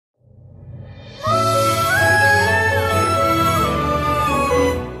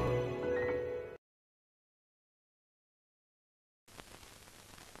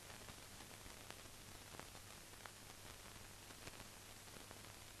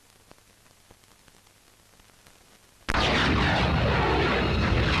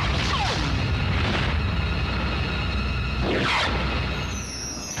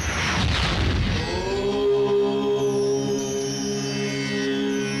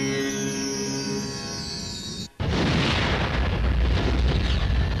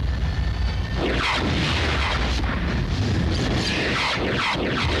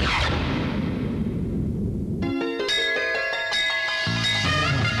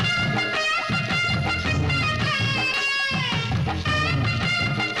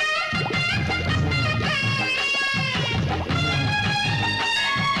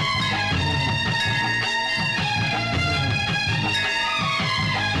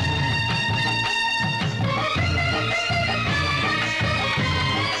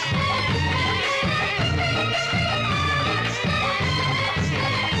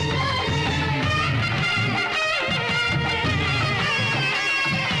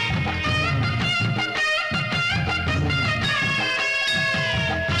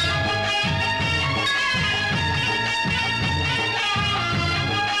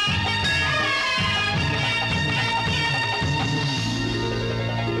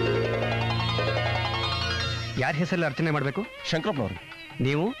ಯಾರ ಹೆಸರಲ್ಲಿ ಅರ್ಚನೆ ಮಾಡಬೇಕು? ಶಂಕರಪ್ಪನವ್ರಿಗೆ.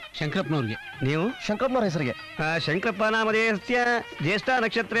 ನೀವು? ಶಂಕರಪ್ಪನವ್ರಿಗೆ. ನೀವು? ಶಂಕರಪ್ಪನವ್ರ ಹೆಸರಿಗೆ. ಶಂಕರಪ್ಪ ನಾಮಧೇಯಸ್ಯ ಜ್ಯೇಷ್ಠ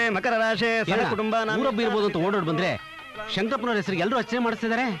ನಕ್ಷತ್ರ ಮಕರ ರಾಶಿ ಕುಟುಂಬ ಊರೊಬ್ಬ ಇರ್ಬೋದು ಅಂತ ಓಡೋಡ್ ಬಂದ್ರೆ ಶಂಕರಪ್ಪನವ್ರ ಹೆಸರಿಗೆ ಎಲ್ಲರೂ ಅರ್ಚನೆ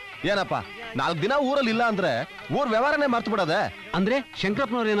ಮಾಡಿಸ್ತಿದ್ದಾರೆ. ಏನಪ್ಪ 4 ದಿನ ಊರಲ್ಲಿ ಇಲ್ಲ ಅಂದ್ರೆ ಊರ್ ವ್ಯವಹಾರನೇ ಮರ್ತು ಬಿಡೋದೆ. ಅಂದ್ರೆ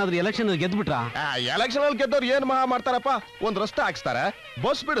ಶಂಕರಪ್ಪನವ್ರು ಏನಾದ್ರು ಎಲೆಕ್ಷನ್ ಗೆದ್ಬಿಟ್ರ? ಎಲೆಕ್ಷನ್ ಅಲ್ಲಿ ಗೆದ್ದವ್ರು ಏನ್ ಮಹಾ ಮಾಡ್ತಾರಪ್ಪ? ಒಂದ್ ರಸ್ತೆ ಹಾಕ್ಸ್ತಾರೆ,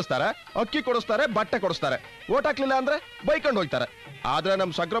 ಬಸ್ ಬಿಡಿಸ್ತಾರೆ, ಅಕ್ಕಿ ಕೊಡಿಸ್ತಾರೆ, ಬಟ್ಟೆ ಕೊಡಿಸ್ತಾರೆ. ಓಟ್ ಹಾಕ್ಲಿಲ್ಲ ಅಂದ್ರೆ ಬೈಕೊಂಡು ಹೋಗ್ತಾರೆ. ಆದ್ರೆ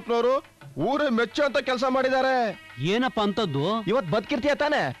ನಮ್ ಶಂಕರಪ್ಪನವರು ಊರೇ ಮೆಚ್ಚು ಅಂತ ಕೆಲಸ ಮಾಡಿದ್ದಾರೆ. ಏನಪ್ಪ ಅಂತದ್ದು? ಇವತ್ ಬದುಕಿರ್ತೀಯ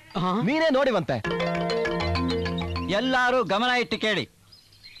ತಾನೆ, ನೀನೇ ನೋಡಿವಂತೆ. ಎಲ್ಲಾರು ಗಮನ ಇಟ್ಟು ಕೇಳಿ.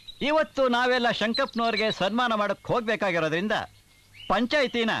 ಇವತ್ತು ನಾವೆಲ್ಲ ಶಂಕರಪ್ಪನವ್ರಿಗೆ ಸನ್ಮಾನ ಮಾಡಕ್ ಹೋಗ್ಬೇಕಾಗಿರೋದ್ರಿಂದ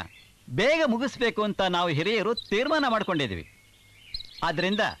ಪಂಚಾಯಿತಿನ ಬೇಗ ಮುಗಿಸ್ಬೇಕು ಅಂತ ನಾವು ಹಿರಿಯರು ತೀರ್ಮಾನ ಮಾಡ್ಕೊಂಡಿದೀವಿ.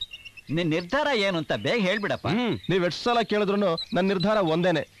 ಆದ್ರಿಂದ ನಿನ್ ನಿರ್ಧಾರ ಏನು ಅಂತ ಬೇಗ ಹೇಳ್ಬಿಡಪ್ಪ. ನೀವ್ ಎಷ್ಟು ಸಲ ಕೇಳಿದ್ರು ನನ್ನ ನಿರ್ಧಾರ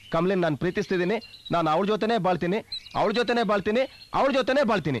ಒಂದೇನೆ. ಕಮಲಿನ್ ನಾನು ಪ್ರೀತಿಸ್ತಿದ್ದೀನಿ, ನಾನು ಅವಳ ಜೊತೆನೆ ಬಾಳ್ತೀನಿ, ಅವಳ ಜೊತೆನೆ ಬಾಳ್ತೀನಿ, ಅವಳ ಜೊತೆನೆ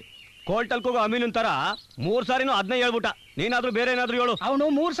ಬಾಳ್ತೀನಿ. ಕೋರ್ಟಲ್ ಕೂಗೋ ಅಮೀನ್ ತರ 3 ಸಾರಿನೂ ಅದನ್ನ ಹೇಳ್ಬಿಟ್ಟ. ನೀನಾದ್ರೂ ಬೇರೆ ಏನಾದ್ರೂ ಹೇಳು. ಅವನು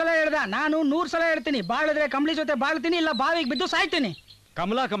 3 ಸಲ ಹೇಳ್ದ, ನಾನು 100 ಸಲ ಹೇಳ್ತೀನಿ. ಬಾಳಿದ್ರೆ ಕಮಲಿ ಜೊತೆ ಬಾಳ್ತೀನಿ, ಇಲ್ಲ ಬಾವಿಗೆ ಬಿದ್ದು ಸಾಯ್ತೀನಿ.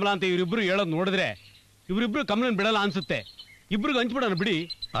 ಕಮಲಾ ಕಮಲಾ ಅಂತ ಇವರಿಬ್ರು ಹೇಳೋದು ನೋಡಿದ್ರೆ ಇವರಿಬ್ರು ಕಮಲನ್ ಬಿಡಲ್ಲ ಅನ್ಸುತ್ತೆ. ಇಬ್ರಿಗೆ ಹಂಚ್ಬಿಡೋಣ ಬಿಡಿ.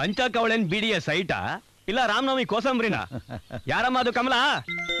 ಹಂಚಕ್ ಅವಳೇನ್ ಬಿಡಿಯ ಸೈಟಾ ಇಲ್ಲ ರಾಮನವಮಿ ಕೋಸಂಬ್ರಿನ? ಯಾರಮ್ಮ ಅದು ಕಮಲಾ?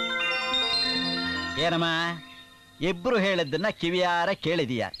 ಏನಮ್ಮ ಇಬ್ರು ಹೇಳಿದ್ದನ್ನ ಕಿವಿಯಾರ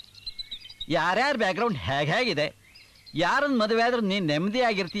ಕೇಳಿದೀಯ? ಯಾರ್ಯಾರ ಬ್ಯಾಕ್ಗ್ರೌಂಡ್ ಹೇಗಿದೆ, ಯಾರನ್ನ ಮದುವೆ ಆದ್ರೂ ನೀನ್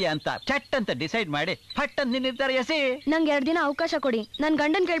ನೆಮ್ಮದಿಯಾಗಿರ್ತೀಯ ಅಂತ ಚಟ್ ಅಂತ ಡಿಸೈಡ್ ಮಾಡಿ ಫಟ್ ಅಂತ ನಿನ್ ನಿರ್ಧಾರ ಎಸಿ. ನಂಗೆ 2 ದಿನ ಅವಕಾಶ ಕೊಡಿ, ನನ್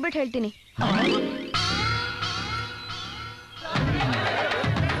ಗಂಡನ್ ಕೇಳ್ಬಿಟ್ಟು ಹೇಳ್ತೀನಿ.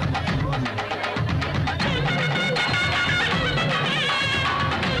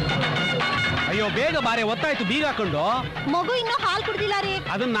 ಅಯ್ಯೋ ಬೇಗ ಬಾರೆ, ಒತ್ತಾಯ್ತು ಬೀಗ ಹಾಕೊಂಡು. ಮಗು ಇನ್ನೂ ಹಾಲು ಕುಡ್ದಿಲ್ಲ ರೀ.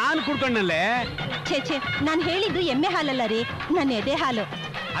 ಅದನ್ನ ನಾನು ಕುಡ್ಕೊಂಡಲ್ಲೇ. ಛೇ ನಾನ್ ಹೇಳಿದ್ದು ಎಮ್ಮೆ ಹಾಲಲ್ಲ ರೀ, ನನ್ನ ಎದೆ ಹಾಲು.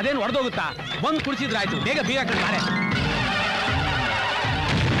 ಅದೇನು ಹೊಡೆದೋಗುತ್ತಾ? ಬಂದು ಕುಡಿಸಿದ್ರಾಯ್ತು, ಬೇಗ ಬೀಗ ಹಾಕೊಂಡು ಬಾರೆ.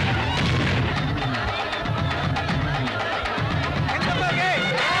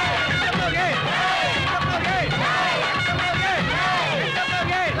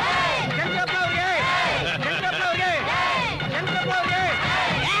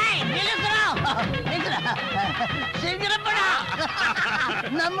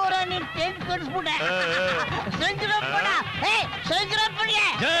 ನಮ್ಮೂರ ನೀನ್ ಟೆಂಟ್ ಕಟ್ಸ್ಬಿಟ್ಟೆ. ಶಂಕರಪ್ಪಣ, ಶಂಕರಪ್ಪಣಿಗೆ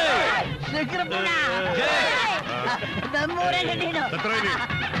ಶಂಕರಪ್ಪಣ ನಮ್ಮೂರಲ್ಲಿ ನೀನು.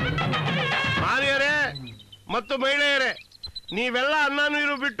 ಮಾರಿಯರೇ ಮತ್ತು ಮಹಿಳೆಯರೇ, ನೀವೆಲ್ಲ ಅನ್ನ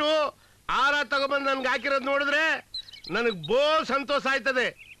ನೀರು ಬಿಟ್ಟು ಆರ ತಗೊಂಡ್ಬಂದು ನನ್ಗೆ ಹಾಕಿರೋದು ನೋಡಿದ್ರೆ ನನಗ್ ಬೋ ಸಂತೋಷ ಆಯ್ತದೆ.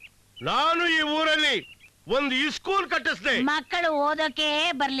 ನಾನು ಈ ಊರಲ್ಲಿ ಒಂದು ಸ್ಕೂಲ್ ಕಟ್ಟಿಸ್ದೆ, ಮಕ್ಕಳು ಓದೋಕೆ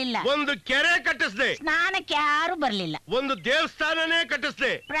ಬರ್ಲಿಲ್ಲ. ಒಂದು ಕೆರೆ ಕಟ್ಟಿಸ್ದೆ, ಸ್ನಾನಕ್ಕೆ ಯಾರು ಬರ್ಲಿಲ್ಲ. ಒಂದು ದೇವಸ್ಥಾನನೇ ಕಟ್ಟಿಸ್ದೆ,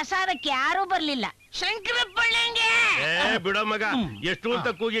 ಪ್ರಸಾದಕ್ಕೆ ಯಾರು ಬರ್ಲಿಲ್ಲ. ಶಂಕರಪ್ಪಣ್ಣಂಗೆ ಬಿಡೋ ಮಗ, ಎಷ್ಟು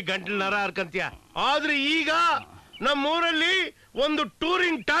ಅಂತ ಕೂಗಿ ಗಂಟಲು ನರ ಹರ್ಕಂತೀಯ. ಆದ್ರೆ ಈಗ ನಮ್ಮೂರಲ್ಲಿ ಒಂದು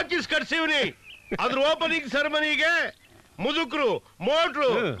ಟೂರಿಂಗ್ ಟಾಕೀಸ್ ಕಟ್ಸಿವ್ನಿ. ಅದ್ರ ಓಪನಿಂಗ್ ಸೆರೆಮನಿಗೆ ಮುದುಕರು, ಮೋಟ್ರು,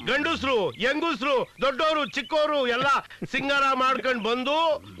 ಗಂಡಸ್ರು, ಹೆಂಗುಸ್ರು, ದೊಡ್ಡವರು, ಚಿಕ್ಕವರು ಎಲ್ಲ ಸಿಂಗಾರ ಮಾಡ್ಕೊಂಡು ಬಂದು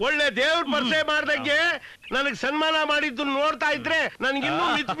ಒಳ್ಳೆ ದೇವ್ರ ಪರಿಚಯ ಮಾಡ್ದಂಗೆ ನನಗ್ ಸನ್ಮಾನ ಮಾಡಿದ್ದು ನೋಡ್ತಾ ಇದ್ರೆ ನನ್ಗಿನ್ನೂ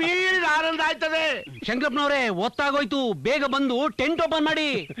ಮಿತಿಮೀರಿದ ಆನಂದ ಆಯ್ತದೆ. ಶಂಕರಪ್ಪನವ್ರೆ ಒತ್ತಾಗೋಯ್ತು, ಬೇಗ ಬಂದು ಟೆಂಟ್ ಓಪನ್ ಮಾಡಿ.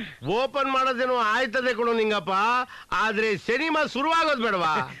 ಓಪನ್ ಮಾಡೋದೇನೋ ಆಯ್ತದೆ ಕೊಡು ನಿಂಗಪ್ಪ, ಆದ್ರೆ ಸಿನಿಮಾ ಶುರುವಾಗೋದ್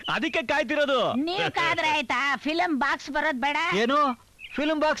ಬೇಡವಾ? ಅದಕ್ಕೆ ಕಾಯ್ತಿರೋದು. ನೀವ್ ಕಾದ್ರೆ ಆಯ್ತಾ? ಫಿಲಂ ಬಾಕ್ಸ್ ಬರೋದ್ ಬೇಡ? ಏನು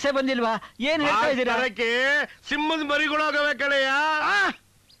ಫಿಲ್ಮ್ ಬಾಕ್ಸೇ ಬಂದಿಲ್ವಾ? ಏನ್ ಹೇಳ್ತಾ ಇದ್ದೀರಾ? ಸಿಂಹದ ಮರಿಗಳಾಗವೆ ಕಡೆಯ.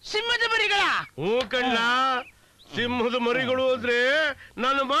 ಸಿಂಹದ ಮರಿಗಳ? ಹ್ಞೂ ಕಣ್ಣ, ಸಿಂಹದ ಮರಿಗಳು ಅಂದ್ರೆ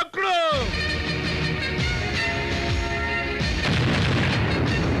ನನ್ನ ಮಕ್ಕಳು.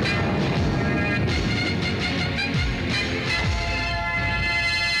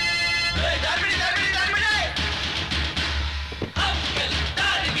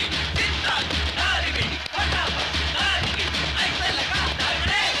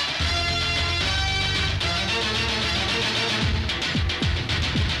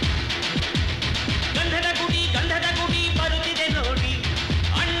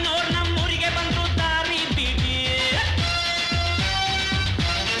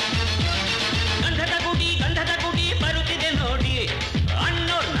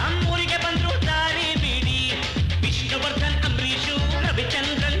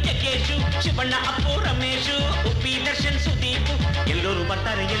 ಬಣ್ಣ ಅಪ್ಪು ರಮೇಶು ಉಪ್ಪಿ ದರ್ಶನ್ ಸುದೀಪು ಎಲ್ಲರೂ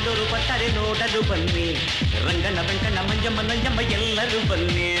ಬರ್ತಾರೆ ನೋಡಲು ಬನ್ನಿ. ರಂಗಣ್ಣ ವೆಂಕಣ್ಣ ಮಂಜಮ್ಮ ನಂಜಮ್ಮ ಎಲ್ಲರೂ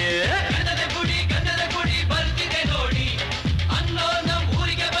ಬನ್ನಿ. ಗಂಧದ ಗುಡಿ ಬರ್ತಿದೆ ನೋಡಿ, ಅನ್ನೋ ನಮ್ಮ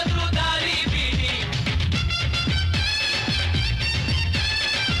ಊರಿಗೆ ಬಂದ್ರು ದಾರಿ ಬೀಡಿ.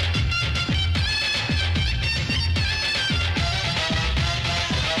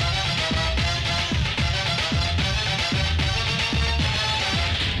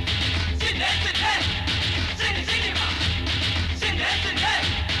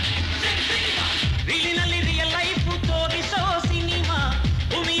 ರೀಲಿನಲ್ಲಿ ರಿಯಲ್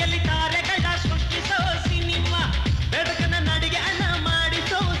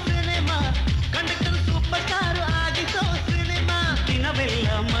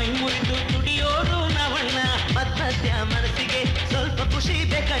ಮೈ ಮುರಿದು ದುಡಿಯೋರು ನಾವಣ್ಣ ಮಧ್ಯ ಮನಸ್ಸಿಗೆ ಸ್ವಲ್ಪ ಖುಷಿ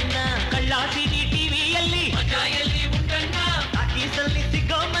ಬೇಕಣ್ಣ ಕಳ್ಳ ಸಿಡಿ ಟಿವಿಯಲ್ಲಿ ಮಜಾಯಲ್ಲಿ ಉಂಟಣ್ಣ ಟಾಕೀಸಲ್ಲಿ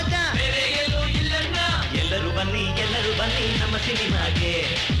ಸಿಗೋ ಮಜಾ ಬೇರೆ ಎಲ್ಲೂ ಇಲ್ಲಣ್ಣ ಎಲ್ಲರೂ ಬನ್ನಿ ನಮ್ಮ ಸಿನಿಮಾಗೆ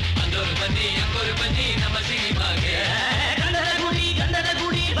ಅಂದೋರು ಬನ್ನಿ ಅಂಗೋರು ಬನ್ನಿ ನಮ್ಮ ಸಿನಿಮಾಗೆ ಗಂಡದ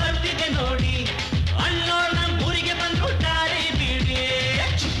ಗುಡಿ ಬರ್ತಿದೆ ನೋಡಿ ಅಣ್ಣೋರ್ ನಮ್ಮ ಊರಿಗೆ ಬಂದು ದಾರಿ ಬೀಡಿ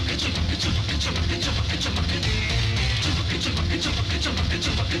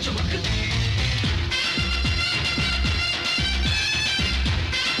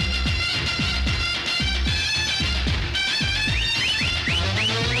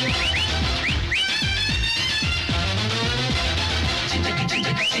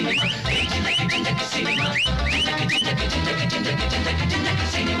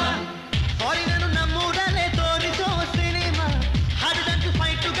ಫಾರಿನರು ನಮ್ಮೂರಲ್ಲೇ ತೋರಿಸೋ ಸಿನಿಮಾ ಹಾಡಿದಂಟು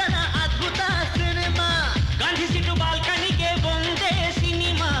ಫೈಟುಗಳ ಅದ್ಭುತ ಸಿನಿಮಾ ಗಾಂಧಿ ಸಿಟ್ಟು ಬಾಲ್ಕನಿಗೆ ಒಂದೇ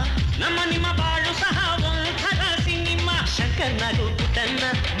ಸಿನಿಮಾ ನಿಮ್ಮ ಬಾಳು ಸಹ ಒಂಥರ ಸಿನಿಮಾ ಶಂಕರ್ ನಾಗು ಪುಟ್ಟಣ್ಣ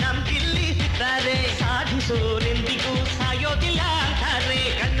ನಮ್ಗಿಲ್ಲಿ ಸಿಗ್ತಾರೆ ಸಾಧಿಸೋರೆಂದಿಗೂ ಸಾಯೋದಿಲ್ಲ ಅಂತಾರೆ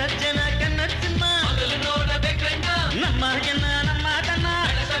ಕನ್ನಡ ಜನ ಕನ್ನಡ ಸಿನಿಮಾ ಮೊದಲು ನೋಡಬೇಕಣ್ಣ ನಮ್ಮ ಜನ ನಮ್ಮ ತನ್ನ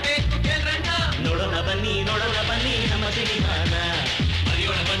ನಡೆಸಬೇಕು ಕೇಳ್ರಣ್ಣ ನೋಡೋಣ ಬನ್ನಿ ನಮ್ಮ ಸಿನಿಮಾನ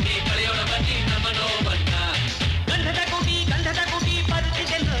ಮರೆಯೋಣ ಬನ್ನಿ ಕಳೆಯೋಣ ಬನ್ನಿ ನಮ್ಮ ನೋವನ್ನ ಗಂಧದ ಕುಟಿ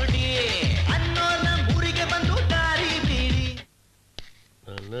ಬರ್ತಿದೆ ನೋಡಿ ಅನ್ನೋ ನಮ್ಮ ಊರಿಗೆ ಬಂದು ದಾರಿ ಬೀರಿ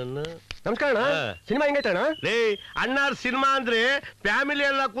ನಮಸ್ಕಾರ ಸಿನಿಮಾ ಹೆಂಗೈತಣ್ಣ ರೇ ಅಣ್ಣಾರ್ ಸಿನಿಮಾ ಅಂದ್ರೆ ಫ್ಯಾಮಿಲಿ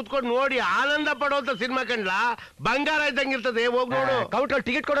ಎಲ್ಲ ಕೂತ್ಕೊಂಡು ನೋಡಿ ಆನಂದ ಪಡೋಂತ ಸಿನಿಮಾ ಕಂಡ್ಲಾ ಬಂಗಾರ ಇದ್ದಂಗಿರ್ತದೆ ಹೋಗ್ ನೋಡು ಕೌಂಟ್ರಲ್ಲಿ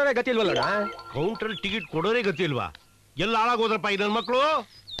ಟಿಕೆಟ್ ಕೊಡೋರೆ ಗತಿ ಇಲ್ವಲ್ಲ ಕೌಂಟ್ರಲ್ಲಿ ಟಿಕೆಟ್ ಕೊಡೋರೇ ಗತಿ ಇಲ್ವಾ ಎಲ್ಲ ಹಾಳಾಗೋದ್ರಪ್ಪ ಈ ನನ್ ಮಕ್ಳು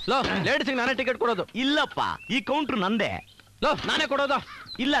ಲೋ ಲೇಡೀಸ್ಗೆ ನಾನೇ ಟಿಕೆಟ್ ಕೊಡೋದು ಇಲ್ಲಪ್ಪ ಈ ಕೌಂಟ್ರು ನಂದೇ. ಲೋ ನಾನೇ ಕೊಡೋದು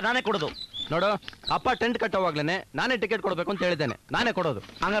ಇಲ್ಲ ನಾನೇ ಕೊಡೋದು. ನೋಡು ಅಪ್ಪ ಟೆಂಟ್ ಕಟ್ಟೋವಾಗ್ಲೇನೆ ನಾನೇ ಟಿಕೆಟ್ ಕೊಡ್ಬೇಕು ಅಂತ ಹೇಳಿದ್ದೇನೆ, ನಾನೇ ಕೊಡೋದು.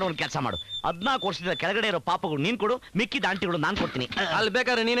 ಹಂಗಾರೆ ಒಂದು ಕೆಲಸ ಮಾಡು, 14 ವರ್ಷದ ಕೆಳಗಡೆ ಇರೋ ಪಾಪಗಳು ನೀನ್ ಕೊಡು, ಮಿಕ್ಕಿದ ಆಂಟಿಗಳು ನಾನ್ ಕೊಡ್ತೀನಿ. ಅಲ್ಲಿ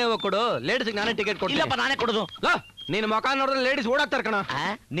ಬೇಕಾದ್ರೆ ನೀನೇ ಹೋಗಿ ಕೊಡು, ಲೇಡೀಸ್ಗೆ ನಾನೇ ಟಿಕೆಟ್ ಕೊಡ್ತೀನಿ. ಇಲ್ಲಪ್ಪ ನಾನೇ ಕೊಡೋದು. ಲೋ ನಿನ್ ಮಕ ನೋಡಿದ್ರೆ ಲೇಡೀಸ್ ಓಡಾಕ್ತಾರ ಕಣ.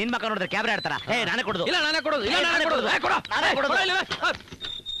 ನಿನ್ ಮಕ ನೋಡಿದ್ರೆ ಕ್ಯಾಬ್ರೆ ಆಡ್ತಾರ. ನಾನೇ ಕೊಡೋದು. ಇಲ್ಲ ನಾನೇ ಕೊಡೋದು. ಇಲ್ಲ ನಾನೇ ಕೊಡೋದು. ನಾನೇ ಕೊಡೋದು.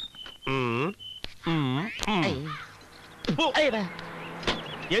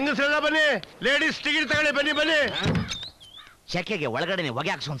 ಹೆಂಗಸರ ಬನ್ನಿ, ಲೇಡೀಸ್ ಟಿಕೆಟ್ ತಗೊಳ್ಳಿ, ಬನ್ನಿ ಬನ್ನಿ. ಶೆಕೆಗೆ ಒಳಗಡೆ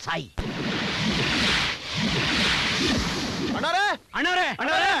ಹೊಗೆ ಹಾಕ್ಸೊಂದು ಸಾಯಿ. ಅಣ್ಣಾರೇ ಅಣ್ಣಾರೇ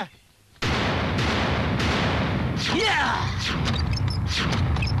ಅಣ್ಣಾರೇ,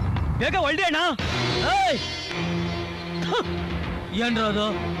 ಬೇಗ ಒಳ್ಳೆ ಅಣ್ಣ. ಏನ್ರ ಅದು?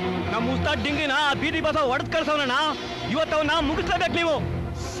 ನಮ್ಮ ಉಸ್ತಾದ್ ಡಿಂಗಿನ ಬೀದಿ ಬಸ ಹೊಡೆದ್ ಕಳ್ಸವನಣ್ಣ. ಇವತ್ತವನ್ನ ಮುಗಿಸ್ಲೇಬೇಕು ನೀವು.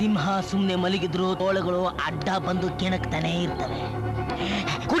 ಸಿಂಹ ಸುಮ್ನೆ ಮಲಗಿದ್ರು ತೋಳುಗಳು ಅಡ್ಡ ಬಂದು ಕೆಣಕ್ತಾನೆ ಇರ್ತವೆ.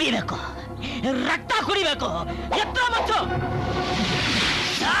 ಕುಡಿಬೇಕು, ರಕ್ತ ಕುಡಿಬೇಕು. ಎತ್ತರ ಮಚ್ಚು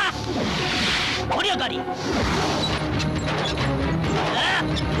ಹೊಡಿಯೋ ಗಾಡಿ.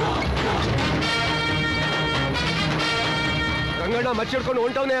 ರಂಗಣ್ಣ ಮಚ್ಚಿಡ್ಕೊಂಡು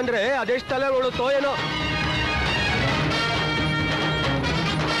ಹೊಂಟವನೆ ಅಂದ್ರೆ ಅದೆಷ್ಟು ತಲೆ ಓಡುತ್ತೋ ಏನೋ.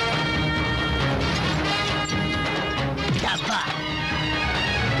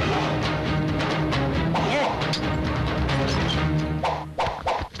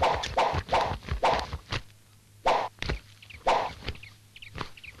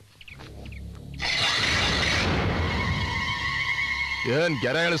 ಏನ್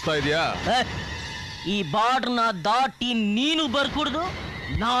ಗೆರೆ ಹೇಳಿಸ್ತಾ ಇದೀಯಾ? ಈ ಬಾರ್ಡ್ರನ್ನ ದಾಟಿ ನೀನು ಬರ್ಕೂಡ್ದು,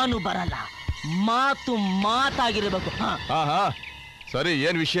 ನಾನು ಬರಲ್ಲ. ಮಾತು ಮಾತಾಗಿರ್ಬೇಕು. ಸರಿ,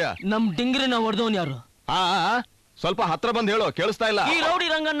 ಏನ್ ವಿಷಯ? ನಮ್ ಡಿಂಗ್ರಿನ ಹೊಡೆದವನ್ ಯಾರು? ಸ್ವಲ್ಪ ಹತ್ರ ಬಂದ್ ಹೇಳು, ಕೇಳಿಸ್ತಾ ಇಲ್ಲ. ಈ ರೌಡಿ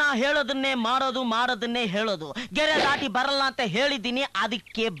ರಂಗನ್ನ ಹೇಳೋದನ್ನೇ ಮಾಡೋದು, ಮಾಡೋದನ್ನೇ ಹೇಳೋದು. ಗೆರೆ ದಾಟಿ ಬರಲ್ಲ ಅಂತ ಹೇಳಿದ್ದೀನಿ,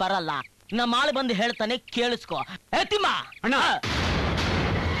 ಅದಕ್ಕೆ ಬರಲ್ಲ. ನಮ್ಮ ಆಳು ಬಂದು ಹೇಳ್ತಾನೆ, ಕೇಳಿಸ್ಕೊ. ತಿಮ್ಮ ಅಣ್ಣ,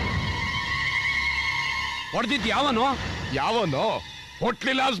 ಹೊಡೆದಿದ್ ಯಾವನು? ಯಾವನು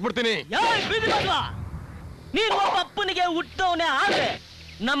ಹೊಟ್ಲಿಲ್ಲ ಅನ್ಸ್ಬಿಡ್ತೀನಿ. ನೀನ್ ಒಬ್ಬ ಅಪ್ಪನಿಗೆ ಹುಟ್ಟವನೇ ಆದ್ರೆ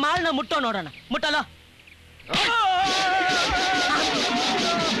ನಮ್ಮ ಆಳ್ನ ಮುಟ್ಟೋ ನೋಡೋಣ. ಮುಟ್ಟಲ್ಲ?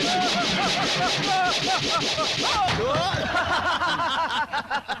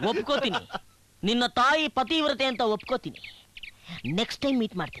 ಒಪ್ಕೋತೀನಿ, ನಿನ್ನ ತಾಯಿ ಪತಿವ್ರತೆ ಅಂತ ಒಪ್ಕೋತೀನಿ. ನೆಕ್ಸ್ಟ್ ಟೈಮ್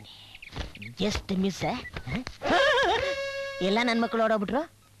ಮೀಟ್ ಮಾಡ್ತೀನಿ. Just miss. ಎಲ್ಲ ನನ್ನ ಮಕ್ಕಳು ಓಡೋಗ್ಬಿಟ್ರು.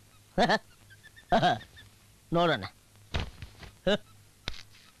 ನೋಡೋಣ.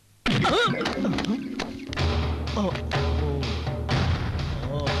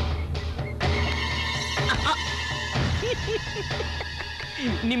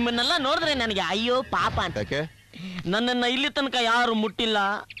 ನಿಮ್ಮನ್ನೆಲ್ಲ ನೋಡಿದ್ರೆ ನನಗೆ ಅಯ್ಯೋ ಪಾಪ ಅಂತ. ನನ್ನನ್ನ ಇಲ್ಲಿ ತನಕ ಯಾರು ಮುಟ್ಟಿಲ್ಲ.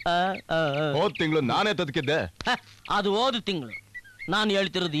 ಹೋದ್ ತಿಂಗಳು ನಾನೇ ತದಕಿದ್ದೆ. ಅದು ಹೋದ ತಿಂಗಳು, ನಾನು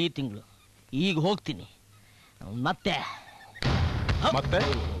ಹೇಳ್ತಿರೋದು ಈ ತಿಂಗಳು. ಈಗ ಹೋಗ್ತೀನಿ, ಮತ್ತೆ ಮತ್ತೆ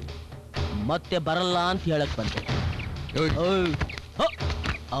ಮತ್ತೆ ಬರಲ್ಲ ಅಂತ ಹೇಳಕ್ ಬಂದೆ.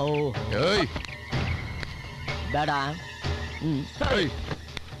 ಬೇಡ.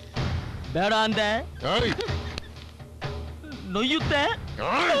 ಬೇಡ ಅಂದೆ ನೊಯ್ಯುತ್ತೆ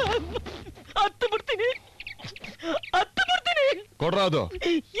ಹತ್ತು ಬಿಡ್ತೀನಿ ಕೊಡ್ರ ಅದು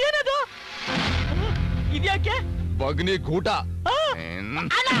ಏನದು ಇದ್ಯಾಕೆ ಬಗ್ನಿ ಗೂಟ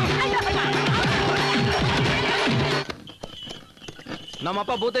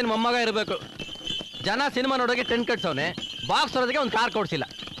ನಮ್ಮಪ್ಪ ಭೂತೇನ್ ಮೊಮ್ಮಗ ಇರಬೇಕು. ಜನ ಸಿನಿಮಾ ನೋಡೋಕೆ ಟೆಂಟ್ ಕಟ್ಸವನೆ, ಬಾಕ್ಸ್ ಹೊರದಿಗೆ ಒಂದು ಕಾರ್ ಕೊಡ್ಸಿಲ್ಲ.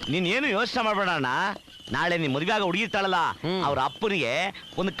 ನೀನ್ ಏನು ಯೋಚನೆ ಮಾಡ್ಬೇಡಣ್ಣ. ನಾಳೆ ನೀನ್ ಮದುವೆ ಆಗ ಹುಡುಗಿರ್ತಾಳಲ್ಲ, ಅವ್ರ ಅಪ್ಪನಿಗೆ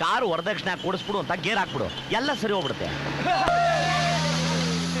ಒಂದು ಕಾರು ವರದಕ್ಷಿಣೆ ಕೊಡಿಸ್ಬಿಡು ಅಂತ ಗೇರ್ ಹಾಕ್ಬಿಡು, ಎಲ್ಲ ಸರಿ ಹೋಗ್ಬಿಡುತ್ತೆ.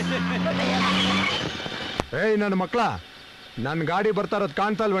 ಏಯ್ ನನ್ನ ಮಕ್ಳ, ನನ್ ಗಾಡಿ ಬರ್ತಾ ಇರೋದು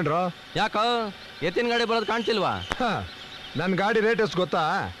ಕಾಣ್ತಾ ಇಲ್ವೇನ್ರೋ? ಯಾಕ ಎತ್ತಿನ ಗಾಡಿ ಬರೋದು ಕಾಣ್ತಿಲ್ವಾ? ನನ್ ಗಾಡಿ ರೇಟ್ ಎಷ್ಟು ಗೊತ್ತಾ?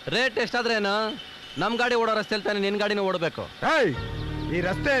 ರೇಟ್ ಎಷ್ಟಾದ್ರೇನು, ನಮ್ ಗಾಡಿ ಓಡೋ ರಸ್ತೆ ತಾನೆ ನಿನ್ ಗಾಡಿನ ಓಡಬೇಕು. ಏಯ್, ಈ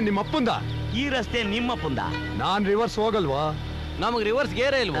ರಸ್ತೆ ನಿಮ್ಮ ಅಪ್ಪಂದ? ಈ ರಸ್ತೆ ನಿಮ್ಮಪ್ಪಂದ. ನಾನ್ ರಿವರ್ಸ್ ಹೋಗಲ್ವಾ? ನಮಗ್ ರಿವರ್ಸ್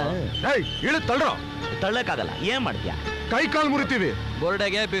ಗೇರೇ ಇಲ್ವಾ? ಏಯ್, ಇಳಿದ್ ತಳ್ರೋ. ತಳ್ಳಕ್ಕಾಗಲ್ಲ, ಏನ್ ಮಾಡ್ತೀಯ? ಕೈ ಕಾಲ್ ಮುರಿತೀವಿ.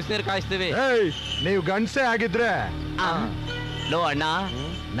 ಬೋರ್ಡೆಗೆ ಬಿಸಿನೀರ್ ಕಾಯಿಸ್ತೀವಿ. ಏಯ್, ನೀವು ಗಂಡ್ಸೆ ಆಗಿದ್ರೆ ಲೋ ಅಣ್ಣ,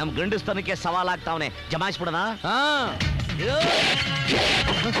 ನಮ್ ಗಂಡಸ್ತನಕ್ಕೆ ಸವಾಲಾಗ್ತಾವನೆ, ಜಮಾಯಿಸ್ಬಿಡಣ.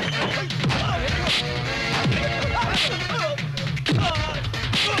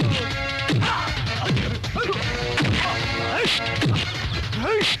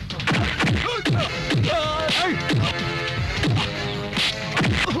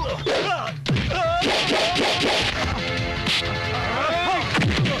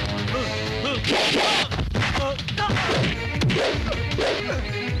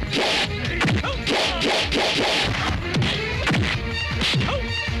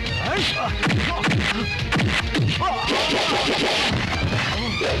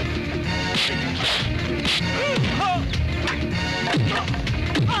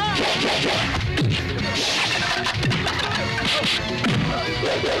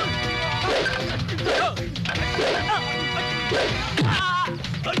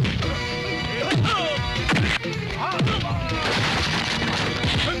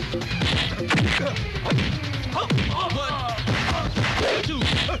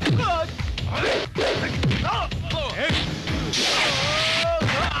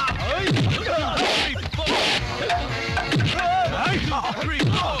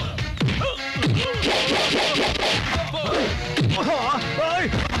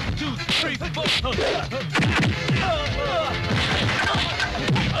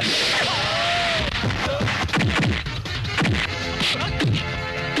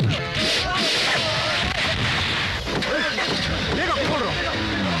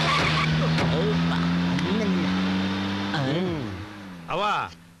 ಅವ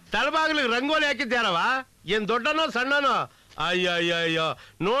ತಳಬಾಗ್ಲಿಗೆ ರಂಗೋಲಿ ಹಾಕಿದ್ಯಾರವ? ಏನ್ ದೊಡ್ಡನೋ ಸಣ್ಣನೋ? ಅಯ್ಯಯ್ಯಯ್ಯೋ,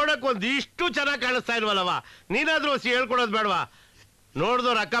 ನೋಡಕ್ ಒಂದ್ ಇಷ್ಟು ಚೆನ್ನಾಗಿ ಕಾಣಿಸ್ತಾ ಇಲ್ವಲ್ಲವ? ನೀನಾದ್ರೂ ಹೊಸಿ ಹೇಳ್ಕೊಡೋದ್ ಬೇಡವಾ?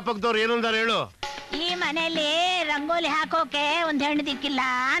 ನೋಡ್ದವ್ರ ಅಕ್ಕಪಕ್ಕದವ್ರು ಏನಂದಾರ ಹೇಳು? ಈ ಮನೆಯಲ್ಲಿ ರಂಗೋಲಿ ಹಾಕೋಕೆ ಒಂದ್ ಹೆಣ್ಣು ದಿಕ್ಕಿಲ್ಲ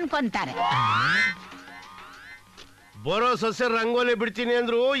ಅನ್ಕೊಂತಾರೆ. ಬರೋ ಸೊಸೆ ರಂಗೋಲಿ ಬಿಡ್ತೀನಿ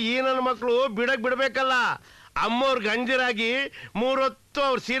ಅಂದ್ರು ಈ ನನ್ನ ಮಕ್ಳು ಬಿಡ್ಬೇಕಲ್ಲ. ಅಮ್ಮವ್ರ ಗಂಜಿರಾಗಿ 3 ಹೊತ್ತು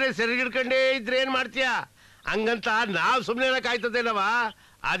ಅವ್ರ ಸೀರೆ ಸೆರಗಿಡ್ಕೊಂಡೇ ಇದ್ರೆ ಏನ್ ಮಾಡ್ತೀಯ? ಹಂಗಂತ ನಾವ್ ಸುಮ್ನೆ ಕಾಯ್ತದೇನವ?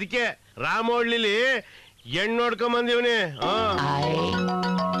 ಅದಕ್ಕೆ ರಾಮೋಳ್ಳಿಲಿ ಹೆಣ್ಣು ನೋಡ್ಕೊಂಡ್ ಬಂದಿವ್ನಿ.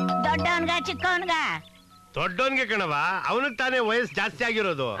 ದೊಡ್ಡವನ್ಗ ಚಿಕ್ಕವನ್ಗ? ದೊಡ್ಡವನ್ಗೆ ಕಣವ, ಅವನಿಗೆ ತಾನೇ ವಯಸ್ಸು ಜಾಸ್ತಿ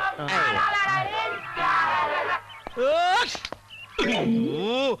ಆಗಿರೋದು.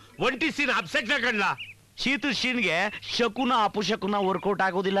 ಒಂಟಿ ಸೀನ್ ಅಪ್ಸೆಟ್ ಕಣ್ಲ. ಶೀತು ಶೀನ್ಗೆ ಶಕುನ ಅಪುಶಕುನ ವರ್ಕೌಟ್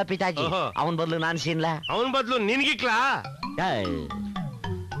ಆಗೋದಿಲ್ಲ ಪಿತಾಜಿ. ಅವನ್ ಬದ್ಲು ನಾನ್ ಶೀನ್ಲ, ಅವನ್ ಬದ್ಲು ನಿನ್ಗಿಕ್ಲಾ?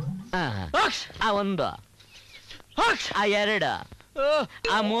 ಆ ಒಂದು, ಆ ಎರಡು,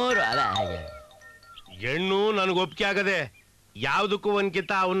 ಆ ಮೂರು. ಹೆಣ್ಣು ನನ್ಗೆ ಒಪ್ಪಿಗೆ ಆಗದೆ. ಯಾವ್ದಕ್ಕೂ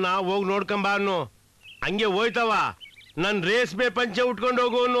ಒಂದ್ಕಿಂತ ಅವನ್ನ ಹೋಗಿ ನೋಡ್ಕೊಂಬ ಅನ್ನು. ಹಂಗೆ ಹೋಯ್ತವ ನನ್ ರೇಷ್ಮೆ ಪಂಚೆ ಉಟ್ಕೊಂಡು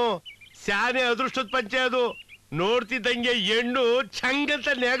ಹೋಗುವನು. ಸ್ಯಾನೆ ಅದೃಷ್ಟದ ಪಂಚೆ ಅದು. ನೋಡ್ತಿದ್ದಂಗೆ ಹೆಣ್ಣು ಚಂಗಂತ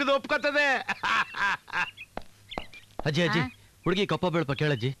ನೆಗದು ಒಪ್ಕೋತದೆ. ಅಜ್ಜಿ ಅಜ್ಜಿ, ಹುಡುಗಿ ಕಪ್ಪ ಬೀಳ್ಪ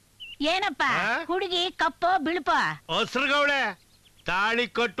ಕೇಳಜ್ಜಿ. ಏನಪ್ಪ ಹುಡುಗಿ ಕಪ್ಪೋ ಬಿಳುಪ? ಹಸ್ರಗವಳೆ. ತಾಳಿ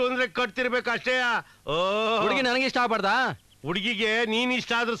ಕಟ್ಟು ಅಂದ್ರೆ ಕಟ್ತಿರ್ಬೇಕು ಅಷ್ಟೇ. ಹುಡುಗಿ ನನಗೆ ಇಷ್ಟ ಆಗ್ಬಾರ್ದಾ? ಹುಡುಗಿಗೆ ನೀನ್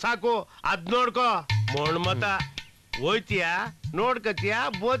ಇಷ್ಟ ಆದ್ರೂ ಸಾಕು. ಅದ್ ನೋಡ್ಕೋ. ಮೊಣ್ಮತ ಹೋಯ್ತೀಯ, ನೋಡ್ಕತಿಯ,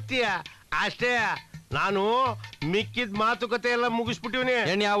 ಬೋತ್ತೀಯ ಅಷ್ಟೇ. ನಾನು ಮಿಕ್ಕಿದ ಮಾತುಕತೆ ಎಲ್ಲ ಮುಗಿಸ್ಬಿಟ್ಟಿವ್ನಿ.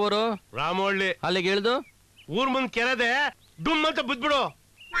 ಹೆಣ್ಣು ಯಾವ ಊರು? ರಾಮೋಳ್ಳಿ. ಅಲ್ಲಿಗೆ ಇಳಿದು ಊರ್ ಮುಂದ್ ಕೆರೆದೆ ಡುಮ್ ಅಂತ ಬಿದ್ಬಿಡು.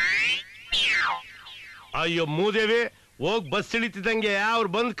 ಅಯ್ಯೋ ಮೂದೇವಿ, ಹೋಗ್ ಬಸ್ ಇಳಿತಿದ್ದಂಗೆ ಅವ್ರು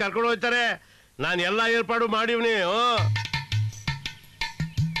ಬಂದ್ ಕರ್ಕೊಂಡು ಹೋಯ್ತಾರೆ. ನಾನು ಎಲ್ಲಾ ಏರ್ಪಾಡು ಮಾಡಿವ್ನಿ.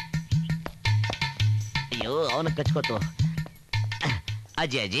 ಅಯ್ಯೋ, ಅವನ ಕಚ್ಕೋತು.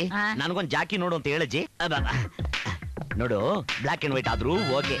 ಅಜ್ಜಿ ಅಜ್ಜಿ, ನನಗೊಂದ್ ಜಾಕಿ ನೋಡು ಅಂತ ಹೇಳಜ್ಜಿ. ನೋಡು, ಬ್ಲಾಕ್ ಅಂಡ್ ವೈಟ್ ಆದ್ರೂ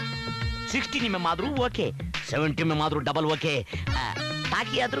ಓಕೆ, 60 mm ಆದ್ರೂ ಓಕೆ, 70 mm ಆದ್ರೂ ಡಬಲ್ ಓಕೆ,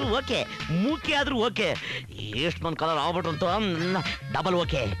 ಬಾಕಿ ಆದ್ರೂ ಓಕೆ, ಮೂಕಿ ಆದ್ರೂ ಓಕೆ. ಎಷ್ಟು ಬಂದ್ ಕಲರ್ ಆಗ್ಬಿಟ್ರಂತ ಡಬಲ್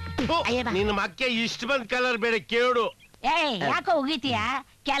ಓಕೆ. ನಿನ್ನ ಮಕ್ಕೆ ಇಷ್ಟು ಬಂದ್ ಕಲರ್ ಬೇರೆ ಕೇಳು. ಯಾಕೋ ಹೋಗಿತೀಯ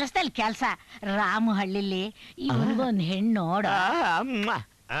ಕೆಲಸದಲ್ಲಿ ಕೆಲಸ. ರಾಮು ಹಳ್ಳಿಲಿ ಇವನಿಗೊಂದು ಹೆಣ್ಣು ನೋಡ.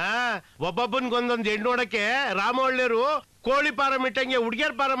 ಒಬ್ಬೊಬ್ಬನ್ಗೊಂದೊಂದ್ ಹೆಣ್ಣು ನೋಡಕ್ಕೆ ರಾಮಹಳ್ಳಿಯರು ಕೋಳಿ ಫಾರಂ ಇಟ್ಟಂಗೆ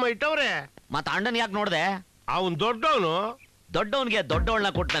ಹುಡುಗಿಯರ್ ಫಾರಂ ಇಟ್ಟವ್ರೆ. ಮತ್ತ ಅಣ್ಣನ್ ಯಾಕೆ ನೋಡ್ದೆ? ಅವನ್ ದೊಡ್ಡವನು. ದೊಡ್ಡವನ್ಗೆ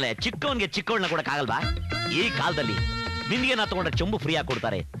ದೊಡ್ಡವಳನ್ನ ಕೊಟ್ಮೇಲೆ ಚಿಕ್ಕವನ್ಗೆ ಚಿಕ್ಕವಳನ್ನ ಕೊಡಕ್ ಆಗಲ್ವಾ? ಈ ಕಾಲದಲ್ಲಿ ಬಿಂದಿಗೆನ ತಗೊಂಡ್ರೆ ಚೊಂಬು ಫ್ರೀಯಾಗಿ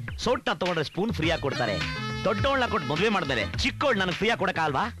ಕೊಡ್ತಾರೆ, ಸೊಟ್ಟನ್ನ ತಗೊಂಡ್ರೆ ಸ್ಪೂನ್ ಫ್ರೀಯಾಗಿ ಕೊಡ್ತಾರೆ. ದೊಡ್ಡವಳನ್ನ ಕೊಟ್ಟು ಮದುವೆ ಮಾಡಿದ್ಮೇಲೆ ಚಿಕ್ಕವಳು ನನಗೆ ಫ್ರೀಯಾಗಿ ಕೊಡಕ್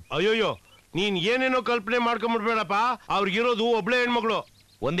ಆಗಲ್ವಾ? ಅಯ್ಯೋಯ್ಯೋ, ನೀನ್ ಏನೇನೋ ಕಲ್ಪನೆ ಮಾಡ್ಕೊಂಡ್ಬಿಡ್ಬೇಡಪ್ಪ. ಅವ್ರಿಗಿರೋದು ಒಬ್ಳೆ ಹೆಣ್ಮಗಳು.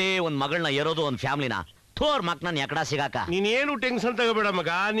 ಒಂದೇ ಒಂದ್ ಮಗಳನ್ನ ಇರೋದು ಒಂದ್ ಫ್ಯಾಮಿಲಿನ ಥೋರ್ ಮಕ್ ನನ್ ಎಕಡ ಸಿಗಾಕ. ನೀನೇನು ಟೆನ್ಷನ್ ತಗೋಬೇಡ ಮಗ.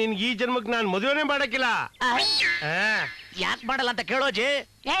 ನಿನ್ ಈ ಜನ್ಮಕ್ ನಾನ್ ಮದುವೆನೇ ಮಾಡಕ್ಕಿಲ್ಲ. ಯಾಕೆ ಮಾಡಲ್ಲ ಅಂತ ಕೇಳೋಜಿ.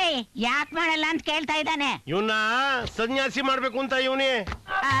 ಯಾಕೆ ಮಾಡಲ್ಲ ಅಂತ ಕೇಳ್ತಾ ಇದ್ದಾನೆ. ಇವನ್ನ ಸನ್ಯಾಸಿ ಮಾಡ್ಬೇಕು ಅಂತ ಇವನೇ.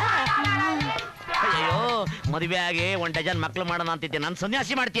 ಅಯ್ಯೋ, ಮದುವೆ ಆಗಿ 1 ಡಜನ್ ಮಕ್ಳು ಮಾಡೋಣ ಅಂತಿದ್ದೆ, ನನ್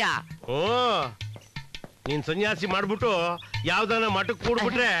ಸನ್ಯಾಸಿ ಮಾಡ್ತೀಯಾ? ಓ, ನೀನ್ ಸನ್ಯಾಸಿ ಮಾಡ್ಬಿಟ್ಟು ಯಾವ್ದಾನ ಮಠಕ್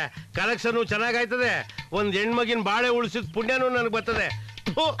ಕೂಡ್ಬಿಟ್ರೆ ಕಲೆಕ್ಷನ್ ಚೆನ್ನಾಗಾಯ್ತದೆ. ಒಂದ್ ಹೆಣ್ಮಗಿನ ಬಾಳೆ ಉಳಿಸಿದ ಪುಣ್ಯನೂ ನನಗ್ ಬರ್ತದೆ.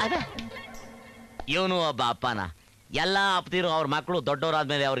 ಇವನು ಒಬ್ಬ ಅಪ್ಪನ. ಎಲ್ಲಾ ಅಪ್ಪದಿರು ಅವ್ರ ಮಕ್ಕಳು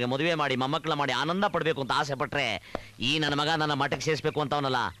ದೊಡ್ಡವರಾದ್ಮೇಲೆ ಅವ್ರಿಗೆ ಮದುವೆ ಮಾಡಿ ಮೊಮ್ಮಕ್ಳ ಮಾಡಿ ಆನಂದ ಪಡ್ಬೇಕು ಅಂತ ಆಸೆ ಪಟ್ರೆ, ಈ ನನ್ನ ಮಗ ನನ್ನ ಮಠಕ್ಕೆ ಸೇರ್ಸ್ಬೇಕು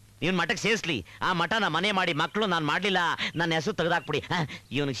ಅಂತವನಲ್ಲ, ಇವನ್ ಮಠಕ್ಕೆ ಸೇರ್ಸ್ಲಿ. ಆ ಮಠನ ಮನೆ ಮಾಡಿ ಮಕ್ಕಳು ನಾನ್ ಮಾಡ್ಲಿಲ್ಲ, ನನ್ನ ಹೆಸರು ತೆಗೆದಾಕ್ಬಿಡಿ.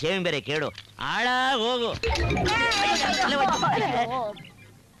 ಇವನಿಗೆ ಶೇವಿಂಗ್ ಬೇರೆ ಕೇಳು. ಆಳ ಹೋಗು.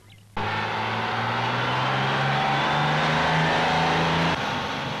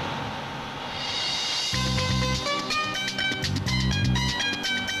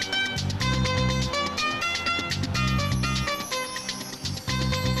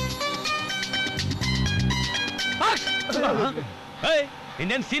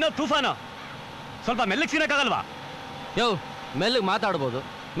 ಇನ್ನೇನ್ ಸೀನೋ ತೂಫಾನ? ಸ್ವಲ್ಪ ಮೆಲ್ಲಗ್ ಸೀನಕ್ಕಾಗಲ್ವಾ? ಯೋ, ಮೆಲ್ಲಗ್ ಮಾತಾಡ್ಬೋದು,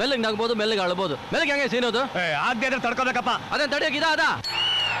 ಮೆಲ್ಲಗ್ ನಗ್ಬೋದು, ಮೆಲ್ಲಗ್ ಅಳ್ಬೋದು. ಮೆಲ್ಲಗ್ ಹೆಂಗೆ ಸೀನೋದು? ಆಗದೆ ಅದ್ರ ತಡ್ಕೋಬೇಕಪ್ಪ. ಅದೇನ್ ತಡಿಯೋಕ್ ಅದ?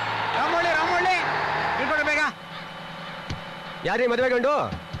 ರಾಮೋಳಿ ಇಟ್ಕೊಡ ಬೇಗ. ಯಾರೀ ಮದುವೆ ಗಂಡು?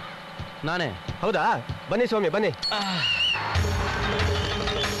 ನಾನೇ. ಹೌದಾ? ಬನ್ನಿ ಸ್ವಾಮಿ, ಬನ್ನಿ.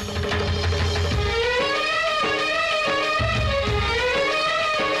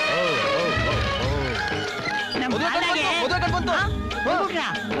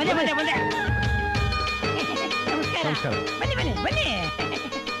 ಬನ್ನಿ.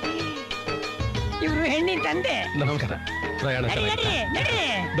 ಇವ್ರು ಹೆಣ್ಣಿನ ತಂದೆ. ನಮಸ್ಕಾರ. ಪ್ರಯಾಣ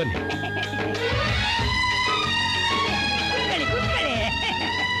ಬನ್ನಿ.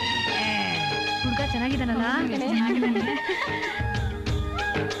 ಹುಡುಗ ಚೆನ್ನಾಗಿದ್ದಾನಲ್ಲ?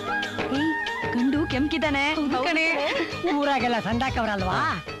 ಗಂಡು ಕೆಂಪಿದ್ದಾನೆ. ಊರಾಗೆಲ್ಲ ಸಂದಾಕವ್ರಲ್ವಾ?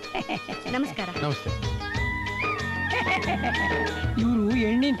 ನಮಸ್ಕಾರ. ನಮಸ್ತೆ. ಇವ್ರು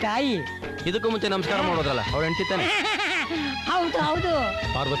ಹೆಣ್ಣಿನ ತಾಯಿ. ಇದಕ್ಕೂ ಮುಂಚೆ ನಮಸ್ಕಾರ ಮಾಡೋದ್ರಲ್ಲ, ಅವ್ಳು ಹೆಂಡ್ತಿತ್ತಾನೆ. ಹೌದು ಹೌದು.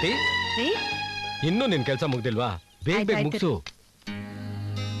 ಪಾರ್ವತಿ, ಇನ್ನೂ ನಿನ್ ಕೆಲ್ಸ ಮುಗ್ದಿಲ್ವಾ? ಬೇಗ ಬೇಗ ಮುಗ್ಸು.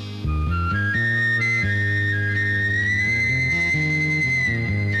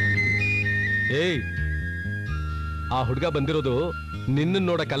 ಏಯ್, ಆ ಹುಡ್ಗ ಬಂದಿರೋದು ನಿನ್ನ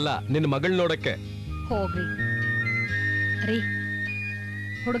ನೋಡಕ್ಕಲ್ಲ, ನಿನ್ನ ಮಗಳ್ ನೋಡಕ್ಕೆ. ಹೋಗ್ರಿ ರೀ.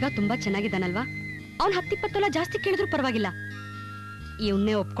 ಹುಡುಗ ತುಂಬಾ ಚೆನ್ನಾಗಿದ್ದಾನಲ್ವಾ? ಅವ್ನ್ 10-20 ತೊಲ ಜಾಸ್ತಿ ಕೇಳಿದ್ರು ಪರವಾಗಿಲ್ಲ.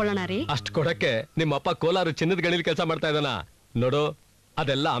 ಇವನ್ನೇ ಒಪ್ಕೊಳ್ಳೋಣ ರೀ. ಅಷ್ಟ್ ಕೊಡಕ್ಕೆ ನಿಮ್ಮ ಅಪ್ಪ ಕೋಲಾರು ಚಿನ್ನದ ಗಣಿಲಿ ಕೆಲಸ ಮಾಡ್ತಾ ಇದ್ದಾನ ನೋಡು.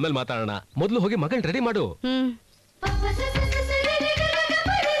 ಅದೆಲ್ಲ ಆಮೇಲೆ ಮಾತಾಡೋಣ. ಮೊದ್ಲು ಹೋಗಿ ಮಗಳ್ ರೆಡಿ ಮಾಡು.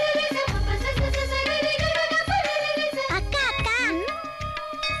 ಅಕ್ಕ ಅಕ್ಕ,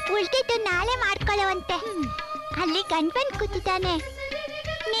 ಉಳ್ದಿದ್ದು ನಾಳೆ ಮಾಡ್ಕೊಳ್ಳುವಂತೆ. ಅಲ್ಲಿ ಗಂಡ್ಬಂದ್ ಕೂತಿದ್ದಾನೆ.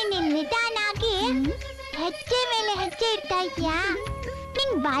 ನೀನ್ ನಿಧಾನಾಗಿ ಹೆಜ್ಜೆ ಮೇಲೆ ಹೆಜ್ಜೆ ಇಡ್ತಾ ಇದ್ಯಾ?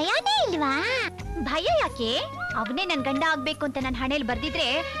 ನಿಂಗ್ ಭಯನೇ ಇಲ್ವಾ? ಭಯ ಯಾಕೆ? ಅವನೇ ನನ್ ಗಂಡ ಆಗ್ಬೇಕು ಅಂತ ನನ್ನ ಹಣೆಯಲ್ಲಿ ಬರ್ದಿದ್ರೆ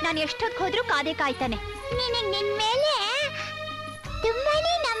ನಾನು ಎಷ್ಟೊತ್ತು ಹೋದ್ರೂ ಕಾದೇ ಕಾಯ್ತಾನೆ. ನಿನಗ್ ನಿನ್ ಮೇಲೆ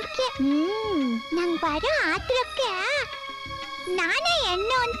ತುಂಬಾನೇ ನಂಬಿಕೆ. ನಂಗ್ ಬರೋ ಆತ್ರಕ್ಕೆ ನಾನೇ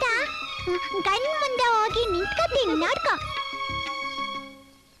ಹೆಣ್ಣು ಅಂತ ಗಂಡ್ ಮುಂದೆ ಹೋಗಿ ನಿಂತ್ಕೊತೀನಿ, ನೋಡ್ಕೊ.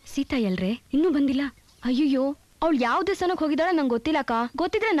 ಸೀತಾ ಎಲ್ರೆ ಇನ್ನೂ ಬಂದಿಲ್ಲ? ಅಯ್ಯಯ್ಯೋ, ಅವಳು ಯಾವ ದೇವಸ್ಥಾನಕ್ಕೆ ಹೋಗಿದ್ದಾಳೆ ನಂಗೆ ಗೊತ್ತಿಲ್ಲಕ್ಕ.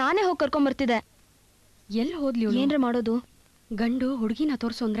 ಗೊತ್ತಿದ್ರೆ ನಾನೇ ಹೋಗಿ ಕರ್ಕೊಂಡ್ ಬರ್ತಿದ್ದೆ. ಎಲ್ಲಿ ಹೋದ್ಲಿ? ಏನ್ರ ಮಾಡೋದು? ಗಂಡು ಹುಡುಗಿನ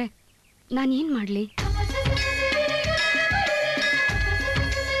ತೋರ್ಸು ಅಂದ್ರೆ ನಾನೇನ್ ಮಾಡ್ಲಿ?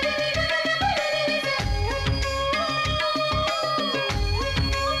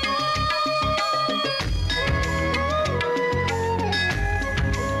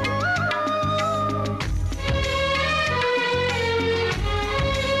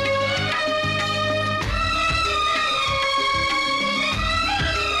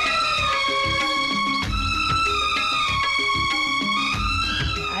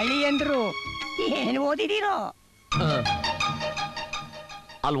 ಏನು ಓದಿದೀರೋ?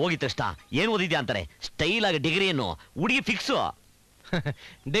 ಅಲ್ಲಿ ಹೋಗಿದ ತಕ್ಷಣ ಏನ್ ಓದಿದ್ಯಾ ಅಂತಾರೆ. ಸ್ಟೈಲ್ ಆಗಿ ಡಿಗ್ರಿಯನ್ನು ಹುಡುಗಿ ಫಿಕ್ಸು.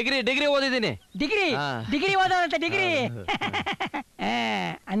 ಡಿಗ್ರಿ ಓದಿದ್ದೀನಿ. ಡಿಗ್ರಿ ಓದೋದಂತ ಡಿಗ್ರಿ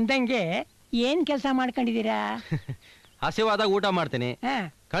ಅಂದಂಗೆ ಏನ್ ಕೆಲಸ ಮಾಡ್ಕೊಂಡಿದ್ದೀರಾ? ಹಸಿವಾದಾಗ ಊಟ ಮಾಡ್ತೀನಿ,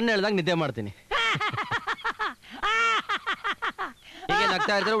 ಕಣ್ಣು ಹೇಳ್ದಾಗ ನಿದ್ದೆ ಮಾಡ್ತೀನಿ. ಹೀಗೆ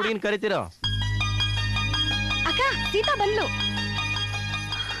ನಗ್ತಾ ಇದ್ರೆ ಹುಡುಗಿನ ಕರಿತೀರೋ? ಅಕ್ಕ ಸೀತಾ ಬಂದ್ಲು.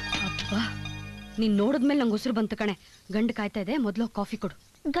 ಅಬ್ಬಾ ನೀನ್ ನೋಡಿದ್ಮೇಲೆ ನಂಗೆ ಉಸಿರು ಬಂತು ಕಣೆ. ಗಂಡು ಕಾಯ್ತಾ ಇದೆ, ಮೊದ್ಲು ಕಾಫಿ ಕೊಡು.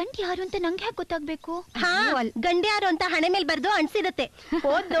 ಗಂಡು ಯಾರು ಅಂತ ನಂಗೆ ಯಾಕೆ ಗೊತ್ತಾಗ್ಬೇಕು? ಹಾ ಗಂಡ ಯಾರು ಅಂತ ಹಣೆ ಮೇಲೆ ಬರ್ದು ಅನ್ಸಿರುತ್ತೆ.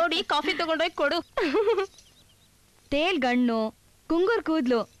 ಹೋದ್ ನೋಡಿ ಕಾಫಿ ತಗೊಂಡೋಗಿ ಕೊಡು. ತೇಲ್ ಗಣ್ಣು, ಕುಂಗುರ್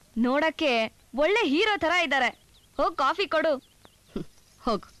ಕೂದ್ಲು, ನೋಡಕ್ಕೆ ಒಳ್ಳೆ ಹೀರೋ ತರ ಇದ್ದಾರೆ. ಹೋಗ್ ಕಾಫಿ ಕೊಡು.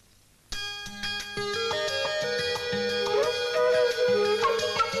 ಹೋಗು.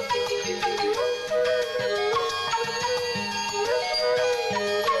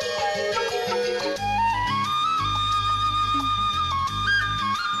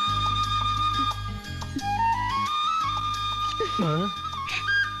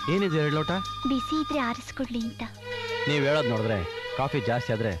 ಏನಿದೆ 2 ಲೋಟ? ಬಿಸಿ ಇದ್ರೆ ಆರಿಸ್ಕೊಡ್ಲಿ ಅಂತ. ನೀವ್ ಹೇಳೋದ್ ನೋಡಿದ್ರೆ ಕಾಫಿ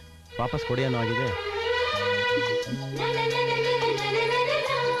ಜಾಸ್ತಿ ಆದ್ರೆ ವಾಪಸ್ ಕೊಡಿ ಅನ್ನೋ ಆಗಿದೆ.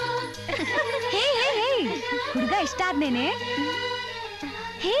 ಹುಡುಗ ಇಷ್ಟ ಆದ್ನೇನೆ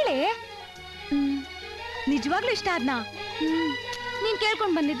ಹೇಳೆ. ನಿಜವಾಗ್ಲೂ ಇಷ್ಟ ಆದ್ನಾ? ನೀನ್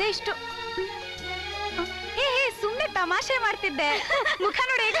ಕೇಳ್ಕೊಂಡ್ ಬಂದಿದ್ದೆ ಇಷ್ಟು. ಸುಮ್ನೆ ತಮಾಷೆ ಮಾಡ್ತಿದ್ದೆ. ಮುಖ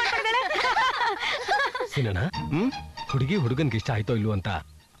ನೋಡಿ ಹೇಗೆ ಮಾಡ್ತಿದ್ದಾಳೆ. ಸಿನಣ್ಣ, ಹುಡುಗಿ ಹುಡುಗನ್ಗೆ ಇಷ್ಟ ಆಯ್ತೋ ಇಲ್ವೋ ಅಂತ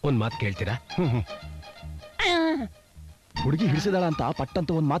ಒಂದ್ ಮಾತು ಕೇಳ್ತೀರಾ? ಹುಡುಗಿ ಹಿಡಿಸಿದಾಳ ಅಂತ ಪಟ್ಟಂತ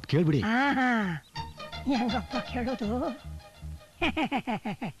ಒಂದ್ ಮಾತು ಕೇಳ್ಬಿಡಿ. ಹೆಂಗಪ್ಪ ಕೇಳೋದು?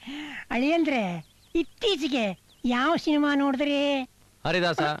 ಅಳಿಯಂದ್ರೆ ಇತ್ತೀಚೆಗೆ ಯಾವ ಸಿನಿಮಾ ನೋಡಿದ್ರಿ?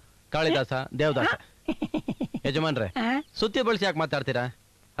 ಹರಿದಾಸ, ಕಾಳಿದಾಸ, ದೇವದಾಸ. ಯಜಮಾನ್ರೆ, ಸುತ್ತಿ ಬಳಸಿ ಯಾಕೆ ಮಾತಾಡ್ತೀರಾ?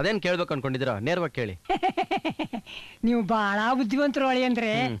 ಅದೇನ್ ಕೇಳ್ಬೇಕು ಅನ್ಕೊಂಡಿದ್ದೀರಾ? ನೇರವಾಗಿ ಕೇಳಿ. ನೀವು ಬಹಳ ಬುದ್ಧಿವಂತರು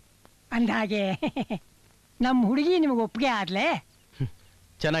ಅಳಿಯಂದ್ರೆ. ಅಂದಾಗೆ ನಮ್ಮ ಹುಡುಗಿ ನಿಮಗೆ ಒಪ್ಪಿಗೆ ಆದ್ಲೆ?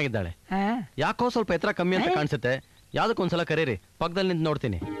 ಚೆನ್ನಾಗಿದ್ದಾಳೆ. ಯಾಕೋ ಸ್ವಲ್ಪ ಎತ್ತರ ಕಮ್ಮಿ ಅಂತ ಕಾಣಿಸುತ್ತೆ. ಯಾವ್ದಕ್ಕೊಂದ್ಸಲ ಕರೀರಿ, ಪಕ್ಕದಲ್ಲಿ ನಿಂತು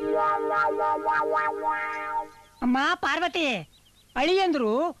ನೋಡ್ತೀನಿ. ಅಮ್ಮ ಪಾರ್ವತಿ,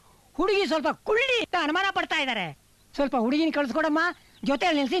 ಅಳಿಯಂದ್ರು ಹುಡುಗಿ ಸ್ವಲ್ಪ ಕುಳ್ಳಿ ಅಂತ ಅನುಮಾನ ಪಡ್ತಾ ಇದ್ದಾರೆ. ಸ್ವಲ್ಪ ಹುಡುಗಿನ ಕಳ್ಸ್ಕೊಡಮ್ಮ,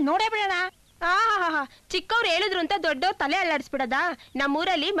 ಜೊತೆಯಲ್ಲಿ ನಿಲ್ಸಿ ನೋಡೇ ಬಿಡೋಣ. ಚಿಕ್ಕವ್ರು ಹೇಳಿದ್ರು ಅಂತ ದೊಡ್ಡವ್ರು ತಲೆ ಅಲ್ಲಾಡಿಸ್ಬಿಡದ?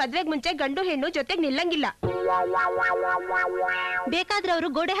 ನಮ್ಮೂರಲ್ಲಿ ಮದ್ವೆಗ್ ಮುಂಚೆ ಗಂಡು ಹೆಣ್ಣು ಜೊತೆಗ್ ನಿಲ್ಲಂಗಿಲ್ಲ. ಬೇಕಾದ್ರೆ ಅವರು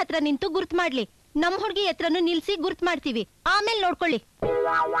ಗೋಡೆ ಹತ್ರ ನಿಂತು ಗುರ್ತ್ ಮಾಡ್ಲಿ, ನಮ್ ಹುಡುಗಿ ಹತ್ರನು ನಿಲ್ಸಿ ಗುರ್ತ್ ಮಾಡ್ತೀವಿ, ಆಮೇಲೆ ನೋಡ್ಕೊಳ್ಳಿ.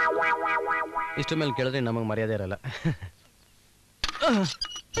 ಇಷ್ಟ ಮೇಲೆ ಕೇಳಿದ್ರೆ ನಮಗ್ ಮರ್ಯಾದೆ ಇರಲ್ಲ.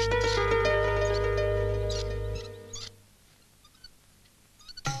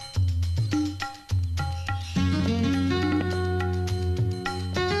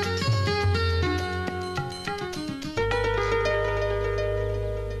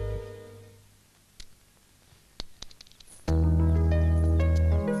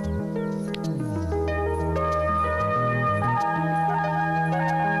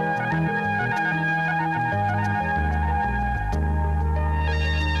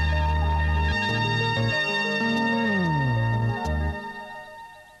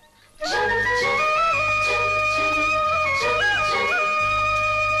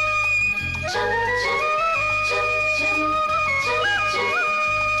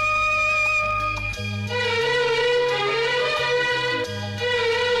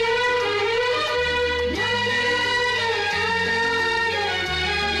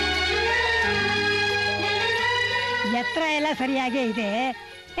 ಎತ್ತರ ಎಲ್ಲ ಸರಿಯಾಗೇ ಇದೆ.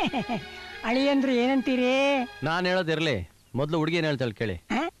 ಅಳಿಯಂದ್ರು ಏನಂತೀರಿ? ನಾನ್ ಹೇಳೋದಿರ್ಲಿ, ಮೊದ್ಲು ಹುಡುಗಿ ಏನ್ ಹೇಳ್ತಾಳೆ ಕೇಳಿ.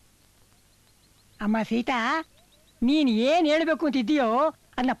 ಅಮ್ಮ ಸೀತಾ, ನೀನ್ ಏನ್ ಹೇಳ್ಬೇಕು ಅಂತಿದ್ದೀಯೋ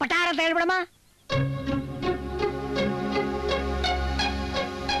ಅದನ್ನ ಪಟಾರ ಅಂತ ಹೇಳ್ಬಿಡಮ್ಮ.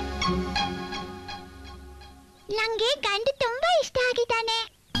 ನಂಗೆ ಗಂಡು ತುಂಬಾ ಇಷ್ಟ ಆಗಿದ್ದಾನೆ.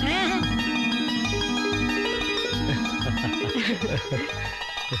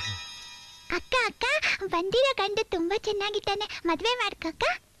 ಅಕ್ಕ ಅಕ್ಕ, ಬಂದಿರೋ ಗಂಡು ತುಂಬಾ ಚೆನ್ನಾಗಿದ್ದಾನೆ, ಮದ್ವೆ ಮಾಡ್ಕಕ್ಕ.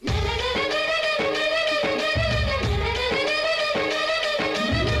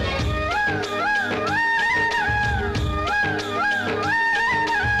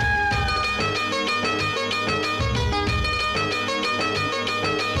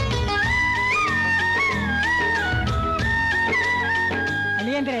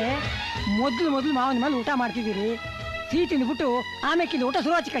 ಅಲ್ಲಿ ಅಂದ್ರೆ ಮೊದ್ಲು ಮಾವನ ಮೇಲೆ ಊಟ ಮಾಡ್ತಿದ್ದೀರಿ, ಸಿಹಿ ತಿಂದ್ಬಿಟ್ಟು ಆಮೇಕಿಂದ ಊಟ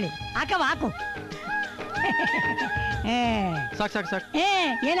ಶುರು ಹಚ್ಕೊಳ್ಳಿ. ಹಾಕವ ಹಾಕು. ಸಾಕ್ ಸಾಕ್ ಸಾಕ್.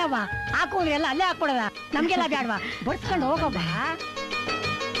 ಏನವ್ವ ಹಾಕು ಅಂದ್ರೆ ಎಲ್ಲ ಅಲ್ಲೇ ಹಾಕೊಡದ, ನಮ್ಗೆಲ್ಲ ಬ್ಯಾಡ್ವಾ, ಬಡ್ಸ್ಕೊಂಡು ಹೋಗವ್ವ.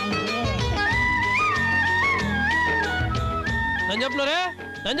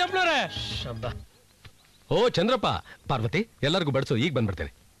 ನಂಜಪ್ಪನವ್ರೆ. ಓ ಚಂದ್ರಪ್ಪ, ಪಾರ್ವತಿ, ಎಲ್ಲರಿಗೂ ಬಡ್ಸು, ಈಗ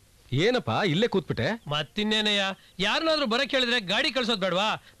ಬಂದ್ಬಿಡ್ತೇನೆ. ಏನಪ್ಪ ಇಲ್ಲೇ ಕೂತ್ಬಿಟ್ಟೆ? ಮತ್ತಿನ್ನೇನಯ್ಯ, ಯಾರನ್ನಾದ್ರೂ ಬರಕ್ ಹೇಳಿದ್ರೆ ಗಾಡಿ ಕಳ್ಸೋದ್ ಬೇಡವಾ?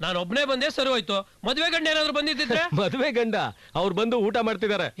 ನಾನು ಒಬ್ನೇ ಬಂದೆ, ಸರಿ ಹೋಯ್ತು. ಮದ್ವೆ ಗಂಡ ಏನಾದ್ರು ಬಂದಿದ್ರೆ? ಮದ್ವೆ ಗಂಡ ಅವ್ರು ಬಂದು ಊಟ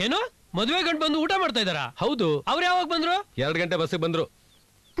ಮಾಡ್ತಿದ್ದಾರೆ. ಏನು, ಮದ್ವೆ ಗಂಡ ಬಂದು ಊಟ ಮಾಡ್ತಾ ಇದಾರಾ? ಹೌದು. ಅವ್ರು ಯಾವಾಗ ಬಂದ್ರು? 2 ಗಂಟೆ ಬಸ್ಸಿಗೆ ಬಂದ್ರು.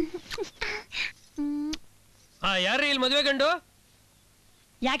 ಯಾರ್ರಿ ಇಲ್ಲಿ ಮದ್ವೆ ಗಂಡು?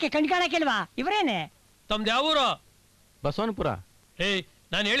 ಯಾಕೆ ಕಣ್ಕಾಣಕ್ಕಿಲ್ವಾ? ಇವರೇನೆ. ತಮ್ದು ಯಾವ ಊರು? ಬಸವನಪುರ. ಏಯ್,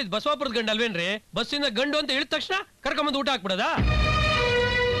 ನಾನು ಹೇಳಿದ್ ಬಸವಾಪುರದ ಗಂಡು ಅಲ್ವೇನ್ರಿ? ಬಸ್ಸಿಂದ ಗಂಡು ಅಂತ ಹೇಳಿದ ತಕ್ಷಣ ಕರ್ಕೊಂಬಂದು ಊಟ ಹಾಕ್ಬಿಡದ?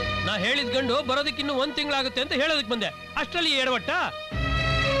 ನಾ ಹೇಳಿದ ಗಂಡು ಬರೋದಕ್ಕಿನ್ನು 1 ತಿಂಗಳಾಗುತ್ತೆ ಅಂತ ಹೇಳೋದಕ್ಕೆ ಬಂದೆ, ಅಷ್ಟರಲ್ಲಿ ಎಡವಟ್ಟ.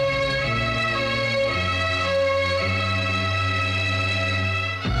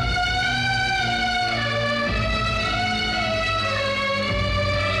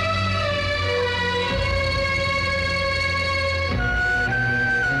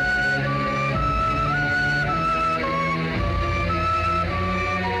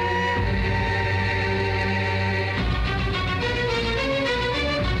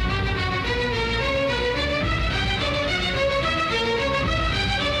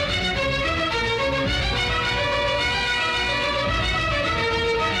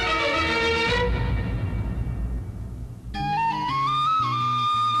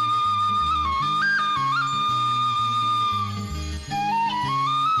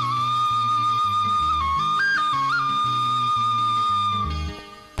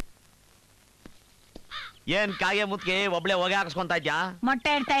 ಏನ್ ಕಾಗೆ ಮುತ್ಗೆ ಒಬ್ಳೆ ಹೊಗೆ ಹಾಕಿಸ್ಕೊಂತ ಇದ್ಯಾ?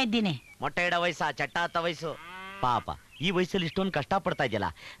 ಮೊಟ್ಟೆ ಇಡ್ತಾ ಇದ್ದೀನಿ. ಮೊಟ್ಟೆ ಇಡೋ ವಯಸ್ಸ, ಚಟ್ಟ ಹತ್ತ ವಯಸ್ಸು. ಪಾಪ ಈ ವಯಸ್ಸಲ್ಲಿ ಇಷ್ಟೊಂದು ಕಷ್ಟ ಪಡ್ತಾ ಇದೆಯಲ್ಲ,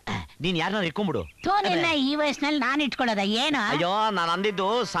 ನೀನ್ ಯಾರನ್ನ ಇಟ್ಕೊಂಡ್ಬಿಡು. ಈ ವಯಸ್ಸಿನಲ್ಲಿ ನಾನು ಇಟ್ಕೊಳ್ಳೋದ ಏನು? ಅಯ್ಯೋ, ನಾನು ಅಂದಿದ್ದು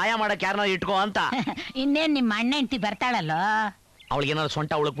ಸಹಾಯ ಮಾಡಕ್ ಯಾರನ್ನ ಇಟ್ಕೋ ಅಂತ. ಇನ್ನೇನ್ ನಿಮ್ಮ ಅಣ್ಣ ಹೆಂಡತಿ ಬರ್ತಾಳಲ್ಲ, ಅವಳಿಗೆ ಏನಾದ್ರು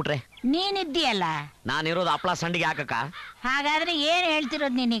ಸೊಂಟ ಉಳುಕ್ಬಿಟ್ರೆ? ನೀನಿದ್ದೀಯಲ್ಲ. ನಾನಿರೋದು ಹಪ್ಳ ಸಂಡಿಗೆ ಹಾಕಕ್ಕ. ಹಾಗಾದ್ರೆ ಏನ್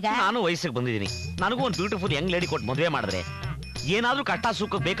ಹೇಳ್ತಿರೋದು ನೀನೀಗ? ನಾನು ವಯಸ್ಸಿಗೆ ಬಂದಿದ್ದೀನಿ, ನನಗೂ ಒಂದು ಬ್ಯೂಟಿಫುಲ್ ಯಂಗ್ ಲೇಡಿ ಕೊಟ್ಟು ಮದುವೆ ಮಾಡಿದ್ರೆ ಏನಾದ್ರೂ ಕಷ್ಟ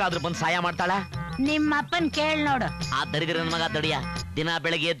ಸುಖ ಬೇಕಾದ್ರೂ ಬಂದು ಸಹಾಯ ಮಾಡ್ತಾಳ? ನಿಮ್ಮ ಅಪ್ಪನ್ ಕೇಳ್ ನೋಡು. ಆ ದರಿದ್ರ ನನ್ನ ಮಗ ದಡಿಯ ದಿನ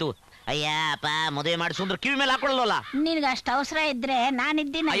ಬೆಳಗ್ಗೆ ಎದ್ದು ಅಯ್ಯ ಅಪ್ಪ ಮದುವೆ ಮಾಡಿಸು ಅಂದ್ರೆ ಕಿವಿ ಮೇಲೆ ಹಾಕೊಳ್ಳಲ್ಲ. ನಿನ್ಗ ಅಷ್ಟು ಅವಸರ ಇದ್ರೆ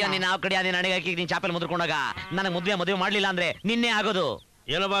ನಾನಿದ್ದೀನಿ. ಅಯ್ಯೋ, ನೀನ್ ಆ ಕಡೆ ನೀನ್ ಅಡಿಗೆ ನೀನ್ ಚಾಪೆಲ್ ಮುದ್ರಕೊಂಡಾಗ ನನಗೆ ಮದುವೆ ಮಾಡ್ಲಿಲ್ಲ ಅಂದ್ರೆ ನಿನ್ನೆ ಆಗೋದು.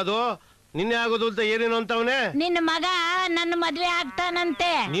 ಏನಪ್ಪ ಅದು ನಿನ್ನೆ ಆಗೋದು ಅಂತ ಏನೇನು ಅಂತವನೇ? ನಿನ್ನ ಮಗ ನನ್ನ ಮದ್ವೆ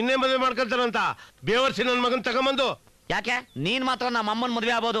ಆಗ್ತಾನಂತೆ. ನಿನ್ನೆ ಮದುವೆ ಮಾಡ್ಕೊಳ್ತಾರಂತ ಬೇವರ್ಸಿ ನನ್ ಮಗನ್ ತಗೊಂಬಂದು. ಯಾಕೆ ನೀನ್ ಮಾತ್ರ ನಮ್ಮ ಅಮ್ಮನ್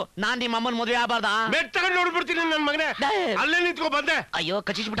ಮದುವೆ ಆಗ್ಬೋದು, ನಾನ್ ನಿಮ್ಮ ಅಮ್ಮನ್ ಮದುವೆ ಆಗ್ಬಾರ್ದ? ಬೆಟ್ ತಗೊಂಡು ನೋಡ್ಬಿಡ್ತೀನಿ ನನ್ ಮಗನೇ. ಅಲ್ಲೇ ನಿಂತ್ಕೊ ಬಂದೆ. ಅಯ್ಯೋ,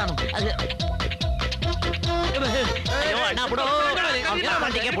 ಕಚ್ಚಿಸ್ಬಿಟ್ಟಾನು.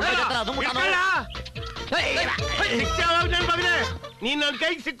 ನೀನ್ ನನ್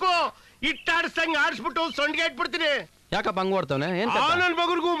ಕೈಗೆ ಸಿಕ್ಕು ಇಟ್ಟಾಡ್ಸಂಗ್ ಆಡ್ಸ್ಬಿಟ್ಟು ಸೊಂಡ್ಗೆ ಇಟ್ಬಿಡ್ತೀನಿ. ಯಾಕಪ್ಪ ಹಂಗ ಓಡ್ತಾವನೆ? ನನ್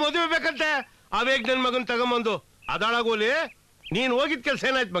ಮಗನ್ಗೂ ಮದುವೆ ಬೇಕಂತೆ. ಅವೇಗ್ ನನ್ ಮಗನ್ ತಗೊಂಬಂದು ಅದಾಳಾಗೋಲಿ. ನೀನ್ ಹೋಗಿದ್ ಕೆಲ್ಸ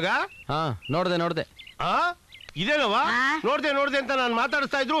ಏನಾಯ್ತು ಮಗ? ನೋಡ್ದೆ. ಇದೇನವ? ನೋಡ್ದೆ ಅಂತ ನಾನ್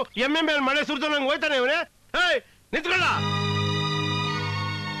ಮಾತಾಡಿಸ್ತಾ ಇದ್ರು ಎಮ್ಮೆ ಮೇಲೆ ಮಳೆ ಸುರಿದು ನಂಗೆ ಹೋಯ್ತಾನೆ ಇವನೇ. ಹೇಯ್ ನಿಂತ್ಕೊಳ್ಳ.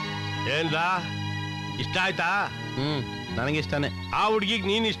 ಏನ್ಲ ಇಷ್ಟ ಆಯ್ತಾ? ನನಗಿಷ್ಟನೇ. ಆ ಹುಡ್ಗಿಗ್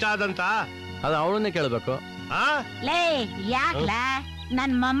ನೀನ್ ಇಷ್ಟ ಆದಂತ? ಅದು ಅವಳನ್ನೇ ಕೇಳ್ಬೇಕು. ಲೇ ಯಾಕ್ಲ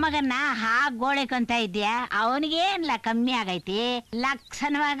ನನ್ ಮೊಮ್ಮಗನ್ನ ಗೋಳೆಕೊಂತ ಇದ್ಯಾ? ಅವನಿಗೇನ್ಲ ಕಮ್ಮಿ ಆಗೈತಿ?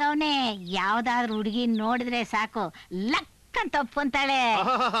 ಲಕ್ಷಣವಾಗವನೇ. ಯಾವ್ದಾದ್ರು ಹುಡುಗಿ ನೋಡಿದ್ರೆ ಸಾಕು ಲಕ್ಕಂತ ಒಪ್ಕೊಂತಾಳೆ.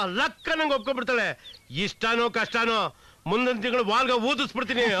 ಲಕ್ಕ ನಂಗೆ ಒಪ್ಕೊಂಡ್ಬಿಡ್ತಾಳೆ. ಇಷ್ಟನೋ ಕಷ್ಟನೋ ಮುಂದಿನ ತಿಂಗಳು ವಾಲ್ಗ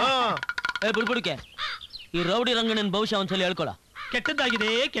ಊದಿಸ್ಬಿಡ್ತೀನಿ. ಬುಡ್ಬುಡ್ಕೆ ಈ ರೌಡಿ ರಂಗಣ್ಣನ ಭವಿಷ್ಯ ಒಂದ್ಸಲ ಹೇಳ್ಕೊಳ.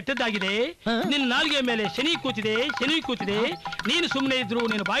 ಕೆಟ್ಟದ್ದಾಗಿದೆ. ನಿನ್ನ ನಾಲ್ಗೆ ಮೇಲೆ ಶನಿ ಕೂತಿದೆ. ನೀನು ಸುಮ್ನೆ ಇದ್ರು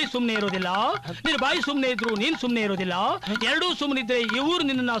ನಿನ್ನ ಬಾಯಿ ಸುಮ್ನೆ ಇರೋದಿಲ್ಲ, ನಿನ್ನ ಬಾಯಿ ಸುಮ್ನೆ ಇದ್ರು ನೀನ್ ಸುಮ್ನೆ ಇರೋದಿಲ್ಲ. ಎರಡೂ ಸುಮ್ನಿದ್ರೆ ಇವ್ರು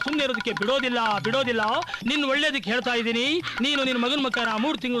ನಿನ್ನ ಸುಮ್ನೆ ಇರೋದಕ್ಕೆ ಬಿಡೋದಿಲ್ಲ. ನಿನ್ನ ಒಳ್ಳೇದಕ್ಕೆ ಹೇಳ್ತಾ ಇದ್ದೀನಿ. ನೀನು ನಿನ್ನ ಮಗನ ಮಕ್ಕನ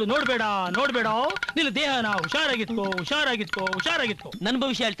 3 ತಿಂಗಳು ನೋಡ್ಬೇಡ. ನಿನ್ನ ದೇಹನ ಹುಷಾರಾಗಿತ್ಕೋ. ನನ್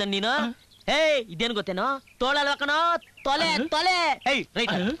ಭವಿಷ್ಯ ಹೇಳ್ತಾನೆ ನೀನು. ಇದೇನು ಗೊತ್ತೇನೋ? ತೋಳಲ್ವ ಕಣೋ, ತೊಲೆ.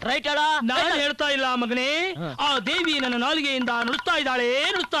 ರೈಟ್ ಹೇಳೋ. ನಾನು ಹೇಳ್ತಾ ಇಲ್ಲ ಮಗನೇ, ಆ ದೇವಿ ನನ್ನ ನಾಲಿಗೆಯಿಂದ ನುಡಿಸ್ತಾ ಇದ್ದಾಳೆ.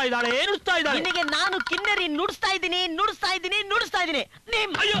 ನಿನಗೆ ನಾನು ಕಿನ್ನರಿ ನುಡಿಸ್ತಾ ಇದ್ದೀನಿ.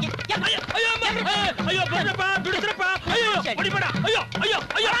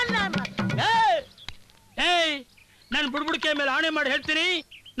 ನಾನು ಬುಡ್ಬುಡಿಕೆ ಮೇಲೆ ಆಣೆ ಮಾಡಿ ಹೇಳ್ತೀನಿ,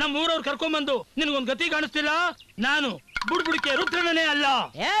 ನಮ್ಮ ಊರವ್ರು ಕರ್ಕೊಂಡ್ಬಂದು ನಿನ್ಗೊಂದು ಗತಿ ಕಾಣಿಸ್ತಿಲ್ಲ. ನಾನು ಬುಡ್ಬುಡಿಕೆ ರುದ್ರನೇ ಅಲ್ಲ.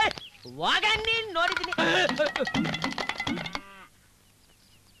 ನೀನ್ ನೋಡಿದ್ದೀನಿ.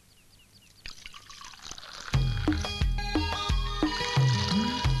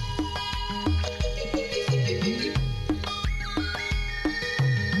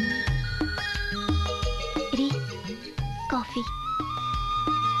 ಕಾಫಿ.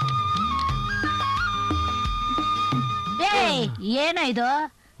 ಏನೋ ಇದು?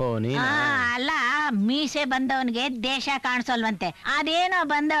 ಅಲ್ಲ, ಮೀಸೆ ಬಂದವನ್ಗೆ ದೇಶ ಕಾಣಿಸೋಲ್ವಂತೆ, ಅದೇನೋ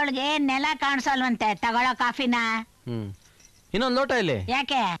ಬಂದವಳಿಗೆ ನೆಲ ಕಾಣಿಸೋಲ್ವಂತೆ. ತಗೊಳ್ಳೋ ಕಾಫಿನ. ಇನ್ನೊಂದು ಲೋಟ ಇಲ್ಲಿ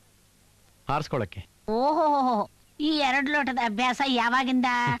ಯಾಕೆ? ಆರಿಸ್ಕೊಳಕ್ಕೆ. ಓಹೋ, ಈ 2 ಲೋಟದ ಅಭ್ಯಾಸ ಯಾವಾಗಿಂದ?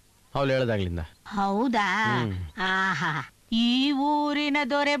 ಅವಳು ಹೇಳ್ದಾಗ್ಲಿಂದ. ಹೌದಾ? ಆಹಾ, ಈ ಊರಿನ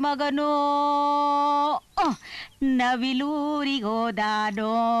ದೊರೆ ಮಗನೋ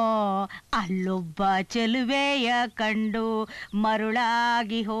ನವಿಲೂರಿಗೋದಾನೋ ಅಲ್ಲೊಬ್ಬ ಚೆಲುವೆಯ ಕಂಡು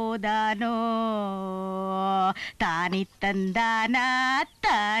ಮರುಳಾಗಿ ಹೋದಾನೋ ತಾನಿತ್ತಂದಾನ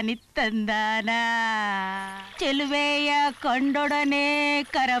ತಾನಿತ್ತಂದಾನ ಚೆಲುವೆಯ ಕಂಡೊಡನೆ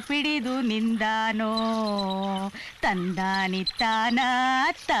ಕರಪಿಡಿದು ನಿಂದಾನೋ ತಂದಾನಿತ್ತಾನ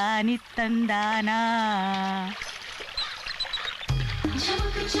ತಾನಿತ್ತಂದಾನ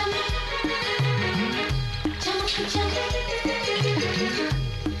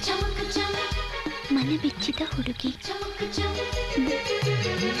ಮನೆ ಬಿಚ್ಚಿದ ಹುಡುಗಿ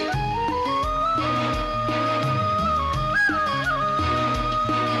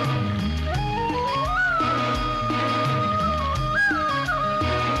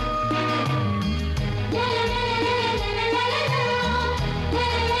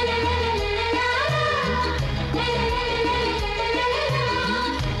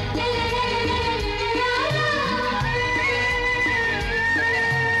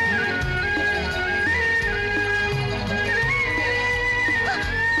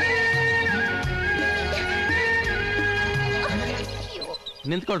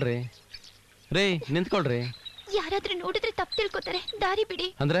ನಿಂತ್ಕೊಳ್ರಿ ರೀ, ನಿಂತ್ಕೊಳ್ರಿ. ಯಾರಾದ್ರೂ ನೋಡಿದ್ರೆ ತಪ್ಪು ತಿಳ್ಕೊತಾರೆ, ದಾರಿ ಬಿಡಿ.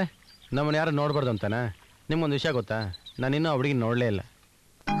 ಅಂದ್ರೆ ನಮ್ಮನ್ನ ಯಾರು ನೋಡ್ಬಾರ್ದು ಅಂತಾನ? ನಿಮ್ಗೊಂದು ವಿಷಯ ಗೊತ್ತಾ, ನಾನು ಇನ್ನೂ ಆ ಹುಡುಗಿ ನೋಡಲೇ ಇಲ್ಲ.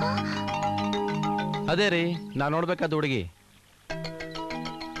 ಅದೇ ರೀ, ನಾನು ನೋಡ್ಬೇಕಾದ ಹುಡುಗಿ.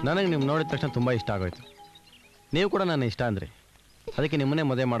 ನನಗೆ ನೀವು ನೋಡಿದ ತಕ್ಷಣ ತುಂಬ ಇಷ್ಟ ಆಗೋಯ್ತು. ನೀವು ಕೂಡ ನನ್ನ ಇಷ್ಟ ಅಂದ್ರಿ, ಅದಕ್ಕೆ ನಿಮ್ಮನ್ನೇ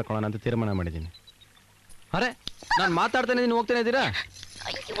ಮದುವೆ ಮಾಡ್ಕೊಳ್ಳೋಣ ಅಂತ ತೀರ್ಮಾನ ಮಾಡಿದ್ದೀನಿ. ಅರೆ, ನಾನು ಮಾತಾಡ್ತಾನೆ ನೀನು ಹೋಗ್ತಾನೆ ಇದ್ದೀರಾ?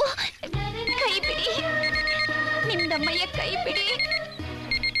 ಅಯ್ಯೋ, ಕೈ ಬಿಡಿ, ನಿಮ್ದಮ್ಮಯ್ಯ ಕೈ ಬಿಡಿ.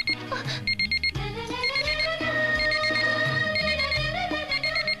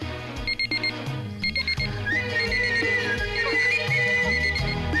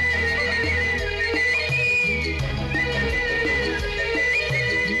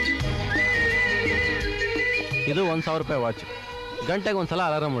 ಇದು 1,000 ರೂಪಾಯಿ ವಾಚ್. ಗಂಟೆಗೆ ಒಂದ್ಸಲ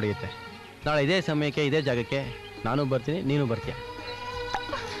ಅಲಾರಾಮ್ ಹೊಡೆಯುತ್ತೆ. ನಾಳೆ ಇದೇ ಸಮಯಕ್ಕೆ ಇದೇ ಜಾಗಕ್ಕೆ ನಾನು ಬರ್ತೀನಿ, ನೀನು ಬರ್ತೀಯ.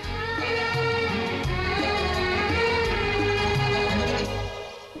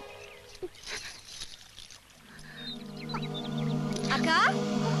 ಅಕ್ಕ,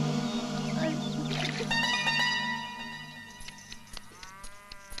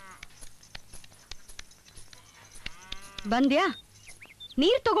 ಬಂದ್ಯಾ?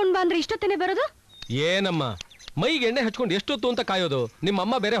 ನೀರ್ ತಗೊಂಡ್ ಬಾ ಅಂದ್ರೆ ಇಷ್ಟೊತ್ತೇನೆ ಬರೋದು? ಏನಮ್ಮ ಮೈಗೆ ಎಣ್ಣೆ ಹಚ್ಕೊಂಡು ಎಷ್ಟೊತ್ತು ಅಂತ ಕಾಯೋದು?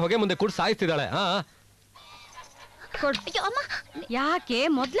 ನಿಮ್ಮಮ್ಮ ಬೇರೆ ಹೊಗೆ ಮುಂದೆ ಕೂಡ ಸಾಯಿಸ್ತಿದ್ದಾಳೆ. ಯಾಕೆ?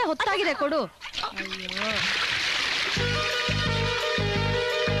 ಮೊದ್ಲೇ ಹೊತ್ತಾಗಿದೆ, ಕೊಡು.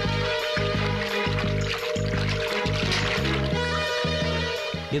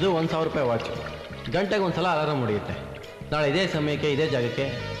 ಇದು 1,000 ರೂಪಾಯಿ ವಾಚ್. ಗಂಟೆಗೆ ಒಂದ್ಸಲ ಅಲಾರಾಮ್ ಹೊಡೆಯುತ್ತೆ. ನಾಳೆ ಇದೇ ಸಮಯಕ್ಕೆ ಇದೇ ಜಾಗಕ್ಕೆ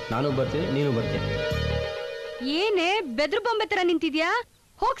ನಾನು ಬರ್ತೀನಿ, ನೀನು ಬರ್ತೀಯ. ಏನೇ ಬೆದ್ರು ಬೊಂಬೆ ತರ ನಿಂತಿದ್ಯಾ?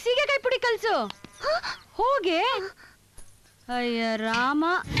 ಹೋಗ್ ಸೀಗೆಕಾಯಿ ಪುಡಿ ಕಲ್ಸು, ಹೋಗೆ. ಅಯ್ಯ ರಾಮ.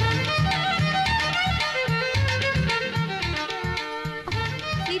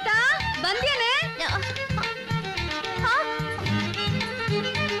 ಸೀತಾ, ಬಂದ್ಯಾನೆ?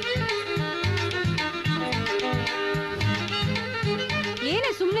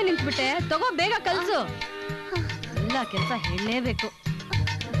 ಏನೇ ಸುಮ್ನೆ ನಿಂತ್ಬಿಟ್ಟೆ? ತಗೋ, ಬೇಗ ಕಲ್ಸು. ಎಲ್ಲ ಕೆಲಸ ಹೇಳಲೇಬೇಕು.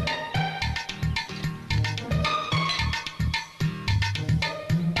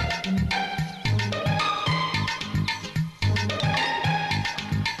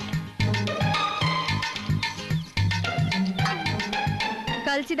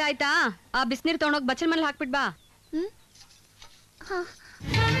 ಕಲ್ಸಿದಾಯ್ತಾ? ಆ ಬಿಸಿನೀರ್ ತಗೊಂಡೋಗಿ ಬಚ್ಚಲ್ ಮೇಲೆ ಹಾಕ್ಬಿಟ್ ಬಾ.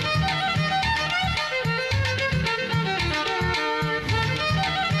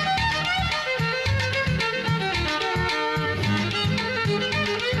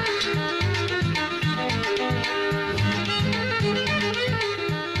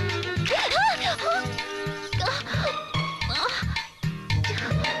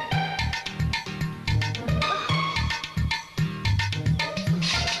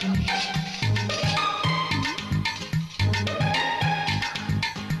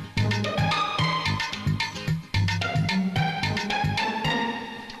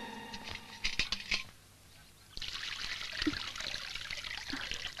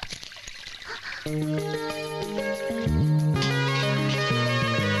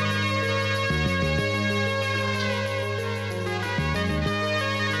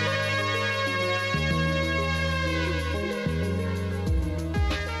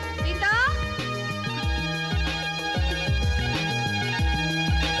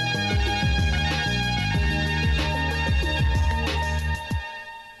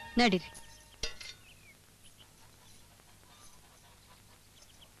 ನಡೀರಿ.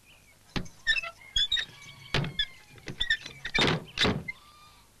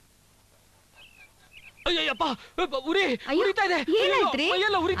 ಉರಿ ಉರಿತಾ ಇದೆ. ಏನಾಯ್ತ್ರಿ?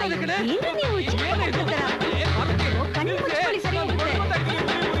 ಎಲ್ಲ ಉರಿತಾ ಇದೆ ಕಣೆ. ಏನ್ರಿ ನೀವು ಕಣ್ಣು ಮುಚ್ಕೊಳ್ಳಿ, ಸರಿ ಹೋಗುತ್ತೆ.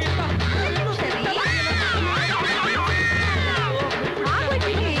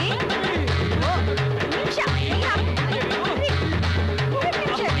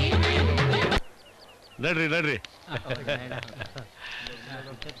 ನಡ್ರಿ ನಡ್ರಿ.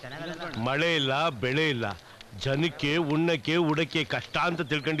 ಮಳೆ ಇಲ್ಲ, ಬೆಳೆ ಇಲ್ಲ, ಜನಕ್ಕೆ ಉಣ್ಣಕ್ಕೆ ಉಡಕ್ಕೆ ಕಷ್ಟ ಅಂತ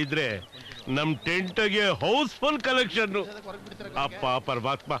ತಿಳ್ಕೊಂಡಿದ್ರೆ ನಮ್ ಟೆಂಟ್ಗೆ ಹೌಸ್ಫುಲ್ ಕಲೆಕ್ಷನ್. ಅಪ್ಪ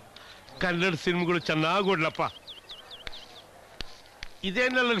ಪರಮಾತ್ಮ, ಕನ್ನಡ ಸಿನಿಮಾಗಳು ಚೆನ್ನಾಗಿ ಓಡ್ಲಪ್ಪ.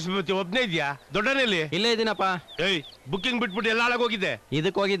 ಇದೇನ ಲಕ್ಷ್ಮೀಪತಿ ಒಬ್ನೇ ಇದ್ಯಾ? ದೊಡ್ಡನೇಲಿ ಇಲ್ಲೇ ಇದೀನಪ್ಪ. ಏಯ್, ಬುಕ್ಕಿಂಗ್ ಬಿಟ್ಬಿಟ್ಟು ಎಲ್ಲ ಹಾಳಾಗೋಗಿದ್ದೆ.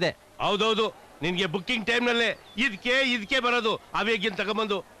 ಇದಕ್ಕೆ ಹೋಗಿದ್ದೆ. ಹೌದೌದು, ನಿನ್ಗೆ ಬುಕ್ಕಿಂಗ್ ಟೈಮ್ ನಲ್ಲೇ ಇದಕ್ಕೆ ಬರೋದು. ಅವೇಗಿನ್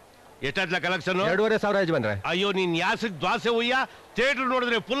ತಗೊಂಬಂದು ಎಷ್ಟಾದ್ಲ ಕಲೆಕ್ಷನ್? 2,500 ಯಜಮಾನ್ರೆ. ಅಯ್ಯೋ, ನೀನ್ ಯಾಸಕ್ ದ್ವಾಸೆ ಹುಯ್ಯ. ಥಿಯೇಟರ್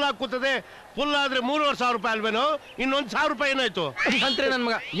ನೋಡಿದ್ರೆ ಫುಲ್ ಆಗಿ ಕೂತದೆ. ಫುಲ್ ಆದ್ರೆ 3,500 ರೂಪಾಯಿ ಅಲ್ವೇನೋ? ಇನ್ನೊಂದ್ 1,000 ರೂಪಾಯಿ ಏನಾಯ್ತು? ಅಂದ್ರೆ ನನ್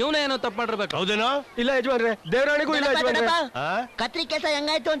ಮಗ ಇವನೇ ಏನೋ ತಪ್ಪು ಮಾಡಿರ್ಬೇಕು. ಹೌದೇನೋ? ಇಲ್ಲ ಯಜಮಾನ್ರೆ, ದೇವರಾಣಿಗೂ ಇಲ್ಲ ಯಜಮಾನ್ರೆ. ಕತ್ರಿ ಕೆಲಸ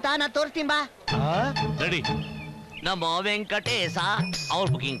ಹೆಂಗಾಯ್ತು ಅಂತ ನಾ ತೋರಿಸ್ತೀನಿ ಬಾ. ರೆಡಿ. ನಮ್ಮ ವೆಂಕಟೇಶ ಅವ್ರ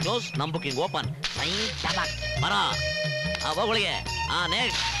ಬುಕಿಂಗ್ ಕ್ಲೋಸ್, ನಮ್ ಬುಕಿಂಗ್ ಓಪನ್. ಬರ ಅವಗಳಿಗೆ.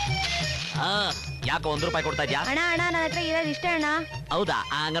 ನೆಕ್ಸ್ಟ್. ಯಾಕೋ 1 ರೂಪಾಯಿ ಕೊಡ್ತಾ ಇದ್ಯಾ? ಅಣ್ಣ ಅಣ್ಣ, ನನ್ನ ಹತ್ರ ಇರೋದು ಇಷ್ಟ ಅಣ್ಣ. ಹೌದಾ?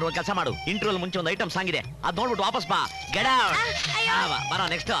 ಹಂಗಾರೆ ಒಂದು ಕೆಲಸ ಮಾಡು, ಇಂಟರ್ವ್ಯೂಲ್ ಮುಂಚೆ ಒಂದು ಐಟಮ್ ಸಾಂಗ್ ಇದೆ, ಅದ್ ನೋಡ್ಬಿಟ್ಟು ವಾಪಸ್ ಬಾ. Get out. ಬರ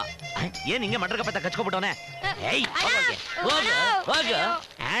ನೆಕ್ಸ್ಟ್. ಏನ್ ಹಿಂಗೆ ಮಟರ್ ಕಪ್ಪತ್ತ ಕಚ್ಕೊಬಿಟ್ಟವನೆ? ಏಯ್, ಹೋಗ.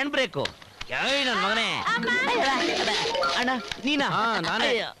 Hand break. ನನ್ ಮಗನೇ. ಅಣ್ಣ ನೀನಾ?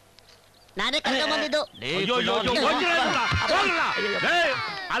 ನಾನೇ ಕರ್ಕೊಂಡ್ ಬಂದಿದ್ದು.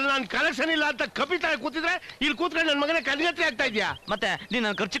 ಅಲ್ಲಿ ನಾನು ಕಲೆಕ್ಷನ್ ಇಲ್ಲ ಅಂತ ಕಪಿತಾ ಕೂತಿದ್ರೆ ಇಲ್ಲಿ ಕೂತ್ಕೊಂಡು ನನ್ ಮಗನೇ ಕನ್ಗತ್ರಿ ಆಗ್ತಾ ಇದ್ಯಾ? ಮತ್ತೆ ನೀನ್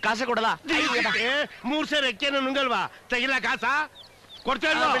ನನ್ ಖರ್ಚು ಕಾಸೆ ಕೊಡಲ್ಲ? 3 ಸೇರ್ ಎಕ್ಕೇನು ನುಂಗಲ್ವಾ? ತೆಗಿಲ್ಲ ಕಾಸ ಕೊಡ್ತಾ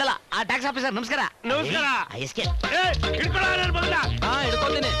ಬಿಡಲ್ಲ. ಆ ಟ್ಯಾಕ್ಸ್ ಆಫೀಸರ್ ನಮಸ್ಕಾರ. ನಮಸ್ಕಾರ.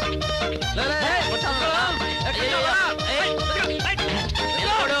 ಹಿಡ್ಕೊಳ್ತೀನಿ.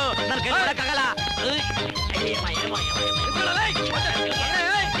 ನನ್ನ ಕೈ ಕೊಡಕ್ಕಾಗಲ್ಲ.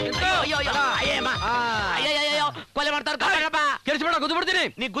 ಕೊಲೆ ಮಾಡ್ತಾರ. ಕೆಡಿಸ್ಬೇಡ, ಗುದ್ಬಿಡ್ತೀನಿ.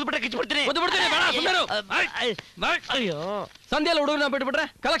 ನೀ ಗುದ್ಬಿಟ್ರೆ ಕಿಚ್ಬಿಡ್ತೀನಿ. ಅಯ್ಯೋ, ಸಂಧ್ಯೆಲ್ಲ ಹುಡುಗನ ಬಿಟ್ಬಿಟ್ರೆ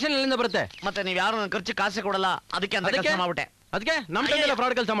ಕಲೆಕ್ಷನ್ ಎಲ್ಲಿಂದ ಬರುತ್ತೆ? ಮತ್ತೆ ನೀವ್ ಯಾರು ನನ್ನ ಖರ್ಚು ಕಾಸೆ ಕೊಡಲ್ಲ, ಅದಕ್ಕೆ ಅಂತ ಕೆಲಸ ಮಾಡ್ಬಿಟ್ಟೆ. ಅದಕ್ಕೆ ನಮ್ ಕೈಯಲ್ಲ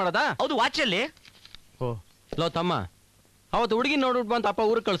ಫ್ರಾಡ್ ಕೆಲಸ ಮಾಡೋದಾ? ಹೌದು, ವಾಚಲ್ಲಿ. ಓ ಲೋ ತಮ್ಮ, ಅವತ್ತು ಹುಡುಗಿ ನೋಡ್ಬಿಟ್ಟು ಬಂತ ಅಪ್ಪ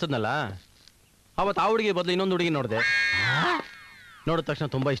ಊರಿಗೆ ಕಳ್ಸದ್ನಲ್ಲ, ಅವತ್ತು ಆ ಹುಡುಗಿ ಬದಲು ಇನ್ನೊಂದು ಹುಡುಗಿ ನೋಡಿದೆ. ನೋಡಿದ ತಕ್ಷಣ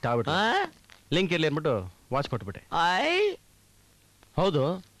ತುಂಬಾ ಇಷ್ಟ ಆಗ್ಬಿಟ್ಟು ಲಿಂಕ್ ಇರ್ಲಿ ಅಂದ್ಬಿಟ್ಟು ವಾಚ್ ಕೊಟ್ಬಿಟ್ಟೆ. ಹೌದು,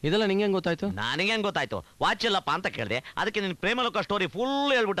 ಇದೆಲ್ಲ ನಿಂಗೆ ಹೆಂಗ್ ಗೊತ್ತಾಯ್ತು? ನನಗೆ ಹೆಂಗ್ ಗೊತ್ತಾಯ್ತು? ವಾಚ್ ಎಲ್ಲಪ್ಪ ಅಂತ ಕೇಳಿದೆ, ಅದಕ್ಕೆ ನಿನ್ ಪ್ರೇಮಲೋಕ ಸ್ಟೋರಿ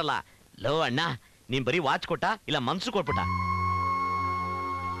ಫುಲ್ ಹೇಳ್ಬಿಟ್ಟಲ್ಲ. ಲೋ ಅಣ್ಣ, ನೀನ್ ಬರೀ ವಾಚ್ ಕೊಟ್ಟ ಇಲ್ಲ ಮನ್ಸು ಕೊಟ್ಬಿಟ್ಟ?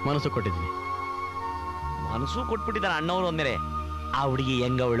 ಮನಸ್ಸು ಕೊಟ್ಟಿದ್ದೀನಿ. ಮನಸ್ಸು ಕೊಟ್ಬಿಟ್ಟಿದಾರ ಅಣ್ಣವ್ರು ಅಂದ್ಮೇಲೆ ಆ ಹುಡುಗಿ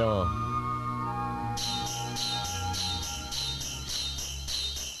ಹೆಂಗವಳು?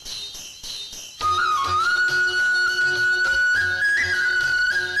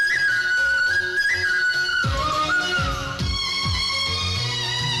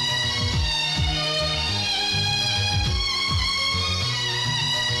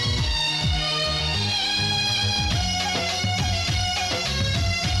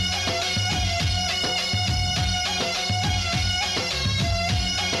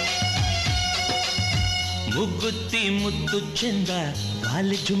 ಮುಗ್ಗುತ್ತಿ ಮುತ್ತು ಚಂದ,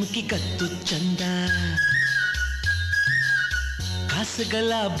 ಬಾಲೆ ಜುಮುಕಿ ಕತ್ತು ಚಂದ,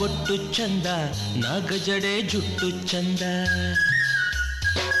 ಕಾಸುಗಳ ಬೊಟ್ಟು ಚಂದ, ನಾಗಜಡೆ ಜುಟ್ಟು ಚಂದ.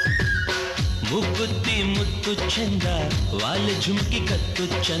 ಮುಗ್ಗುತ್ತಿ ಮುತ್ತು ಚಂದ, ಬಾಲೆ ಜುಮುಕಿ ಕತ್ತು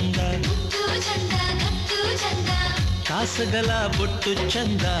ಚಂದ, ಕಾಸುಗಳ ಬೊಟ್ಟು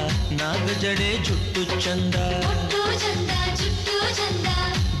ಚಂದ, ನಾಗಜಡೆ ಜುಟ್ಟು ಚಂದ.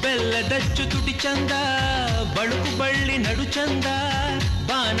 ಬೆಲ್ಲದಚ್ಚು ತುಟಿ ಚಂದ, ಬಳುಕು ಬಳ್ಳಿ ನಡು ಚಂದ,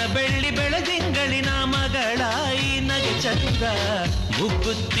 ಬಾನ ಬೆಳ್ಳಿ ಬೆಳದಿಂಗಳಿನ ಮಗಳಾಯಿ ನಗೆ ಚಂದ.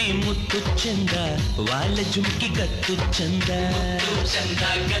 ಮುಗ್ಗುತ್ತಿ ಮುತ್ತು ಚಂದ, ವಾಲ ಜುಮ್ಕಿ ಗತ್ತು ಚಂದ,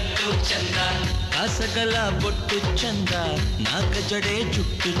 ಗತ್ತು ಚಂದ, ಕಾಸಗಲ ಬೊಟ್ಟು ಚಂದ, ನಾಕ ಜಡೆ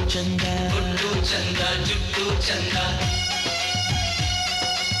ಜುಟ್ಟು ಚಂದ, ಚಂದ ಜುಟ್ಟು ಚಂದ.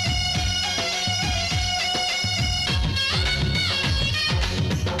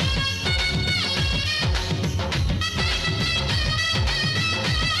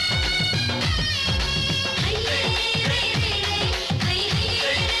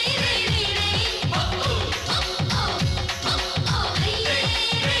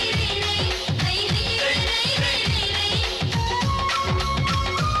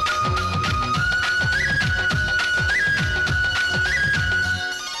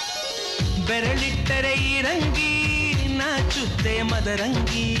 ಬೆರಳಿಟ್ಟರೆ ಈ ರಂಗಿ ನಾಚುತ್ತೆ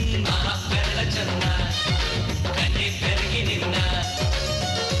ಮದರಂಗಿ, ಬೆರಳ ಚಂದ ಕಣ್ಣಿ ಬೆರಗಿ ನಿನ್ನ,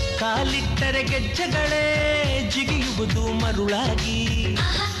 ಕಾಲಿಟ್ಟರೆ ಗೆಜ್ಜೆಗಳೇ ಜಿಗಿಯುವುದು ಮರುಳಾಗಿ,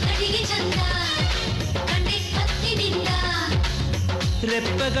 ಚಂದ ಕಣ್ಣಿ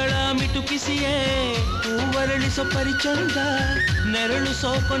ರೆಪ್ಪೆಗಳ ಮಿಟುಕಿಸಿಯೇ ಹೂವರಳಿಸೋ ಪರಿಚಂದ, ನೆರಳು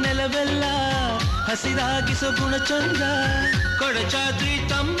ಸೋಕೋ ನೆಲವೆಲ್ಲ ಹಸಿರಾಗಿಸೋ ಗುಣಚಂದ, ಕೊಡಚಾದ್ರಿ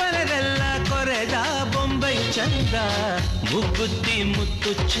ತಂಬಲರೆಲ್ಲ ಕೊರೆದ ಬೊಂಬೈ ಚಂದ, ಮುಗ್ಗುತ್ತಿ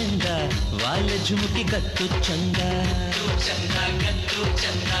ಮುತ್ತು ಚಂದ, ವಾಲ ಝುಮುಕಿ ಗತ್ತು ಚಂದ, ಚಂದ ಗತ್ತು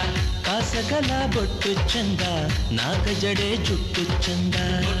ಚಂದ, ಕಾಸಗಲ ಬೊಟ್ಟು ಚಂದ, ನಾಗ ಜಡೆ ಜುಟ್ಟು ಚಂದ,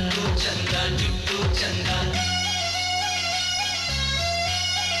 ಚಂದ ಜುಟ್ಟು ಚಂದ.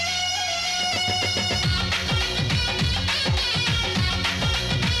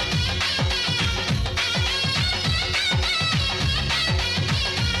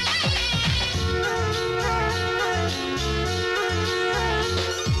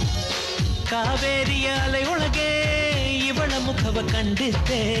 ಕಾವೇರಿಯ ಅಲೆಯೊಳಗೆ ಇವಳ ಮುಖವ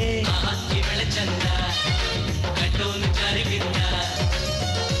ಕಂಡಿದ್ದೆ, ಇವಳ ಚಂದ ಕಟ್ಟೋನು ಜಾರಿಗಿದ್ದ,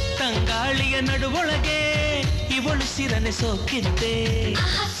 ತಂಗಾಳಿಯ ನಡುವೊಳಗೆ ಇವಳು ಸಿರನೆ ಸೋಕಿದ್ದೆ,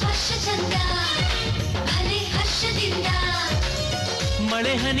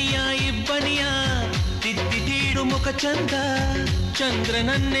 ಮಳೆ ಹನಿಯ ಇಬ್ಬನಿಯ ತಿದ್ದಿದೀಡು ಮುಖ ಚಂದ,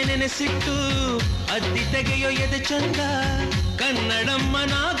 ಚಂದ್ರನನ್ನೆ ನೆನೆಸಿಟ್ಟು ಅದ್ದಿ ತೆಗೆಯೋ ಎದೆ ಚಂದ,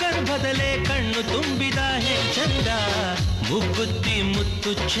 ಕನ್ನಡಮ್ಮನ ಗರ್ಭದಲ್ಲೇ ಕಣ್ಣು ತುಂಬಿದ ಹೇ ಚಂದ, ಮುಗ್ಗುತ್ತಿ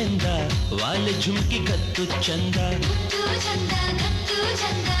ಮುತ್ತು ಚಂದ, ವಾಲ ಝುಮ್ಕಿ ಗತ್ತು ಚಂದ,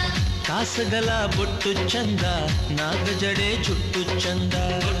 ಕಾಸಗಲ ಬೊಟ್ಟು ಚಂದ, ನಾಗ ಜಡೆ ಜುಟ್ಟು ಚಂದ,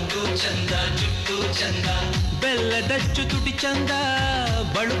 ಚಂದ ಜುಟ್ಟು ಚಂದ, ಬೆಲ್ಲದಚ್ಚು ತುಟಿ ಚಂದ,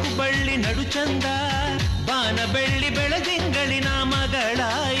 ಬಳುಕು ಬಳ್ಳಿ ನಡು ಚಂದ, ಬಾನ ಬೆಳ್ಳಿ ಬೆಳದಿಂಗಳಿನ ಮಗಳ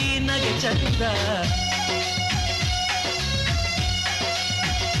ಈ ನಗೆ ಚಂದ.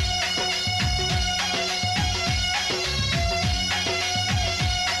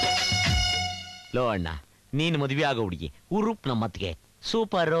 ಲೋ ಅಣ್ಣ, ನೀನ್ ಮದ್ವೆ ಆಗೋ ಹುಡುಗಿ ಉರುಪ್ ನಮ್ಮತ್ಗೆ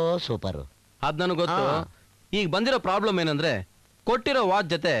ಸೂಪರು ಸೂಪರು. ಅದ್ ನನಗೆ ಗೊತ್ತು. ಈಗ ಬಂದಿರೋ ಪ್ರಾಬ್ಲಮ್ ಏನಂದ್ರೆ, ಕೊಟ್ಟಿರೋ ವಾಚ್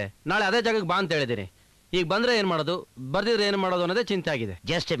ಜೊತೆ ನಾಳೆ ಅದೇ ಜಾಗಕ್ಕೆ ಬಾ ಅಂತ ಹೇಳಿದಿರಿ. ಈಗ ಬಂದ್ರೆ ಏನ್ ಮಾಡೋದು, ಬರ್ದಿದ್ರೆ ಏನ್ ಮಾಡೋದು ಅನ್ನೋದೇ ಚಿಂತೆ ಆಗಿದೆ.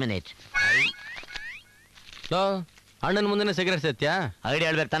 Just A minute. ಲೋ, ಅಣ್ಣನ ಮುಂದೆ ಸಿಗರೇಟ್ ಸೇತ್ಯಾ? ಐಡಿಯಾ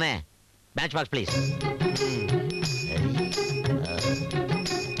ಹೇಳ್ಬೇಕು ತಾನೆ. Match box please.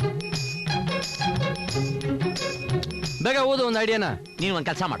 ಬೇಗ ಓದು ಒಂದು ಐಡಿಯಾನ. ನೀನ್ ಒಂದ್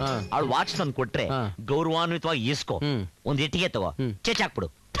ಕೆಲಸ ಮಾಡು, ಅವಳು ವಾಚ್ ತಂದು ಕೊಟ್ರೆ ಗೌರವಾನ್ವಿತವಾಗಿ ಈಸ್ಕೊ, ಒಂದ್ ಇಟ್ಟಿಗೆ ತಗೋ, ಚೆಚ್ ಹಾಕ್ಬಿಡು.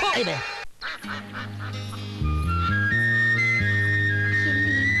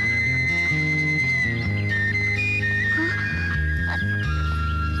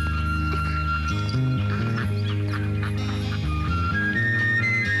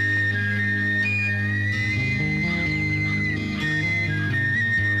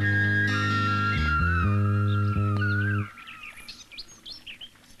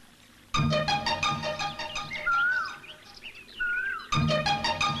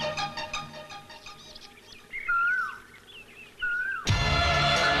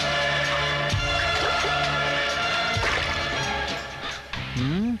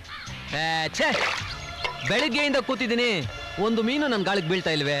 ಬೆಳಿಗ್ಗೆಯಿಂದ ಕೂತಿದ್ದೀನಿ, ಒಂದು ಮೀನು ನನ್ನ ಗಾಳಿಗೆ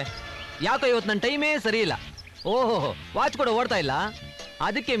ಬೀಳ್ತಾ ಇಲ್ವೇ? ಯಾಕೋ ಇವತ್ತು ನನ್ನ ಟೈಮೇ ಸರಿ ಇಲ್ಲ. ಓಹೋ, ವಾಚ್ ಕೂಡ ಓಡ್ತಾ ಇಲ್ಲ,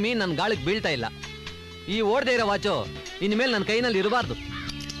 ಅದಕ್ಕೆ ಮೀನು ನನ್ನ ಗಾಳಿಗೆ ಬೀಳ್ತಾ ಇಲ್ಲ. ಈ ಓಡದೆ ಇರೋ ವಾಚು ಇನ್ಮೇಲೆ ನನ್ನ ಕೈನಲ್ಲಿ ಇರಬಾರ್ದು.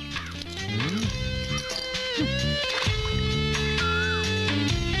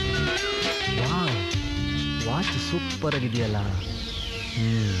 ವಾಚ್ ಸೂಪರ್ ಆಗಿದೆಯಲ್ಲ.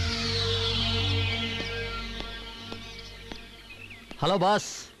 Hello boss.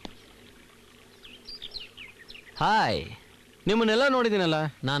 ಹಾಯ್, ನಿಮ್ಮನ್ನೆಲ್ಲ ನೋಡಿದ್ದೀನಲ್ಲ.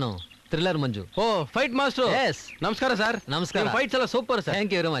 ನಾನು ಥ್ರಿಲ್ಲರ್ ಮಂಜು. ಓ, ಫೈಟ್ ಮಾಸ್ಟರ್. ಎಸ್, ನಮಸ್ಕಾರ ಸರ್. ನಮಸ್ಕಾರ. ಫೈಟ್ಸ್ ಎಲ್ಲ super sir.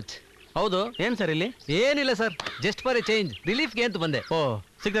 Thank you very much. ಹೌದು, ಏನ್ ಸರ್ ಇಲ್ಲಿ? ಏನಿಲ್ಲ sir, just for A change ರಿಲೀಫ್ಗೆ ಅಂತ ಬಂದೆ. ಓ,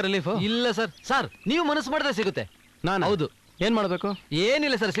 ಸಿಗ್ತಾ ರಿಲೀಫ್? ಇಲ್ಲ ಸರ್. ಸರ್, ನೀವು ಮನಸ್ಸು ಮಾಡಿದ್ರೆ ಸಿಗುತ್ತೆ. ನಾನು? ಹೌದು. ಏನ್ ಮಾಡ್ಬೇಕು?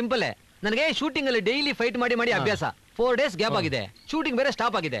 ಏನಿಲ್ಲ ಸರ್, ಸಿಂಪಲ್. ನನಗೆ ಶೂಟಿಂಗ್ ಅಲ್ಲಿ ಡೈಲಿ ಫೈಟ್ ಮಾಡಿ ಮಾಡಿ ಅಭ್ಯಾಸ. 4 days ಗ್ಯಾಪ್ ಆಗಿದೆ, ಶೂಟಿಂಗ್ ಬೇರೆ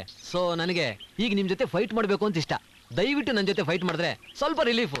ಸ್ಟಾಪ್ ಆಗಿದೆ. ಸೊ ನನಗೆ ಈಗ ನಿಮ್ ಜೊತೆ ಫೈಟ್ ಮಾಡ್ಬೇಕು ಅಂತ ಇಷ್ಟ. ದಯವಿಟ್ಟು ನನ್ನ ಜೊತೆ ಫೈಟ್ ಮಾಡಿದ್ರೆ ಸ್ವಲ್ಪ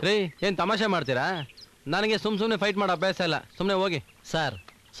ರಿಲೀಫ್. ರೀ, ಏನ್ ತಮಾಷೆ ಮಾಡ್ತೀರಾ? ನನಗೆ ಸುಮ್ನೆ ಫೈಟ್ ಮಾಡೋ ಅಭ್ಯಾಸ ಇಲ್ಲ, ಸುಮ್ನೆ ಹೋಗಿ. ಸರ್,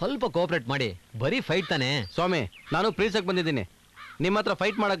 ಸ್ವಲ್ಪ ಕೋಆಪರೇಟ್ ಮಾಡಿ. ಬರೀ ಫೈಟ್ ತಾನೆ ಸ್ವಾಮಿ. ನಾನು ಪ್ರೀಸಕ್ ಬಂದಿದ್ದೀನಿ, ನಿಮ್ಮ ಹತ್ರ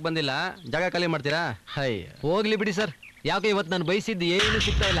ಫೈಟ್ ಮಾಡಕ್ ಬಂದಿಲ್ಲ. ಜಾಗ ಖಾಲಿ ಮಾಡ್ತೀರಾ? ಹೈ, ಹೋಗ್ಲಿ ಬಿಡಿ ಸರ್. ಯಾಕೆ ಇವತ್ತು ನಾನು ಬಯಸಿದ್ದು ಏನು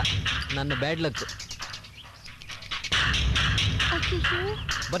ಸಿಗ್ತಾ ಇಲ್ಲ. ನನ್ನ ಬ್ಯಾಡ್ ಲಕ್.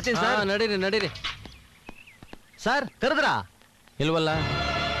 ಬರ್ತೀನಿ ಸರ್. ನಡೀರಿ ನಡೀರಿ. ಸರ್, ಕರೆದ್ರಾ? ಇಲ್ವಲ್ಲ.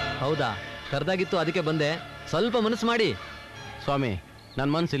 ಹೌದಾ, ಕರೆದಾಗಿತ್ತು, ಅದಕ್ಕೆ ಬಂದೆ. ಸ್ವಲ್ಪ ಮನಸ್ಸು ಮಾಡಿ. ಸ್ವಾಮಿ, ನನ್ನ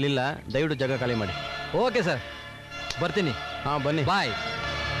ಮನಸ್ಸು ಇಲ್ಲಿಲ್ಲ, ದಯವಿಟ್ಟು ಜಾಗ ಖಾಲಿ ಮಾಡಿ. ಓಕೆ ಸರ್, ಬರ್ತೀನಿ. ಹಾ, ಬನ್ನಿ. ಬಾಯ್.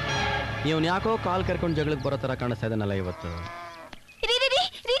 ಇವನು ಯಾಕೋ ಕಾಲ್ ಕರ್ಕೊಂಡು ಜಗಳಕ್ಕೆ ಬರೋ ತರ ಕಾಣಿಸ್ತಾ ಇದ್ದಾನಲ್ಲ ಇವತ್ತು.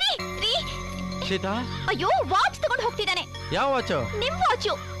 ಸೀತಾ, ಅಯ್ಯೋ, ವಾಚ್ ತಗೊಂಡು ಹೋಗ್ತಿದ್ದಾನೆ. ಯಾವ ವಾಚು? ನಿಮ್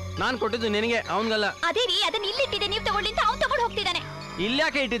ವಾಚು. ನಾನ್ ಕೊಟ್ಟಿದ್ದು ನಿನಗೆ, ಅವನ್ಗಲ್ಲ. ಅದೇ ರೀ, ಅದನ್ನ ಇಲ್ಲಿಟ್ಟಿದೆ, ನೀವು ತಗೊಳ್ಳಿ ಅಂತ ಅವ್ನು ತಗೊಂಡು ಹೋಗ್ತಿದ್ದಾನೆ.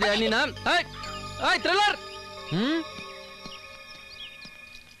 ಇಲ್ಯಾಕೆ ಇಟ್ಟಿದ್ದೆ ನೀನ? ಥ್ರಿಲ್ಲರ್.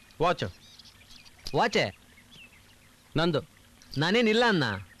 ವಾಚೆ ನಂದು. ನಾನೇನಿಲ್ಲ ಅನ್ನ,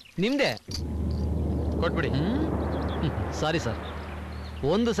 ನಿಮ್ದೆ. ಕೊಟ್ಬಿಡಿ. ಸಾರಿ ಸರ್,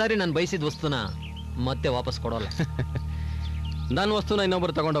 ಒಂದು ಸಾರಿ ನಾನು ಬಯಸಿದ ವಸ್ತುನ ಮತ್ತೆ ವಾಪಸ್ ಕೊಡೋಲ್ಲ. ನನ್ನ ವಸ್ತುನ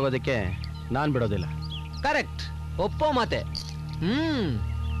ಇನ್ನೊಬ್ರು ತಗೊಂಡೋಗೋದಕ್ಕೆ ನಾನು ಬಿಡೋದಿಲ್ಲ. ಕರೆಕ್ಟ್, ಒಪ್ಪೋ ಮಾತೆ.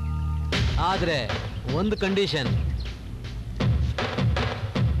 ಆದ್ರೆ ಒಂದು ಕಂಡೀಷನ್.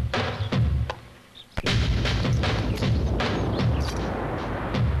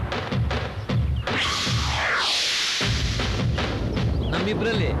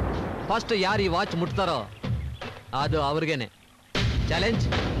 ನಮ್ಮಿಬ್ರಲ್ಲಿ ಫಸ್ಟ್ ಯಾರು ಈ ವಾಚ್ ಮುಟ್ತಾರೋ ಅದು ಅವ್ರಿಗೇನೆ ಚಾಲೆಂಜ್.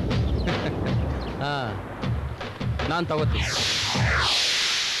 ನಾನು ತಗೋತೀನಿ.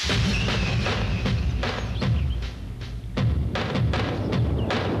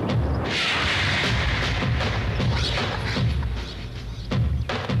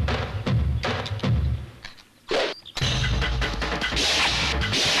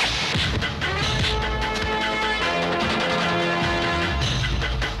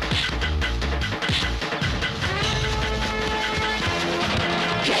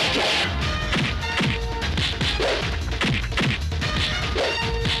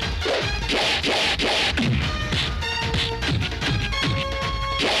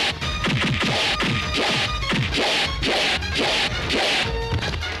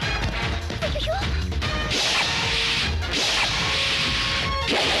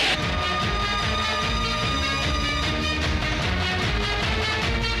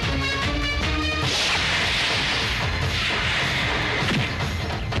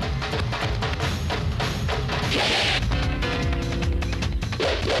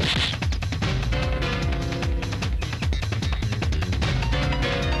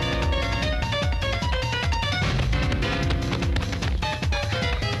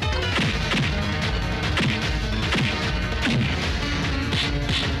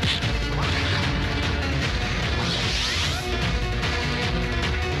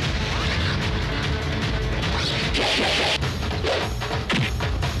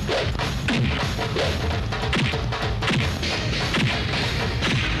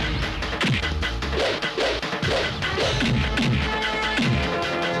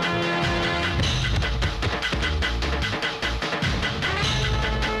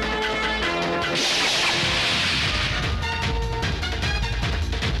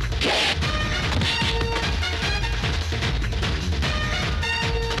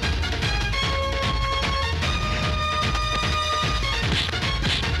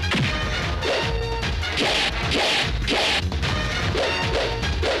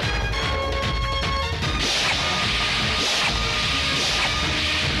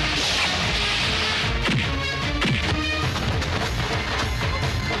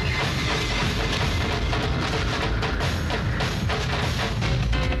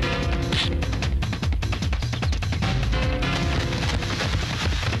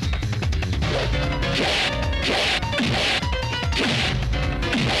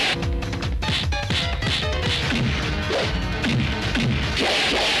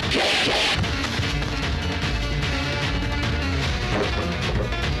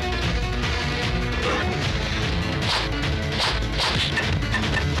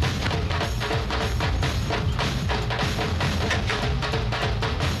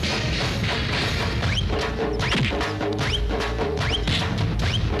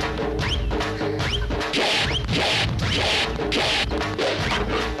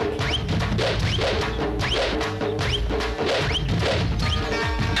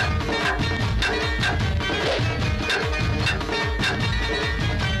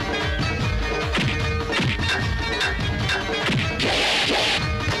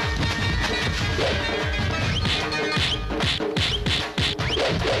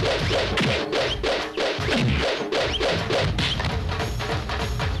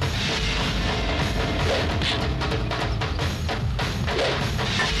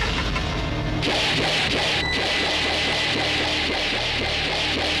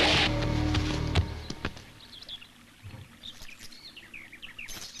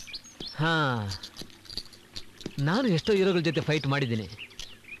 ಹಾ, ನಾನು ಎಷ್ಟೋ ಹೀರೋಗಳ ಜೊತೆ ಫೈಟ್ ಮಾಡಿದ್ದೀನಿ.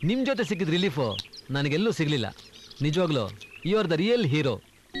 ನಿಮ್ಮ ಜೊತೆ ಸಿಕ್ಕಿದ ರಿಲೀಫು ನನಗೆಲ್ಲೂ ಸಿಗಲಿಲ್ಲ. ನಿಜವಾಗ್ಲೂ you are the real hero.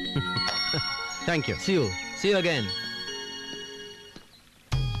 Thank you. C you again.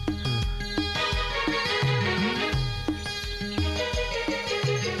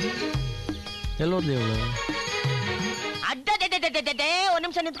 ಎಲ್ಲೋದ್ಲಿ ಇವಳು? ಒಂದ್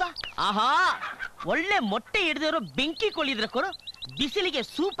ನಿಮಿಷ ನಿಂತ್ಕೋ. ಆಹಾ, ಒಳ್ಳೆ ಮೊಟ್ಟೆ ಹಿಡಿದವರು ಬೆಂಕಿ ಕೊಳಿದ್ರೆ ಕೊಡು, ಬಿಸಿಲಿಗೆ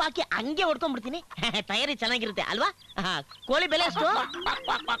ಸೂಪ್ ಹಾಕಿ ಹಂಗೆ ಹೊಡ್ಕೊಂಡ್ಬಿಡ್ತೀನಿ. ತಯಾರಿ ಚೆನ್ನಾಗಿರುತ್ತೆ ಅಲ್ವಾ? ಕೋಳಿ ಬೆಲೆ ಎಷ್ಟು?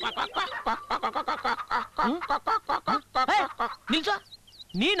 ನಿಲ್ಸೋ,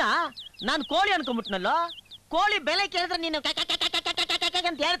 ನೀನಾ? ನಾನು ಕೋಳಿ ಅನ್ಕೊಂಡ್ಬಿಟ್ನಲ್ಲೋ. ಕೋಳಿ ಬೆಲೆ ಕೇಳಿದ್ರೆ ನೀನು ಅಂತ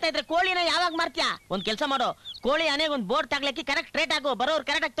ಹೇಳ್ತಾ ಇದ್ರೆ ಕೋಳಿನ ಯಾವಾಗ ಮಾಡ್ತೀಯಾ? ಒಂದ್ ಕೆಲಸ ಮಾಡೋ, ಕೋಳಿ ಆನೆಗೆ ಒಂದ್ ಬೋರ್ಡ್ ತಗ್ಲಕ್ಕಿ ಕರೆಕ್ಟ್ ರೇಟ್ ಆಗು, ಬರೋರು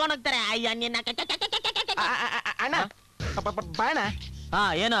ಕರೆಕ್ಟ್ ಆಗಿ ತಗೊಂಡೋಗ್ತಾರೆ. ಅಯ್ಯ ನಿನ್ನ ಅಣ್ಣ ಬಾಣ. ಹಾ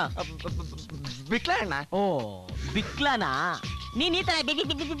ಏನ ಬಿಕ್ಲ ಅಣ್ಣ. ಓ ಬಿಕ್ಲಾನ? ನೀನ್ ಈ ತರ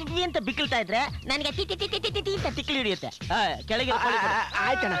ಬಿಗಿ ಅಂತ ಬಿಕ್ಳ್ತಾ ಇದ್ರೆ ನನಗೆ T T T T T T ಅಂತ ತಿಕ್ಲಿ ಹಿಡಿಯುತ್ತೆ. ಕೆಳಗೆ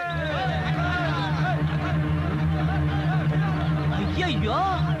ಆಯ್ತಣ್ಣ. ಅಯ್ಯಯ್ಯೋ,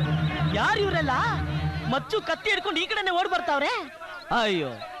 ಯಾರು ಇವರೆಲ್ಲ? ಮಚ್ಚು ಕತ್ತಿ ಹಿಡ್ಕೊಂಡು ಈ ಕಡೆನೆ ಓಡ್ ಬರ್ತಾವ್ರೆ.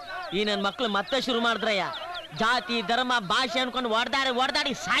 ಅಯ್ಯೋ, ಈ ನನ್ ಮಕ್ಳು ಮತ್ತೆ ಶುರು ಮಾಡಿದ್ರಯ್ಯ. ಜಾತಿ ಧರ್ಮ ಭಾಷೆ ಅನ್ಕೊಂಡು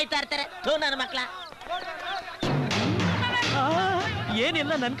ಹೊಡೆದಾಡಿ ಸಾಯ್ತಾ ಇರ್ತಾರೆ. ನನ್ನ ಮಕ್ಳ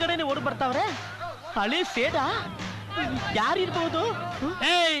ಏನಿಲ್ಲ, ನನ್ ಕಡೆನೆ ಓಡ್ ಬರ್ತಾವ್ರೆ. ಹಳೆ ಸೇಡ ಯಾರಿರ್ಬೋದು?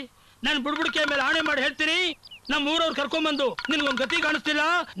 ಏಯ್, ನಾನು ಬುಡ್ಬುಡಿಕೆ ಮೇಲೆ ಆಣೆ ಮಾಡಿ ಹೇಳ್ತೀನಿ, ನಮ್ಮ ಊರವ್ರು ಕರ್ಕೊಂಡ್ಬಂದು ನಿನ್ಗೊಂದ್ ಗತಿ ಕಾಣಿಸ್ತಿಲ್ಲ.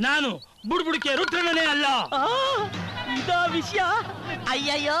 ನಾನು ಬುಡ್ಬುಡಿಕೆ ರುದ್ರನೇ ಅಲ್ಲ. ಇದಾ ವಿಷಯ?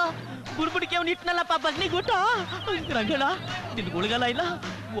 ಅಯ್ಯಯ್ಯೋ, ಬುಡ್ಬುಡಿಕೆ ಅವ್ನು ಇಟ್ನಲ್ಲಪ್ಪ ಬಗ್ನಿಗೂಟ. ರಂಗಣ, ನಿನ್ಗೆ ಉಳಿಗಲ್ಲ ಇಲ್ಲ.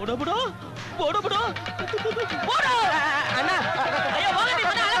 ಓಡೋಬಿಡು ಓಡೋಬಿಡು ಓಡೋ ಅಣ್ಣ. ಅಯ್ಯೋ ಹೋಗಿ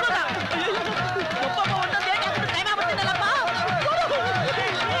ಒಬ್ಬೊಬ್ಬ ಒಂದೊಂದು ಏಟ್ ಹಾಕ್ಬಿಟ್ಟು ಟೈಮ್ ಆಗ್ಬಿಡ್ತೀನಲ್ಲಪ್ಪ.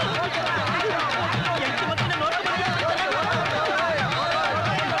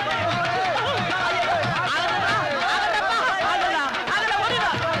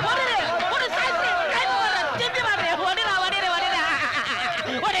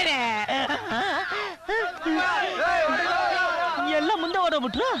 ಎಲ್ಲ ಮುಂದೆ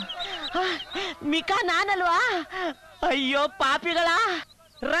ಓಡೋಗ್ಬಿಟ್ರು. ಮಿಕಾ ನಾನಲ್ವಾ? ಅಯ್ಯೋ ಪಾಪಿಗಳ,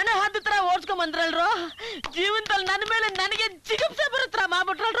 ರಣ ಹದ್ದ ತರ ಓಡ್ಸ್ಕೊಂಡ್ ಬಂದ್ರಲ್ರು. ಜೀವನದಲ್ಲಿ ನನ್ನ ಮೇಲೆ ನನಗೆ ಜಿಗುಪ್ಸೆ ಬರುತ್ತರ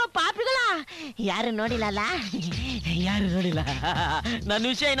ಮಾಡ್ಬಿಟ್ರಲ್ರು ಪಾಪಿಗಳ. ಯಾರು ನೋಡಿಲ್ಲ, ಯಾರು ನೋಡಿಲ್ಲ. ನನ್ನ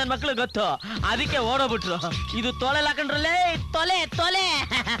ವಿಷಯ ನನ್ನ ಮಕ್ಳು ಗೊತ್ತು, ಅದಕ್ಕೆ ಓಡೋಗ್ಬಿಟ್ರು. ಇದು ತೊಳೆ ಹಾಕೊಂಡ್ರಲ್ಲೇ, ತೊಲೆ ತೊಲೆ,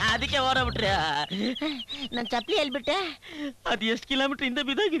 ಅದಕ್ಕೆ ಓಡೋಗ್ಬಿಟ್ರಿ. ನನ್ ಚಪ್ಲಿ ಹೇಳ್ಬಿಟ್ಟೆ. ಅದ್ ಎಷ್ಟು ಕಿಲೋಮೀಟರ್ ಹಿಂದೆ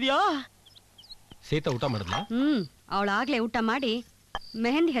ಬಿದ್ದೋಗಿದ್ಯೋ? ಸೀತಾ ಊಟ ಮಾಡಿದ್ಲಾ? ಅವಳಾಗ್ಲೇ ಊಟ ಮಾಡಿ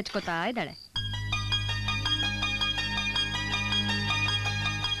ಮೆಹಂದಿ ಹಚ್ಕೋತಾ ಇದ್ದಾಳೆ.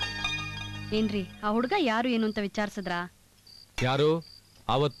 ಏನ್ರಿ, ಆ ಹುಡುಗ ಯಾರು ಏನು ಅಂತ ವಿಚಾರಿಸಿದ್ರಾ? ಯಾರು?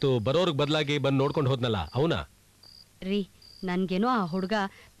 ಅವತ್ತು ಬರೋರ್ಗ್ ಬದಲಾಗಿ ಬಂದು ನೋಡ್ಕೊಂಡು ಹೋದ್ನಲ್ಲ ಅವನ? ರೀ, ನನ್ಗೇನೋ ಆ ಹುಡುಗ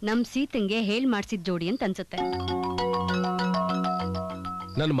ನಮ್ ಸೀತಂಗೆ ಹೇಳ್ ಮಾಡ್ಸಿದ್ ಜೋಡಿ ಅಂತ ಅನ್ಸುತ್ತೆ.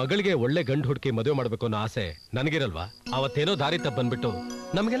 ನನ್ನ ಮಗಳಿಗೆ ಒಳ್ಳೆ ಗಂಡು ಹುಡುಕಿ ಮದುವೆ ಮಾಡ್ಬೇಕು ಅನ್ನೋ ಆಸೆ ನನಗಿರಲ್ವಾ? ಅವತ್ತೇನೋ ದಾರಿ ತಪ್ಪ ಬಂದ್ಬಿಟ್ಟು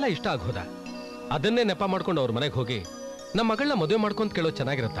ನಮ್ಗೆಲ್ಲ ಇಷ್ಟ ಆಗೋದ. ಅದನ್ನೇ ನೆಪ ಮಾಡ್ಕೊಂಡು ಅವ್ರ ಮನೆಗೆ ಹೋಗಿ ನಮ್ಮ ಮಗಳನ್ನ ಮದುವೆ ಮಾಡ್ಕೊಂತ ಕೇಳೋ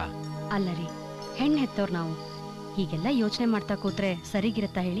ಚೆನ್ನಾಗಿರತ್ತಾ? ಅಲ್ಲ ರೀ, ಹೆಣ್ಣು ಹೆತ್ತವ್ರು ನಾವು ಹೀಗೆಲ್ಲ ಯೋಚನೆ ಮಾಡ್ತಾ ಕೂತ್ರೆ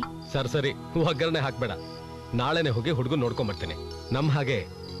ಸರಿಗಿರತ್ತಾ ಹೇಳಿ? ಸರಿ ಒಗ್ಗರಣೆ ಹಾಕ್ಬೇಡ. ನಾಳೆನೆ ಹೋಗಿ ಹುಡುಗನ್ ನೋಡ್ಕೊಂಡ್ ಬರ್ತೀನಿ. ನಮ್ ಹಾಗೆ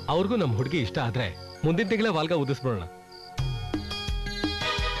ಅವ್ರಿಗೂ ನಮ್ ಹುಡುಗಿ ಇಷ್ಟ ಆದ್ರೆ ಮುಂದಿನ ತಿಂಗಳೇ ವಾಲ್ಗ ಉದಿಸ್ಬಿಡೋಣ.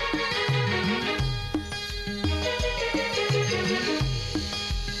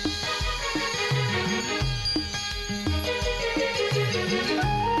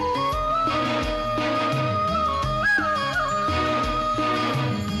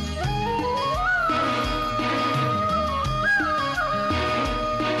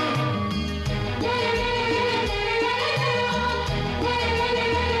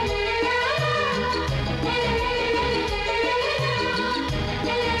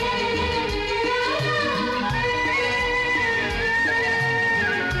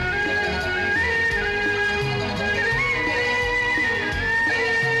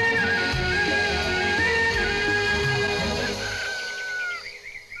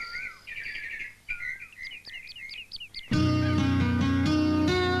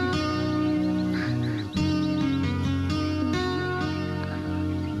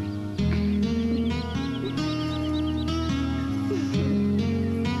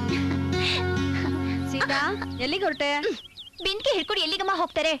 ಎಲ್ಲಿಗೆ ಹೊರಟೆ? ಬೆಂಕಿ ಹಿಡ್ಕೊಂಡು ಎಲ್ಲಿಗಮ್ಮ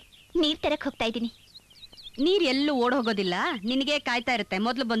ಹೋಗ್ತಾರೆ? ನೀರ್ ತರಕ್ ಹೋಗ್ತಾ ಇದ್ದೀನಿ. ನೀರ್ ಎಲ್ಲೂ ಓಡ್ ಹೋಗೋದಿಲ್ಲ, ನಿನಗೆ ಕಾಯ್ತಾ ಇರುತ್ತೆ.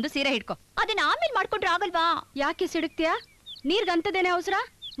 ಮೊದ್ಲು ಬಂದು ಸೀರೆ ಹಿಡ್ಕೊ. ಅದನ್ನ ಆಮೇಲೆ ಮಾಡ್ಕೊಂಡ್ರೆ ಆಗಲ್ವಾ? ಯಾಕೆ ಸಿಡುಕ್ತಿಯಾ? ನೀರ್ಗಂತದೇನೆ ಅವಸರ?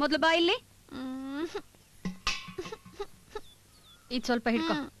 ಮೊದ್ಲು ಬಾ ಇಲ್ಲಿ. ಇದ್ ಸ್ವಲ್ಪ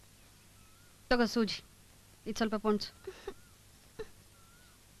ಹಿಡ್ಕೊ. ತಗೋ ಸೂಜಿ. ಇದ್ ಸ್ವಲ್ಪ ಪೊಣ್ಸು.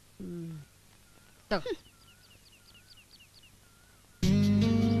 ತಗೋ.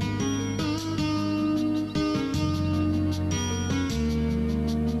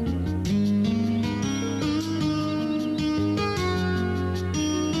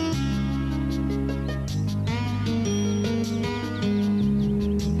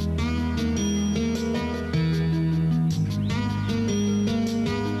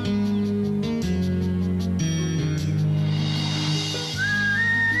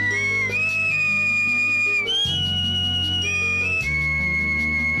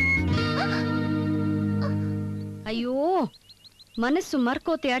 ಅಯ್ಯೋ, ಮನಸ್ಸು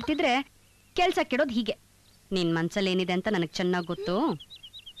ಮರ್ಕೋತಿ ಆಡ್ತಿದ್ರೆ ಕೆಲ್ಸ ಕೆಡೋದು ಹೀಗೆ. ನಿನ್ ಮನ್ಸಲ್ಲಿ ಏನಿದೆ ಅಂತ ನನಗೆ ಚೆನ್ನಾಗಿ ಗೊತ್ತು.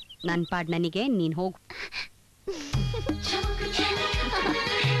 ನನ್ ಪಾಡ್ ನನಗೆ ನೀನ್ ಹೋಗು.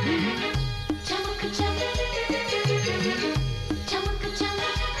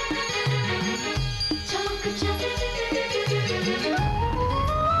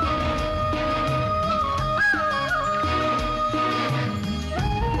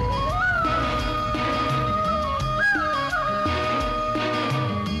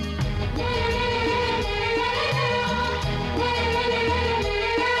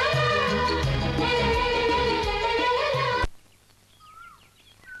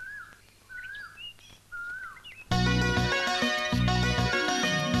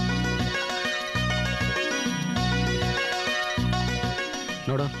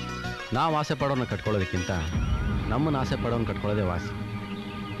 ನೋಡು, ನಾವು ಆಸೆ ಪಡೋನ್ನ ಕಟ್ಕೊಳ್ಳೋದಕ್ಕಿಂತ ನಮ್ಮನ್ನು ಆಸೆ ಪಡೋನ್ನ ಕಟ್ಕೊಳ್ಳೋದೇ ವಾಸಿ.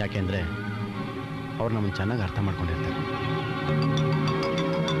 ಯಾಕೆಂದರೆ ಅವ್ರು ನಮ್ಮನ್ನು ಚೆನ್ನಾಗಿ ಅರ್ಥ ಮಾಡ್ಕೊಂಡಿರ್ತಾರೆ.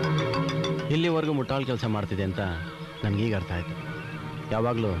 ಇಲ್ಲಿವರೆಗೂ ಮುಟ್ಟಾಳು ಕೆಲಸ ಮಾಡ್ತಿದೆ ಅಂತ ನನಗೀಗ ಅರ್ಥ ಆಯಿತು.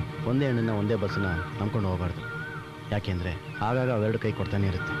 ಯಾವಾಗಲೂ ಒಂದೇ ಹೆಣ್ಣನ್ನು ಒಂದೇ ಬಸ್ಸನ್ನ ನಂಬ್ಕೊಂಡು ಹೋಗಬಾರ್ದು. ಯಾಕೆಂದರೆ ಆಗಾಗ ಅವೆರಡು ಕೈ ಕೊಡ್ತಾನೆ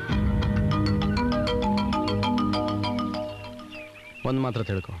ಇರುತ್ತೆ. ಒಂದು ಮಾತ್ರ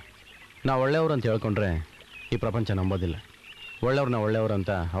ತಿಳ್ಕೊ, ನಾವು ಒಳ್ಳೆಯವರು ಅಂತ ಹೇಳ್ಕೊಂಡ್ರೆ ಈ ಪ್ರಪಂಚ ನಂಬೋದಿಲ್ಲ. ಒಳ್ಳೆಯವ್ರನ್ನ ಒಳ್ಳೆಯವರು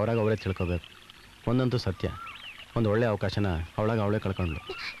ಅಂತ ಅವರಾಗ ಅವರೇ ತಿಳ್ಕೊಬೇಕು. ಒಂದಂತೂ ಸತ್ಯ, ಒಂದು ಒಳ್ಳೆಯ ಅವಕಾಶನ ಅವಳಾಗ ಅವಳೇ ಕಳ್ಕೊಂಡ್ಳು.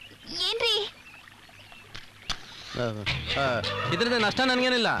 ಇದರಿಂದ ನಷ್ಟ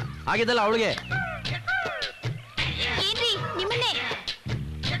ನನಗೇನಿಲ್ಲ, ಆಗಿದ್ದಲ್ಲ ಅವಳಿಗೆ.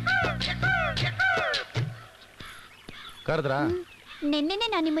 ಕರೆದ್ರಾ? ನಿನ್ನೆನೆ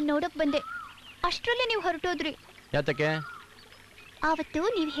ನಾನು ನಿಮ್ಮನ್ನ ನೋಡಕ್ ಬಂದೆ, ಅಷ್ಟರಲ್ಲೇ ನೀವು ಹೊರಟೋದ್ರಿ. ಯಾತಕ್ಕೆ? ಆವತ್ತು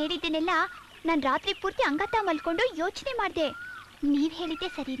ನೀವು ಹೇಳಿದ್ದನ್ನೆಲ್ಲ ನಾನು ರಾತ್ರಿ ಪೂರ್ತಿ ಅಂಗಾತ ಮಲ್ಕೊಂಡು ಯೋಚನೆ ಮಾಡಿದೆ. ನೀವ್ ಹೇಳಿದ್ದೆ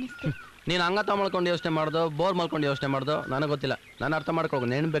ಸರಿ ಅನಿಸ್ತು. ನೀನು ಅಂಗಾತ ಮಲ್ಕೊಂಡು ಯೋಚನೆ ಮಾಡ್ದೋ ಬೋರ್ ಮಲ್ಕೊಂಡು ಯೋಚನೆ ಮಾಡ್ದೋ ನನಗೆ ಗೊತ್ತಿಲ್ಲ. ನಾನು ಅರ್ಥ ಮಾಡ್ಕೊಳ್ಳೋ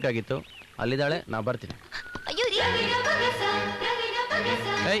ನೆನಬೇಕಾಗಿತ್ತು. ಅಲ್ಲಿದ್ದಾಳೆ, ನಾ ಬರ್ತೀನಿ.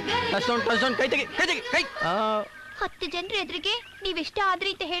 ಕೈ ತೆಗಿ, ಕೈ ತೆಗಿ, ಕೈ. 10 ಜನರ ಎದುರಿಗೆ ನೀವಿಷ್ಟ ಆದ್ರಿ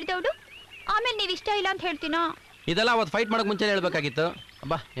ಅಂತ ಹೇಳ್ದವಳು ಆಮೇಲೆ ನೀವಿಷ್ಟ ಇಲ್ಲ ಅಂತ ಹೇಳ್ತೀನಾ? ಇದೆಲ್ಲ ಅವತ್ತು ಫೈಟ್ ಮಾಡಕ್ ಮುಂಚೆ ಹೇಳ್ಬೇಕಾಗಿತ್ತು.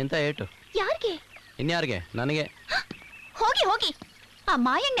 ಅಬ್ಬಾ ಎಂತ ಏಟು. ಯಾರಿಗೆ? ಇನ್ಯಾರಿಗೆ? ನನಗೆ. ಹೋಗಿ ಹೋಗಿ, ಆ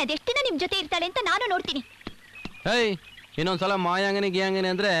ಮಾಯಣ್ಣ ಅದೆಷ್ಟು ದಿನ ನಿಮ್ ಜೊತೆ ಇರ್ತಾಳೆ ಅಂತ ನಾನು ನೋಡ್ತೀನಿ. ಹೇಯ್, ಇನ್ನೊಂದ್ಸಲ ಮಾಯಾಂಗನಿ ಗಿಯಾಂಗನಿ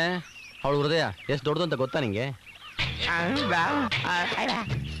ಅಂದ್ರೆ ಅವಳು ಹೃದಯ ಎಷ್ಟು ದೊಡ್ಡದು ಅಂತ ಗೊತ್ತಾ ನಿಂಗೆ?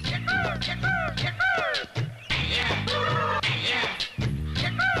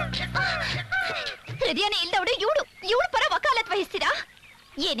 ಹೃದಯನೇ ಇಲ್ದವಳು ಇವಳು ಪರ ವಕಾಲತ್ ವಹಿಸ್ತೀರಾ?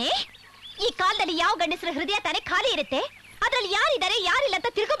 ಏನೇ, ಈ ಕಾಲದಲ್ಲಿ ಯಾವ ಗಂಡಸರ ಹೃದಯ ತಾನೇ ಖಾಲಿ ಇರುತ್ತೆ? ಅದ್ರಲ್ಲಿ ಯಾರಿದ್ದಾರೆ ಯಾರಿಲ್ಲ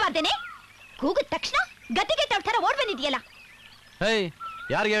ಅಂತ ತಿಳ್ಕೊಬಾರ್ದೇನೆ? ಕೂಗಿದ ತಕ್ಷಣ ಗತಿಗೆ ತರ ಓಡ್ ಬಂದಿದ್ಯಲ್ಲ. ಹೇಯ್,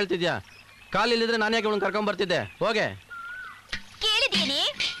 ಯಾರಿಗೆ ಹೇಳ್ತಿದ್ಯಾ? ಕಾಲಿಲ್ಲಿದ್ರೆ ನಾನು ಯಾಕೆ ಅವಳನ್ನ ಕರ್ಕೊಂಡ್ ಬರ್ತಿದ್ದೆ? ಹೋಗೆ. ಕೇಳಿದೇನೆ,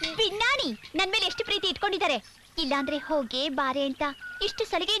 ಬಿನ್ನಾಣಿ ನನ್ ಮೇಲೆ ಎಷ್ಟು ಪ್ರೀತಿ ಇಟ್ಕೊಂಡಿದ್ದಾರೆ. ಇಲ್ಲಾಂದ್ರೆ ಹೋಗೆ ಬಾರೆ ಅಂತ ಇಷ್ಟು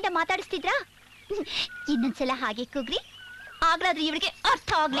ಸಲಿಗೆಯಿಂದ ಮಾತಾಡಿಸ್ತಿದ್ರಾ? ಇನ್ನೊಂದ್ಸಲ ಹಾಗೆ ಕೂಗ್ರಿ, ಆಗ್ಲಾದ್ರೂ ಇವಳಿಗೆ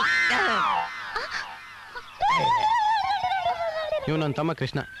ಅರ್ಥ ಆಗ್ಲಿ. ಇವ್ ನನ್ನ ತಮ್ಮ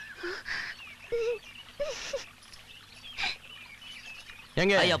ಕೃಷ್ಣ.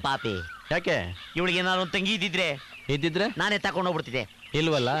 ಹೆಂಗೆ? ಅಯ್ಯೋ ಪಾಪಿ, ಯಾಕೆ? ಇವಳಿಗೆ ಏನಾದ್ರು ತಂಗಿ ಇದ್ದಿದ್ರೆ ನಾನೇ ತಕೊಂಡು ಹೋಗ್ಬಿಡ್ತಿದ್ದೆ.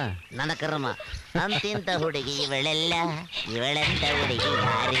 ಇಲ್ವಲ್ಲ, ನನ್ನ ಕರ್ಮ. ಅಂತಿಂತ ಹುಡುಗಿ ಇವಳೆಲ್ಲ, ಇವಳಂತ ಹುಡುಗಿ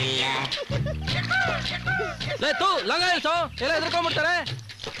ಯಾರಿಲ್ಲ. ಲಂಗ ಇಳ್ಸೋ, ಎಲ್ಲ ಎದ್ರಕೊಂಡ್ಬಿಡ್ತಾರೆ.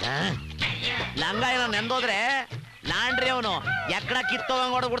 ಲಂಗ ಏನೋ ನೆಂದೋದ್ರೆ ನಾನ್ರಿ ಅವನು ಎಕ್ಕಡ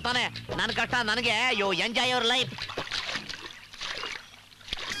ಕಿತ್ತೋಗಂಗ್ ಹೊಡ್ಬಿಡ್ತಾನೆ. ನನ್ ಕಷ್ಟ ನನಗೆ. ಯೋ ಎಂಜಾಯ್ ಯುವರ್ ಲೈಫ್.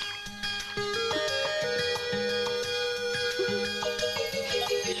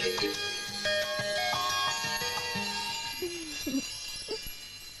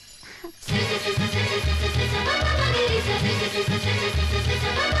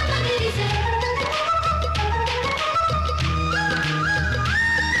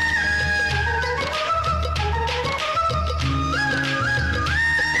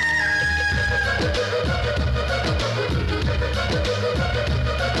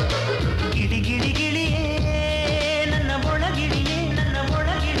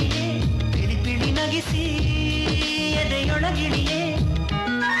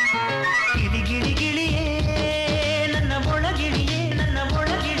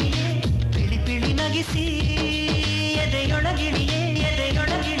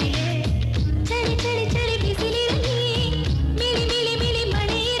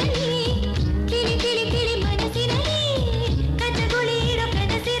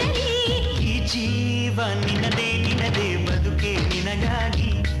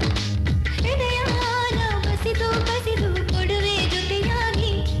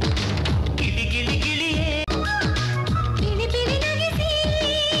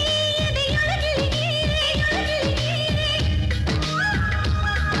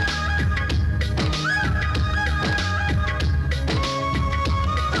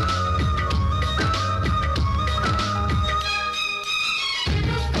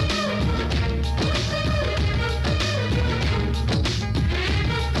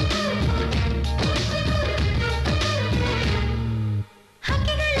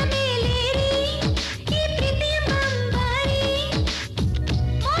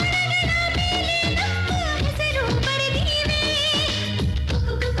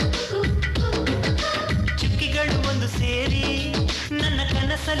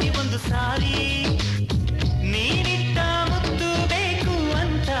 ಒಂದು ಸಾರಿ ನೀನಿಟ್ಟ ಮುತ್ತು ಬೇಕು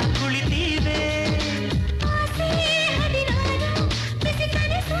ಅಂತ ಕುಳಿತೀವೆ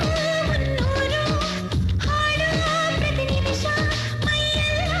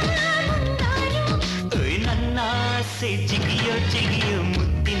ನನ್ನ ಆಸೆ ಜಿಗಿಯೋ ಜಿಗಿಯೋ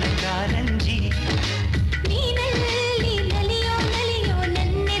ಮುತ್ತಿನ ಕಾರಂಜಿ ನೀನಲ್ಲಿ ನಲಿಯೋ ನಲಿಯೋ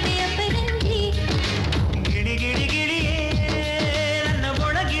ನನ್ನೆದೆಯ ಪರಂಜಿ ಗಿಳಿ ಗಿಳಿ ಗಿಳಿಯೇ ನನ್ನ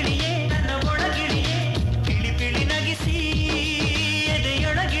ಒಳಗಿಳಿಯೇ ನನ್ನ ಒಳಗಿಳಿಯೇ ಪಿಳಿ ಪಿಳಿ ನಗಿಸಿ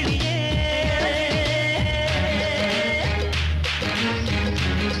ಎದೆಯೊಳಗಿಳಿಯೇ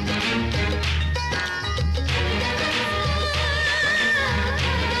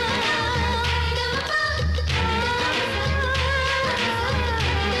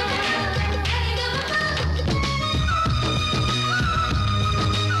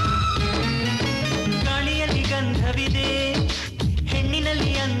ಗಾಳಿಯಲ್ಲಿ ಗಂಧವಿದೆ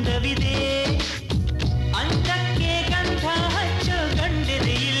ಹೆಣ್ಣಿನಲ್ಲಿ ಅಂದವಿದೆ ಅಂತಕ್ಕೆ ಗಂಧ ಹಚ್ಚೋ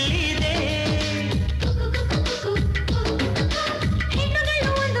ಗಂಡೆದೆ ಇಲ್ಲಿದೆ ಹೆಣ್ಣುಗಳು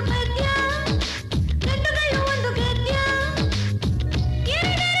ಒಂದು ಪದ್ಯ ಗಂಡುಗಳು ಒಂದು ಗದ್ಯ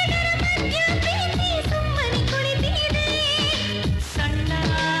ಎರಡರ ಮಧ್ಯ ಪ್ರೀತಿ ಸುಮ್ಮನೆ ಕುಳಿತಿದೆ ಸಣ್ಣ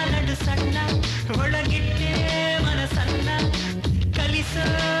ನಡು ಸಣ್ಣ ಒಳಗಿಟ್ಟೆ ಮನಸನ್ನ ಕಲಿಸೋ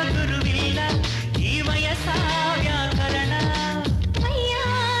ಗುರುವಿಲ್ಲ ಈ ವಯಸ್ಸ ವ್ಯಾಕರಣ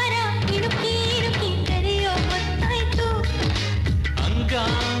ಮೈಯಾರ ಇಣುಕಿ ಇಣುಕಿ ಕರೆಯೋ ಗೊತ್ತಾಯ್ತು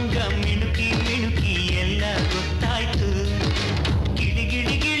ಅಂಗಾಂಗ ಮಿಣುಕಿ ಮಿಣುಕಿ ಎಲ್ಲ ಗೊತ್ತಾಯ್ತು ಗಿಳಿ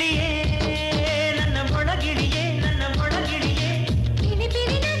ಗಿಳಿ ಗಿಳಿಯೇ ನನ್ನ ಒಳಗಿಳಿಯೇ ನನ್ನ ಒಳಗಿಳಿಯೇ ಪಿಳಿ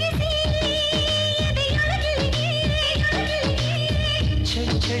ಪಿಳಿ ನಗಿಸಿ ಎದೆಯೊಳಗಿಳಿಯೇ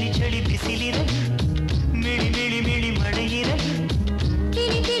ಚಳಿ ಚಳಿ ಚಳಿ ಬಿಸಿಲಿರಲಿ ಮಿಳಿ ಮಿಳಿ ಮಿಳಿ ಮಳೆಯಿರಲಿ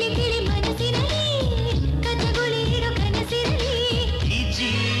ಕಿಳಿ ಕಿಳಿ ಕಿಳಿ ಮನಸ್ಸಿರಲಿ ಕಥಗುಳಿ ಇರೋ ಕನಸಿರಲಿ ಈ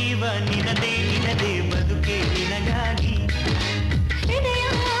ಜೀವ ನಿನದೇ ನಿನದೇ ಬದುಕೆ ನಿನಗಾಗಿ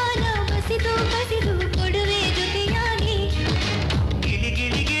ಹೃದಯನ ಬಸಿದು ಬಸಿದು ಕೊಡುವೆ ಜೊತೆಯಾಗಿ ಗಿಳಿ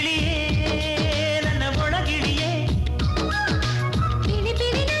ಗಿಳಿ ಗಿಳಿಯೇ ನನ್ನ ಒಳಗಿಳಿಯೇ ಪಿಳಿ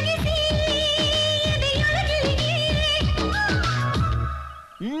ಪಿಳಿ ನಗಿಸಿ ಎದೆಯೊಳಗಿಳಿಯೇ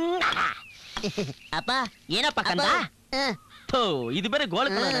ಅಪ್ಪ ಏನಪ್ಪ ಕಂದ ಇದು ಬೇರೆ ಗೋಳ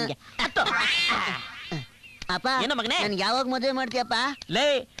ನನಗೆ ಅಪ್ಪ ಏನೋ ಮಗನೇ ಯಾವಾಗ ಮದುವೆ ಮಾಡ್ತೀಯಪ್ಪ ಲೇ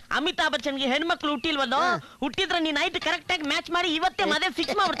ಅಮಿತಾಬ್ ಬಚ್ಚನ್ಗೆ ಹೆಣ್ಮಕ್ಳು ಹುಟ್ಟಿಲ್ವಲ್ಲೋ ಹುಟ್ಟಿದ್ರೆ ನೀನ್ ನೈಟ್ ಕರೆಕ್ಟ್ ಆಗಿ ಮ್ಯಾಚ್ ಮಾಡಿ ಇವತ್ತೇ ಮದುವೆ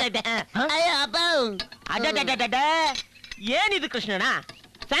ಫಿಕ್ಸ್ ಮಾಡ್ಬಿಡ್ತಾ ಇದ್ದೆ ಅಡ್ಡ ಏನಿದು ಕೃಷ್ಣಣ್ಣ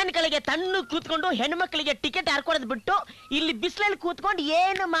ಫ್ಯಾನ್ ಗಳಿಗೆ ತಣ್ಣು ಕೂತ್ಕೊಂಡು ಹೆಣ್ಮಕ್ಳಿಗೆ ಟಿಕೆಟ್ ಹಾರ್ಕೊಡೋದ್ ಬಿಟ್ಟು ಇಲ್ಲಿ ಬಿಸಿಲಲ್ಲಿ ಕೂತ್ಕೊಂಡು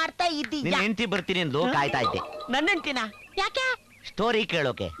ಏನು ಮಾಡ್ತಾ ಇದ್ದೀಯ ಹೆಂಡತಿ ಬರ್ತೀನಿ ಎಂದು ಕಾಯ್ತಾ ಇದ್ದೆ ನನ್ನ ಹೆಂಡ್ತಿನ ಯಾಕೆ ಸ್ಟೋರಿ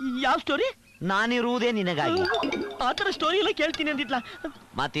ಕೇಳೋಕೆ ಯಾವ ಸ್ಟೋರಿ ನಾನಿರುವುದೇ ನಿನಗಾಗಿ ಆತರ ಸ್ಟೋರಿ ಎಲ್ಲ ಕೇಳ್ತೀನಿ ಅಂದಿದ್ಲ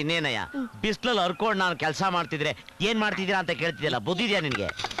ಮತ್ತಿನ್ನೇನಯ್ಯ ಬಿಸ್ಲಲ್ಲಿ ಹರ್ಕೊಂಡು ನಾನು ಕೆಲಸ ಮಾಡ್ತಿದ್ರೆ ಏನ್ ಮಾಡ್ತಿದ್ದೀರಾ ಅಂತ ಕೇಳ್ತಿದ್ಯಲ್ಲ ಬುದ್ಧಿದ್ಯಾ ನಿನ್ಗೆ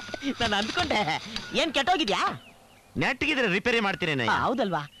ನಾನು ಅಂದ್ಕೊಂಡೆ ಏನ್ ಕೆಟ್ಟೋಗಿದ್ಯಾ ನೆಟ್ಗಿದ್ರೆ ರಿಪೇರಿ ಮಾಡ್ತೀನಿ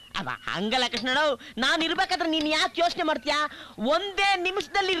ಹೌದಲ್ವಾ ಅವ ಹಂಗಲ್ಲ ಕೃಷ್ಣ ನಾನು ಇರ್ಬೇಕಾದ್ರೆ ನೀನ್ ಯಾಕೆ ಯೋಚನೆ ಮಾಡ್ತೀಯಾ ಒಂದೇ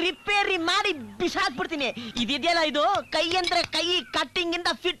ನಿಮಿಷದಲ್ಲಿ ರಿಪೇರಿ ಮಾಡಿ ಬಿಸಾಕ್ಬಿಡ್ತೀನಿ ಇದೆಯಲ್ಲ ಇದು ಕೈ ಅಂದ್ರೆ ಕೈ ಕಟ್ಟಿಂಗ್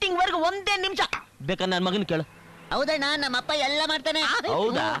ಇಂದ ಫಿಟ್ಟಿಂಗ್ ವರ್ಗು ಒಂದೇ ನಿಮಿಷ ಬೇಕಾದ್ರೆ ನನ್ನ ಮಗನ್ ಕೇಳು ಹೌದಣ್ಣ ನಮ್ಮಪ್ಪ ಎಲ್ಲ ಮಾಡ್ತಾನೆ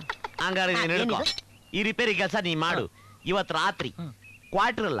ಹೌದಾ ಹಂಗಾರೆ ನೀನ್ ಹೇಳ್ಕೊ ಈ ರಿಪೇರಿ ಕೆಲಸ ನೀ ಮಾಡು ಇವತ್ ರಾತ್ರಿ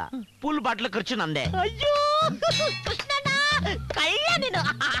ಕ್ವಾರ್ಟರ್ ಅಲ್ಲ ಫುಲ್ ಬಾಟ್ಲ್ ಖರ್ಚು ನಂದೆ ಅಯ್ಯೋ ಕೃಷ್ಣಣ್ಣ ಕೈಯ ನೀನು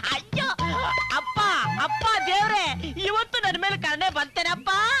ಅಯ್ಯೋ ಅಪ್ಪ ಅಪ್ಪ ದೇವ್ರೆ ಇವತ್ತು ನನ್ನ ಮೇಲೆ ಕರುಣೆ ಬಂತೇನಪ್ಪ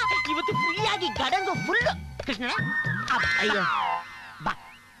ಇವತ್ತು ಫ್ರೀಯಾಗಿ ಗಡಂಗು ಫುಲ್ ಕೃಷ್ಣ ಅಯ್ಯೋ ಬಾ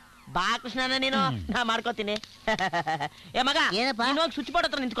ಬಾ ಕೃಷ್ಣಣ್ಣ ನೀನು ನಾ ಮಾಡ್ಕೋತೀನಿ ಏ ಮಗ ಏನಪ್ಪ ನೀನು ಹೋಗಿ ಸ್ವಿಚ್ ಬೋರ್ಡ್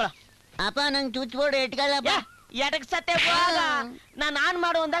ಹತ್ರ ನಿಂತ್ಕೊಳ್ಳೋ ಅಪ್ಪ ನಂಗೆ ಸ್ವಿಚ್ ಬೋರ್ಡ್ ಇಟ್ಕೊಳ್ಳಪ್ಪ ಎಡಕ್ ಸತ್ತೆ ನಾನು ಆನ್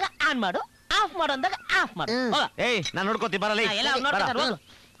ಮಾಡು ಅಂದಾಗ ಆನ್ ಮಾಡು ಆಫ್ ಮಾಡು ಅಂದಾಗ ಆಫ್ ಮಾಡು ಏಯ್ ನಾನು ನೋಡ್ಕೋತಿ ಬರಲ್ಲ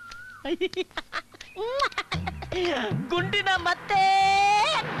ಗುಂಡಿನ ಮತ್ತೆ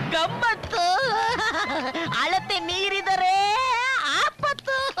ಗಮ್ಮತ್ತು ಅಳತೆ ನೀರಿದರೆ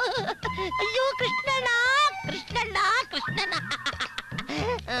ಆಪತ್ತು ಅಯ್ಯೋ ಕೃಷ್ಣಣ್ಣ ಕೃಷ್ಣಣ್ಣ ಕೃಷ್ಣಣ್ಣ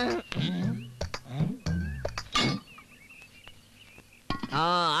ಹಾ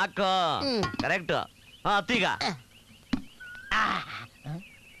ಹಾಕೋ ಕರೆಕ್ಟ್ ಹತ್ತೀಗ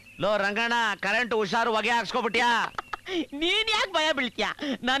ಲೋ ರಂಗಣ್ಣ ಕರೆಂಟ್ ಹುಷಾರು ಹೊಗೆ ಹಾಕ್ಸ್ಕೊಬಿಟ್ಯಾ ನೀನ್ ಯಾಕೆ ಭಯ ಬೀಳ್ತೀಯ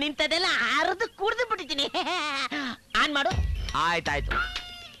ನಾನು ಇಂಥದೆಲ್ಲ ಅರ್ದು ಕುಡ್ದು ಬಿಟ್ಟಿದ್ದೀನಿ ಆನ್ ಮಾಡು ಆಯ್ತಾಯ್ತು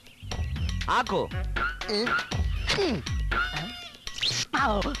ಹಾಕು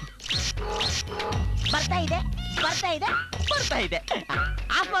ಬರ್ತಾ ಇದೆ ಬರ್ತಾ ಇದೆ ಬರ್ತಾ ಇದೆ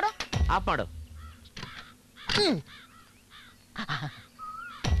ಆಫ್ ಮಾಡು ಆಫ್ ಮಾಡು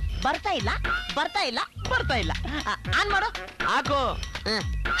ಬರ್ತಾ ಇಲ್ಲ ಬರ್ತಾ ಇಲ್ಲ ಬರ್ತಾ ಇಲ್ಲ ಆನ್ ಮಾಡು ಹಾಕು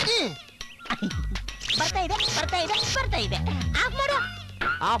ಬರ್ತಾ ಇದೆ ಬರ್ತಾ ಇದೆ ಬರ್ತಾ ಇದೆ ಆಫ್ ಮಾಡು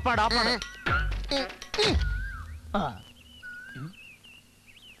ಆಫ್ ಮಾಡು ಆಫ್ ಮಾಡು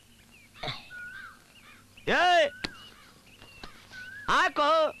ಹಾಕೋ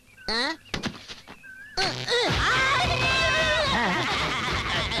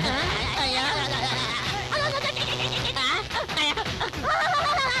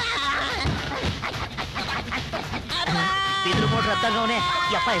ಇದ್ರ ಮೋಟ್ರ್ ಹತ್ತಾಗವನೆ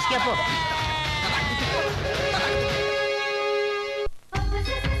ಯಪ್ಪ ಎಸ್ಕೇಪು.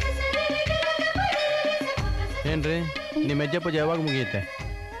 ಏನ್ರಿ ನಿಮ್ ಹೆಜ್ಜೆ ಪೂಜೆ ಯಾವಾಗ ಮುಗಿಯುತ್ತೆ?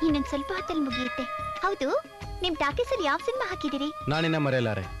 ಇನ್ನೊಂದ್ ಸ್ವಲ್ಪ ಹೊತ್ತಲ್ಲಿ ಮುಗಿಯುತ್ತೆ. ಹೌದು, ನಿಮ್ ಟಾಕೀಸಲ್ಲಿ ಯಾವ ಸಿನಿಮಾ ಹಾಕಿದಿರಿ? ನಾನಿನ್ನ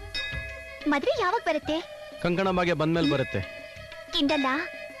ಮರೆಯಲಾರೆ. ಮದ್ವೆ ಯಾವಾಗ ಬರುತ್ತೆ? ಕಂಕಣ ಭಾಗ್ಯ ಬಂದ್ಮೇಲೆ ಬರುತ್ತೆ. ಕಿಂಡಲ್ಲ.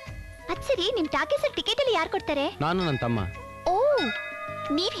 ಅದ್ ಸರಿ, ನಿಮ್ ಟಾಕೀಸಲ್ಲಿ ಟಿಕೆಟ್ ಅಲ್ಲಿ ಯಾರು ಕೊಡ್ತಾರೆ? ನಾನು ನನ್ನ ತಮ್ಮ. ಓ,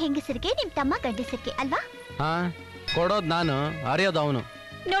 ನೀವ್ ಹೆಂಗಸರಿಗೆ, ನಿಮ್ ತಮ್ಮ ಗಂಡಸರಿಗೆ ಅಲ್ವಾ? ಹಾ, ಕೊಡೋದ್ ನಾನು, ಅರಿಯೋದು ಅವನು.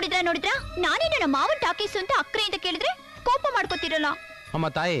 ನೋಡಿದ್ರ ನಾನೇನು ನಮ್ಮ ಮಾವನ್ ಟಾಕೀಸು ಅಂತ ಅಕ್ರೆಯಿಂದ ಕೇಳಿದ್ರೆ ಕೋಪ ಮಾಡ್ಕೋತಿರಲ್ಲ. ಅಮ್ಮ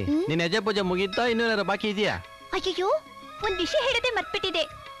ತಾಯಿ, ನಿನ್ ಹೆಜ್ಜೆ ಪೂಜೆ ಮುಗೀತಾ? ಇನ್ನೇನಾರ ಬಾಕಿ ಇದೆಯಾ? ಅಯ್ಯೋ, ಒಂದ್ ವಿಷಯ ಹೇಳದೆ ಮರ್ತ್ಬಿಟ್ಟಿದೆ.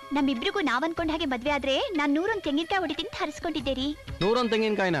 ನಮ್ಮಿಬ್ರಿಗೂ ನಾವ್ ಅನ್ಕೊಂಡ್ ಹಾಗೆ ಮದ್ವೆ ಆದ್ರೆ ನಾನ್ 101 ತೆಂಗಿನಕಾಯಿ ಹೊಡಿತೀನಿ ಅಂತ ಹರಿಸ್ಕೊಂಡಿದ್ದೆ ರೀ. 101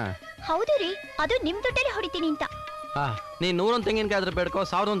 ತೆಂಗಿನಕಾಯಿನ? ಹೌದು ರೀ, ಅದು ನಿಮ್ ದುಡ್ಡಲ್ಲಿ ಹೊಡಿತೀನಿ ಅಂತ. ನೀ 101 ತೆಂಗಿನಕಾಯಿ ಆದ್ರೆ ಬೇಡ್ಕೋ,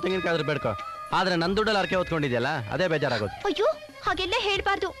 1001 ತೆಂಗಿನಕಾಯಿ ಆದ್ರೆ ಬೇಡ್ಕೋ, ಆದ್ರೆ ನನ್ ದುಡ್ಡಲ್ಲಿ ಅರ್ಕೆ ಹೊತ್ಕೊಂಡಿದ್ಯಲ್ಲ, ಅದೇ ಬೇಜಾರಾಗೋದು. ಅಯ್ಯೋ, ಹಾಗೆಲ್ಲ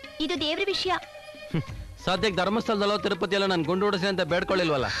ಹೇಳ್ಬಾರ್ದು, ಇದು ದೇವ್ರ ವಿಷಯ. ಸದ್ಯಕ್ಕೆ ಧರ್ಮಸ್ಥಳದಲ್ಲೋ ತಿರುಪತಿಯಲ್ಲೋ ನನ್ ಗುಂಡು ಹೊಡಿಸಿ ಅಂತ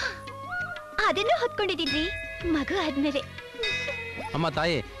ಬೇಡ್ಕೊಳ್ಳಿಲ್ವಲ್ಲ. ಅದನ್ನು ಹೊತ್ಕೊಂಡಿದ್ದೀನ್ರಿ, ಮಗು ಆದ್ಮೇಲೆ. ಅಮ್ಮ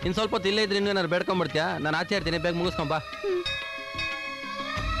ತಾಯಿ, ಇನ್ ಸ್ವಲ್ಪ ಹೊತ್ತು ಇಲ್ಲೇ ಇದ್ರೆ ಇನ್ನೇನಾರು ಬೇಡ್ಕೊಂಡ್ಬಿಡ್ತೀಯಾ? ನಾನು ಆಚೆ ಇರ್ತೀನಿ, ಬೇಗ ಮುಗಿಸ್ಕೊಂಬಾ.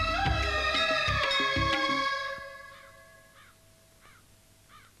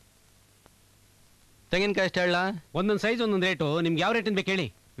 ತೆಂಗಿನಕಾಯಿ ಎಷ್ಟು ಹೇಳ? ಒಂದೊಂದು ಸೈಜ್ ಒಂದೊಂದು ರೇಟು. ನಿಮ್ಗೆ ಯಾವ ರೇಟಿಂದ ಬೇಕು ಹೇಳಿ.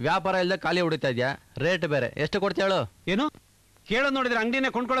 ವ್ಯಾಪಾರ ಇಲ್ಲದೆ ಖಾಲಿ ಹೊಡಿತಾ ಇದ್ಯಾ, ರೇಟ್ ಬೇರೆ. ಎಷ್ಟು ಕೊಡ್ತೀಯ ಹೇಳು? ಏನು ಕೇಳೋದು ನೋಡಿದ್ರೆ ಅಂಗಡಿನೇ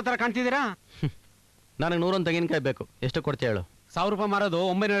ಕೊಂಡ್ಕೊಳ್ಳೋ ತರ ಕಾಣ್ತಿದ್ದೀರಾ? ನನಗೆ 101 ತೆಂಗಿನಕಾಯಿ ಬೇಕು. ಎಷ್ಟು ಕೊಡ್ತೀಯ ಹೇಳು? 1000 ರೂಪಾಯಿ ಮಾರೋದು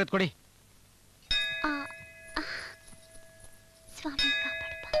 950 ಕೊಡಿ. ಸ್ವಾಮಿ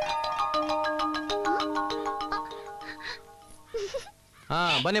ಹಾ,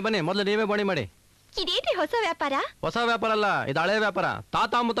 ಬನ್ನಿ ಮೊದಲು ನೀವೇ ಬೋಣಿ ಮಾಡಿ. ಇದೇನ್ರಿ ಹೊಸ ವ್ಯಾಪಾರ? ಹೊಸ ವ್ಯಾಪಾರ ಅಲ್ಲ, ಇದು ಹಳೆ ವ್ಯಾಪಾರ.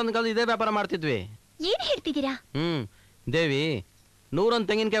 ತಾತ ಮುತ್ತಂದ ಕಾಲದ ಇದೇ ವ್ಯಾಪಾರ ಮಾಡ್ತಿದ್ವಿ. ಏನ್ ಹೇಳ್ತಿದ್ದೀರಾ? ದೇವಿ 101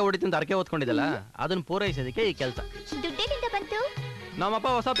 ತೆಂಗಿನಕಾಯಿ ಹೊಡಿತಿಂತ ಅರ್ಕೆ ಓದ್ಕೊಂಡಿದ್ದಲ್ಲ, ಅದನ್ನ ಪೂರೈಸೋದಕ್ಕೆ ಈ ಕೆಲಸ. ದುಡ್ಡೇನಿಂದ ಬಂತು? ನಮ್ಮಪ್ಪ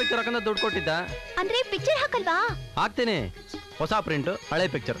ಹೊಸ ಪಿಕ್ಚರ್ ಹಾಕಂತ ದುಡ್ಡು ಕೊಟ್ಟಿದ್ದ. ಅಂದ್ರೆ ಪಿಕ್ಚರ್ ಹಾಕಲ್ವಾ? ಹಾಕ್ತೀನಿ. ಹೊಸ ಪ್ರಿಂಟ್, ಹಳೆ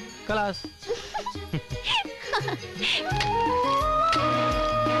ಪಿಕ್ಚರ್, ಕಲಾಸ್.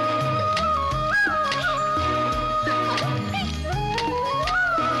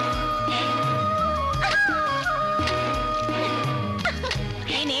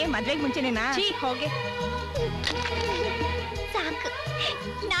 ಏನೇ ಮದ್ವೆಗೆ ಮುಂಚೆನೇನಾ? ಹೋಗೆ ಸಾಕು,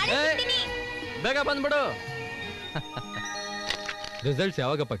 ನಾಳೆ ಬರ್ತೀನಿ. ಬೇಗ ಬಂದ್ಬಿಡು. ರಿಸಲ್ಟ್ಸ್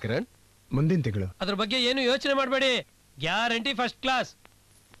ಯಾವಾಗಪ್ಪ ಕಿರಣ್? ಮುಂದಿನ ತಿಂಗಳು. ಅದ್ರ ಬಗ್ಗೆ ಏನು ಯೋಚನೆ ಮಾಡಬೇಡಿ, ಗ್ಯಾರಂಟಿ ಫಸ್ಟ್ ಕ್ಲಾಸ್.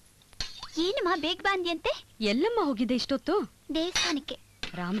 ಏನಮ್ಮ ಬೇಗ ಬಂದ್ಯಂತೆ? ಎಲ್ಲಮ್ಮ ಹೋಗಿದ್ದೆ ಇಷ್ಟೊತ್ತು? ದೇವಸ್ಥಾನಕ್ಕೆ.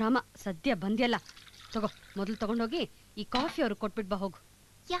 ರಾಮ ಸದ್ಯ ಬಂದ್ಯಲ್ಲ, ತಗೋ ಮೊದಲು ತಗೊಂಡೋಗಿ ಈ ಕಾಫಿ ಅವ್ರಿಗೆ ಕೊಟ್ಬಿಟ್ ಬಾ, ಹೋಗು.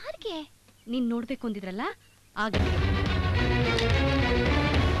 ಯಾರಿಗೆ? ನೀನ್ ನೋಡ್ಬೇಕು ಅಂದಿದ್ರಲ್ಲ ಆಗ.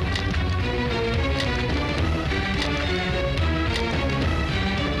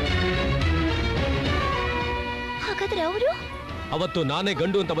 ಹಾಗಾದ್ರೆ ಅವರು ಅವತ್ತು ನಾನೇ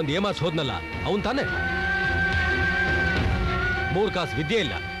ಗಂಡು ಅಂತ ಬಂದು ಏಮಾಸ್ ಹೋದ್ನಲ್ಲ, ಅವನ್ ತಾನೆ? 3 ಕಾಸು ವಿದ್ಯೆ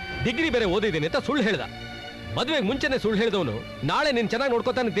ಇಲ್ಲ, ಡಿಗ್ರಿ ಬೇರೆ ಓದಿದ್ದೀನಿ ಅಂತ ಸುಳ್ಳು ಹೇಳ್ದ. ಮದುವೆಗೆ ಮುಂಚೆನೆ ಸುಳ್ಳು ಹೇಳಿದವನು ನಾಳೆ ನೀನ್ ಚೆನ್ನಾಗಿ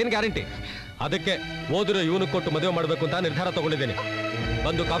ನೋಡ್ಕೋತಾನೆ, ಏನ್ ಗ್ಯಾರಂಟಿ? ಅದಕ್ಕೆ ಓದಿರೋ ಇವನು ಕೊಟ್ಟು ಮದುವೆ ಮಾಡ್ಬೇಕು ಅಂತ ನಿರ್ಧಾರ ತಗೊಂಡಿದ್ದೇನೆ.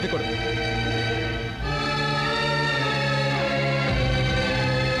 ಬಂದು ಕಾಫಿ ಕೊಡು.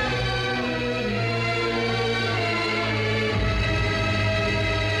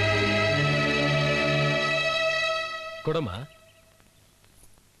 ಕೊಡಮ್ಮ.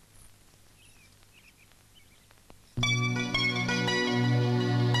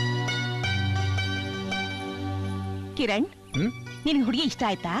 ಕಿರಣ್, ನಿನ್ಗೆ ಹುಡುಗಿ ಇಷ್ಟ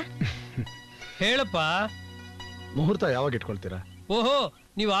ಆಯ್ತಾ? ಹೇಳಪ್ಪ. ಮುಹೂರ್ತ ಯಾವಾಗ ಇಟ್ಕೊಳ್ತೀರಾ? ಓಹೋ,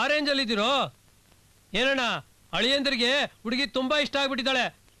 ನೀವು ಆ ರೇಂಜ್ ಅಲ್ಲಿ ಇದ್ದೀರೋ ಏನಣ್ಣ? ಅಳಿಯಂದ್ರಿಗೆ ಹುಡುಗಿ ತುಂಬಾ ಇಷ್ಟ ಆಗ್ಬಿಟ್ಟಿದ್ದಾಳೆ.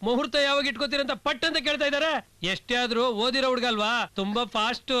 ಮುಹೂರ್ತ ಯಾವಾಗ ಇಟ್ಕೋತೀರಂತ ಪಟ್ ಅಂತ ಕೇಳ್ತಾ ಇದಾರೆ. ಎಷ್ಟೇ ಆದ್ರೂ ಓದಿರೋ ಹುಡುಗ ಅಲ್ವಾ, ತುಂಬಾ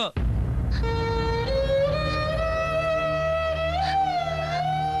ಫಾಸ್ಟ್.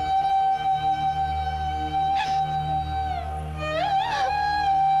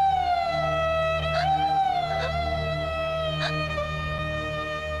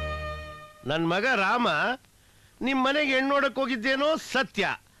 ನನ್ ಮಗ ರಾಮ ನಿಮ್ ಮನೆಗೆ ಹೆಣ್ಣು ನೋಡಕ್ ಹೋಗಿದ್ದೇನೋ ಸತ್ಯ,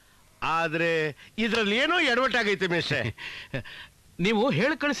 ಆದ್ರೆ ಇದ್ರಲ್ಲಿ ಏನೋ ಎಡವಟ್ಟಾಗೈತೆ ಮೇಷೆ. ನೀವು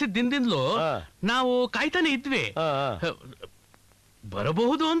ಹೇಳಿ ಕಳಿಸಿದ ದಿನದಿಂದಲೂ ನಾವು ಕಾಯ್ತಾನೆ ಇದ್ವಿ,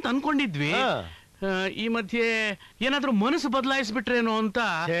 ಬರಬಹುದು ಅಂತ ಅನ್ಕೊಂಡಿದ್ವಿ. ಈ ಮಧ್ಯೆ ಏನಾದ್ರೂ ಮನಸ್ಸು ಬದಲಾಯಿಸ್ಬಿಟ್ರೇನೋ ಅಂತ.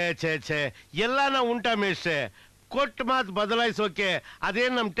 ಛೇ ಎಲ್ಲಾನ ಉಂಟಾ ಮೇಷೆ? ಕೊಟ್ಟು ಮಾತು ಬದಲಾಯಿಸೋಕೆ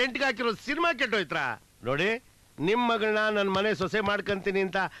ಅದೇನ್ ನಮ್ ಟೆಂಟ್ಗೆ ಹಾಕಿರೋ ಸಿನಿಮಾ ಕೆಟ್ಟೋಯ್ತಾ? ನೋಡಿ, ನಿಮ್ ಮಗಳನ್ನ ನನ್ನ ಮನೆ ಸೊಸೆ ಮಾಡ್ಕಂತೀನಿ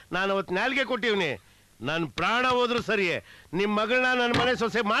ಅಂತ ನಾನು ಅವತ್ತು ನಾಲ್ಗೆ ಕೊಟ್ಟಿವ್ನಿ. ನನ್ ಪ್ರಾಣ ಹೋದ್ರು ಸರಿಯೇ ನಿಮ್ ಮಗಳನ್ನ ನನ್ನ ಮನೆ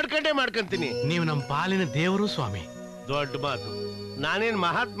ಸೊಸೆ ಮಾಡ್ಕೊಂತೀನಿ. ನೀವು ನಮ್ಮ ಪಾಲಿನ ದೇವರು ಸ್ವಾಮಿ. ದೊಡ್ಡ ಮಾತು. ನಾನೇನ್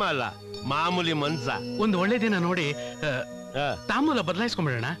ಮಹಾತ್ಮ ಅಲ್ಲ, ಮಾಮೂಲಿ ಮನ್ಸ. ಒಂದು ಒಳ್ಳೆ ದಿನ ನೋಡಿ ತಾಂಬೂಲ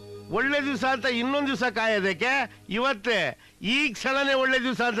ಬದಲಾಯಿಸ್ಕೊಂಡ್ಬಿಡೋಣ. ಒಳ್ಳೆ ದಿವಸ ಅಂತ ಇನ್ನೊಂದ್ ದಿವಸ ಕಾಯೋದಕ್ಕೆ ಇವತ್ತೇ ಈ ಕ್ಷಣನೇ ಒಳ್ಳೆ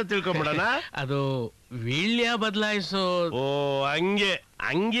ದಿವಸ ಅಂತ ತಿಳ್ಕೊಂಬಿಡೋಣ. ಅದು ವೀಳ್ಯ ಬದಲಾಯಿಸೋ. ಓ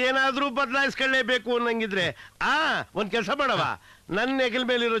ಹಂಗೇನಾದ್ರೂ ಬದಲಾಯಿಸ್ಕೊಳ್ಳೇಬೇಕು ಅನ್ನಂಗಿದ್ರೆ ಒಂದ್ ಕೆಲಸ ಮಾಡವ, ನನ್ನ ಹೆಗಲ್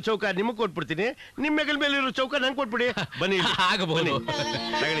ಮೇಲಿರೋ ಚೌಕ ನಿಮಗ್ ಕೊಟ್ಬಿಡ್ತೀನಿ, ನಿಮ್ ಹೆಗಲ್ ಮೇಲಿರೋ ಚೌಕ ನಂಗೆ ಕೊಟ್ಬಿಡಿ. ಬನ್ನಿ ಆಗಬಹುದು.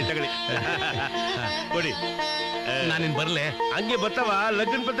 ತಗಳಿ ಕೊಡಿ. ನಾನಿನ್ ಬರ್ಲೆ? ಹಂಗೆ ಬತ್ತವ,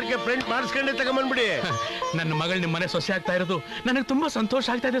 ಲಗ್ನ ಪತ್ರಿಕೆ ಪ್ರಿಂಟ್ ಮಾಡಿಸ್ಕೊಂಡೆ ತಗೊಂಬಂದ್ಬಿಡಿ. ನನ್ನ ಮಗಳು ನಿಮ್ ಮನೆ ಸೊಸೆ ಆಗ್ತಾ ಇರೋದು ನನಗೆ ತುಂಬಾ ಸಂತೋಷ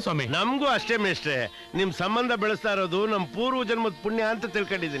ಆಗ್ತಾ ಇದೆ ಸ್ವಾಮಿ. ನಮ್ಗೂ ಅಷ್ಟೇ ಮೇಷ್ಟ್ರೆ, ನಿಮ್ ಸಂಬಂಧ ಬೆಳೆಸ್ತಾ ಇರೋದು ನಮ್ ಪೂರ್ವ ಜನ್ಮದ ಪುಣ್ಯ ಅಂತ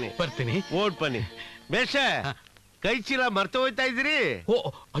ತಿಳ್ಕೊಂಡಿದೀನಿ. ಬರ್ತೀನಿ. ಓಟ್ ಬನ್ನಿ. ಬೇಷ ಕೈ ಚೀಲ ಮರ್ತ ಹೋಯ್ತಾ ಇದ್ದೀರಿ? ಓ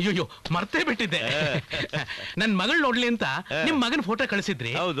ಅಯ್ಯೋ ಮರ್ತೇ ಬಿಟ್ಟಿದ್ದೆ. ನನ್ ಮಗಳು ನೋಡ್ಲಿ ಅಂತ ನಿಮ್ ಮಗನ್ ಫೋಟೋ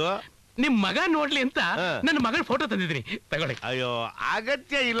ಕಳಿಸಿದ್ರಿ. ಹೌದು. ನಿಮ್ ಮಗ ನೋಡ್ಲಿ ಅಂತ ನನ್ನ ಮಗಳ ಫೋಟೋ ತಂದಿದ್ರಿ, ತಗೊಳ್ಳಿ. ಅಯ್ಯೋ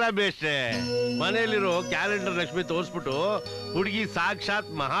ಅಗತ್ಯ ಇಲ್ಲ ಬೇಷೆ. ಮನೆಯಲ್ಲಿರೋ ಕ್ಯಾಲೆಂಡರ್ ಲಕ್ಷ್ಮಿ ತೋರಿಸ್ಬಿಟ್ಟು ಹುಡುಗಿ ಸಾಕ್ಷಾತ್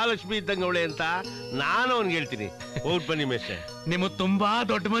ಮಹಾಲಕ್ಷ್ಮಿ ಇದ್ದಂಗವಳೆ ಅಂತ ನಾನು ಅವ್ನಿಗೆ ಹೇಳ್ತೀನಿ. ಹೋಗ್ ಬನ್ನಿ ಮೇಷೆ. ನಿಮ್ಗೆ ತುಂಬಾ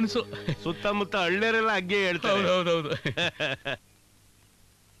ದೊಡ್ಡ ಮನಸ್ಸು. ಸುತ್ತಮುತ್ತ ಹಳ್ಳಿಯರೆಲ್ಲ ಹಂಗೆ ಹೇಳ್ತಾರೆ. ಹೌದೌದು.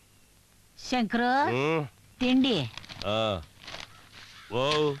 ಶಂಕರ ತಿಂಡಿ ಓ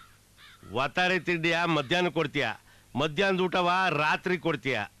ಒತ್ತಾರೆ ತಿಂಡಿಯ ಮಧ್ಯಾಹ್ನ ಕೊಡ್ತೀಯ? ಮಧ್ಯಾಹ್ನದ ಊಟವ ರಾತ್ರಿ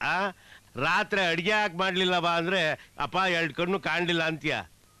ಕೊಡ್ತೀಯ? ರಾತ್ರಿ ಅಡ್ಗೆ ಹಾಕಿ ಮಾಡ್ಲಿಲ್ಲವಾ ಅಂದ್ರೆ ಅಪ್ಪ 2 ಕಣ್ಣು ಕಾಣ್ಲಿಲ್ಲ ಅಂತೀಯ.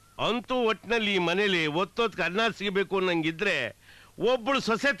 ಅಂತೂ ಒಟ್ಟಿನಲ್ಲಿ ಈ ಮನೇಲಿ ಒತ್ತೊತ್ಕ ಅನ್ನ ಸಿಗಬೇಕು ಅನ್ನಂಗಿದ್ರೆ ಒಬ್ಬಳು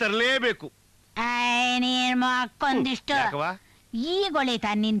ಸೊಸೆ ತರಲೇಬೇಕು. ನೀನ್ ಮಕ್ಕೊಂದಿಷ್ಟು ಈಗೊಳಿತ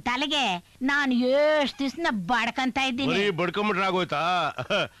ನಿನ್ ತಲೆಗೆ. ನಾನು ಎಷ್ಟು ದಿವ್ಸ ಬಡ್ಕಂತ ಇದ್ದೀನಿ. ಬರೀ ಬಡ್ಕೊಂಬಿಟ್ರೆ ಆಗೋಯ್ತಾ?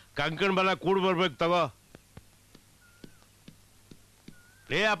 ಕಂಕಣ್ ಬಲ ಕೂಡ್ ಬರ್ಬೇಕು ತಗೋ.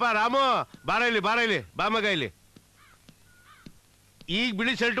 ಅಪ್ಪ ರಾಮು ಬಾರ ಇಲ್ಲಿ ಬಾ ಮಗ ಇಲ್ಲಿ. ಈಗ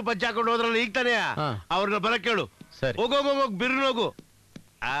ಬಿಳಿ ಶರ್ಟು ಪಂಚೆ ಹಾಕೊಂಡು ಹೋದ್ರಲ್ಲ ಈಗ ತಾನೇ, ಅವ್ರನ್ನ ಬರ ಕೇಳು. ಹೋಗೋಗೋಗ್ ಬಿರ್ನೋಗು.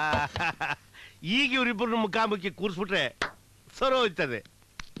 ಈಗ ಇವ್ರಿಬ್ರು ಮುಖಾಮುಖಿ ಕೂರ್ಸ್ಬಿಟ್ರೆ ಸರೋ ಹೋಯ್ತದೆ.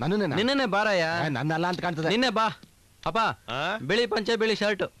 ನಿನ್ನೆ ಬಾರಯ್ಯ. ನನ್ನಲ್ಲ ಅಂತ ಕಾಣ್ತದೆ. ನಿನ್ನೆ ಬಾ ಅಪ್ಪ. ಬಿಳಿ ಪಂಚೆ ಬಿಳಿ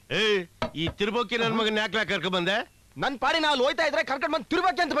ಶರ್ಟ್. ಈ ತಿರ್ಬೋಕಿ ನನ್ ಮಗನ್ ಯಾಕೆ ಕರ್ಕೊಂಡ್ ಬಂದೆ? ನನ್ ಪಾಡಿ ನಾವು ಹೋಯ್ತಾ ಇದ್ರೆ ಕರ್ಕೊಂಡ್ ಬಂದ್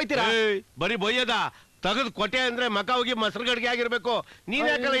ತಿರ್ಬೋಕಿ ಅಂತ ಬೈತೀರಾ? ಬರೀ ಬೊಯ್ಯದ ತಗದ್ ಕೊಟ್ಟೆ ಅಂದ್ರೆ ಮಕ ಹೋಗಿ ಮೊಸರು ಗಡ್ಗೆ ಆಗಿರ್ಬೇಕು. ನೀನ್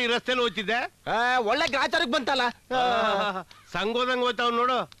ಯಾಕಲ್ಲ ಈ ರಸ್ತೆಲಿ ಹೋಗ್ತಿದ್ದೆ? ಒಳ್ಳೆ ಗ್ರಾಚಾರಕ್ಕೆ ಬಂತಲ್ಲ. ಸಂಗೋದಂಗ್ ಹೋಯ್ತಾವ್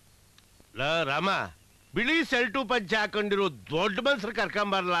ನೋಡು. ರಾಮ, ಬಿಳಿ ಶರ್ಟು ಪಂಚೆ ಹಾಕೊಂಡಿರೋ ದೊಡ್ಡ ಮನ್ಸರು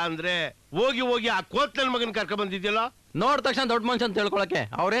ಕರ್ಕೊಂಬರ್ಲ ಅಂದ್ರೆ ಹೋಗಿ ಆ ಕೋತ್ ನನ್ ಮಗನ್ ಕರ್ಕೊಂಡ್ ಬಂದಿದ್ಯಲ್ಲ. ನೋಡ್ ತಕ್ಷಣ ದೊಡ್ಡ ಮನುಷ್ಯ ಅಂತ ತಿಳ್ಕೊಳಕ್ಕೆ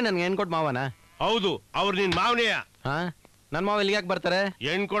ಅವ್ರೇ ನನ್ಗೆ ಹೆಣ್ ಕೊಟ್ ಮಾವನ? ಹೌದು, ಅವ್ರು ನಿನ್ ಮಾವನೆಯ. ನನ್ ಮಾವ ಇಲ್ಲಿಗೆ ಯಾಕೆ ಬರ್ತಾರೆ?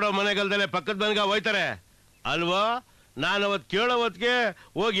 ಹೆಣ್ ಕೊಡೋ ಮನೆಗಲ್ದಲೆ ಪಕ್ಕದ ಮನೆಗ ಹೋಯ್ತಾರೆ ಅಲ್ವಾ? ನಾನು ಅವತ್ ಕೇಳೋ ಹೊತ್ಗೆ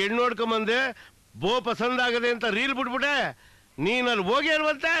ಹೋಗಿ ಹೆಣ್ಣು ನೋಡ್ಕೊಂಬಂದೆ, ಬೋ ಪಸಂದ್ ಆಗದೆ ಅಂತ ರೀಲ್ ಬಿಟ್ಬಿಟ್ಟೆ. ನೀನ್ ಅಲ್ಲಿ ಹೋಗಿ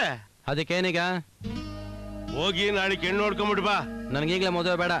ಅಲ್ವಂತೆ. ಅದಕ್ಕೇನೀಗ? ಹೋಗಿ ನಾಳೆ ಹೆಣ್ಣು ನೋಡ್ಕೊಂಬಿಡ್ ಬಾ. ನನ್ಗೀಗ್ಲೇ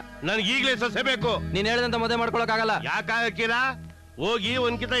ಮದುವೆ ಬೇಡ. ನನ್ಗೀಗ್ಲೇ ಸೊಸೆ ಬೇಕು. ನೀನ್ ಹೇಳಿದಂತ ಮದುವೆ ಮಾಡ್ಕೊಳಕ್ ಆಗಲ್ಲ. ಯಾಕಾಗಕ್ಕಿಲ್ಲ? ಹೋಗಿ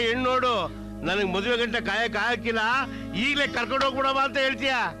ಒಂದ್ಕಿತ ಹೆಣ್ಣು ನೋಡು. ನನಗ್ ಮದುವೆ ಗಂಟೆ ಕಾಯಕ್ ಆಗಕ್ಕಿಲ್ಲ, ಈಗ್ಲೇ ಕರ್ಕೊಂಡು ಹೋಗ್ಬಿಡವ ಅಂತ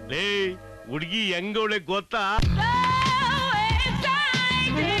ಹೇಳ್ತೀಯ? ಲೇ ಹುಡ್ಗಿ ಹೆಂಗವಳೆ ಗೊತ್ತಾ?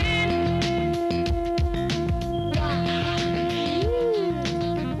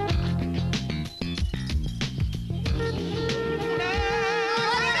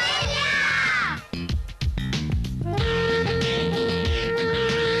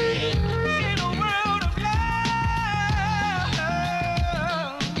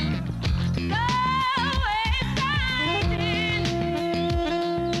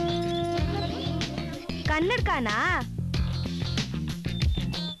 ಕನ್ನಡಕನಾ?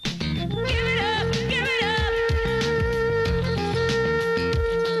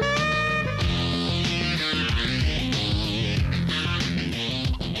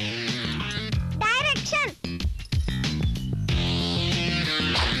 ಡೈರೆಕ್ಷನ್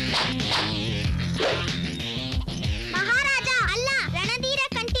ಮಹಾರಾಜ ಅಲ್ಲ, ರಣಧೀರ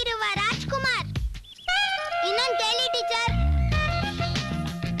ಕಂಠಿರುವ ರಾಜ್ಕುಮಾರ್. ಇನ್ನೊಂದು ಕೇಳಿ ಟೀಚರ್.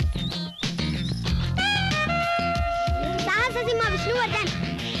 ಸಾಹಸ ಸಿಂಹ ವಿಷ್ಣುವರ್ಧನ್.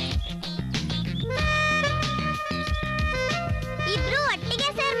 ಇಬ್ರು ಒಟ್ಟಿಗೆ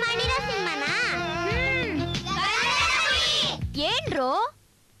ಸೇರ್ ಮಾಡಿರೋ ಸಿನಿಮಾನಾ? ಏನ್ರೋ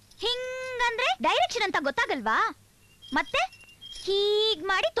ಹಿಂಗಂದ್ರೆ ಡೈರೆಕ್ಷನ್ ಅಂತ ಗೊತ್ತಾಗಲ್ವಾ? ಮತ್ತೆ ಹೀಗ್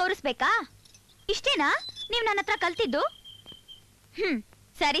ಮಾಡಿ ತೋರಿಸ್ಬೇಕಾ? ಇಷ್ಟೇನಾ ನೀವ್ ನನ್ನ ಹತ್ರ ಕಲ್ತಿದ್ದು?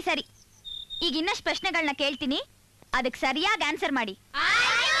 ಸರಿ ಸರಿ, ಈಗ ಇನ್ನಷ್ಟು ಪ್ರಶ್ನೆಗಳನ್ನ ಕೇಳ್ತೀನಿ, ಅದಕ್ಕೆ ಸರಿಯಾಗಿ ಆನ್ಸರ್ ಮಾಡಿ.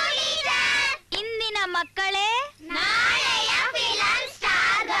 ಇಂದಿನ ಮಕ್ಕಳೇ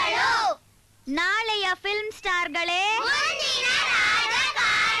ನಾಳೆಯ ಫಿಲ್ಮ್ ಸ್ಟಾರ್ಗಳೇ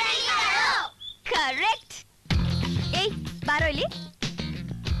ಕರೆಕ್ಟ್. ಏಯ್ ಬಾರೋ ಇಲ್ಲಿ.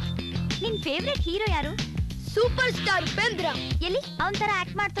 ನಿನ್ ಫೇವ್ರೆಟ್ ಹೀರೋ ಯಾರು? Super star Upendra. ಎಲ್ಲಿ ಅವನ್ ತರ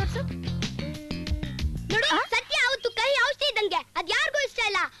ಆಕ್ಟ್ ಮಾಡಿ ತೋರ್ಸು. ನೋಡು ಸತ್ಯ ಅವತ್ತು ಕಹಿ ಔಷಧಿ ಇದ್ದಂಗೆ ಅದ್ ಯಾರಿಗೂ ಇಷ್ಟ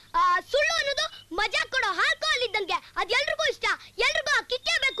ಇಲ್ಲ. ಸುಳ್ಳು ಅನ್ನೋದು ಮಜಾ ಕೊಡೋ ಆಲ್ಕೋಹಾಲ್ ಇದ್ದಂಗೆ ಅದ್ ಎಲ್ರಿಗೂ ಇಷ್ಟ. ಎಲ್ರಿಗೂ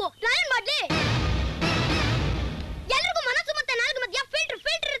ಕಿಕ್ಕೇ ಬೇಕು. ನಾನೇನ್ ಮಾಡ್ಲಿ? ಎಲ್ರಿಗೂ ಮನಸ್ಸು ಮತ್ತೆ ನಾಲ್ಕು ಮಧ್ಯ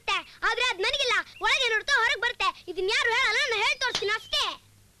ಫಿಲ್ಟರ್ ಇರುತ್ತೆ. ಆದ್ರೆ ಅದ್ ನನಗಿಲ್ಲ. ಒಳಗೆ ನೋಡ್ತಾ ಹೊರಗೆ ಬರುತ್ತೆ. ಇದನ್ನ ಯಾರು ಹೇಳಲ್ಲ, ನಾನು ಹೇಳಿ ತೋರಿಸ್ತೀನಿ ಅಷ್ಟೇ.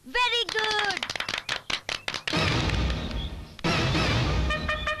 Very good.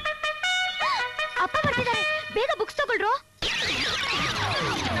 ಅಪ್ಪ ಬರ್ತಿದ್ದಾರೆ, ಬೇಗ ಬುಕ್ಸ್ ತಗೊಳ್ರು.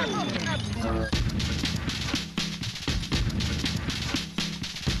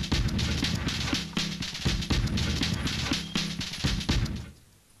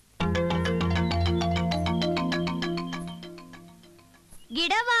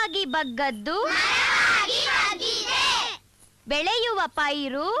 ಗಿಡವಾಗಿ ಬಗ್ಗದ್ದು ಬೆಳೆಯುವ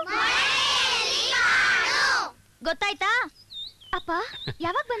ಪೈರು ಗೊತ್ತಾಯ್ತಾ? ಅಪ್ಪ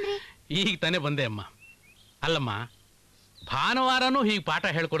ಯಾವಾಗ ಬಂದ್ರಿ? ಈಗ ತಾನೇ ಬಂದೆ ಅಮ್ಮ. ಅಲ್ಲಮ್ಮ, ಭಾನುವಾರನೂ ಹೀಗೆ ಪಾಠ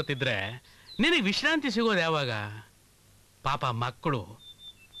ಹೇಳ್ಕೊಡ್ತಿದ್ರೆ ನಿನಗೆ ವಿಶ್ರಾಂತಿ ಸಿಗೋದು ಯಾವಾಗ? ಪಾಪ ಮಕ್ಕಳು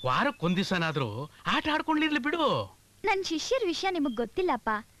ವಾರಕ್ಕೊಂದ್ ದಿವಸನಾದ್ರೂ ಆಟ ಆಡ್ಕೊಂಡಿರ್ಲಿ ಬಿಡು. ನನ್ ಶಿಷ್ಯರ ವಿಷಯ ನಿಮಗ್ ಗೊತ್ತಿಲ್ಲಪ್ಪ.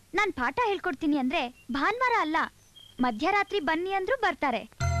 ನಾನ್ ಪಾಠ ಹೇಳ್ಕೊಡ್ತೀನಿ ಅಂದ್ರೆ ಭಾನುವಾರ ಅಲ್ಲ, ಮಧ್ಯರಾತ್ರಿ ಬನ್ನಿ ಅಂದ್ರೂ ಬರ್ತಾರೆ.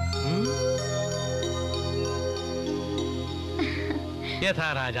 ಯಥಾ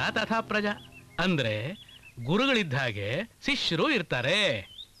ರಾಜ ತಥಾ ಪ್ರಜಾ ಅಂದ್ರೆ ಗುರುಗಳಿದ್ದ ಹಾಗೆ ಶಿಷ್ಯರು ಇರ್ತಾರೆ.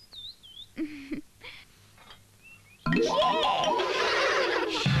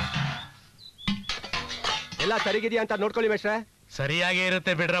 ಎಲ್ಲ ಸರಿಗಿದೆಯಾ ಅಂತ ನೋಡ್ಕೊಳ್ಳಿ ಮೇಷ್ಟ್ರೆ. ಸರಿಯಾಗೇ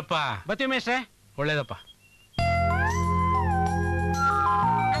ಇರುತ್ತೆ ಬಿಡ್ರಪ್ಪ. ಬತ್ತೀವಿ ಮೇಷ್ಟ್ರೆ. ಒಳ್ಳೇದಪ್ಪ.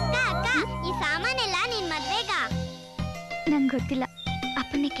 ಅಕ್ಕ ಈ ಸಾಮಾನೆಲ್ಲ ನಿನ್ ಮದ್ವೆಗ? ನಂಗ್ ಗೊತ್ತಿಲ್ಲ,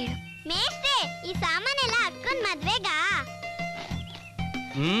 ಅಪ್ಪನ್ನೇ ಕೇಳು. ಮೇಷ್ಟ್ರೆ ಈ ಸಾಮಾನೆಲ್ಲ ಅಕ್ಕನ್ ಮದ್ವೆಗ?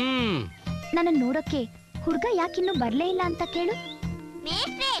 ನನ್ನ ನೋಡೋಕೆ ಹುಡ್ಗ ಯಾಕಿನ್ನೂ ಬರ್ಲೇ ಇಲ್ಲ ಅಂತ ಕೇಳು.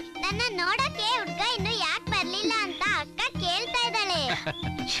 ಮೇಷ್ಟ್ರೆ ನನ್ನ ನೋಡಕ್ಕೆ ಹುಡ್ಗ ಇನ್ನು ಯಾಕೆ ಬರ್ಲಿಲ್ಲ ಅಂತ ಅಕ್ಕ ಕೇಳ್ತಾ ಇದ್ದಾಳೆ.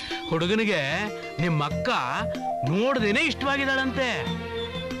 ಹುಡುಗನಿಗೆ ನಿಮ್ಮ ಅಕ್ಕ ನೋಡ್ದೇನೆ ಇಷ್ಟವಾಗಿದ್ದಾಳಂತೆ.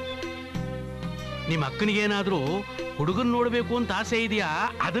 ನಿಮ್ಮ ಅಕ್ಕನಿಗೇನಾದ್ರೂ ಹುಡುಗನ್ ನೋಡ್ಬೇಕು ಅಂತ ಆಸೆ ಇದೆಯಾ?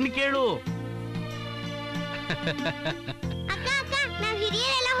 ಅದನ್ನ ಕೇಳು. ಅಕ್ಕ ಅಕ್ಕ ನಾವ್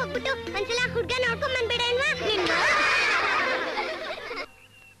ಹಿರಿಯರೆಲ್ಲ ಹೋಗ್ಬಿಟ್ಟು ಒಂದ್ಸಲ ಹುಡ್ಗ ನೋಡ್ಕೊಂಡ್ ಬಂದ್ಬಿಡೋಣ.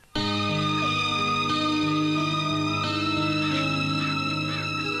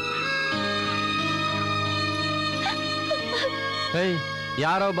 ಏಯ್,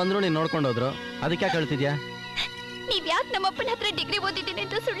 ಯಾರೋ ಬಂದ್ರು ನೀನ್ ನೋಡ್ಕೊಂಡೋದ್ರು, ಅದಕ್ಕೆ ಯಾಕೆ ಹೇಳ್ತಿದ್ಯಾ? ನೀವ್ ಯಾಕೆ ನಮ್ಮಪ್ಪನ ಹತ್ರ ಡಿಗ್ರಿ ಓದಿದ್ದೀನಿ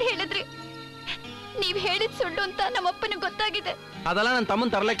ಅಂತ ಸುಳ್ಳು ಹೇಳಿದ್ರಿ? ನೀವ್ ಹೇಳಿದ್ ಸುಳ್ಳು ಅಂತ ನಮ್ಮಪ್ಪನ ಗೊತ್ತಾಗಿದೆ. ಅದೆಲ್ಲ ನನ್ನ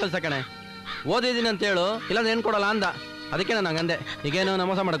ತಮ್ಮನ್ ತರಲೆ ಕೆಲ್ಸ ಕಣೆ. ಓದಿದ್ದೀನಿ ಅಂತ ಹೇಳು, ಇಲ್ಲ ಏನ್ ಕೊಡಲ್ಲ ಅಂದ. ಅದಕ್ಕೆ ನಾನು ಹಂಗಂದೆ. ಈಗೇನು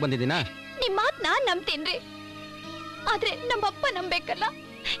ನಮೋಸ ಮಾಡಕ್ ಬಂದಿದ್ದೀನಾ? ನಿಮ್ ಮಾತ್ ನಾನ್ ನಂಬ್ತೀನ್ರಿ, ಆದ್ರೆ ನಮ್ಮಪ್ಪ ನಂಬೇಕಲ್ಲ.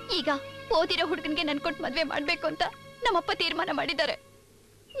 ಈಗ ಓದಿರೋ ಹುಡುಗನ್ಗೆ ನನ್ ಕೊಟ್ಟು ಮದ್ವೆ ಮಾಡ್ಬೇಕು ಅಂತ ನಮ್ಮಪ್ಪ ತೀರ್ಮಾನ ಮಾಡಿದ್ದಾರೆ.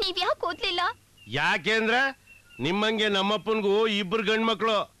 ನೀವ್ ಯಾಕೆ ಓದ್ಲಿಲ್ಲ? ಯಾಕೆಂದ್ರೆ ನಿಮ್ಮಂಗೆ ನಮ್ಮಪ್ಪನ್ಗೂ ಇಬ್ರು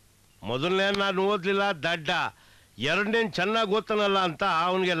ಗಂಡ್ಮಕ್ಳು. ಮೊದಲನೇ ನಾನು ಓದ್ಲಿಲ್ಲ ದಡ್ಡ, ಎರಡನೇನ್ ಚೆನ್ನಾಗಿ ಓದ್ತಾನಲ್ಲ ಅಂತ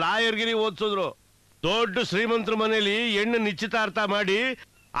ಅವನಿಗೆ ಲಾಯರ್ಗಿರಿ ಓದಿಸಿದ್ರು. ದೊಡ್ಡ ಶ್ರೀಮಂತರ ಮನೇಲಿ ಹೆಣ್ಣು ನಿಶ್ಚಿತಾರ್ಥ ಮಾಡಿ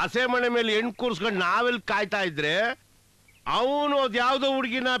ಹಸೆ ಮನೆ ಮೇಲೆ ಹೆಣ್ಣು ಕೂರ್ಸ್ಕೊಂಡು ನಾವೆಲ್ಲಿ ಕಾಯ್ತಾ ಇದ್ರೆ ಅವನು ಅದ್ ಯಾವ್ದೋ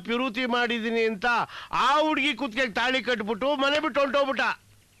ಹುಡ್ಗಿನ ಪಿರುತಿ ಮಾಡಿದೀನಿ ಅಂತ ಆ ಹುಡ್ಗಿ ಕುತ್ತಿಗೆ ತಾಳಿ ಕಟ್ಬಿಟ್ಟು ಮನೆ ಬಿಟ್ಟು ಹೊಂಟೋಗ್ಬಿಟ್ಟ.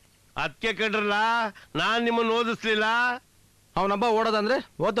 ಅದಕ್ಕೆ ಕಡ್ರಲ್ಲ ನಾನ್ ನಿಮ್ಮನ್ನ ಓದಿಸ್ಲಿಲ್ಲ. ಅವನಬ್ಬ ಓಡೋದಂದ್ರೆ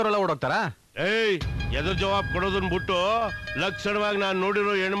ಓದೋರೆಲ್ಲ ಓಡೋಗ್ತಾರ? ಏಯ್, ಎದುರು ಜವಾಬ್ ಕೊಡೋದನ್ ಬಿಟ್ಟು ಲಕ್ಷಣವಾಗಿ ನಾನು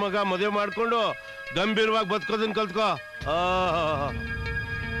ನೋಡಿರೋ ಹೆಣ್ಮಗ ಮದುವೆ ಮಾಡ್ಕೊಂಡು ಗಂಭೀರವಾಗಿ ಬದುಕೋದನ್ ಕಲ್ತ್ಕೋ.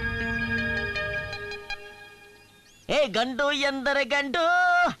 ಏ ಗಂಡು ಎಂದರೆ ಗಂಡು,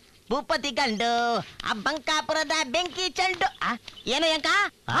 ಭೂಪತಿ ಗಂಡು, ಆ ಬಂಕಾಪುರದ ಬೆಂಕಿ ಚಂಡು. ಏನೋ ಯಂಕ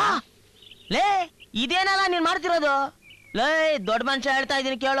ಲೇ, ಇದೇನಲ್ಲ ನೀನ್ ಮಾಡ್ತಿರೋದು? ಲೇ, ದೊಡ್ಡ ಮನುಷ್ಯ ಹೇಳ್ತಾ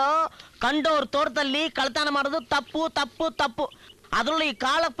ಇದೀನಿ ಕೇಳು. ಕಂಡೋರ್ ತೋಟದಲ್ಲಿ ಕಳ್ತನ ಮಾಡೋದು ತಪ್ಪು ತಪ್ಪು ತಪ್ಪು. ಅದ್ರಲ್ಲೂ ಈ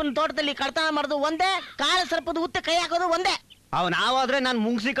ಕಾಳಪ್ಪನ ತೋಟದಲ್ಲಿ ಕಳ್ತನ ಮಾಡೋದು ಒಂದೇ, ಕಾಳ ಸರ್ಪದ ಉತ್ತ ಕೈ ಹಾಕೋದು ಒಂದೇ. ಅವ್ ನಾವಾದ್ರೆ ನಾನ್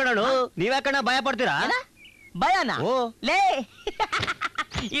ಮುಂಗ್ಸಿ ಕಣಳು, ನೀವೇ ಕಣ ಭಯ ಪಡ್ತೀರಾ? ಭಯನಾ? ಲೇ,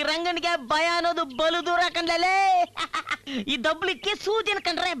 ಈ ರಂಗನಿಗೆ ಭಯ ಅನ್ನೋದು ಬಲು ದೂರ ಕಂಡ್ಲೇ. ಈ ದಬ್ಲಿಕ್ಕೆ ಸೂಜಿನ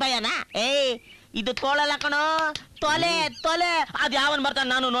ಕಂಡ್ರೆ ಭಯನಾ? ಇದು ತೋಳಲ್ಲ ಕಣೋ, ತೊಲೆ ತೊಲೆ. ಅದ್ ಯಾವನ್ ಬರ್ತಾನ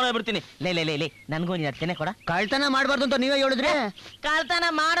ನಾನು ನೋಡೇ ಬಿಡ್ತೀನಿ. ಲೇ ಲೇ ಲೇ ಲೇ, ನನ್ಗೂ ನೀನ್ ತೆನೆ ಕೊಡ. ಕಳ್ತನ ಮಾಡ್ಬಾರ್ದು ಅಂತ ನೀವೇ ಹೇಳಿದ್ರೆ? ಕಳ್ತನ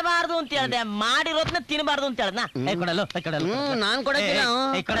ಮಾಡಬಾರ್ದು ಅಂತ ಹೇಳ್ದೆ, ಮಾಡಿರೋದ್ನ ತಿನ್ಬಾರ್ದು ಅಂತ ಹೇಳ್ದ. ಕೊಡಲು ನಾನ್ ಕೊಡಕ್ಕಿಲ್ಲ.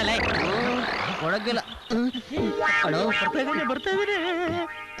 ಕೊಡಲ್ಲ ಕೊಡಕ್ಕಿಲ್ಲ. ಬರ್ತಾ ಇದೀನಿ.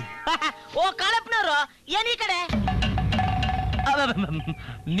 ಓ ಕಾಳಪ್ಪನವ್ರು, ಏನ್ ಈ ಕಡೆ?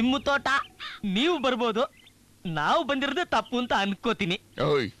 ನಿಮ್ಮ ತೋಟ ನೀವು ಬರ್ಬೋದು, ನಾವು ಬಂದಿರೋದು ತಪ್ಪು ಅಂತ ಅನ್ಕೋತೀನಿ.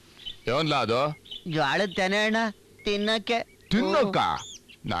 ಏನ್ಲ ಅದು? ಗಾಳತ್ತೇನೆ ಅಣ್ಣ, ತಿನ್ನಕ್ಕೆ. ತಿನ್ನಕ್ಕ?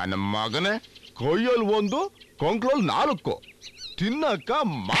 ನನ್ನ ಮಗನೇ, ಕೊಯ್ಯಲ್ ಒಂದು ಕೊಂಕ್ಳಲ್ 4 ತಿನ್ನಕ್ಕ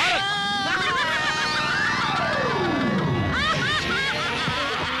ಮಾರ.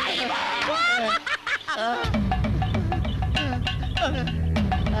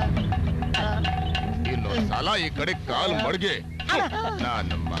 ಇನ್ನು ಈ ಕಡೆ ಕಾಲ್ ಮಡ್ಗೆ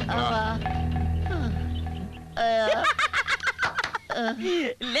ನನ್ನ ಮಗ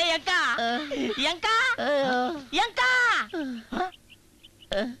ಲೇ ಯಂಕ ಯಂಕ ಯಂಕ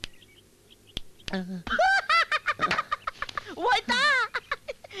ಹೋಯ್ತಾ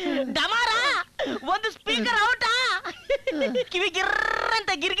ಡಮಾರ ಒಂದು ಸ್ಪೀಕರ್ ಔಟಾ ಕಿವಿ ಗಿರ್ರ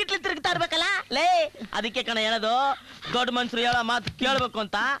ಅಂತ ಗಿರ್ಗಿಟ್ಲಿ ತಿರುಗ್ತಾ ಇರ್ಬೇಕಲ್ಲ ಲೇ ಅದಕ್ಕೆ ಕಣ ಹೇಳೋದು ದೊಡ್ಡ ಮನ್ಸರು ಹೇಳೋ ಮಾತು ಕೇಳ್ಬೇಕು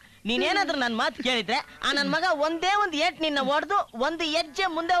ಅಂತ ನೀನೇನಾದ್ರೂ ನನ್ ಮಾತು ಕೇಳಿದ್ರೆ ಆ ನನ್ ಮಗ ಒಂದೇ ಒಂದು ಏಟ್ ನಿನ್ನ ಹೊಡೆದು ಒಂದು ಹೆಜ್ಜೆ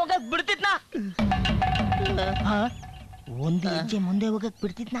ಮುಂದೆ ಹೋಗಕ್ ಬಿಡ್ತಿದ್ನ ಒಂದು ಹೆಜ್ಜೆ ಮುಂದೆ ಹೋಗಕ್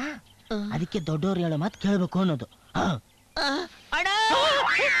ಬಿಡ್ತಿದ್ನ ಅದಕ್ಕೆ ದೊಡ್ಡವ್ರು ಹೇಳೋ ಮಾತು ಕೇಳ್ಬೇಕು ಅನ್ನೋದು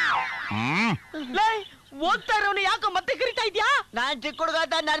ಹೋಗ್ತಾ ಇರೋನು ಯಾಕೋ ಮತ್ತೆ ಕರಿತಾ ಇದ್ಯಾ ನಾನ್ ಚಿಕ್ಕ ಹುಡುಗ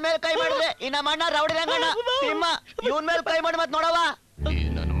ಅಂತ ನನ್ ಮೇಲೆ ಕೈ ಮಾಡಿದೆ ಇನ್ನ ಮಣ್ಣ ರೌಡಿ ರಂಗಣ್ಣ ಸಿಂಹ ಇವನ್ ಮೇಲೆ ಕೈ ಮಾಡಿ ಮತ್ ನೋಡವ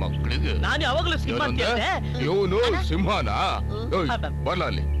ನನ್ನ ಮಕ್ಕಳಿಗೆ ನಾನು ಯಾವಾಗ್ಲೂ ಸಿಂಹ ಅಂತ ಹೇಳ್ದೆ ಇವನು ಸಿಂಹನಾ ಬರಲ್ಲ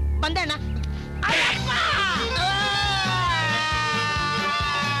ಅಲ್ಲಿ ಬಂದಣ್ಣ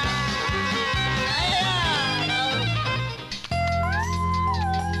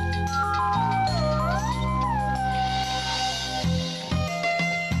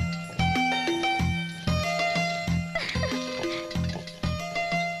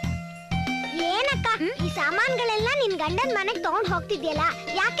ಈ ಸಾಮಾನ್ಗಳೆಲ್ಲ ನಿನ್ ಗಂಡನ್ ಮನೆಗ್ ತಗೊಂಡ್ ಹೋಗ್ತಿದ್ಯಲ್ಲ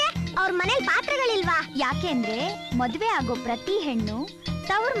ಯಾಕೆ ಅವ್ರ ಮನೇಲಿ ಪಾತ್ರೆಗಳಿಲ್ವಾ? ಯಾಕೆ ಅಂದ್ರೆ ಮದುವೆ ಆಗೋ ಪ್ರತಿ ಹೆಣ್ಣು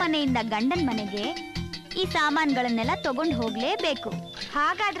ತವ್ರ ಮನೆಯಿಂದ ಗಂಡನ್ ಮನೆಗೆ ಈ ಸಾಮಾನ್ಗಳನ್ನೆಲ್ಲ ತಗೊಂಡ್ ಹೋಗ್ಲೇಬೇಕು.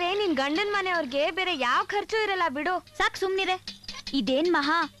 ಹಾಗಾದ್ರೆ ನಿನ್ ಗಂಡನ್ ಮನೆಯವ್ರಿಗೆ ಬೇರೆ ಯಾವ ಖರ್ಚು ಇರಲ್ಲ ಬಿಡು. ಸಾಕ್ ಸುಮ್ನಿರೆ. ಇದೇನ್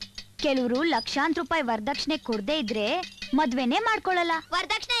ಮಹಾ, ಕೆಲವರು ಲಕ್ಷಾಂತರ ರೂಪಾಯಿ ವರದಕ್ಷಿಣೆ ಕೊಡದೇ ಇದ್ರೆ ಮದ್ವೆನೇ ಮಾಡ್ಕೊಳ್ಳಲ್ಲ.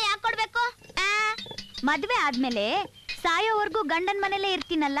 ವರದಕ್ಷಿಣೆ ಯಾಕೆ ಕೊಡ್ಬೇಕು? ಮದ್ವೆ ಆದ್ಮೇಲೆ ಸಾಯೋವರ್ಗೂ ಗಂಡನ್ ಮನೇಲೇ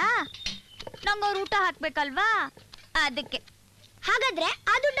ಇರ್ತೀನಲ್ಲ, ನಂಗ ಅವ್ರ ಊಟ ಹಾಕ್ಬೇಕಲ್ವಾ, ಅದಕ್ಕೆ. ಹಾಗಾದ್ರೆ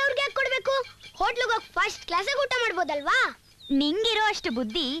ಆ ದುಡ್ಡು ಅವ್ರಿಗೆ ಯಾಕೆ ಕೊಡ್ಬೇಕು? ಹೋಟ್ಲಿಗೆ ಹೋಗಿ ಫಸ್ಟ್ ಕ್ಲಾಸಿಗೆ ಊಟ ಮಾಡ್ಬೋದಲ್ವಾ? ನಿಂಗಿರೋ ಅಷ್ಟು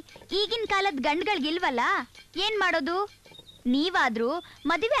ಬುದ್ಧಿ ಈಗಿನ ಕಾಲದ ಗಂಡ್ಗಳ್ಗಿಲ್ವಲ್ಲ, ಏನ್ ಮಾಡೋದು? ನೀವಾದ್ರೂ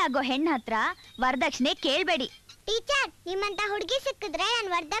ಮದುವೆ ಆಗೋ ಹೆಣ್ಣ ಹತ್ರ ವರದಕ್ಷಿಣೆ ಕೇಳ್ಬೇಡಿ. ಟೀಚರ್, ನಿಮ್ಮಂತ ಹುಡುಗಿ ಸಿಕ್ಕಿದ್ರೆ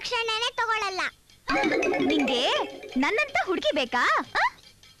ನಾನು ವರದಕ್ಷಿಣೆನೇ ತಗೊಳ್ಳಲ್ಲ. ನಿಂಗೆ ನನ್ನಂತ ಹುಡುಗಿ ಬೇಕಾ?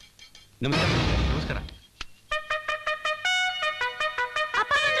 ನಮಸ್ಕಾರ.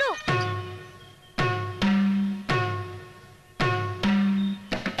 ಅಪ್ಪ ಬಂದ್ರು.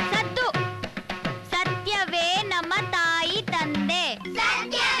 ಸತ್ತು ಸತ್ಯವೇ ನಮ್ಮ ತಾಯಿ ತಂದೆ,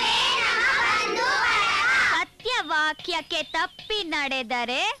 ಸತ್ಯವಾಕ್ಯಕ್ಕೆ ತಪ್ಪಿ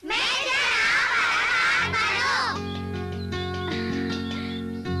ನಡೆದರೆ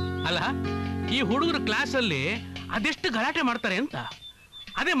ಅಲ್ಲ, ಈ ಹುಡುಗರು ಕ್ಲಾಸ್ ಅಲ್ಲಿ ಅದೆಷ್ಟು ಗಲಾಟೆ ಮಾಡ್ತಾರೆ ಅಂತ.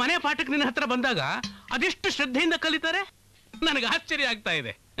 ಅದೇ ಮನೆ ಪಾಠಕ್ಕೆ ನಿನ್ನ ಹತ್ರ ಬಂದಾಗ ಅದೆಷ್ಟು ಶ್ರದ್ಧೆಯಿಂದ ಕಲಿತಾರೆ. ನನಗೆ ಆಶ್ಚರ್ಯ ಆಗ್ತಾ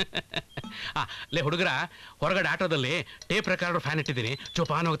ಇದೆ. ಲೇ ಹುಡುಗರ, ಹೊರಗಡೆ ಆಟೋದಲ್ಲಿ ಟೇಪ್ ರೆಕಾರ್ಡರ್ ಫ್ಯಾನ್ ಇಟ್ಟಿದ್ದೀನಿ,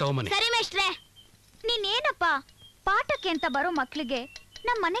 ಚೋಪಾನ ಹೋಗಿ ತಗೊಂಬನ್ನಿ. ಸರಿ ಮೇಷ್ಟ್ರೆ. ನೀನೇನಪ್ಪ ಪಾಠಕ್ಕೆ ಅಂತ ಬರೋ ಮಕ್ಳಿಗೆ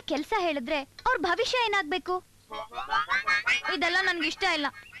ನಮ್ಮ ಮನೆ ಕೆಲಸ ಹೇಳಿದ್ರೆ ಅವ್ರ ಭವಿಷ್ಯ ಏನಾಗ್ಬೇಕು? ಇದೆಲ್ಲ ನನ್ಗೆ ಇಷ್ಟ ಇಲ್ಲ.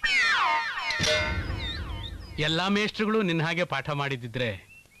 ಎಲ್ಲಾ ಮೇಷ್ಟ್ರುಗಳು ನಿನ್ನ ಹಾಗೆ ಪಾಠ ಮಾಡಿದಿದ್ರೆ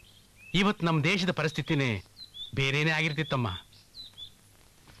ಇವತ್ತು ನಮ್ಮ ದೇಶದ ಪರಿಸ್ಥಿತಿನೇ ಬೇರೆನೇ ಆಗಿರ್ತಿತ್ತಮ್ಮ.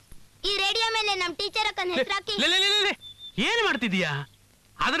 ಈ ರೇಡಿಯೋ ಮೇಲೆ ನಮ್ ಟೀಚರ್ ಅಕ್ಕನ ಹೆಸರಾಕಿ. ಏನ್ ಮಾಡ್ತಿದೀಯಾ?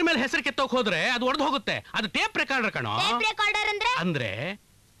 ಅದ್ರ ಮೇಲೆ ಹೆಸರು ಕೆತ್ತೋಕ್ ಹೋದ್ರೆ ಅದು ಒಡೆದು ಹೋಗುತ್ತೆ. ಅದು ಟೇಪ್ ರೆಕಾರ್ಡರ್ ಕಣೋ. ಟೇಪ್ ರೆಕಾರ್ಡರ್ ಅಂದ್ರೆ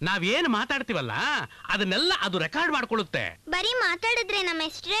ನಾವೇನ್ ಮಾತಾಡ್ತೀವಲ್ಲ ಅದನ್ನೆಲ್ಲ ಅದು ರೆಕಾರ್ಡ್ ಮಾಡ್ಕೊಳ್ಳುತ್ತೆ. ಬರೀ ಮಾತಾಡಿದ್ರೆ ನಮ್ಮ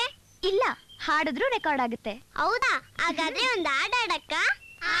ಹೆಸ್ರೇ ಇಲ್ಲ, ಹಾಡಿದ್ರು ರೆಕಾರ್ಡ್ ಆಗುತ್ತೆ. ಹೌದಾ? ಹಾಗಾದ್ರೆ ಒಂದು ಹಾಡಾಡಕ್ಕ?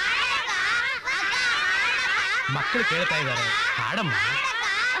 ಮಕ್ಕಳು ಕೇಳ್ತಾ ಇದ್ದಾರೆ, ಹಾಡಮ್ಮ.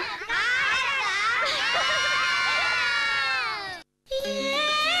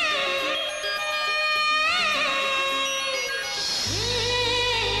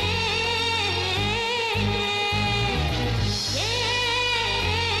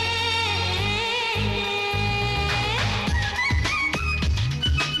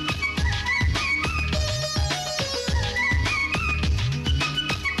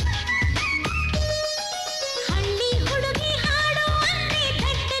 ಹಳ್ಳಿ ಹುಡುಗಿ ಹಾಡು ಅನ್ನಿ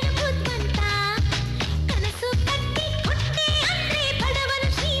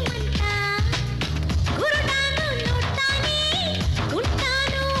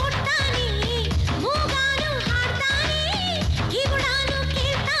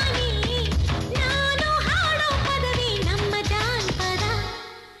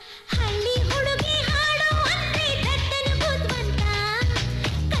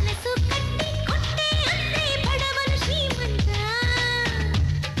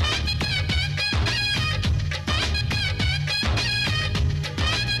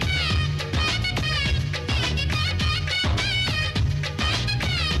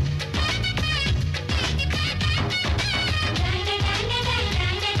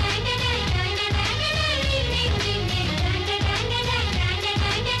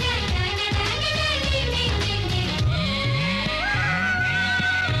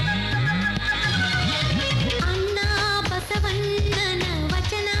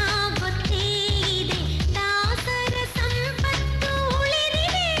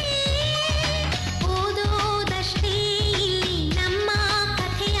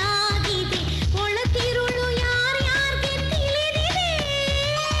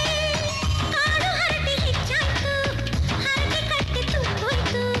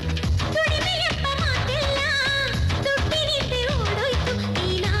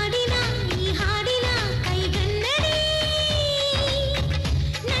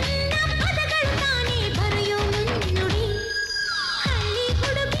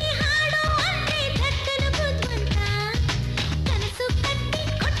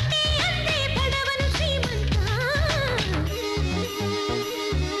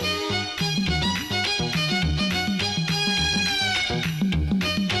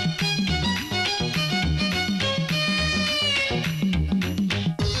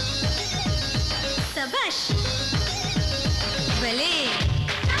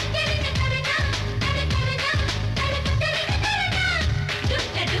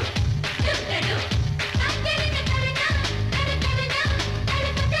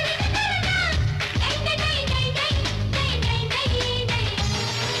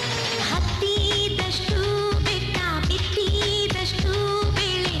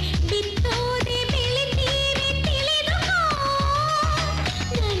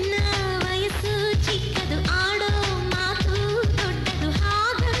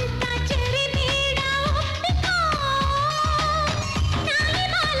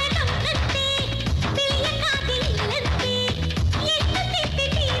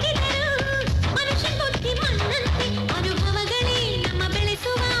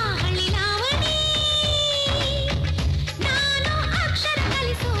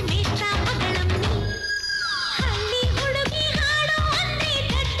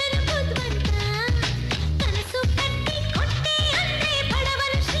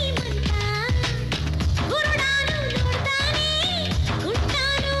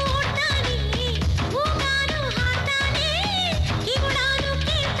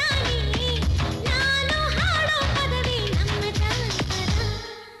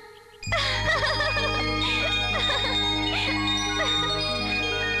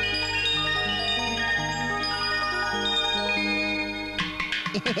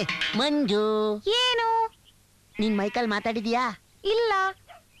ಮಂಜು ಏನು ನಿನ್ ಮೈಕಲ್ ಮಾತಾಡಿದ್ಯಾ? ಇಲ್ಲ.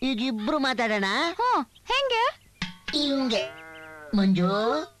 ಈಗ ಇಬ್ರು ಮಾತಾಡೋಣ. ಹೆಂಗೆ? ಹಿಂಗೆ. ಮಂಜು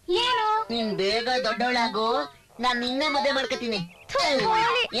ಏನು? ನೀನ್ ಬೇಗ ದೊಡ್ಡವಳಾಗು, ನಾನ್ ನಿನ್ನೆ ಮದುವೆ ಮಾಡ್ಕೊತೀನಿ.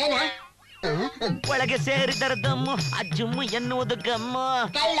 ಏನ? ಒಳಗೆ ಸೇರಿದರ ದಮ್ಮು ಅಜ್ಜುಮ್ಮು ಎನ್ನುವುದು ಗಮ್ಮು.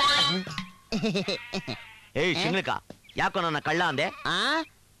 ಏಯ್ ಶಿಂಗ್ಲಿಕ, ಯಾಕೋ ನನ್ನ ಕಳ್ಳ ಅಂದೆ?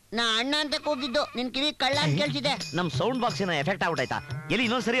 ನಾ ಅಣ್ಣ ಅಂತ ಕೂಗಿದ್ದು, ನಿನ್ ಕಿವಿ ಕಳ್ಳ ಅಂತ ಕೇಳ್ಸಿದೆ. ನಮ್ ಸೌಂಡ್ ಬಾಕ್ಸ್ ಏನೋ ಎಫೆಕ್ಟ್ ಆಗ್ಬಿಟ್ಟಾಯ್ತಾ? ಎಲ್ಲಿ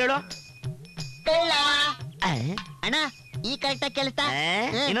ಇನ್ನೊಂದ್ ಸರಿ ಹೇಳು. ಕಳ್ಳ ಅಣ್ಣ, ಈ ಕರೆಕ್ಟ್ ಆಗಿ ಕೇಳಿಸ್ತಾ?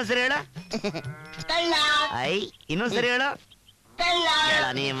 ಇನ್ನೊಂದ್ ಸರಿ ಹೇಳು. ಕಳ್ಳ. ಐ ಇನ್ನೊಂದ್ ಸರಿ ಹೇಳು. ಕಳ್ಳ.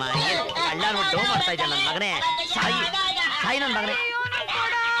 ನಿಮ್ಮ ಕಳ್ಳ ನೋಟ್ಟು ಮಾಡ್ತಾ ಇದ್ದ ನನ್ ಮಗನೇ. ಸಾಯಿ ಸಾಯಿ ನನ್ ಮಗನೇ.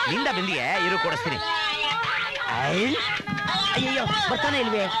 ನಿಂದ ಬಿಂದಿಗೆ ಇರು ಕೊಡಿಸ್ತೀನಿ. ಅಯ್ಯಯ್ಯೋ ಬರ್ತಾನೆ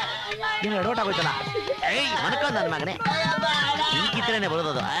ಇಲ್ವೇ? ಏನು ಎಡೋಟ್ ಆಗೋಯ್ತಲ್ಲ. ಏಯ್ ಮನ್ಕ ನನ್ ಮಗನೇ, ಹಿಂಗಿದ್ರೇನೆ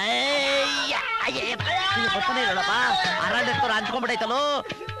ಬರೋದದು. ಬರ್ತಾನೆ ಇರಲ್ಲಪ್ಪ, ಅರಾಂಡ್ ಹಂಚ್ಕೊಂಡ್ಬಿಟ್ಟೈತಲ್ಲೋ.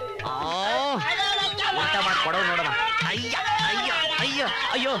 ಊಟ ಮಾಡಿ ಕೊಡೋ ನೋಡೋಣ. ಅಯ್ಯ ಅಯ್ಯೋ ಅಯ್ಯೋ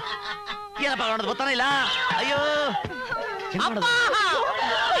ಅಯ್ಯೋ, ಏನಪ್ಪ ನೋಡೋದು ಬರ್ತಾನೆ ಇಲ್ಲ. ಅಯ್ಯೋ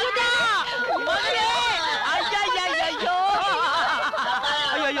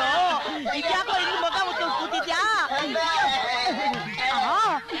ಅಯ್ಯೋ, ಇದ್ಯಾಕೋ ಇಲ್ಲಿ ಮಗ ಮುಟ್ಟು ಕೂತಿದ್ಯಾ?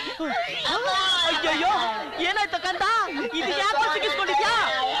 ಅಯ್ಯಯ್ಯೋ, ಏನಾಯ್ತು ಕಂದ? ಇದು ಯಾಕೋ ಸಿಗಿಸ್ಕೊಂಡಿದ್ಯಾ?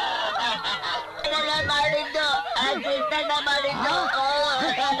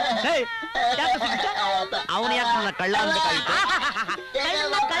 ಅವನು ಯಾಕೆ ನನ್ನ ಕಳ್ಳ ಅನ್ಬೇಕಾಗಿತ್ತು?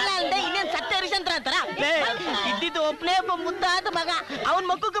 ಕಳ್ಳ ಅಂದೆ ಇನ್ನೇನ್ ಸತ್ಯ ಹರಿಶ್ಚಂದ್ರ ಅಂತಾರ? ಇದ್ದಿದ್ದು ಒಬ್ನೇ ಮುದ್ದಾದ ಮಗ, ಅವನ್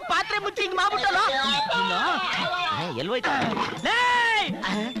ಮಕ್ಕಕ್ಕೆ ಪಾತ್ರೆ ಮುಚ್ಚಿ ಹಿಂಗ್ ಮಾಡ್ಬಿಟ್ಟಲ್ಲ. ಎಲ್ವೋಯ್ತಾ?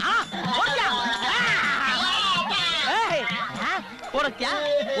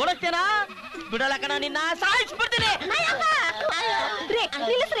 ಓಡಕ್ತೇನಾ? ಬಿಡಲ್ಲ ಕಣ, ನಿನ್ನ ಸಾಯಿಸ್ಬಿಡ್ತೀನಿ.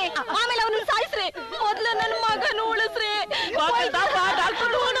 ನಿಲ್ಲಿಸ್ರಿ, ಆಮೇಲೆ ಅವನನ್ನ ಸಾಯಿಸ್ರಿ. ಮೊದ್ಲು ನನ್ನ ಮಗನ ಉಳಿಸ್ರಿ.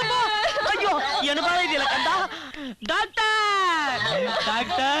 ಅಯ್ಯೋ, ಏನು ಬಾಳ ಇದೆಯಲ್ಲ ಕಂದ. ಡಾಕ್ಟರ್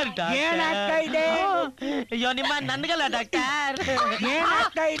ಡಾಕ್ಟರ್ ಏನಾಗ್ತಾ ಇದೆ? ಅಯ್ಯೋ ನಿಮ್ಮ ನನ್ಗಲ್ಲ ಡಾಕ್ಟರ್.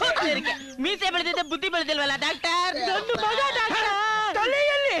 ಏನಾಗ್ತಾ ಇದೆ? ಮೀಸೆ ಬೆಳೆದಿದ್ದೆ, ಬುದ್ಧಿ ಬೆಳೆದಿಲ್ವಲ್ಲ ಡಾಕ್ಟರ್. ನನ್ನ ಮಗ ಡಾಕ್ಟರ್.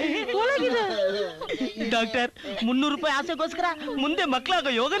 ತಲೆಯಲ್ಲಿ ಒಳಗಿದೆ. ಡಾಕ್ಟರ್, 300 ರೂಪಾಯಿ ಆಸೆಗೋಸ್ಕರ ಮುಂದೆ ಮಕ್ಕಳಾಗೋ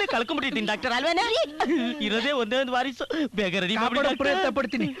ಯೋಗನೇ ಕಳ್ಕೊಂಡ್ಬಿಟ್ಟಿದ್ದೀನಿ ಡಾಕ್ಟರ್. ಅಲ್ವೇನೆ? ಇರೋದೇ ಒಂದೇ ಒಂದು ವಾರಿಸು, ಬೇಗ ರೆಡಿ ಮಾಡ್ಬಿಡೋ ಪ್ರಯತ್ನ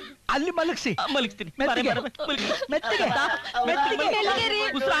ಪಡ್ತೀನಿ. ಅಲ್ಲಿ ಮಲಗಿಸಿ. ಮಲಗಿಸ್ತೀನಿ.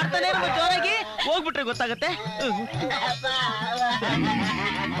 ಉಸಿರಾಡ್ತಾನೆ ಜೋರಾಗಿ ಹೋಗ್ಬಿಟ್ರೆ ಗೊತ್ತಾಗತ್ತೆ.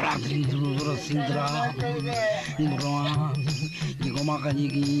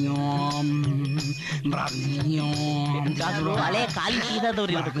 ಹಳೆ ಕಾಲಿ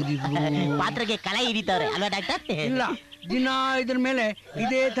ಸೀದವ್ರು ಪಾತ್ರೆಗೆ ಕಳೆ ಹಿಡಿತಾವ್ರೆ ಅಲ್ವಾ ಡಾಕ್ಟರ್? ಇಲ್ಲ, ದಿನ ಇದ್ರ ಮೇಲೆ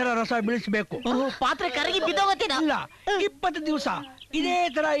ಇದೇ ತರ ರಸ ಬೀಳಿಸ್ಬೇಕು. ಪಾತ್ರೆ ಕರಗಿ ಬಿದ್ದೋಗತ್ತೇನ? ಇಲ್ಲ, 20 ದಿವಸ ಇದೇ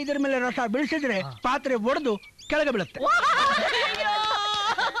ತರ ಇದ್ರ ಮೇಲೆ ರಸ ಬೀಳಿಸಿದ್ರೆ ಪಾತ್ರೆ ಒಡೆದು ಕೆಳಗೆ ಬೀಳುತ್ತೆ.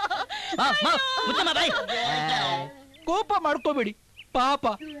 ಕೋಪ ಮಾಡ್ಕೋಬೇಡಿ, ಪಾಪ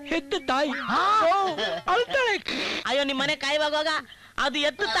ಹೆತ್ತ ತಾಯಿ ಅಳ್ತಾಳೆ. ಅಯ್ಯೋ, ನಿಮ್ ಮನೆ ಕಾಯುವಾಗ ಅದು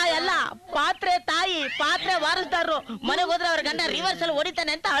ಎತ್ತು ತಾಯಿ ಅಲ್ಲ, ಪಾತ್ರೆ ತಾಯಿ. ಪಾತ್ರೆ ವಾರಸ್ದಾರರು ಮನೆಗೆ ಹೋದ್ರೆ ಅವ್ರ ಗಂಡ ರಿವರ್ಸ್ ಅಲ್ಲಿ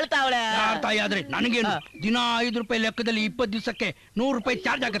ಹೊಡಿತಾನೆ ಅಂತ ಅಳ್ತಾವಳೆ. ತಾಯಿ ಆದ್ರೆ ನನಗೇನು, ದಿನ 5 ರೂಪಾಯಿ ಲೆಕ್ಕದಲ್ಲಿ 20 ದಿವಸಕ್ಕೆ 100 ರೂಪಾಯಿ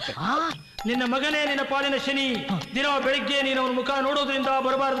ಚಾರ್ಜ್ ಆಗುತ್ತೆ. ನಿನ್ನ ಮಗನೇ ನಿನ್ನ ಪಾಲಿನ ಶನಿ. ದಿನ ಬೆಳಿಗ್ಗೆ ನೀನು ಅವನ ಮುಖ ನೋಡೋದ್ರಿಂದ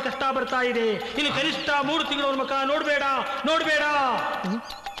ಬರಬಾರದು ಕಷ್ಟ ಬರ್ತಾ ಇದೆ. ಇನ್ನು ಕನಿಷ್ಠ 3 ತಿಂಗಳು ಅವನ ಮುಖ ನೋಡ್ಬೇಡ.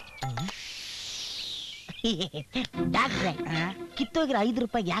 ಡಾಕ್ಟ್ರೆ, ಕಿತ್ತೋಗಿರೋ 5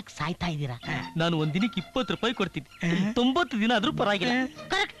 ರೂಪಾಯಿ ಯಾಕೆ ಸಾಯ್ತಾ ಇದ್ದೀರಾ? ನಾನು ಒಂದಿನಕ್ಕೆ 20 ರೂಪಾಯಿ ಕೊಡ್ತೀನಿ. 90 ದಿನ ಆದ್ರೂ ಪರವಾಗಿಲ್ಲ.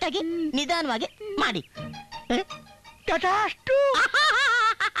 ಕರೆಕ್ಟ್ ಆಗಿ ನಿಧಾನವಾಗಿ ಮಾಡಿ.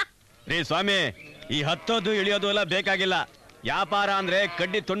 ರೀ ಸ್ವಾಮಿ, ಈ ಹತ್ತೋದು ಇಳಿಯೋದು ಎಲ್ಲ ಬೇಕಾಗಿಲ್ಲ. ವ್ಯಾಪಾರ ಅಂದ್ರೆ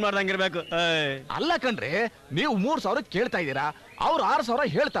ಕಡ್ಡಿ ತುಂಡ್ ಮಾಡ್ದಂಗಿರ್ಬೇಕು. ಅಲ್ಲ ಕಣ್ರಿ, ನೀವು 3000 ಕೇಳ್ತಾ ಇದ್ದೀರಾ, ಅವ್ರು 6000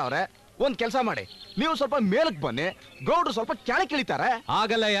 ಹೇಳ್ತಾವ್ರೆ. ಒಂದ್ ಕೆಲಸ ಮಾಡಿ, ನೀವು ಸ್ವಲ್ಪ ಮೇಲಕ್ ಬನ್ನಿ, ಗೌಡ್ರು ಸ್ವಲ್ಪ ಕೆಳಗೆ ಇಳಿತಾರೆ.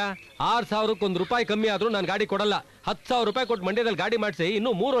 ಆಗಲ್ಲಯ್ಯ, 6000ಕ್ಕೆ 1 ರೂಪಾಯಿ ಕಮ್ಮಿ ಆದ್ರೂ ನಾನು ಗಾಡಿ ಕೊಡಲ್ಲ. 10,000 ರೂಪಾಯಿ ಕೊಟ್ಟು ಮಂಡ್ಯದಲ್ಲಿ ಗಾಡಿ ಮಾಡಿಸಿ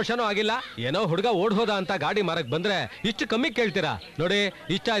ಇನ್ನೂ 3 ವರ್ಷನೂ ಆಗಿಲ್ಲ. ಏನೋ ಹುಡುಗ ಓಡ್ ಹೋದ ಅಂತ ಗಾಡಿ ಮಾರಕ್ ಬಂದ್ರೆ ಇಷ್ಟು ಕಮ್ಮಿ ಕೇಳ್ತೀರಾ? ನೋಡಿ,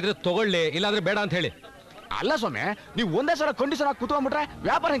 ಇಷ್ಟ ಇದ್ರೆ ತಗೊಳ್ಳಿ, ಇಲ್ಲಾಂದ್ರೆ ಬೇಡ ಅಂತ ಹೇಳಿ. ಅಲ್ಲ ಸ್ವಾಮಿ, ನೀವು ಒಂದೇ ಸಲ ಕಂಡೀಷನ್ ಆಗಿ ಕೂತ್ಕೊಂಡ್ಬಿಟ್ರೆ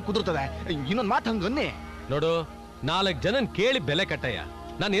ವ್ಯಾಪಾರ ಹೆಂಗ್ ಕುದುರ್ತದೆ? ಇನ್ನೊಂದ್ ಮಾತು ಹಂಗ ಅನ್ನಿ. ನೋಡು, 4 ಜನನ್ ಕೇಳಿ ಬೆಲೆ ಕಟ್ಟಯ್ಯ,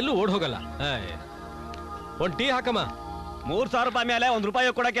 ನಾನು ಎಲ್ಲೂ ಓಡ್ ಹೋಗಲ್ಲ. ಒಂದ್ ಟೀ ಹಾಕಮ್ಮ. 3000 ರೂಪಾಯಿ ಮೇಲೆ 1 ರೂಪಾಯಿ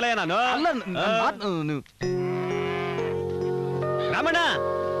ಕೊಡಕ್ಕಿಲ್ಲ ನಾನು. ರಾಮಣ್ಣ,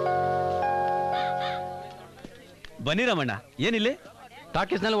 ಬನ್ನಿ ರಾಮಣ್ಣ. ಏನಿಲ್ಲಿ?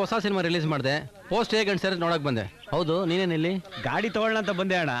 ಟಾಕೀಸ್ ನಲ್ಲಿ ಹೊಸ ಸಿನಿಮಾ ರಿಲೀಸ್ ಮಾಡಿದೆ. ಪೋಸ್ಟ್ ಹೇಗೆ ಸೇರಿ ನೋಡಕ್ ಬಂದೆ. ಹೌದು, ನೀನೇನಿಲ್ಲಿ? ಗಾಡಿ ತಗೊಳ್ಳೋಣ ಅಂತ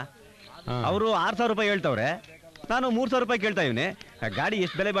ಬಂದೆ ಅಣ್ಣ. ಅವರು 6000 ರೂಪಾಯಿ ಹೇಳ್ತವ್ರೆ, ನಾನು 3000 ರೂಪಾಯಿ ಕೇಳ್ತಾ ಇವನಿ. ಗಾಡಿ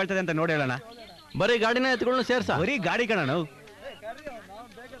ಎಷ್ಟು ಬೆಲೆ ಬಾಳ್ತದೆ ಅಂತ ನೋಡಿ ಹೇಳೋಣ. ಬರೀ ಗಾಡಿನ ಎತ್ಕೊಂಡು ಸೇರ್ಸ. ಬರೀ ಗಾಡಿ ಕಣ ನಾವು.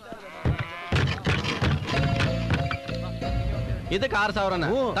 ಇದಕ್ಕೆ 6000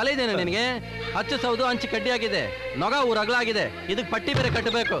 ತಲೆ ಇದೇನೆ ನಿನಗೆ? ಹಚ್ಚು ಸೌದು ಹಂಚಿ ಕಡ್ಡಿ ಆಗಿದೆ, ನೊಗ ಊರಗಲಾಗಿದೆ. ಇದಕ್ಕೆ ಪಟ್ಟಿ ಬೇರೆ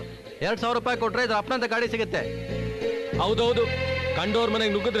ಕಟ್ಟಬೇಕು. 2,000 ರೂಪಾಯಿ ಕೊಟ್ರೆ ಇದ್ರ ಅಪ್ಪನಂತ ಗಾಡಿ ಸಿಗುತ್ತೆ. ಹೌದೌದು, ಕಂಡೋರ್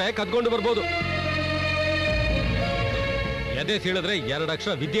ಮನೆಗೆ ನುಗ್ಗಿದ್ರೆ ಕದ್ಕೊಂಡು ಬರ್ಬೋದು. ಎದೆ ಸೀಳಿದ್ರೆ 2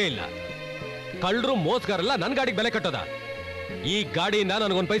 ಅಕ್ಷರ ವಿದ್ಯೆ ಇಲ್ಲ. ಕಳ್ಳರು ಮೋಸ್ಗಾರಲ್ಲ ನನ್ ಗಾಡಿಗೆ ಬೆಲೆ ಕಟ್ಟೋದ. ಈ ಗಾಡಿಯಿಂದ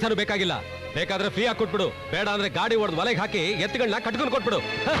ನನಗೊಂದು ಪೈಸಾನು ಬೇಕಾಗಿಲ್ಲ. ಬೇಕಾದ್ರೆ ಫ್ರೀ ಆಗಿ ಕೊಟ್ಬಿಡು, ಬೇಡ ಅಂದ್ರೆ ಗಾಡಿ ಹೊಡೆದು ಒಲೆಗೆ ಹಾಕಿ ಎತ್ತುಗಳನ್ನ ಕಟ್ಕೊಂಡು ಕೊಟ್ಬಿಡು.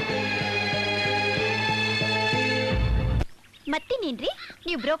 ಮತ್ತಿನ್ನೇನ್ರಿ,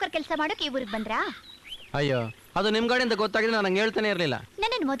 ನೀವು ಬ್ರೋಕರ್ ಕೆಲಸ ಮಾಡೋಕೆ ಈ ಊರಿಗೆ ಬಂದ್ರಾ? ಅಯ್ಯೋ, ಅದು ನಿಮ್ ಗಾಡಿ ಅಂತ ಗೊತ್ತಾಗಿದ್ರೆ ನಾನು ಹೇಳ್ತಾನೆ ಇರ್ಲಿಲ್ಲ.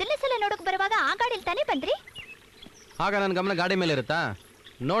 ನನ್ನನ್ನು ಮೊದಲನೇ ಸಲ ನೋಡಕ್ ಬರುವಾಗ ಆ ಗಾಡಿಯಲ್ಲಿ ತಾನೇ ಬಂದ್ರಿ? ಆಗ ನನ್ನ ಗಮನ ಗಾಡಿ ಮೇಲೆ ಇರುತ್ತಾ?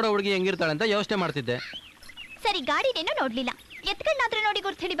 ನೋಡೋ ಹುಡುಗಿ ಹೆಂಗಿರ್ತಾಳೆ ಅಂತ ಯೋಚನೆ ಮಾಡ್ತಿದ್ದೆ. ಸರಿ, ಗಾಡಿನೇನೋ ನೋಡ್ಲಿಲ್ಲ, ಎತ್ಕೊಂಡಾದ್ರೂ ನೋಡಿ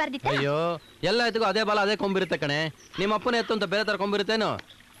ಗುರ್ತು ಹಿಡಿಬಾರ್ದಿತ್ತ? ಅಯ್ಯೋ, ಎಲ್ಲ ಎತ್ತಿಗೂ ಅದೇ ಬಾಲ ಅದೇ ಕೊಂಬಿರುತ್ತೆ ಕಣೆ. ನಿಮ್ಮ ಅಪ್ಪನ ಎತ್ತು ಅಂತ ಬೇರೆ ತರ ಕೊಂಬಿರುತ್ತೇನೋ?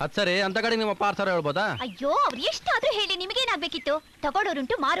 ಅದ್ ಸರಿ, ಅಂತ ಗಾಡಿ ನಿಮ್ಮ ಅಪ್ಪ 6,000 ಹೇಳ್ಬೋದಾ? ಅಯ್ಯೋ, ಅವ್ರು ಎಷ್ಟಾದ್ರೂ ಹೇಳಿ, ನಿಮಗೇನಾಗ್ಬೇಕಿತ್ತು?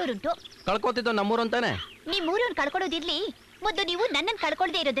 ತಗೊಳ್ಳೋರುಂಟು, ಮಾರೋರುಂಟು. ಕಳ್ಕೊತಿದ್ದು ನಮ್ಮೂರು ಅಂತಾನೆ. ನೀವ್ ಮೂರನ್ನು ಕಳ್ಕೊಳ್ಳೋದಿರ್ಲಿ, ಮೊದಲು ನೀವು ನನ್ನನ್ನು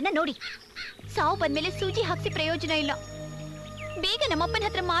ಕಳ್ಕೊಳ್ದೇ ಇರೋದನ್ನ ನೋಡಿ. ಸಾವು ಬಂದ್ಮೇಲೆ ಸೂಜಿ ಹಾಕ್ಸಿ ಪ್ರಯೋಜನ ಇಲ್ಲ. ಬೇಗ ನಮ್ಮಪ್ಪನ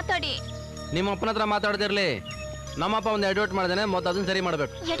ಹತ್ರ ಮಾತಾಡಿ. ನಿಮ್ಮ ಅಪ್ಪನ ಹತ್ರ ಮಾತಾಡದಿರ್ಲಿ, ನಮ್ಮಪ್ಪ ಒಂದು ಅಡ್ವರ್ಟ್ ಮಾಡಿದಾನೆ, ಮೊದಲು ಅದನ್ನ ಸರಿ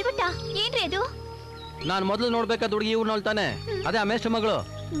ಮಾಡ್ಬೇಕು. ಎಡವಟ್ಟ? ಏನ್ರಿ ಅದು? ನಾನು ಮೊದಲು ನೋಡ್ಬೇಕಾದ ಹುಡುಗಿ ಇವ್ರು ನೋಡ್ತಾನೆ, ಅದೇ ಆ ಮೇಷ್ಟ್ರ ಮಗಳು.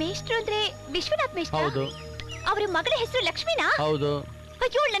 ಮೇಷ್ಟ್ರು ಅಂದ್ರೆ ವಿಶ್ವನಾಥ್ ಮೇಷ್ಟ್ರ? ಹೌದು. ಅವ್ರ ಮಗಳ ಹೆಸರು ಲಕ್ಷ್ಮಿನಾ? ಹೌದು.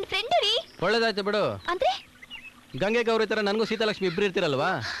 ಅಯ್ಯೋ, ನನ್ನ ಫ್ರೆಂಡ್ ರೀ. ಒಳ್ಳೇದಾಯ್ತು ಬಿಡು. ಅಂದ್ರೆ ಗಂಗೆ ಗೌರಿ ತರ ನನಗೂ ಸೀತಾ ಲಕ್ಷ್ಮಿ ಇಬ್ರು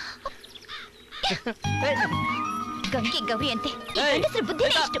ಇರ್ತಿರಲ್ವಾ? ಗಂಗೆ ಗೌರಿ ಅಂತೆ, ಈ ಗಂಡಸ್ರ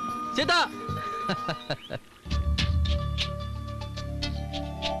ಬುದ್ಧಿನೇ ಇಷ್ಟು. ಸೀತಾ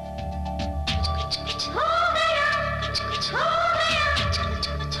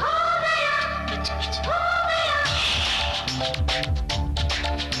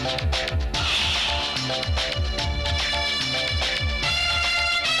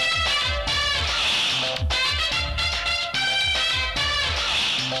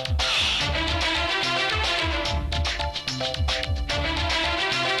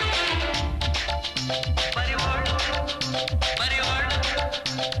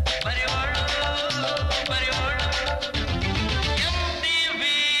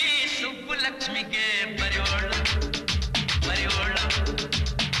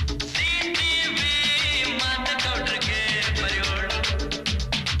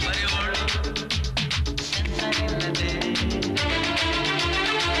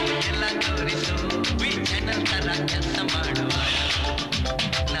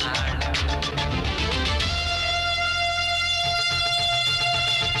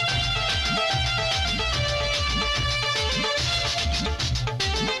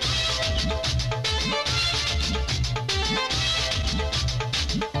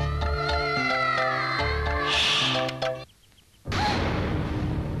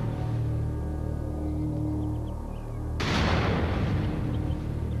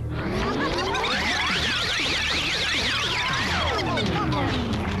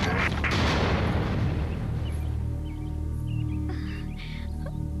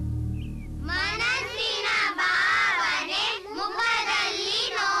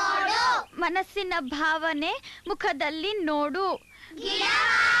ಮನಸ್ಸಿನ ಭಾವನೆ ಮುಖದಲ್ಲಿ ನೋಡು.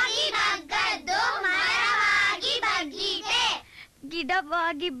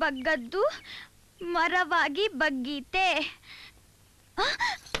 ಗಿಡವಾಗಿ ಬಗ್ಗದ್ದು ಮರವಾಗಿ ಬಗ್ಗೀತೆ.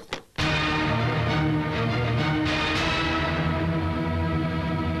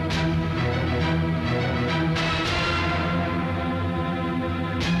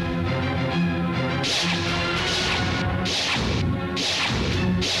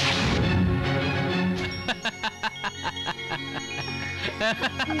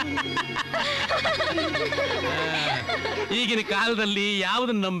 ಈಗಿನ ಕಾಲದಲ್ಲಿ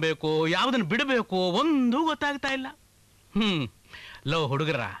ಯಾವುದನ್ನ ನಂಬಬೇಕು, ಯಾವುದನ್ನ ಬಿಡಬೇಕು ಒಂದು ಗೊತ್ತಾಗ್ತಾ ಇಲ್ಲ. ಲೋ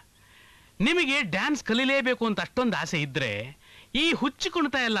ಹುಡುಗರ, ನಿಮಗೆ ಡ್ಯಾನ್ಸ್ ಕಲೀಲೇಬೇಕು ಅಂತ ಅಷ್ಟೊಂದು ಆಸೆ ಇದ್ರೆ ಈ ಹುಚ್ಚು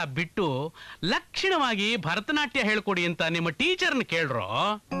ಕುಣಿತ ಎಲ್ಲ ಬಿಟ್ಟು ಲಕ್ಷಣವಾಗಿ ಭರತನಾಟ್ಯ ಹೇಳ್ಕೊಡಿ ಅಂತ ನಿಮ್ಮ ಟೀಚರ್ನ ಕೇಳ್ರೋ.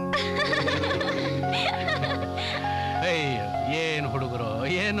 ಅಯ್ಯೋ, ಏನು ಹುಡುಗರು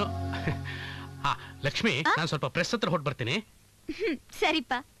ಏನು. ಹಾ ಲಕ್ಷ್ಮಿ, ನಾನು ಸ್ವಲ್ಪ ಪ್ರೆಸ್ ಹತ್ರ ಹೊಟ್ಟು ಬರ್ತೀನಿ.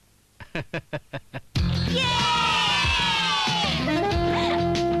 ಸರಿಪಾ.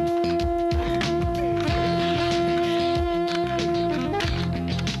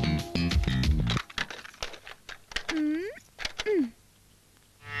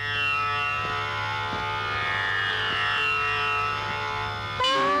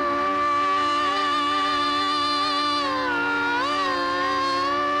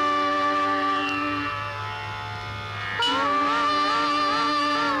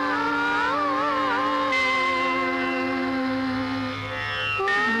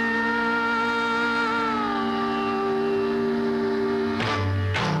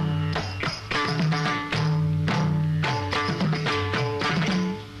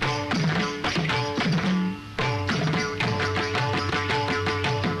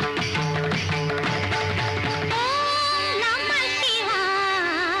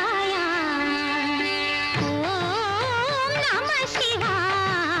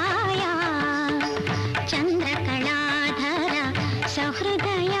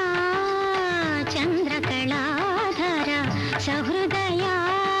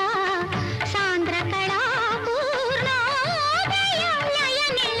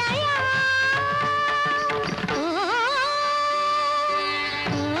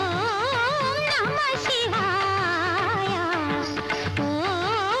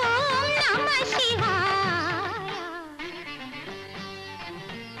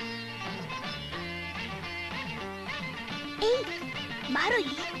 ಬಾರೋ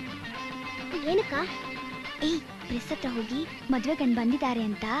ಇಲ್ಲಿ. ಏನಕ್ಕ? ಏಯ್, ಪ್ರೆಸ್ ಹತ್ರ ಹೋಗಿ ಮದ್ವೆ ಗಂಡ ಬಂದಿದ್ದಾರೆ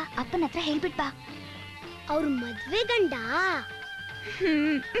ಅಂತ ಅಪ್ಪನ ಹತ್ರ ಹೇಳ್ಬಿಟ್ ಬಾ. ಅವ್ರ ಮದ್ವೆ ಗಂಡ?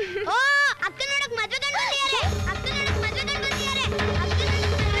 ಓ, ಅಕ್ಕ ನೋಡಕ್ ಮದ್ವೆ ಗಂಡ ಬಂದಿದ್ದಾರೆ. ಅಕ್ಕ ನೋಡಕ್ ಮದ್ವೆ ಗಂಡ ಬಂದಿದ್ದಾರೆ. ಅಕ್ಕ ನೋಡಕ್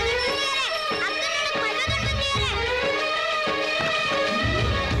ಮದ್ವೆ ಗಂಡ ಬಂದಿದ್ದಾರೆ. ಅಕ್ಕ ನೋಡಕ್ ಮದ್ವೆ ಗಂಡ ಬಂದಿದ್ದಾರೆ.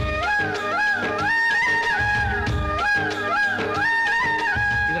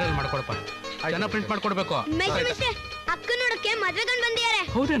 ಇದರಲ್ಲಿ ಮಾಡ್ಕೊಡಪ್ಪ. ಜನ ಪ್ರಿಂಟ್ ಮಾಡ್ಕೊಡ್ಬೇಕು. ಮಿಸ್ಟರ್, ಅಕ್ಕ ನೋಡಕ್ಕೆ ಮದ್ವೆ ಗಂಡ ಬಂದಿದ್ದಾರೆ.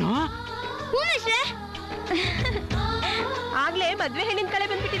 ಹೌದೇನೋ? ಹ್ಞೂ ಮಿಸ್ಟರ್. ಆಗ್ಲೇ ಮದ್ವೆ ಹೆಣ್ಣಿನ ಕಡೆ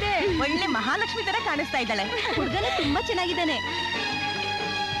ಬಂದ್ಬಿಟ್ಟಿದೆ. ಒಳ್ಳೆ ಮಹಾಲಕ್ಷ್ಮಿ ತರ ಕಾಣಿಸ್ತಾ ಇದ್ದಾಳೆ. ಹುಡುಗನ ತುಂಬಾ ಚೆನ್ನಾಗಿದ್ದಾನೆ.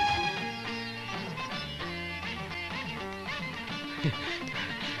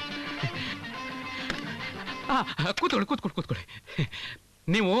 ಕೂತ್ಕೊಳ್ಳಿ.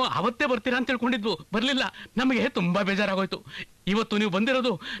 ನೀವು ಅವತ್ತೇ ಬರ್ತೀರಾ ಅಂತ ತಿಳ್ಕೊಂಡಿದ್ವು, ಬರ್ಲಿಲ್ಲ. ನಮಗೆ ತುಂಬಾ ಬೇಜಾರಾಗೋಯ್ತು. ಇವತ್ತು ನೀವು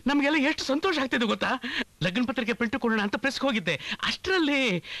ಬಂದಿರೋದು ನಮಗೆಲ್ಲ ಎಷ್ಟು ಸಂತೋಷ ಆಗ್ತಿದೆ ಗೊತ್ತಾ? ಲಗ್ನ ಪತ್ರಿಕೆ ಪ್ರಿಂಟ್ ಕೊಡೋಣ ಅಂತ ಪ್ರೆಸ್ಗೆ ಹೋಗಿದ್ದೆ. ಅಷ್ಟರಲ್ಲಿ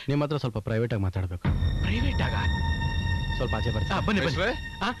ನಿಮ್ಮ ಹತ್ರ ಸ್ವಲ್ಪ ಪ್ರೈವೇಟ್ ಆಗಿ ಮಾತಾಡ್ಬೇಕು. ಪ್ರೈವೇಟ್ ಆಗ ಸ್ವಲ್ಪ ಆಚೆ ಬರ್ತಾ ಬನ್ನಿ.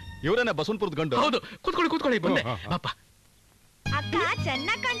 ಇವರೇನ ಬಸವನಪುರದ ಗಂಡು? ಹೌದು, ಕೂತ್ಕೊಳ್ಳಿ. ಬಂದೆ ಪಾಪ. ಅಕ್ಕ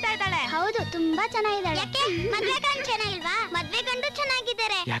ಚೆನ್ನಾಗಿ ಕಾಣ್ತಾ ಇದ್ದಾಳೆ. ಹೌದು, ತುಂಬಾ ಚೆನ್ನಾಗಿದ್ದಾಳೆ. ಯಾಕೆ ಮದ್ವೆ ಗಂಡ ಚೆನ್ನಾಗಿಲ್ವಾ? ಮದ್ವೆ ಗಂಡು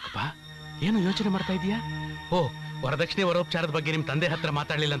ಚೆನ್ನಾಗಿದ್ದಾರೆ. ಯಾಕಪ್ಪ, ಏನು ಯೋಚನೆ ಮಾಡ್ತಾ ಇದೀಯಾ? ಓ, ವರದಕ್ಷಿಣೆ ವರೋಪಚಾರದ ಬಗ್ಗೆ ನಿಮ್ ತಂದೆ ಹತ್ರ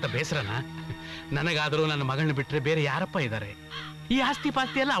ಮಾತಾಡ್ಲಿಲ್ಲ ಅಂತ ಬೇಸರನಾ? ನನಗಾದ್ರೂ ನನ್ನ ಮಗಳನ್ನ ಬಿಟ್ರೆ ಬೇರೆ ಯಾರಪ್ಪ ಇದ್ದಾರೆ? ಈ ಆಸ್ತಿ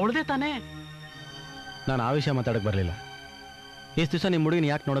ಪಾಸ್ತಿ ಎಲ್ಲ ಅವಳದೇ ತಾನೇ. ನಾನು ಆ ವಿಷಯ ಮಾತಾಡಕ್ ಬರ್ಲಿಲ್ಲ. ಇಷ್ಟು ದಿವಸ ನಿಮ್ಮ ಹುಡುಗಿನ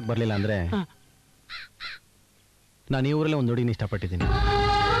ಯಾಕೆ ನೋಡಕ್ ಬರ್ಲಿಲ್ಲ ಅಂದ್ರೆ, ನಾನು ಈ ಊರಲ್ಲೇ ಒಂದು ಹುಡುಗಿನ ಇಷ್ಟಪಟ್ಟಿದ್ದೀನಿ.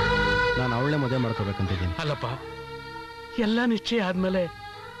 ನಾನು ಅವಳೇ ಮದುವೆ ಮಾಡ್ಕೋಬೇಕಂತಿದ್ದೀನಿ. ಅಲ್ಲಪ್ಪ, ಎಲ್ಲ ನಿಶ್ಚಯ ಆದ್ಮೇಲೆ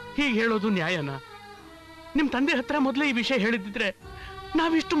ಹೀಗೆ ಹೇಳೋದು ನ್ಯಾಯನಾ? ನಿಮ್ ತಂದೆ ಹತ್ರ ಮೊದಲೇ ಈ ವಿಷಯ ಹೇಳಿದ್ರೆ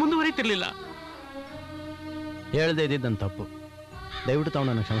ನಾವಿಷ್ಟು ಮುಂದುವರಿತಿರ್ಲಿಲ್ಲ. ಹೇಳ್ದೆ ಇದ್ದಿದ್ದು ನನ್ನ ತಪ್ಪು. ದಯವಿಟ್ಟು ತಾವು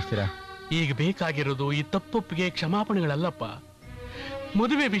ನನಗೆ ಕ್ಷಮಿಸ್ತೀರಾ? ಈಗ ಬೇಕಾಗಿರೋದು ಈ ತಪ್ಪೊಪ್ಪಿಗೆ ಕ್ಷಮಾಪಣೆಗಳಲ್ಲಪ್ಪ.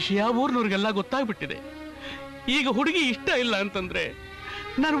 ಮದುವೆ ವಿಷಯ ಊರ್ನವ್ರಿಗೆಲ್ಲ ಗೊತ್ತಾಗ್ಬಿಟ್ಟಿದೆ. ಈಗ ಹುಡುಗಿ ಇಷ್ಟ ಇಲ್ಲ ಅಂತಂದ್ರೆ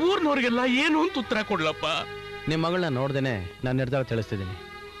ನಾನು ಊರ್ನವ್ರಿಗೆಲ್ಲ ಏನು ಅಂತ ಉತ್ತರ ಕೊಡ್ಲಪ್ಪ. ನಿಮ್ಮ ಮಗಳನ್ನ ನೋಡ್ದೇನೆ ನಾನು ನಿರ್ಧಾರ ತಿಳಿಸ್ತಿದ್ದೀನಿ.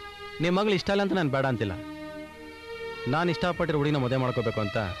 ನಿಮ್ಮ ಮಗಳು ಇಷ್ಟ ಇಲ್ಲ ಅಂತ ನಾನು ಬೇಡ ಅಂತಿಲ್ಲ. ನಾನು ಇಷ್ಟಪಟ್ಟಿರೋ ಹುಡುಗಿನ ಮದುವೆ ಮಾಡ್ಕೋಬೇಕು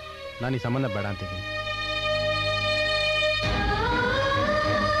ಅಂತ ನಾನು ಈ ಸಂಬಂಧ ಬೇಡ ಅಂತಿದ್ದೀನಿ.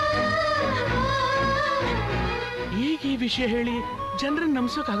 ಈಗ ಈ ವಿಷಯ ಹೇಳಿ ಜನರನ್ನ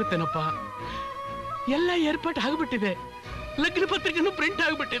ನಂಬಿಸೋಕಾಗುತ್ತೇನಪ್ಪ? ಎಲ್ಲ ಏರ್ಪಾಟ್ ಆಗ್ಬಿಟ್ಟಿದೆ. ಲಗ್ನ ಪತ್ರಿಕೆನೂ ಪ್ರಿಂಟ್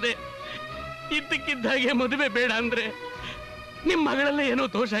ಆಗ್ಬಿಟ್ಟಿದೆ. ಇದ್ದಕ್ಕಿದ್ದಾಗೆ ಮದುವೆ ಬೇಡ ಅಂದ್ರೆ ನಿಮ್ ಮಗಳೆಲ್ಲ ಏನೋ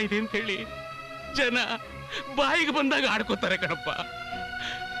ದೋಷ ಇದೆ ಅಂತ ಹೇಳಿ ಜನ ಬಾಯಿಗೆ ಬಂದಾಗ ಆಡ್ಕೋತಾರೆ ಕಣಪ್ಪ.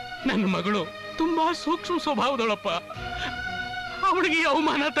 ನನ್ನ ಮಗಳು ತುಂಬಾ ಸೂಕ್ಷ್ಮ ಸ್ವಭಾವದೊಳಪ್ಪ. ಅವಳಿಗೆ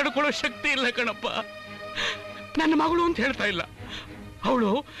ಅವಮಾನ ತಡ್ಕೊಳ್ಳೋ ಶಕ್ತಿ ಇಲ್ಲ ಕಣಪ್ಪ. ನನ್ನ ಮಗಳು ಅಂತ ಹೇಳ್ತಾ ಇಲ್ಲ,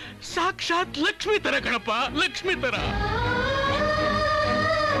 ಅವಳು ಸಾಕ್ಷಾತ್ ಲಕ್ಷ್ಮಿ ತರ ಕಣಪ್ಪ, ಲಕ್ಷ್ಮಿ ತರ.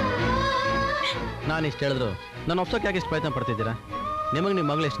 ನಾನು ಇಷ್ಟು ಹೇಳಿದ್ರು ನಾನು ಒಪ್ಸೋಕೆ ಯಾಕೆ ಇಷ್ಟು ಪ್ರಯತ್ನ ಪಡ್ತಿದ್ದೀರಾ? ನಿಮಗೆ ನಿಮ್ಮ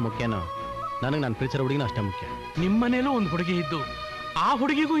ಮಗಳು ಎಷ್ಟು ಮುಖ್ಯನೋ ನನಗೆ ನಾನು ಪ್ರೀತಿಸೋ ಹುಡುಗಿನ ಅಷ್ಟೇ ಮುಖ್ಯ. ನಿಮ್ಮನೇಲೂ ಒಂದು ಹುಡುಗಿ ಇದ್ದು ಆ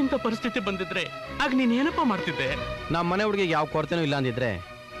ಹುಡುಗಿಗೂ ಇಂಥ ಪರಿಸ್ಥಿತಿ ಬಂದಿದ್ರೆ ಆಗ ನೀನೇನಪ್ಪ ಮಾಡ್ತಿದ್ದೆ? ನಮ್ಮ ಮನೆ ಹುಡುಗಿಗೆ ಯಾವ ಕೊರತೆನೂ ಇಲ್ಲ ಅಂದಿದ್ರೆ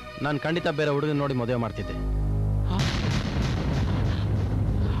ನಾನು ಖಂಡಿತ ಬೇರೆ ಹುಡುಗನ ನೋಡಿ ಮದುವೆ ಮಾಡ್ತಿದ್ದೆ.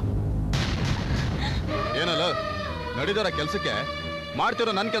 ಏನಲ್ಲ ನಡೀದಾರ ಕೆಲ್ಸಕ್ಕೆ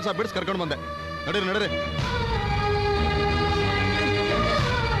ಮಾಡ್ತಿರೋ ನನ್ನ ಕೆಲಸ ಬಿಡಿಸ್ ಕರ್ಕೊಂಡು ಬಂದೆ. ನಡೀರಿ.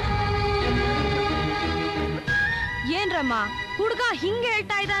 ಏನ್ರಮ್ಮ ಹುಡ್ಗ ಹಿಂಗೆ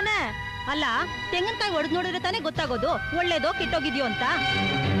ಹೇಳ್ತಾ ಇದ್ದಾನೆ? ಅಲ್ಲ, ತೆಂಗಿನಕಾಯಿ ಒಡೆದ್ ನೋಡಿದ್ರೆ ತಾನೇ ಗೊತ್ತಾಗೋದು ಒಳ್ಳೇದೋ ಕೆಟ್ಟೋಗಿದ್ಯೋ ಅಂತ.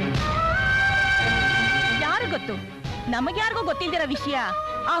 ಯಾರು ಗೊತ್ತು? ನಮಗ್ಯಾರಿಗೂ ಗೊತ್ತಿಲ್ದಿರೋ ವಿಷಯ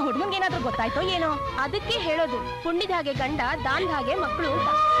ಆ ಹುಡ್ಗಂಗೆ ಏನಾದ್ರೂ ಗೊತ್ತಾಯ್ತೋ ಏನೋ? ಅದಕ್ಕೆ ಹೇಳೋದು, ಪುಣ್ಯದ ಹಾಗೆ ಗಂಡ, ದಾನದ ಹಾಗೆ ಮಕ್ಕಳು ಅಂತ.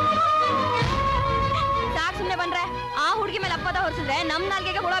 ಸಾಕ್ ಸುಮ್ನೆ ಬಂದ್ರೆ. ಆ ಹುಡುಗಿ ಮೇಲೆ ಅಪ್ಪದ ಹೊರಿಸಿದ್ರೆ ನಮ್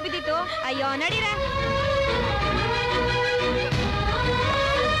ನಾಲ್ಗೆಗೆ ಹುಳ ಬಿದ್ದಿತ್ತು. ಅಯ್ಯೋ ನಡೀರೆ.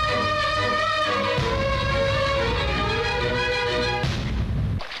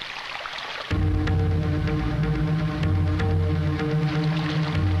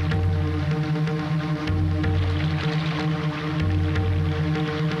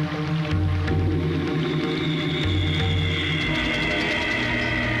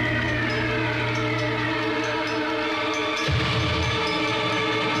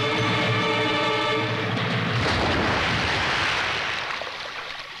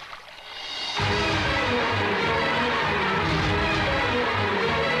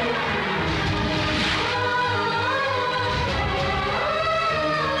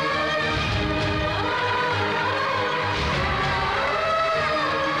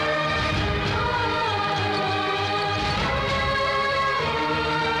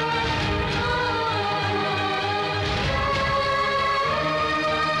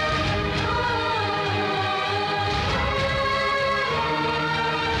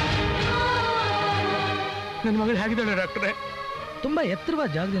 ನನ್ನ ಮಗಳು ಹೇಗಿದ್ದಾಳೆ ಡಾಕ್ಟ್ರೆ? ತುಂಬಾ ಎತ್ತರವಾದ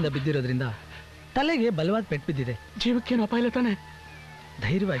ಜಾಗದಿಂದ ಬಿದ್ದಿರೋದ್ರಿಂದ ತಲೆಗೆ ಬಲವಾದ ಪೆಟ್ಟು ಬಿದ್ದಿದೆ. ಜೀವಕ್ಕೇನು ಅಪಾಯ ಇಲ್ಲ ತಾನೆ?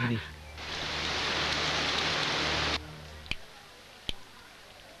 ಧೈರ್ಯವಾಗಿರಿ.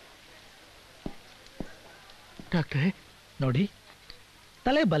 ಡಾಕ್ಟ್ರೇ ನೋಡಿ,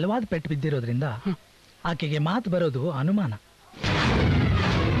 ತಲೆ ಬಲವಾದ ಪೆಟ್ಟು ಬಿದ್ದಿರೋದ್ರಿಂದ ಆಕೆಗೆ ಮಾತು ಬರೋದು ಅನುಮಾನ.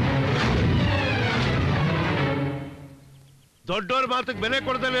 ದೊಡ್ಡವ್ರ ಮಾತಿಗೆ ಬೆಲೆ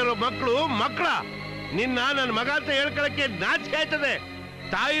ಕೊಡ್ದಲೇ ಇರೋ ಮಕ್ಕಳ ನಿನ್ನ ನನ್ನ ಮಗ ಅಂತ ಹೇಳ್ಕೊಳಕ್ಕೆ ನಾಚಿಕೆ ಆಯ್ತದೆ.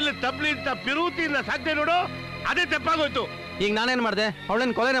 ತಾಯಿಲಿ ತಬ್ಲಿ ಅಂತ ಪಿರುತಿಯಿಂದ ಸಾಕ್ತೆ ನೋಡು, ಅದೇ ತಪ್ಪಾಗೋಯ್ತು. ಈಗ ನಾನೇನ್ ಮಾಡ್ದೆ?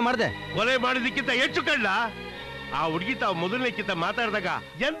 ಅವಳೇನ್ ಕೊಲೆನೇ ಮಾಡ್ದೆ? ಕೊಲೆ ಮಾಡಿದಕ್ಕಿಂತ ಹೆಚ್ಚು ಕಳ್ಳ. ಆ ಹುಡುಗಿ ತಾವು ಮೊದಲನೇಕ್ಕಿಂತ ಮಾತಾಡಿದಾಗ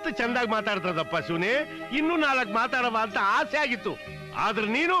ಎಂತ ಚಂದಾಗಿ ಮಾತಾಡ್ತದಪ್ಪ ಶಿವನೇ, ಇನ್ನೂ 4 ಮಾತಾಡವ ಅಂತ ಆಸೆ ಆಗಿತ್ತು. ಆದ್ರೆ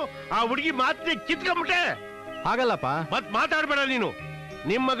ನೀನು ಆ ಹುಡುಗಿ ಮಾತನ್ನೇ ಕಿತ್ಕೊಂಡ್ಬಿಟ್ಟೆ. ಹಾಗಲ್ಲಪ್ಪ. ಮತ್ ಮಾತಾಡ್ಬೇಡ ನೀನು.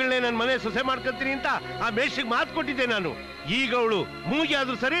 ನಿಮ್ ಮಗಳನ್ನೇ ನನ್ನ ಮನೆ ಸೊಸೆ ಮಾಡ್ಕೊಂತೀನಿ ಅಂತ ಆ ಮೇಷಿಗೆ ಮಾತು ಕೊಟ್ಟಿದ್ದೆ ನಾನು. ಈಗ ಅವಳು ಮೂಗಿ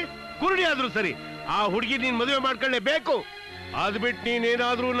ಆದ್ರೂ ಸರಿ, ಕುರುಡಿ ಆದ್ರೂ ಸರಿ, ಆ ಹುಡುಗಿ ನೀನ್ ಮದುವೆ ಮಾಡ್ಕೊಳ್ಳೇಬೇಕು. ಅದ್ಬಿಟ್ಟು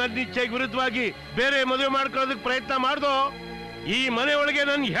ನೀನೇನಾದ್ರೂ ನನ್ನ ಇಚ್ಛೆಗೆ ವಿರುದ್ಧವಾಗಿ ಬೇರೆ ಮದುವೆ ಮಾಡ್ಕೊಳ್ಳೋದಕ್ಕೆ ಪ್ರಯತ್ನ ಮಾಡ್ದೋ, ಈ ಮನೆ ಒಳಗೆ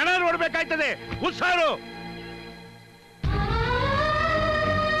ನನ್ ಹೆಣ ನೋಡ್ಬೇಕಾಯ್ತದೆ. ಹುಷಾರು.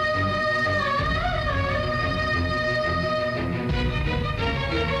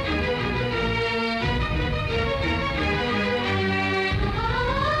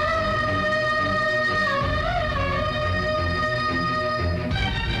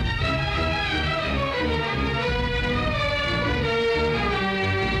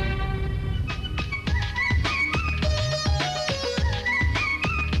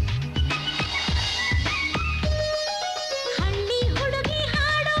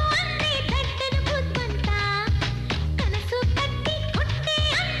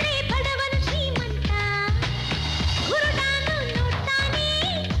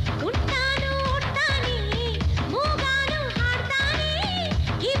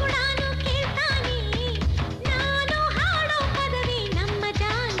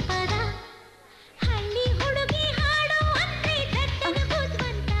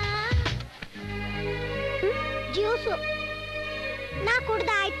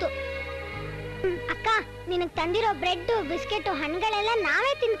 ತಂದಿರೋ ಬ್ರೆಡ್ ಬಿಸ್ಕೆಟ್ ಹಣ್ಣುಗಳೆಲ್ಲ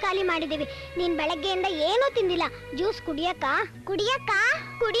ನಾವೇ ತಿಂದು ಖಾಲಿ ಮಾಡಿದೀವಿ. ನೀನ್ ಬೆಳಗ್ಗೆಯಿಂದ ಏನೂ ತಿಂದಿಲ್ಲ. ಜ್ಯೂಸ್ ಕುಡಿಯಕ್ಕ ಕುಡಿಯಕ್ಕ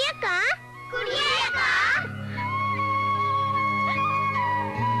ಕುಡಿಯಕ್ಕ ಕುಡಿಯಕ್ಕ.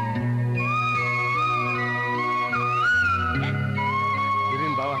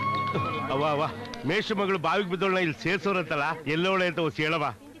 ಬಾವ ಅವ್ವ ಅವ್ವ, ಮೇಷ ಮಗಳು ಬಾವಿಗೆ ಬಿದ್ದೋಳ ಇಲ್ಲಿ ಸೇರ್ಸೋರಂತಲ್ಲ, ಎಲ್ಲೋಳೆ ಅಂತ ಹೇಳವ.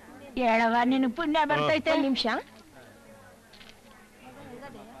 ಹೇಳವ, ನಿನ್ ಪುಣ್ಯ ಬರ್ತೈತೆ. ನಿಮಿಷ,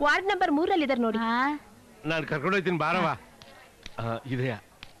 ವಾರ್ಡ್ ನಂಬರ್ 3 ಇದಾರೆ ನೋಡಿ. ನಾನು ಕರ್ಕೊಂಡು ಹೋಗ್ತೀನಿ ಬಾರವ. ಇದೆಯಾ?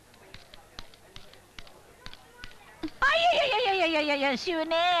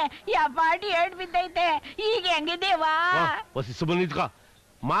 ಶಿವನೇ, ಯಾ ಪಾಟಿ ಏಟ್ ಬಿದ್ದೈತೆ. ಈಗ ಹೆಂಗಿದೇವಾ? ಸುಮ್ಮನೆ ನಿಂತ್ಕೋ.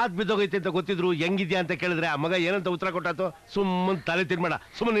 ಮಾತ್ ಬಿದ್ದೋಗೈತೆ ಅಂತ ಗೊತ್ತಿದ್ರು ಹೆಂಗಿದ್ಯಾ ಅಂತ ಕೇಳಿದ್ರೆ ಆ ಮಗ ಏನಂತ ಉತ್ತರ ಕೊಟ್ಟಾತು? ಸುಮ್ಮನೆ ತಲೆ ತಿನ್ಬೇಡ,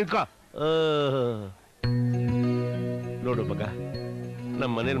 ಸುಮ್ಮನೆ ನಿಂತ್ಕೋ. ನೋಡು ಮಗ,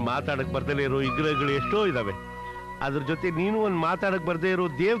 ನಮ್ಮ ಮನೇಲಿ ಮಾತಾಡಕ್ ಬರ್ದಲೇ ಇರೋ ವಿಗ್ರಹಗಳು ಎಷ್ಟೋ ಇದಾವೆ. ಅದ್ರ ಜೊತೆ ನೀನು ಒಂದ್ ಮಾತಾಡಕ್ ಬರ್ದೇ ಇರೋ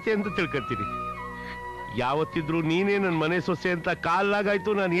ದೇವತೆ ಅಂತ ತಿಳ್ಕೊತೀನಿ. ಯಾವತ್ತಿದ್ರು ನೀನೇ ನನ್ನ ಮನೆ ಸೊಸೆ ಅಂತ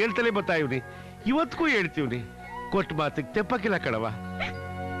ಕಾಲಾಗಾಯ್ತು ನಾನು ಹೇಳ್ತಲೇ ಬರ್ತಾ ಇವ್ನಿ. ಇವತ್ತಿಗೂ ಹೇಳ್ತೀವ್ನಿ, ಕೊಟ್ಟ ಮಾತಿಗೆ ತೆಪ್ಪಕ್ಕಿಲ್ಲ ಕಣವ.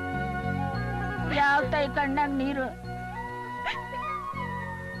 ಯಾವ ತೈ ಕಣ್ಣಾಗ ನೀರು.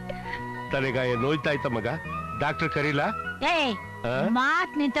 ತಲೆಗಾಯ ನೋಯ್ತಾಯ್ತ ಮಗ, ಡಾಕ್ಟರ್ ಕರೀಲಾ? ಏಯ್,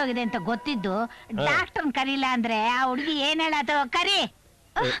 ಮಾತ್ ನಿಂತೋಗಿದೆ ಅಂತ ಗೊತ್ತಿದ್ದು ಡಾಕ್ಟರ್ ಕರೀಲ ಅಂದ್ರೆ ಆ ಹುಡುಗಿ ಏನ್ ಹೇಳತ್ತವ? ಕರಿ.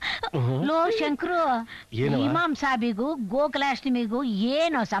 ಲೋ ಶಂಕರು, ಇಮಾಮ್ ಸಾಬಿಗೂ ಗೋಕುಲಾಷ್ಟಮಿಗೂ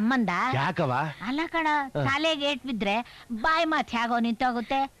ಏನೋ ಸಂಬಂಧ? ಯಾಕವ? ಅಲ್ಲ ಕಣ, ತಲೆಗೆ ಏಟ್ ಬಿದ್ರೆ ಬಾಯಿ ಮಾತ್ ಹೇಗೋ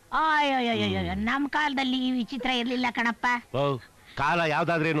ನಿಂತೋಗುತ್ತೆ. ಅಯ್ಯೋ, ನಮ್ ಕಾಲದಲ್ಲಿ ಈ ವಿಚಿತ್ರ ಇರ್ಲಿಲ್ಲ ಕಣಪ್ಪ. ಕಾಲ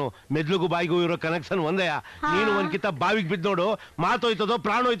ಯಾವ್ದಾದ್ರೇನು, ಮೆದ್ಲುಗೂ ಬಾಯಿಗೂ ಇರೋ ಕನೆಕ್ಷನ್ ಒಂದೇಯ. ನೀನು ಒಂದ್ಕಿತ ಬಾವಿಗೆ ಬಿದ್ದು ನೋಡು, ಮಾತೋಯ್ತದೋ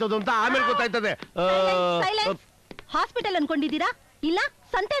ಪ್ರಾಣ ಹೋಯ್ತದೋ ಅಂತ ಆಮೇಲೆ ಗೊತ್ತಾಯ್ತದೆ. ಹಾಸ್ಪಿಟಲ್ ಅನ್ಕೊಂಡಿದ್ದೀರಾ ಇಲ್ಲ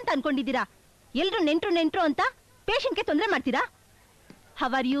ಸಂತೆ ಅಂತ ಅನ್ಕೊಂಡಿದ್ದೀರಾ? ಎಲ್ರು ನೆಂಟ್ರು ಅಂತ ಪೇಷಂಟ್ಗೆ ತೊಂದರೆ ಮಾಡ್ತೀರಾ? How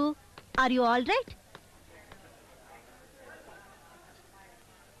are you? Are you all right?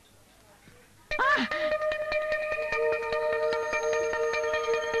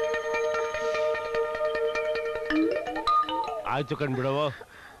 ಆಯ್ತು ಕಣ್ ಬಿಡವೋ.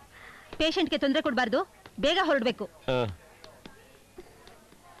 ಪೇಷಂಟ್ಗೆ ತೊಂದರೆ ಕೊಡಬಾರ್ದು, ಬೇಗ ಹೊರಡ್ಬೇಕು.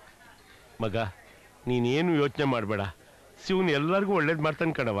 ಮಗ, ನೀನೇನು ಯೋಚನೆ ಮಾಡ್ಬೇಡ. ಶಿವನ್ ಎಲ್ಲರಿಗೂ ಒಳ್ಳೇದ್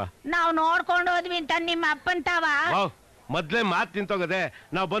ಮಾಡ್ತಾನೆ ಕಣವ. ನಾವ್ ನೋಡ್ಕೊಂಡು ಹೋದ್ವಿ ಅಂತ ನಿಮ್ಮ ಅಪ್ಪಂತಾವ ಮೊದ್ಲೇ ಮಾತ್ ನಿಂತೋಗದೆ.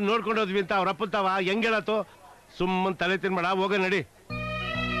 ನಾವ್ ಬಂದ್ ನೋಡ್ಕೊಂಡು ಹೋದ್ವಿ ಅಂತ ಅವ್ರ ಅಪ್ಪಂತಾವ ಹೆಂಗ್ ಹೇಳತ್ತು? ಸುಮ್ಮನ್ ತಲೆ ತಿನ್ಬೇಡ, ಹೋಗ ನಡಿ.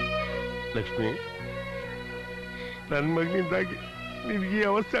 ಲಕ್ಷ್ಮಿ, ನನ್ ಮಗನಿಂದಾಗಿ ನಿನ್ಗೆ ಈ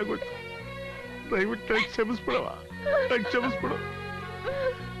ಅವಸ್ಥೆ ಆಗೋಯ್ತು. ದಯವಿಟ್ಟು ಕ್ಷಮಿಸ್ಬಿಡವ, ಕ್ಷಮಿಸ್ಬಿಡು.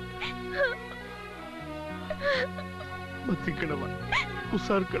 ಮತ್ತೆ ಕಣವ,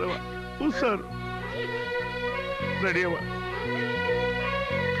 ಹುಷಾರು ಕಣವ, ಹುಷಾರು. ನಡಿಯವ.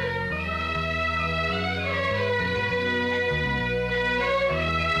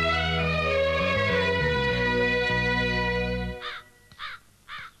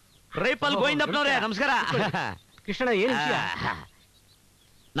 ರೈಪಲ್ ಗೋವಿಂದಪ್ಪನವ್ರೆ ನಮಸ್ಕಾರ. ಕೃಷ್ಣ ಏನ್ ವಿಷಯ?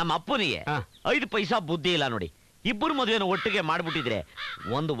 ನಮ್ಮ ಅಪ್ಪನಿಗೆ 5 ಪೈಸಾ ಬುದ್ಧಿ ಇಲ್ಲ ನೋಡಿ. ಇಬ್ಬರು ಮದುವೆನ ಒಟ್ಟಿಗೆ ಮಾಡ್ಬಿಟ್ಟಿದ್ರೆ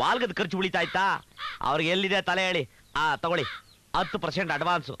ಒಂದು ವಾಲ್ಗದ ಖರ್ಚು ಉಳಿತಾ ಇತ್ತಾ? ಅವ್ರಿಗೆ ಎಲ್ಲಿದೆ ತಲೆ ಹೇಳಿ. ತಗೊಳ್ಳಿ 10%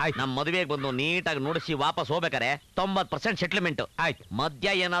 ಅಡ್ವಾನ್ಸ್. ನಮ್ಮ ಮದುವೆಗೆ ಬಂದು ನೀಟಾಗಿ ನುಡಿಸಿ ವಾಪಸ್ ಹೋಗ್ಬೇಕಾರೆ 90% ಸೆಟ್ಲ್ಮೆಂಟ್. ಆಯ್ತು.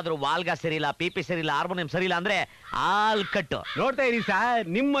 ಮಧ್ಯ ಏನಾದ್ರು ವಾಲ್ಗ ಸರಿಯಿಲ್ಲ, ಪಿಪಿ ಸರಿಯಿಲ್ಲ, ಹಾರ್ಮೋನಿಯಂ ಸರಿಯಿಲ್ಲ ಅಂದ್ರೆ ಆಲ್ ಕಟ್ಟು. ನೋಡ್ತಾ ಇರಿ ಸರ್,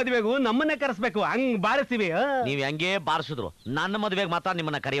 ನಿಮ್ ಮದುವೆಗೂ ನಮ್ಮನ್ನೇ ಕರೆಸ್ಬೇಕು, ಹಂಗ್ ಬಾರಿಸ್ತೀವಿ. ನೀವ್ ಹೆಂಗೇ ಬಾರಿಸಿದ್ರು ನನ್ನ ಮದುವೆಗೆ ಮಾತ್ರ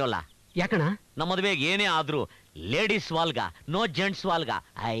ನಿಮ್ಮನ್ನ ಕರೆಯೋಲ್ಲ. ಯಾಕಣ? ನಮ್ಮ ಮದುವೆಗೆ ಏನೇ ಆದ್ರೂ ladies ವಾಲ್ಗ, no gents ವಾಲ್ಗ.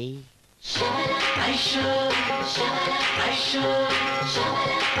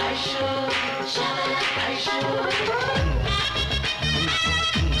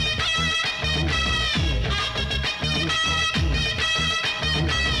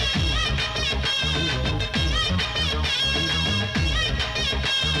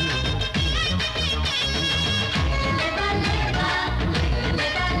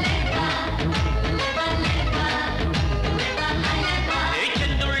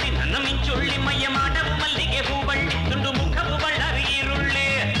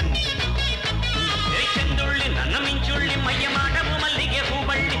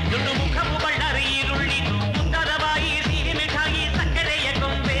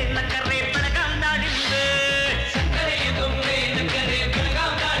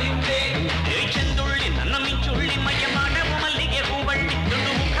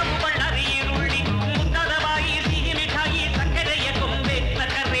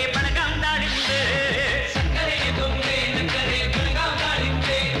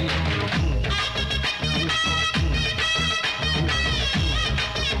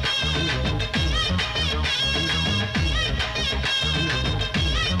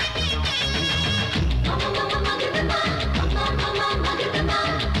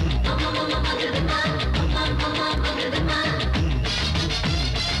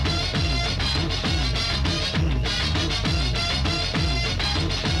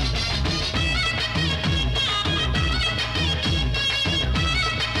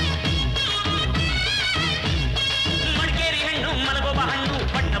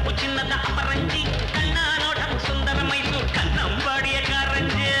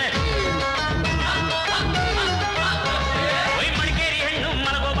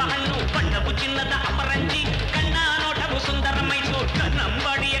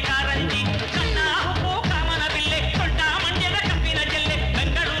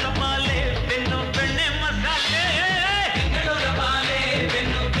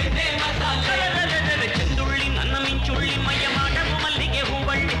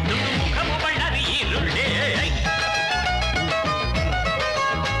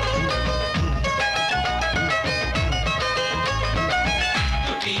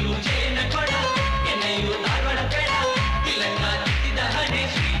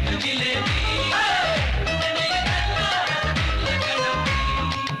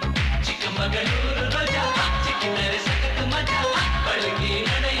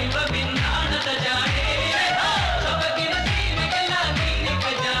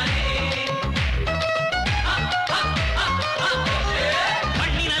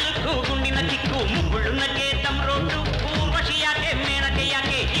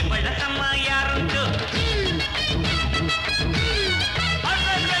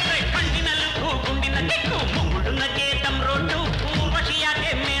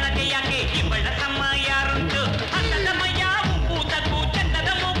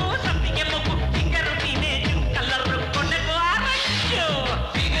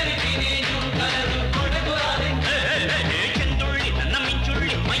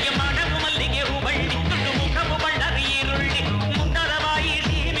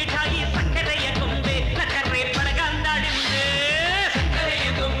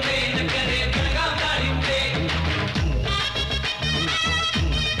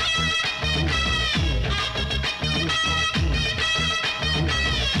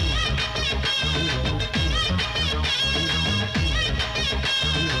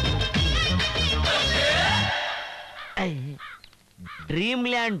 Dream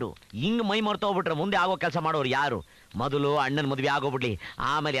land ಹಿಂಗ್ ಮೈ ಮರ್ತೋಗ್ಬಿಟ್ರೆ ಮುಂದೆ ಆಗೋ ಕೆಲಸ ಮಾಡೋರು ಯಾರು? ಮೊದಲು ಅಣ್ಣನ ಮದುವೆ ಆಗೋಗ್ಬಿಡ್ಲಿ,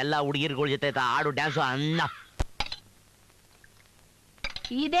 ಆಮೇಲೆ ಎಲ್ಲಾ ಹುಡುಗಿರ್ಗಳ ಜೊತೆ ಆಡು ಡ್ಯಾನ್ಸು ಅನ್ನ.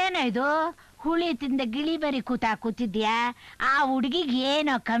 ಇದೇನೋ ಇದು ಹುಳಿ ತಿಂದ ಗಿಳಿ ಬರಿ ಕೂತಿದ್ಯಾ? ಆ ಹುಡುಗಿಗೆ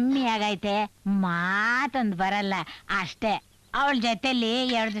ಏನೋ ಕಮ್ಮಿ ಆಗೈತೆ, ಮಾತೊಂದು ಬರಲ್ಲ ಅಷ್ಟೇ. ಅವಳ ಜೊತೆಲಿ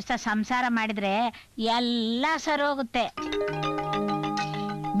 2 ದಿವಸ ಸಂಸಾರ ಮಾಡಿದ್ರೆ ಎಲ್ಲ ಸರೋಗುತ್ತೆ.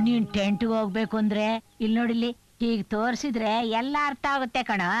 ನೀನ್ ಟೆಂಟ್ಗೆ ಹೋಗ್ಬೇಕು ಅಂದ್ರೆ ಇಲ್ಲಿ ನೋಡಿಲಿ, ಹೀಗೆ ತೋರಿಸಿದ್ರೆ ಎಲ್ಲ ಅರ್ಥ ಆಗುತ್ತೆ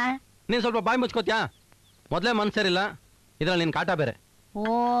ಕಣ. ನೀನ್ ಸ್ವಲ್ಪ ಬಾಯಿ ಮುಚ್ಕೋತ್ಯಾ? ಮೊದ್ಲೇ ಮನ್ಸರಿಲ್ಲ, ಇದ್ರಲ್ಲಿ ನಿನ್ ಕಾಟ ಬೇರೆ. ಓ,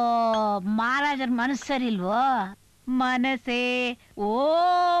 ಮಹಾರಾಜರ ಮನಸ್ಸರಿಲ್ವೋ? ಮನಸೆ ಓ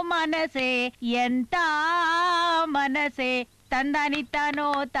ಮನಸೆ ಎಂತ ಮನಸೆ ತಂದಾನಿತಾನೋ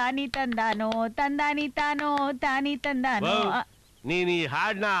ತಾನಿ ತಂದಾನೋ ತಂದಾನಿತಾನೋ ತಾನಿ ತಂದಾನೋ. ನೀನ್ ಈ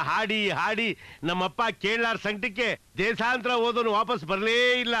ಹಾಡ್ನ ಹಾಡಿ ಹಾಡಿ ನಮ್ಮಪ್ಪ ಕೇಳಾರ ಸಂಕಟಕ್ಕೆ ದೇಶಾಂತರ ಓದೋನು ವಾಪಸ್ ಬರ್ಲೇ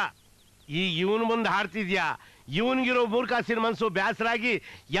ಇಲ್ಲ. ಈಗ ಇವನ್ ಮುಂದೆ ಹಾಡ್ತಿದ್ಯಾ, ಇವನ್ಗಿರೋ ಮೂರ್ಖಾಸಿನ ಮನ್ಸು ಬ್ಯಾಸರಾಗಿ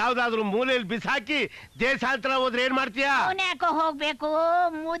ಯಾವ್ದಾದ್ರು ಮೂಲೆಯಲ್ಲಿ ಬಿಸಾಕಿ ದೇಶಾಂತರ ಹೋದ್ರೆ ಏನ್ ಮಾಡ್ತೀಯಾ? ಯಾಕೋ ಹೋಗ್ಬೇಕು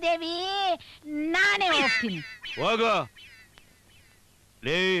ಮೂದೇವಿ, ನಾನೇ ಹೋಗ್ತೀನಿ. ಹೋಗು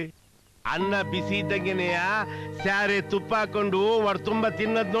ಲೇ, ಅನ್ನ ಬಿಸಿ ಇದ್ದಂಗೆನೆಯ ಸ್ಯಾರೆ ತುಪ್ಪ ಹಾಕೊಂಡು ಒಡ್ ತುಂಬಾ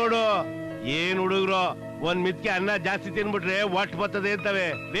ತಿನ್ನದ್ ನೋಡು. ಏನ್ ಹುಡುಗ್ರು ಒಂದ್ ಮಿತ್ಕೆ ಅನ್ನ ಜಾಸ್ತಿ ತಿನ್ಬಿಟ್ರೆ ಒಟ್ಟು ಬರ್ತದೆ ಅಂತವೆ.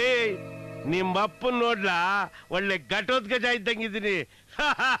 ಲೇ, ನಿಮ್ಮಪ್ಪನ್ ನೋಡ್ಲಾ ಒಳ್ಳೆ ಘಟೋದ್ಗಜ ಇದ್ದಂಗಿದ್ದೀನಿ.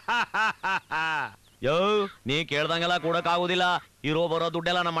 ಯೋ, ನೀ ಕೇಳ್ದಂಗೆಲ್ಲ ಕೊಡಕ್ ಆಗುದಿಲ್ಲ. ಇರೋ ಬರೋ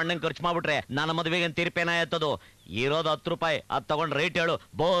ದುಡ್ಡೆಲ್ಲ ನಮ್ಮ ಅಣ್ಣನ್ ಖರ್ಚು ಮಾಡ್ಬಿಟ್ರೆ ನನ್ನ ಮದುವೆಗೆ ತೀರ್ಪೇನ ಎತ್ತದು. ಇರೋದು 10 ರೂಪಾಯಿ, ಅದ್ ತಗೊಂಡ್ ರೇಟ್ ಹೇಳು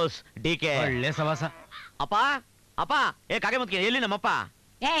ಬೋಸ್. ಡಿಕೆ ಒಳ್ಳೆ ಸವಾಸ. ಅಪ್ಪ ಅಪ್ಪ, ಏ ಕಾಗೆ ಮುತ್ಕೆ ಎಲ್ಲಿ ನಮ್ಮಪ್ಪ?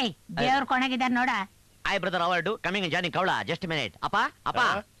 ಏಯ್, ದೇವ್ರ ಕೊಣಗಿದಾರ ನೋಡ. I brother award coming Johnny Kavala just minute. ಅಪ್ಪ ಅಪ್ಪ,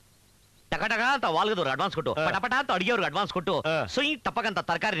 ಟಕ ಟಕ ಅಂತ ವಾಲ್ಗದವ್ರು ಅಡ್ವಾನ್ಸ್ ಕೊಟ್ಟು, ಪಟಪಟ ಅಂತ ಅಡಿಗೆಯವ್ರಿಗೆ ಅಡ್ವಾನ್ಸ್ ಕೊಟ್ಟು, ಸುಯ್ ಟಪ್ಪಕಂತ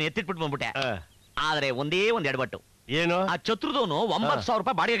ತರಕಾರಿ ಎತ್ತಿಟ್ಬಿಟ್ಟು ಬಂದ್ಬಿಟ್ಟೆ. ಆದ್ರೆ ಒಂದೇ ಒಂದ್ ಎಡಬಟ್ಟು. ಏನು? ಆ ಚತುರ್ದವನು 9,000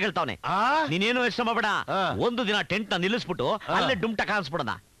 ರೂಪಾಯಿ ಬಾಡಿಗೆ ಕೇಳ್ತಾವನೆ. ನೀನೇನು ಎಷ್ಟು ಮಾಡಬೇಡ, ಒಂದು ದಿನ ಟೆಂಟ್ ನ ನಿಲ್ಲಿಸ್ಬಿಟ್ಟು ಅಲ್ಲೇ ಡುಮ್ ಟಕ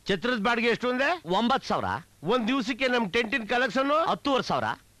ಅನ್ಸ್ಬಿಡೋಣ. ಛತ್ರದ ಬಾಡಿಗೆ ಎಷ್ಟು ಅಂದ್ರೆ? 9,000. ಒಂದ್ ದಿವ್ಸಕ್ಕೆ ನಮ್ ಟೆಂಟಿನ ಕಲೆಕ್ಷನ್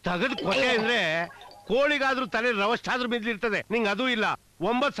 10,500. ತಗದ್ ಕೊಟ್ಟೆ ಅಂದ್ರೆ ಕೋಳಿಗಾದ್ರೂ ತಲೆ ರವಷ್ಟಾದ್ರೂ ಬಿದ್ದಿರ್ತದೆ. ನಿಂಗ್ ಅದು ಇಲ್ಲ.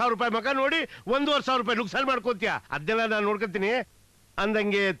 9,000 ರೂಪಾಯಿ ಮಕ ನೋಡಿ 1,500 ರೂಪಾಯಿ ನುಕ್ಸಾನ್ ಮಾಡ್ಕೋತೀಯ. ಅದನ್ನೆಲ್ಲ ನಾನು ನೋಡ್ಕೊತೀನಿ.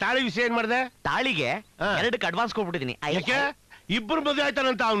 ಅಂದಂಗೆ ತಾಳಿ ವಿಷಯ ಏನ್ ಮಾಡ್ದೆ? ತಾಳಿಗೆ 2ಕ್ಕೆ ಅಡ್ವಾನ್ಸ್ ಕೊಟ್ಬಿಟ್ಟಿದೀನಿ. ಯಾಕೆ? ಇಬ್ಬರು ಮದುವೆ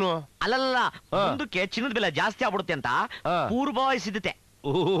ಆಯ್ತಾನಂತ ಅವನು. ಅಲ್ಲಲ್ಲ, ಮುಂದಕ್ಕೆ ಚಿನ್ನದ ಬೆಲೆ ಜಾಸ್ತಿ ಆಗ್ಬಿಡುತ್ತೆ ಅಂತ ಪೂರ್ವವಹಿಸಿದ್ದೆ.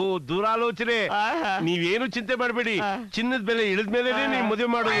 ಓಹೋ, ದುರಾಲೋಚನೆ. ನೀವೇನು ಚಿಂತೆ ಮಾಡಬೇಡಿ. ಚಿನ್ನದ ಬೆಲೆ ಇಳಿದ್ಮೇಲೆ ನೀವು ಮದುವೆ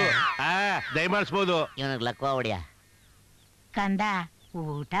ಮಾಡೋದು. ದಯಮಾಡಿಸ್ಬೋದು. ಇವನಿಗೆ ಲಕ್ವ ಹೊಡಿಯ. ಕಂದ,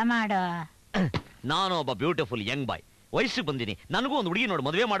 ಊಟ ಮಾಡೋ. ನಾನು ಒಬ್ಬ ಬ್ಯೂಟಿಫುಲ್ ಯಂಗ್ ಬಾಯ್, ವಯಸ್ಸಿಗೆ ಬಂದಿನಿ. ನನಗೂ ಒಂದು ಹುಡುಗಿ ನೋಡಿ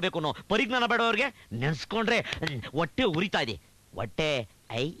ಮದುವೆ ಮಾಡ್ಬೇಕು ಅನ್ನೋ ಪರಿಜ್ಞಾನ ಬೇಡ ಅವ್ರಿಗೆ. ನೆನ್ಸ್ಕೊಂಡ್ರೆ ಹೊಟ್ಟೆ ಉರಿತಾ ಇದೆ. ಹೊಟ್ಟೆ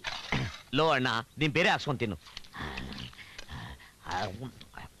ಐ ಲೋ ಅಣ್ಣ, ನೀನ್ ಬೇರೆ ಹಾಕ್ಸ್ಕೊಂತೀನಿ.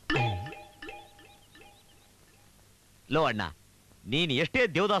 ಲೋ ಅಣ್ಣ, ನೀನ್ ಎಷ್ಟೇ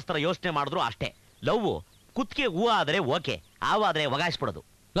ದೇವದಾಸ್ತರ ಯೋಚನೆ ಮಾಡಿದ್ರು ಅಷ್ಟೇ. ಲವ್ ಕುತ್ಕೆ ಹೂ ಆದ್ರೆ ಓಕೆ, ಆವಾದ್ರೆ ಒಗಾಯಿಸ್ಬಿಡೋದು.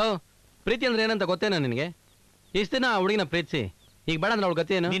 ಲವ್ ಪ್ರೀತಿ ಅಂದ್ರೆ ಏನಂತ ಗೊತ್ತೇನೋ ನಿನಗೆ? ಇಷ್ಟ ದಿನ ಆ ಹುಡುಗಿನ ಪ್ರೀತಿಸಿ ಈಗ ಬೇಡ ಅಂದ್ರೆ ಅವಳ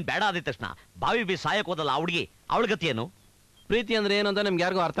ಗತಿ ಏನು? ನೀನ್ ಬೇಡ ಆದ ತಕ್ಷಣ ಬಾವಿ ಬಿ ಸಾಯಕ್ ಹೋದಲ್ಲ ಆ ಹುಡುಗಿ, ಅವಳ ಗತಿ ಏನು? ಪ್ರೀತಿ ಅಂದ್ರೆ ಏನು ಅಂತ ನಿಮ್ಗೆ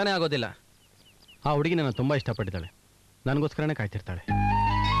ಯಾರಿಗೂ ಅರ್ಥನೇ ಆಗೋದಿಲ್ಲ. ಆ ಹುಡುಗಿ ನನ್ನ ತುಂಬಾ ಇಷ್ಟಪಟ್ಟಿದ್ದಾಳೆ, ನನಗೋಸ್ಕರನೇ ಕಾಯ್ತಿರ್ತಾಳೆ.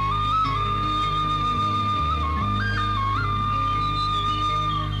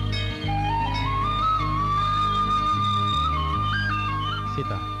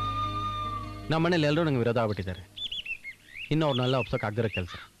 ಸೀತಾ, ನಮ್ಮ ಮನೇಲಿ ಎಲ್ಲರೂ ನಂಗೆ ವಿರೋಧ ಆಗ್ಬಿಟ್ಟಿದ್ದಾರೆ. ಇನ್ನು ಅವ್ರನ್ನೆಲ್ಲ ಒಪ್ಸೋಕೆ ಆಗದಿರೋ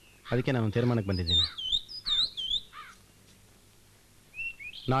ಕೆಲಸ. ಅದಕ್ಕೆ ನಾನು ತೀರ್ಮಾನಕ್ಕೆ ಬಂದಿದ್ದೀನಿ.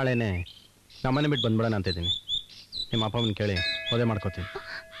 ನಾಳೆನೇ ನಮ್ಮನೆ ಬಿಟ್ಟು ಬಂದ್ಬಿಡೋಣ ಅಂತಿದ್ದೀನಿ. ನಿಮ್ಮ ಅಪ್ಪ ಅಮ್ಮನ ಕೇಳಿ ಮದುವೆ ಮಾಡ್ಕೋತೀನಿ.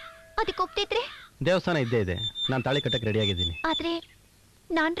 ಅದಕ್ಕೆ ಒಪ್ತಿದ್ರೆ? ದೇವಸ್ಥಾನ ಇದ್ದೇ ಇದೆ, ನಾನು ತಾಳಿ ಕಟ್ಟಕ್ಕೆ ರೆಡಿ ಆಗಿದ್ದೀನಿ. ಆದ್ರೆ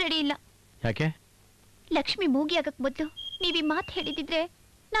ನಾನ್ ರೆಡಿ ಇಲ್ಲ. ಯಾಕೆ? ಲಕ್ಷ್ಮಿ ಮೂಗಿ ಆಗಕ್ ಮೊದ್ಲು ನೀವ್ ಈ ಮಾತು ಹೇಳಿದಿದ್ರೆ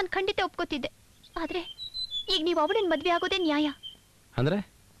ನಾನ್ ಖಂಡಿತ ಒಪ್ಕೋತಿದ್ದೆ. ಆದ್ರೆ ಈಗ ನೀವು ಅವಳನ್ನ ಮದ್ವೆ ಆಗೋದೇ ನ್ಯಾಯ. ಅಂದ್ರೆ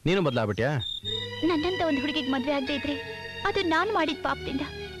ನೀನು ಬದಲಾಗ್ಬಿಟ್ಯಾ? ನನ್ನಂತ ಒಂದು ಹುಡುಗಿಗೆ ಮದ್ವೆ ಆಗದೆ ಇದ್ರೆ ಅದು ನಾನ್ ಮಾಡಿದ ಪಾಪದಿಂದ.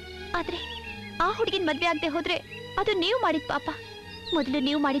 ಆದ್ರೆ ಆ ಹುಡುಗಿನ ಮದ್ವೆ ಆಗದೆ ಹೋದ್ರೆ ಅದು ನೀವು ಮಾಡಿದ ಪಾಪ. ಮೊದಲು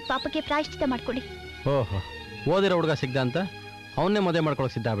ನೀವು ಮಾಡಿದ ಪಾಪಕ್ಕೆ ಪ್ರಾಯಶ್ಚಿತ್ತ ಮಾಡ್ಕೊಳ್ಳಿ. ಓಹೋ, ಓದಿರೋ ಹುಡುಗ ಸಿಗ್ದ ಅಂತ ಅವನ್ನೇ ಮದುವೆ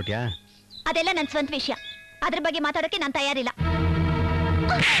ಮಾಡ್ಕೊಳಕ್ ಸಿದ್ಧ ಆಗ್ಬಿಟ್ಯಾ? ಅದೆಲ್ಲ ನನ್ನ ಸ್ವಂತ ವಿಷಯ. ಅದ್ರ ಬಗ್ಗೆ ಮಾತಾಡೋಕೆ ನಾನು ತಯಾರಿಲ್ಲ.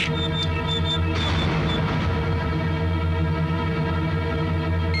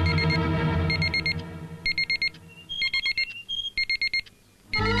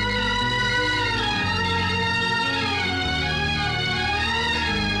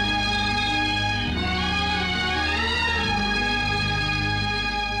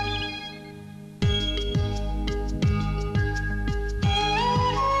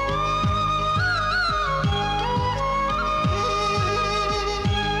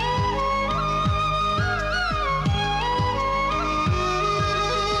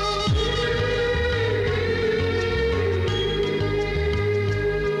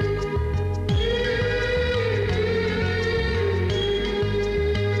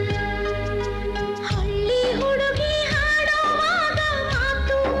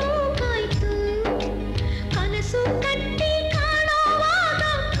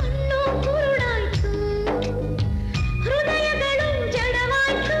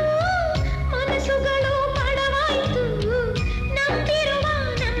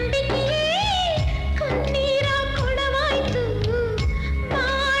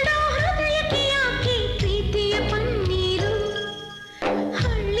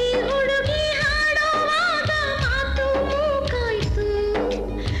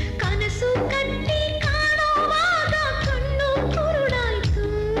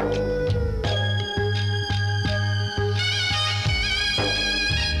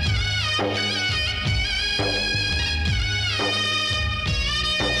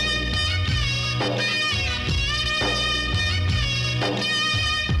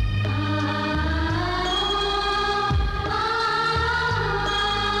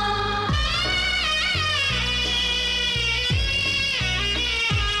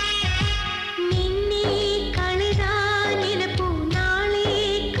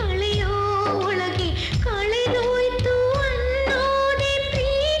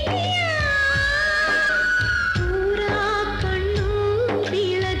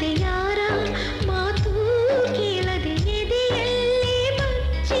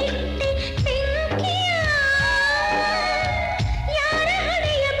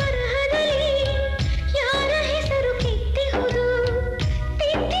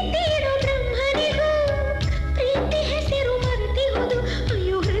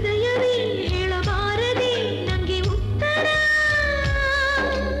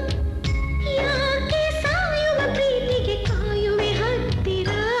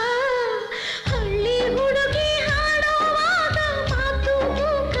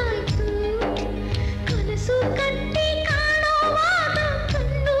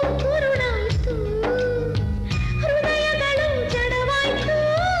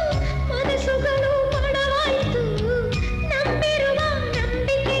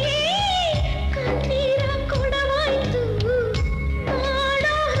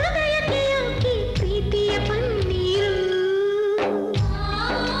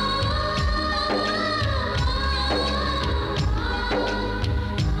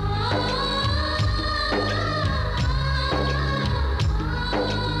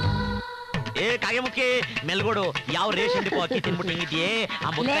 ಮೆಲ್ಗೋಡು ಯಾವ ರೇಷನ್ ಡಿಪೋ ಅಕ್ಕಿ ತಿನ್ಬಿಟ್ಟು ಹಿಂಗಿದ್ಯೇ ಆ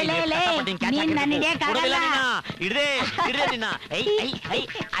ಹಿಡ್ದೆ ನಿನ್ನ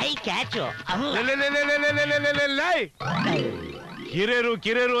ಐ ಕ್ಯಾಚು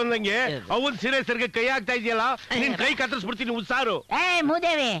ಕಿರೇರು ಅಂದಂಗೆ ಅವನ್ ಸಿರೆ ಸರ್ಗೆ ಕೈ ಹಾಕ್ತಾ ಇದೆಯಲ್ಲ ನಿನ್ ಕೈ ಕತ್ತರಿಸ್ಬಿಡ್ತೀನಿ ಉತ್ಸಾರು.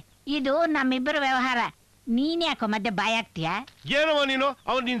 ಮೂದೇವಿ ಇದು ನಮ್ಮಿಬ್ಬರ ವ್ಯವಹಾರ, ನೀನ್ ಯಾಕೋ ಮಧ್ಯೆ ಬಾಯ್ ಹಾಕ್ತೀಯ? ಏನವ ನೀನು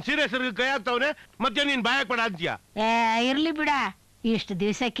ಅವ್ನ್ ನಿನ್ ಸೀರೆ ಸರ್ಗೆ ಕೈ ಹಾಕ್ತಾವನೆ ಮತ್ತೆ ನೀನ್ ಬಾಯ್ ಹಾಕ್ಬೇಡ ಅಂತೀಯ? ಇರ್ಲಿ ಬಿಡ, ಇಷ್ಟು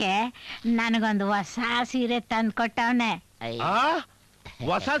ದಿವ್ಸಕ್ಕೆ ನನಗೊಂದು ಹೊಸ ಸೀರೆ ತಂದ್ ಕೊಟ್ಟವನೆ.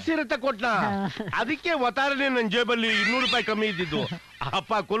 ಹೊಸ ಸೀರೆ ತಕೊಟ್ನ? ಅದಕ್ಕೆ ಒತ್ತಾರನೆ ನನ್ ಜೇಬಲ್ಲಿ 200 ರೂಪಾಯಿ ಕಮ್ಮಿ ಇದ್ದಿದ್ದು.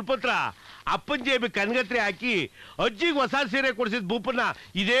 ಅಪ್ಪ ಕುಲ್ಪುತ್ರ ಅಪ್ಪನ್ ಜೇಬಿ ಕನ್ಗತ್ರಿ ಹಾಕಿ ಅಜ್ಜಿಗೆ ಹೊಸ ಸೀರೆ ಕೊಡ್ಸಿದ್ ಭೂಪನ್ನ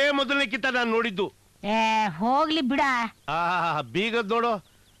ಇದೇ ಮೊದಲನೇಕಿಂತ ನಾನ್ ನೋಡಿದ್ದು. ಹೋಗ್ಲಿ ಬಿಡ. ಬೀಗದ್ ನೋಡು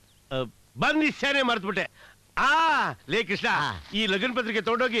ಬಂದ್ ಇಷ್ಟೇನೆ ಮರ್ತ್ಬಿಟ್ಟೆ. ಲೇ ಕೃಷ್ಣ, ಈ ಲಗ್ನ ಪತ್ರಿಕೆ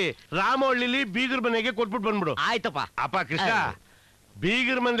ತಗೊಂಡೋಗಿ ರಾಮಹಳ್ಳಿಲಿ ಬೀಗರ್ ಮನೆಗೆ ಕೊಟ್ಬಿಟ್ಟು ಬಂದ್ಬಿಡು. ಆಯ್ತಪ್ಪ. ಅಪ್ಪ ಕೃಷ್ಣ,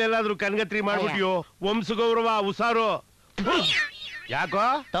 ಬೀಗರ್ ಮನೇಲಿ ಎಲ್ಲಾದ್ರೂ ಕನ್ಗತ್ರಿ ಮಾಡ್ಬಿಟ್ಟಿಯೋ ವಂಶ ಗೌರವ ಉಸಾರು. ಯಾಕೋ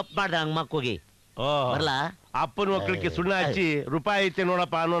ತಪ್ಪು ಮಾಡ್ದೆ ಹಂಗ ಮಕ್ಕೋಗಿ ಅಪ್ಪನ ಮಕ್ಕಳಿಗೆ ಸುಣ್ಣ ಹಚ್ಚಿ ರೂಪಾಯಿ ಐತೆ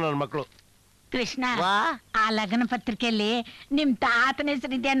ನೋಡಪ್ಪ ಅನ್ನೋ ನನ್ನ ಮಕ್ಕಳು. ಕೃಷ್ಣ, ಆ ಲಗ್ನ ಪತ್ರಿಕೆಯಲ್ಲಿ ನಿಮ್ ತಾತನ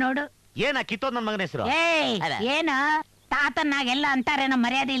ಹೆಸರಿದ್ಯಾ ನೋಡು. ಏನ ಕಿತ್ತೋದ್ ನನ್ ಮಗನ ಹೆಸರು? ಏನ ತಾತನಾಗೆಲ್ಲ ಅಂತಾರೇನೋ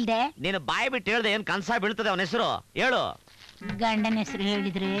ಮರ್ಯಾದೆ ಇಲ್ದೆ. ನೀನು ಬಾಯಿ ಬಿಟ್ಟು ಹೇಳ್ದೆ ಏನ್ ಕನ್ಸ ಬೀಳ್ತದೆ ಅವನ ಹೆಸರು ಹೇಳು. ಗಂಡನ ಹೆಸರು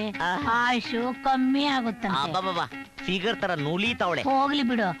ಹೇಳಿದ್ರೆ ಆಯುಷು ಕಮ್ಮಿ ಆಗುತ್ತೆ. ಫಿಗರ್ ತರ ನುಲಿತಾವಳೆ. ಹೋಗ್ಲಿ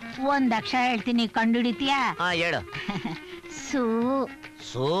ಬಿಡು, ಒಂದ್ ಅಕ್ಷರ ಹೇಳ್ತೀನಿ, ಕಂಡುಹಿಡಿತೀಯಾ? ಹೇಳು. ಸೂ.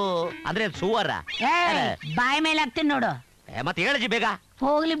 ಸೂ ಅಂದ್ರೆ ಸೂವರ? ಬಾಯಿ ಮೇಲೆ ಹಾಕ್ತೀನಿ ನೋಡು. ಮತ್ತೆ ಹೇಳಜಿ ಬೇಗ.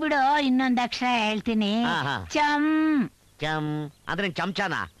 ಹೋಗ್ಲಿ ಬಿಡು, ಇನ್ನೊಂದ್ ಅಕ್ಷರ ಹೇಳ್ತೀನಿ. ಚಮ್. ಚಮ್ ಅಂದ್ರೆ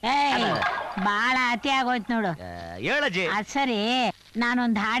ಚಮಚಾನ? ಬಾಳ ಅತಿ ಆಗೋಯ್ತು ನೋಡು. ಹೇಳಜಿ. ಅದ್ ಸರಿ,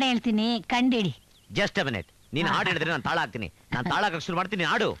 ನಾನೊಂದ್ ಹಾಡು ಹೇಳ್ತೀನಿ, ಕಂಡಿಡಿ. Just a minute. ನೀನ್ ಹಾಡು ಹೇಳಿದ್ರೆ ನಾನು ತಾಳ ಹಾಕ್ತೀನಿ. ನಾನು ತಾಳ ಹಾಕಕ್ ಶುರು ಮಾಡ್ತೀನಿ,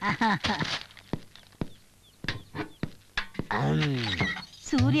 ಹಾಡು.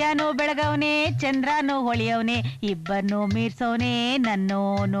 ಸೂರ್ಯನೋ ಬೆಳಗವನೆ, ಚಂದ್ರನೋ ಹೊಳೆಯವನೆ, ಇಬ್ಬರನ್ನು ಮೀರ್ಸೋನೆ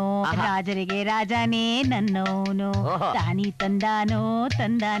ನನ್ನೋನು, ರಾಜರಿಗೆ ರಾಜನೇ ನನ್ನೋನು. ತಾನಿ ತಂದಾನೋ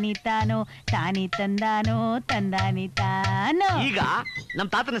ತಂದಾನಿ ತಾನೋ, ತಾನಿ ತಂದಾನೋ ತಂದಾನಿ ತಾನೋ. ಈಗ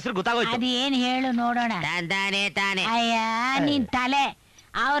ನಮ್ ತಾತನ ಹೆಸರು ಗೊತ್ತಾಗೋಯ್ತು. ಅದೇನ್ ಹೇಳು ನೋಡೋಣ. ಅಯ್ಯ ನಿನ್ ತಲೆ,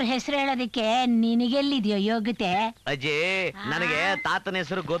 ಅವ್ರ ಹೆಸರು ಹೇಳೋದಿಕ್ಕೆ ನಿನಗೆಲ್ಲಿದ್ಯೋ ಯೋಗ್ಯತೆ? ಅಜ್ಜಿ, ನನಗೆ ತಾತನ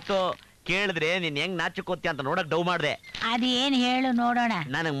ಹೆಸರು ಗೊತ್ತು. ಕೇಳಿದ್ರೆ ನೀನ್ ಹೆಂಗ್ ನಾಚಿಕೋತಿ ಅಂತ ನೋಡಕ್ ಡೌ ಮಾಡ್ದೆ. ಅದೇನ್ ಹೇಳು ನೋಡೋಣ.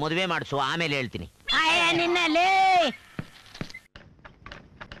 ನನಗ್ ಮದುವೆ ಮಾಡಿಸು, ಆಮೇಲೆ ಹೇಳ್ತೀನಿ. ಅಯ್ಯ ನಿನ್ನಲ್ಲೇ.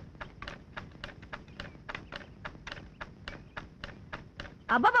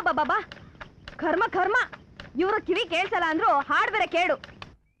 ಅಬ್ಬಬ್ಬಬ್ಬಬ್ಬ, ಕರ್ಮ ಕರ್ಮ, ಇವ್ರ ಕಿವಿ ಕೇಳ್ಸಲ್ಲ ಅಂದ್ರು ಹಾಡ್ ಬೇರೆ ಕೇಳು.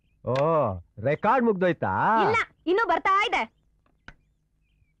 ಓ, ರೆಕಾರ್ಡ್ ಮುಗ್ದೋಯ್ತಾ? ಇಲ್ಲ, ಇನ್ನೂ ಬರ್ತಾ ಇದೆ.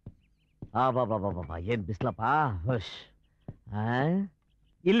 ಏನ್ ಬಿಸ್ಲಪ್ಪ.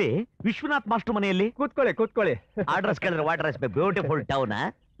 ಇಲ್ಲಿ ವಿಶ್ವನಾಥ್ ಮಾಸ್ಟರ್ ಮನೆಯಲ್ಲಿ ಕೂತ್ಕೊಳ್ಳಿ. ಅಡ್ರೆಸ್ ಕೇಳಿದ್ರೆ ವಾಟ್ ಅಡ್ರೆಸ್? Beautiful town.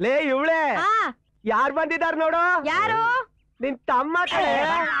 ಲೇ ಇವಳೆ, ಯಾರು ಬಂದಿದಾರ ನೋಡು. ಯಾರು? ನಿನ್ ತಮ್ಮ ಕಡೆ.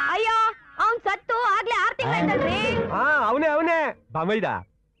 ಅಯ್ಯೋ, ಅವ್ನ್ ಸತ್ತು ಆಗ್ಲೇ 6 ತಿಂಗಳಾಯ್ತಲ್ರಿ. ಅವನೇ ಬಾಮೈದ.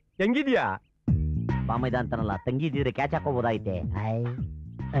 ಹೆಂಗಿದ್ಯಾ? ಬಾಮೈದ ಅಂತಾನಲ್ಲ, ತಂಗಿದ್ರೆ ಕ್ಯಾಚ್ ಹಾಕೋಬೋದಾಯ್ತೆ.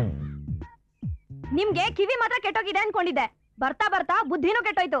 ನಿಮ್ಗೆ ಕಿವಿ ಮಾತ್ರ ಕೆಟ್ಟೋಗಿದೆ ಅನ್ಕೊಂಡಿದ್ದೆ, ಬರ್ತಾ ಬರ್ತಾ ಬುದ್ಧಿನೂ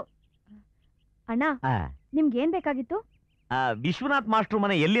ಕೆಟ್ಟೋಯ್ತು. ಅಣ್ಣ, ನಿಮ್ಗೇನ್ ಬೇಕಾಗಿತ್ತು? ವಿಶ್ವನಾಥ್ ಮಾಸ್ಟರ್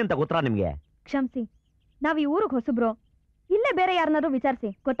ಮನೆ ಎಲ್ಲಿ ಅಂತ ಗೊತ್ತಾ ನಿಮ್ಗೆ? ಕ್ಷಮಿಸಿ, ನಾವ್ ಈ ಊರಿಗೆ ಹೊಸಬ್ರು. ಇಲ್ಲೇ ಬೇರೆ ಯಾರನ್ನಾದ್ರೂ ವಿಚಾರಿಸಿ,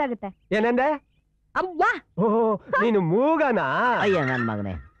 ಗೊತ್ತಾಗುತ್ತೆ. ಏನಂದೆ? ಅವ್ವಾ, ನೀನು ಮೂಗನಾ? ಅಯ್ಯ ನನ್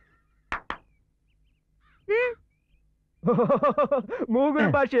ಮಗನೇ. ಮೂಗಿನ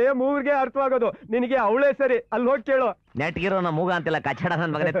ಭಾಷೆ ಮೂಗಿಗೆ ಅರ್ಥವಾಗೋದು. ನಿನಗೆ ಅವಳೇ ಸರಿ, ಅಲ್ಲಿ ಹೋಗಿ ಕೇಳು. ನೆಟ್ಗಿರೋ ನಾ ಮೂಗ ಅಂತಿಲ್ಲ, ಕಚ್ಚಡ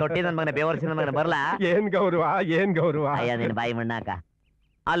ನನ್ ಮಗನೇ, ತೊಟ್ಟಿ ನನ್ ಮಗನೇ, ಬೇವರ್ಸಿ ನನ್ ಮಗನೇ, ಬರ್ಲಾ? ಏನ್ ಗೌರವ. ಅಯ್ಯ ನಿನ್ ಬಾಯಿ ಮಣ್ಣಾಕ.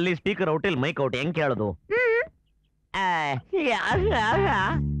 ಅಲ್ಲಿ ಸ್ಪೀಕರ್ ಔಟ್, ಇಲ್ಲಿ ಮೈಕ್ ಔಟ್, ಹೆಂಗ್ ಕೇಳೋದು?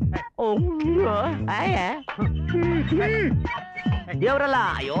 ದೇವ್ರಲ್ಲ.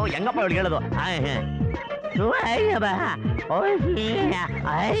 ಅಯ್ಯೋ ಹೆಂಗಪ್ಪ ಅವಳಿಗೆ ಹೇಳೋದು?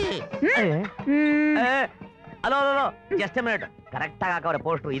 ಅಲೋ ಜಸ್ಟ್ ಮಿನಿಟ್, ಕರೆಕ್ಟ್ ಆಗಿ ಹಾಕವ್ರೆ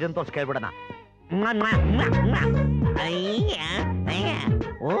ಪೋಸ್ಟ್ರು. ಇದನ್ನ ತೋರ್ಸ್ ಕೇಳ್ಬಿಡೋಣ.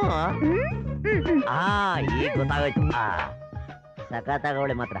 ಈಗ ಗೊತ್ತಾಗೋಯ್ತು.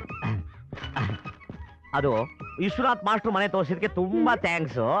 ಸಖತ್ತಾಗವಳೆ ಮಾತ್ರ. ಅದು ವಿಶ್ವನಾಥ್ ಮಾಸ್ಟರ್ ಮನೆ ತೋರಿಸಿದಕ್ಕೆ ತುಂಬಾ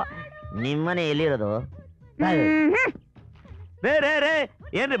ಥ್ಯಾಂಕ್ಸ್. ನಿಮ್ಮನೆ ಎಲ್ಲಿರೋದು? ರೇ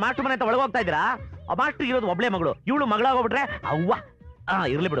ಏನ್ರಿ ಮಾಸ್ಟರ್ ಮನೆ ಅಂತ ಒಳಗೋಗ್ತಾ ಇದ್ದೀರಾ? ಆ ಮಾಸ್ಟರ್ ಇರೋದು ಒಬ್ಳೆ ಮಗಳು, ಇವಳು ಮಗಳಾಗೋಗ್ಬಿಟ್ರೆ ಅವ್ವ.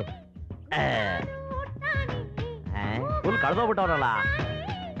 ಇರ್ಲಿ ಬಿಡು, ಫುಲ್ ಕಳ್ದೋಗ್ಬಿಟ್ಟವ್ರಲ್ಲ.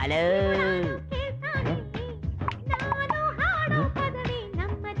 ಅಲೋ,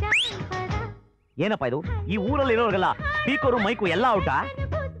 ಏನಪ್ಪ ಇದು? ಈ ಊರಲ್ಲಿ ಇರೋರಿಗೆಲ್ಲ ಸ್ಪೀಕರು ಮೈಕು ಎಲ್ಲ ಔಟಾ?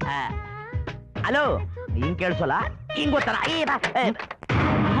 ಹಲೋ, ಹಿಂಗ್ ಕೇಳಿಸೋಲ್ಲ, ಹಿಂಗ್ ಗೊತ್ತಲ್ಲ?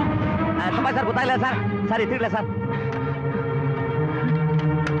 ಸರ್ ಗೊತ್ತಾಗಿಲ್ಲ ಸರ್, ಎತ್ತಿರ್ಲಿಲ್ಲ ಸರ್.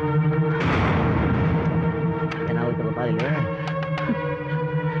 ಅಯ್ಯೋ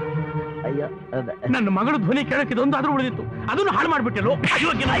ನನ್ನ ಮಗಳು ಧ್ವನಿ ಕೇಳಕ್ಕೆ ಇದೊಂದಾದ್ರೂ ಉಳಿದಿತ್ತು, ಅದನ್ನು ಹಾಳು ಮಾಡ್ಬಿಟ್ಟೆಲ್ಲೋ.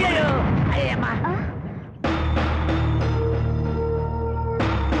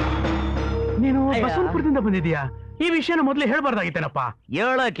 ನೀನು ಬಸವನಪುರದಿಂದ ಬಂದಿದ್ಯಾ? ಈ ವಿಷಯನ ಮೊದಲೇ ಹೇಳ್ಬಾರ್ದಾಗಿತ್ತೇನಪ್ಪ.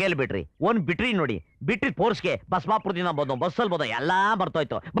 ಹೇಳ ಕೇಳ್ಬಿಟ್ರಿ, ಒಂದ್ ಬಿಟ್ರಿ ನೋಡಿ, ಬಿಟ್ರಿ ಫೋರ್ಸ್ಗೆ ಬಸವಾಪುರದಿಂದ ಬಂದು ಬಸ್ಸಲ್ಲಿ ಬಂದು ಎಲ್ಲಾ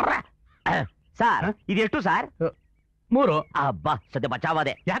ಬರ್ತೋಯ್ತು. ಸರ್ ಇದೆಷ್ಟು ಸರ್? 3. ಅಬ್ಬಾ ಸದ್ಯ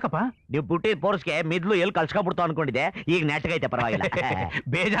ಬಚಾವಾದೆ. ಯಾಕಪ್ಪ? ನೀವು ಬಿಟ್ಟಿ ಫೋರ್ಸ್ಗೆ ಮಿದ್ಲು ಎಲ್ಲಿ ಕಳ್ಸ್ಕೊಬಿಡ್ತು ಅನ್ಕೊಂಡಿದ್ದೆ, ಈಗ ನೆಟ್ಗೈತೆ ಪರವಾಗಿಲ್ಲ.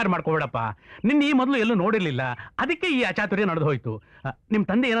 ಬೇಜಾರ್ ಮಾಡ್ಕೋಬೇಡಪ್ಪ, ನಿನ್ನ ಈ ಮೊದಲು ಎಲ್ಲೂ ನೋಡಿರ್ಲಿಲ್ಲ, ಅದಕ್ಕೆ ಈ ಅಚಾತುರ್ಯ ನಡೆದು ಹೋಯ್ತು. ನಿಮ್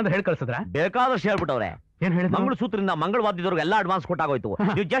ತಂದೆ ಏನಾದ್ರು ಹೇಳಿ ಕಳ್ಸಿದ್ರ? ಬೇಕಾದಷ್ಟು ಹೇಳ್ಬಿಟ್ಟವ್ರೆ. ಏನ್ ಹೇಳಿ? ಮಂಗಳ ಸೂತ್ರದಿಂದ ಮಂಗಳವಾದ್ಯದವ್ರಿಗೆ ಎಲ್ಲ ಅಡ್ವಾನ್ಸ್ ಕೊಟ್ಟಾಗೋಯ್ತು.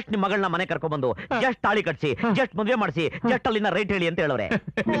 ನೀವು ಜಸ್ಟ್ ನಿಮ್ ಮಗಳನ್ನ ಮನೆ ಕರ್ಕೊಂಡ್ ಬಂದು ಜಸ್ಟ್ ತಾಳಿ ಕಟ್ಸಿ, ಜಸ್ಟ್ ಮದುವೆ ಮಾಡಿಸಿ, ಜಸ್ಟ್ ಅಲ್ಲಿಂದ ರೈಟ್ ಹೇಳಿ ಅಂತ ಹೇಳವ್ರೆ.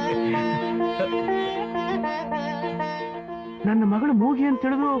 ನನ್ನ ಮಗಳು ಮೂಗಿ ಅಂತ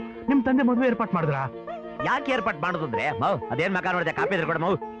ಹೇಳಿದ್ರು ನಿಮ್ ತಂದೆ ಮದುವೆ ಏರ್ಪಾಟ್ ಮಾಡಿದ್ರ? ಯಾಕೆ ಏರ್ಪಾಟ್ ಮಾಡುದಂದ್ರೆ ಅದೇನ್ ಮಕ ನೋಡಿದೆ, ಕಾಪಿ ಎದ್ಕೊಡ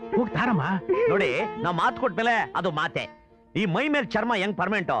ಮೌ ಹೋಗ್ತಾರಮ್ಮ. ನೋಡಿ, ನಾವ್ ಮಾತು ಕೊಟ್ಮೇಲೆ ಅದು ಮಾತೆ. ಈ ಮೈ ಮೇಲೆ ಚರ್ಮ ಹೆಂಗ್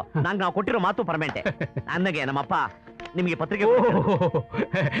ಪರ್ಮೆಂಟು, ನಂಗೆ ನಾವು ಕೊಟ್ಟಿರೋ ಮಾತು ಪರ್ಮೆಂಟೆ. ಅನ್ನಗೆ ನಮ್ಮಪ್ಪ ನಿಮ್ಗೆ ಪತ್ರಿಕೆ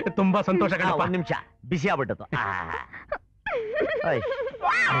ತುಂಬಾ ಸಂತೋಷ. ಒಂದ್ ನಿಮಿಷ ಬಿಸಿ ಆಗ್ಬಿಟ್ಟದು.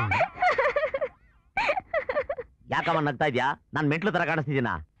 ಯಾಕಮ್ಮ ನಗ್ತಾ ಇದ್ಯಾ? ನಾನ್ ಮೆಂಟ್ಲು ತರ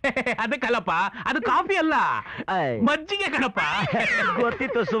ಕಾಣಿಸ್ತಿದ್ದೀನ? ಅದಕ್ಕಲ್ಲಪ್ಪ, ಅದು ಕಾಫಿ ಅಲ್ಲ, ಮಜ್ಜಿಗೆ ಕಣಪ್ಪ.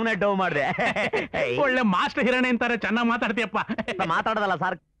 ಗೊತ್ತಿತ್ತು, ಸುಮ್ನೆ ಡೌ ಮಾಡ್ದೆ. ಒಳ್ಳೆ ಮಾಸ್ಟರ್ ಹಿರಣೆ ಅಂತಾರೆ, ಚೆನ್ನಾಗ್ ಮಾತಾಡ್ತೀಯಪ್ಪ. ಮಾತಾಡೋದಲ್ಲ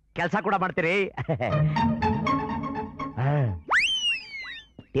ಸರ್, ಕೆಲಸ ಕೂಡ ಮಾಡ್ತೀರಿ.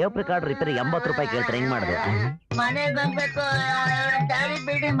 ಟೇಪ್ ರೆಕಾರ್ಡ್ ರಿಪೇರಿ 80 ರೂಪಾಯಿ ಕೇಳ್ತಾರೆ, ಹೆಂಗ್ ಮಾಡುದು? ಮನೆಗೆ ಹೋಗ್ಬೇಕು, ದಾರಿ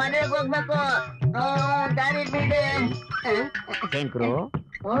ಬಿಡಿ, ಮನೆಗೆ ಹೋಗ್ಬೇಕು, ದಾರಿ ಬಿಡಿ. ಶಂಕರು,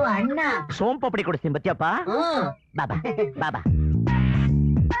 ಓ ಅಣ್ಣ, ಸೋಂಪಪಡಿ ಕೊಡಿಸ್ತೀನಿ, ಬತ್ತಿಯಪ್ಪ. ಬಾಬಾ ಬಾಬಾ.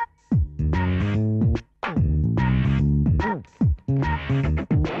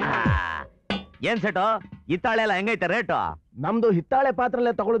 ಏನ್ ಸೆಟು, ಹಿತ್ತಾಳೆ ಎಲ್ಲ ಹೆಂಗೈತೆ ರೇಟು? ನಮ್ದು ಹಿತ್ತಾಳೆ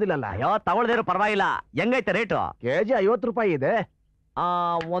ಪಾತ್ರಲ್ಲೇ ತಗೊಳ್ಳೋದಿಲ್ಲಲ್ಲ. ಅಯ್ಯೋ, ತಗೊಳ್ದಿರೋ ಪರವಾಗಿಲ್ಲ. ಹೆಂಗೈತೆ ರೇಟು? ಕೆಜಿ 50 ರೂಪಾಯಿ ಇದೆ.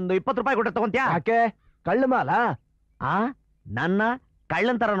 ಒಂದು 20 ರೂಪಾಯಿ ಕೊಟ್ಟರೆ ತಗೊಂತ್ಯಾ? ಯಾಕೆ, ಕಳ್ಳ ಮಾಲ? ನನ್ನ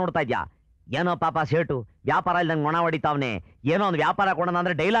ಕಳ್ಳನ್ ತರ ನೋಡ್ತಾ ಇದ್ಯಾ? ಏನೋ ಪಾಪ ಸೇಟು, ವ್ಯಾಪಾರ ಇಲ್ದಂಗೆ ಒಣ ಹೊಡಿತಾವ್ನೆ. ಏನೋ ಒಂದು ವ್ಯಾಪಾರ ಕೊಡೋಣ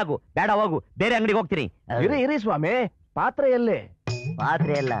ಅಂದ್ರೆ ಡೈಲಾಗು ಬೇಡ, ಹೋಗು ಬೇರೆ ಅಂಗಡಿಗೆ ಹೋಗ್ತೀನಿ. ಇರಿ ಸ್ವಾಮಿ, ಪಾತ್ರೆ ಎಲ್ಲೇ?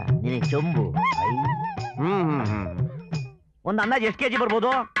 ಪಾತ್ರೆ ಎಲ್ಲ ನಿನಗೆ ಚೊಂಬು. ಒಂದು ಅಂದಾಜ್ ಎಷ್ಟು ಕೆಜಿ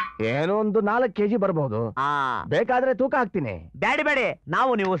ಬರ್ಬೋದು? ಏನೋ ಒಂದು 4 ಕೆಜಿ ಬರ್ಬೋದು. ಬೇಕಾದ್ರೆ ತೂಕ ಹಾಕ್ತೀನಿ. ಬೇಡಿ ಬೇಡಿ,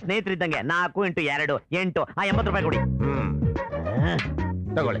 ನಾವು ನೀವು ಸ್ನೇಹಿತರಿದ್ದಂಗೆ. 4 × 2 8. 80 ರೂಪಾಯಿ ಕೊಡಿ.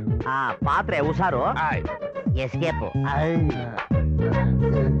 ತಗೊಳ್ಳಿ. ಪಾತ್ರೆ ಹುಷಾರು, ಎಸ್ಕೇಪ್.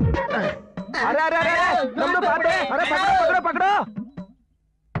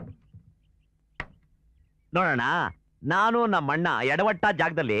 ನೋಡೋಣ, ನಾನು ನಮ್ಮ ಅಣ್ಣ ಎಡವಟ್ಟ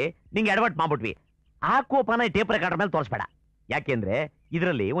ಜಾಗದಲ್ಲಿ ನಿಂಗೆ ಎಡವಟ್ ಮಾಡ್ಬಿಟ್ವಿ. ಆ ಕೋಪನ ಟೇಪ್ ರೆಕಾರ್ಡರ್ ಮೇಲೆ ತೋರಿಸ್ಬೇಡ, ಯಾಕೆಂದ್ರೆ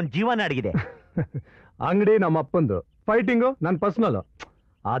ಇದರಲ್ಲಿ ಒಂದ್ ಜೀವನ ಅಡಗಿದೆ. ಅಂಗಡಿ ನಮ್ಮ ಅಪ್ಪಂದು, ಫೈಟಿಂಗು ನನ್ ಪರ್ಸನಲ್.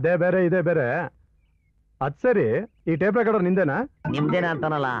 ಅದೇ ಬೇರೆ ಇದೇ ಬೇರೆ. ಅದ್ ಸರಿ, ಈ ಟೇಪ್ ರೆಕಾರ್ಡರ್ ನಿಂದೇನಾ? ನಿಮ್ದೇನ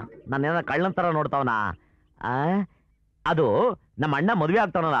ಅಂತಾನಲ್ಲ, ನಾನೇನ ಕಳ್ಳನ್ ತರ ನೋಡ್ತಾವನ? ಅದು ನಮ್ಮ ಅಣ್ಣ ಮದ್ವೆ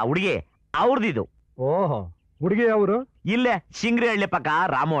ಆಗ್ತಾವನಲ್ಲ ಹುಡುಗಿ, ಅವ್ರದಿದು. ಓಹೋ, ಹುಡುಗಿ ಅವರು? ಇಲ್ಲೇ ಸಿಂಗ್ರಿ ಹಳ್ಳಿ ಪಕ್ಕ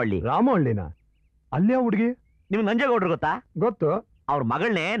ರಾಮಹಳ್ಳಿ. ರಾಮಹಳ್ಳಿನ? ಅಲ್ಲೇ ಹುಡುಗಿ? ನಿಮ್ಗೆ ನಂಜೇಗೌಡ್ರು ಗೊತ್ತಾ? ಗೊತ್ತು. ಅವ್ರ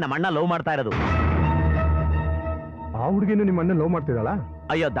ಮಗಳನ್ನೇ ನಮ್ಮ ಅಣ್ಣ ಲವ್ ಮಾಡ್ತಾ ಇರೋದು. ಆ ಹುಡುಗಿನ ನಿಮ್ಮ ಅಣ್ಣ ಲವ್ ಮಾಡ್ತಿದ್ದಾಳ?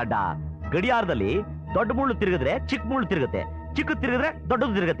 ಅಯ್ಯೋ ದಡ್ಡ, ಗಡಿಯಾರದಲ್ಲಿ ದೊಡ್ಡ ಮುಳ್ಳು ತಿರುಗಿದ್ರೆ ಚಿಕ್ಕ ಮುಳ್ಳು ತಿರುಗುತ್ತೆ, ಚಿಕ್ಕ ತಿರುಗಿದ್ರೆ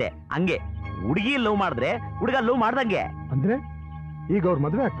ದೊಡ್ಡದು ತಿರುಗುತ್ತೆ. ಹಂಗೆ ಹುಡುಗಿ ಲವ್ ಮಾಡಿದ್ರೆ ಹುಡುಗ ಲವ್ ಮಾಡ್ದಂಗೆ. ಅಂದ್ರೆ ಈಗ ಅವ್ರ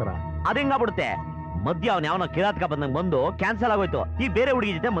ಮದ್ವೆ ಆಗ್ತಾರ? ಅದೇಂಗಾಗ್ಬಿಡುತ್ತೆ. ಮಧ್ಯ ಅವನ್ ಯಾವನ ಕಿರಾತಕ ಬಂದಂಗ್ ಬಂದು ಕ್ಯಾನ್ಸಲ್ ಆಗೋಯ್ತು. ಈ ಬೇರೆ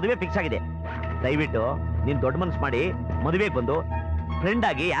ಹುಡುಗಿ ಜೊತೆ ಮದುವೆ ಫಿಕ್ಸ್ ಆಗಿದೆ. ದಯವಿಟ್ಟು ನೀನ್ ದೊಡ್ಡ ಮನ್ಸು ಮಾಡಿ ಮದುವೆಗೆ ಬಂದು ಫ್ರೆಂಡ್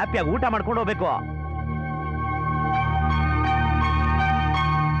ಆಗಿ ಹ್ಯಾಪಿಯಾಗಿ ಊಟ ಮಾಡ್ಕೊಂಡು ಹೋಗ್ಬೇಕು.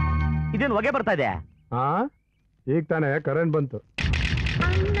 ಇದೇನು ಹೊಗೆ ಬರ್ತಾ ಇದೆ? ಈಗ ತಾನೇ ಕರೆಂಟ್ ಬಂತು.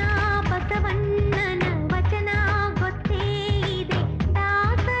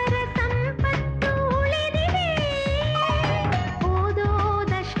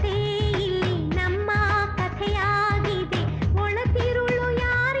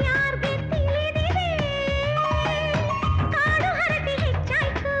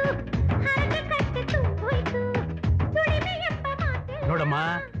 ನೋಡಮ್ಮ,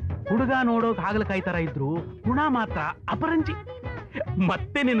 ಹುಡುಗ ನೋಡೋಕ್ ಹಾಗಲಕಾಯಿ ತರ ಇದ್ರು, ಗುಣ ಮಾತ್ರ ಅಪರಂಜಿ.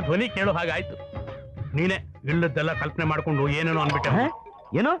 ಮತ್ತೆ ನಿನ್ನ ಧ್ವನಿ ಕೇಳೋ ಹಾಗಾಯ್ತು. ನೀನೆ ಇಲ್ಲದ್ದೆಲ್ಲ ಕಲ್ಪನೆ ಮಾಡ್ಕೊಂಡು ಏನೇನೋ ಅನ್ಬಿಟ್ಟೆ.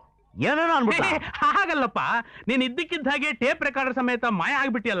 ಏನೋ ಏನೇನೋ ಅನ್ಬಿಟ್ಟೆ? ಹಾಗಲ್ಲಪ್ಪ, ನೀನ್ ಇದ್ದಕ್ಕಿದ್ದ ಹಾಗೆ ಟೇಪ್ ರೆಕಾರ್ಡರ್ ಸಮೇತ ಮಾಯ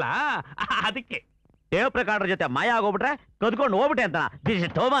ಆಗ್ಬಿಟ್ಟಿಯಲ್ಲ, ಅದಕ್ಕೆ. ಟೇಪ್ ರೆಕಾರ್ಡರ್ ಜೊತೆ ಮಾಯ ಆಗೋಗ್ಬಿಟ್ರೆ ಕದ್ಕೊಂಡು ಹೋಗ್ಬಿಟ್ಟೆ ಅಂತ?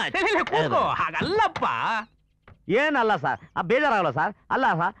 ಹಾಗಲ್ಲಪ್ಪ. ಏನಲ್ಲ ಸರ್, ಬೇಜಾರಾಗಲ್ಲ ಸರ್. ಅಲ್ಲ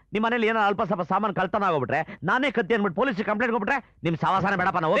ಸರ್, ನಿಮ್ಮ ಮನೇಲಿ ಏನೋ ಅಲ್ಪ ಸ್ವಲ್ಪ ಸಾಮಾನು ಕಳ್ತನ ಆಗೋಗ್ಬಿಟ್ರೆ ನಾನೇ ಕತ್ತಿ ಅನ್ಬಿಟ್ಟು ಪೊಲೀಸ್ ಕಂಪ್ಲೇಂಟ್ ಕೊಟ್ಬಿಟ್ರೆ ನಿಮ್ ಸವಾಸಾನ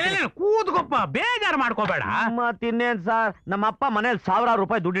ಬೇಡಪ್ಪ. ನಾವು ಕೂತ್ಕೊಪ್ಪ, ಬೇಜಾರು ಮಾಡ್ಕೋಬೇಡ. ಮತ್ತಿನ್ನೇನ್ ಸರ್, ನಮ್ಮ ಅಪ್ಪ ಮನೇಲಿ 1000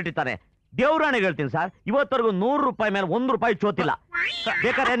 ರೂಪಾಯಿ ದುಡ್ಡಿಟ್ಟಿರ್ತಾನೆ. ದೇವ್ರಾಣಿಗೆ ಹೇಳ್ತೀನಿ ಸರ್, ಇವತ್ತವರೆಗೂ 100 ರೂಪಾಯಿ ಮೇಲೆ 1 ರೂಪಾಯಿ ಚೋತಿಲ್ಲ.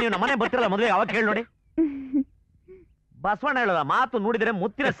 ಬೇಕಾದ್ರೆ ನೀವು ನಮ್ಮ ಮನೆ ಬರ್ತಿರಲ್ಲ ಮದುವೆ, ಅವಾಗ ಕೇಳಿ ನೋಡಿ. ಬಸವಣ್ಣ ಹೇಳೋದ ಮಾತು ನೋಡಿದ್ರೆ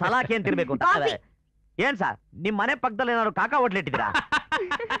ಮುತ್ತಿನ ಸಲಾಕೆ ಅಂತಿರ್ಬೇಕು ಅಂತ. ಏನ್ ಸರ್ ನಿಮ್ ಮನೆ ಪಕ್ಕದಲ್ಲಿ ಏನಾದ್ರು ಕಾಕಾ ಹೋಟ್ಲಿಟ್ಟಿದ್ದೀರಾ?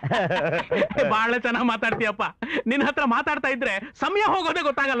 ಬಹಳ ಚೆನ್ನಾಗಿ ಮಾತಾಡ್ತೀಯಪ್ಪ. ನಿನ್ ಹತ್ರ ಮಾತಾಡ್ತಾ ಇದ್ರೆ ಸಮಯ ಹೋಗೋದೇ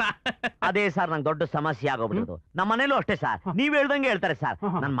ಗೊತ್ತಾಗಲ್ಲ. ಅದೇ ಸರ್ ನಂಗೆ ದೊಡ್ಡ ಸಮಸ್ಯೆ ಆಗೋಗ್ಬಿಡೋದು. ನಮ್ಮ ಮನೇಲೂ ಅಷ್ಟೇ ಸರ್, ನೀವ್ ಹೇಳ್ದಂಗೆ ಹೇಳ್ತಾರೆ ಸರ್.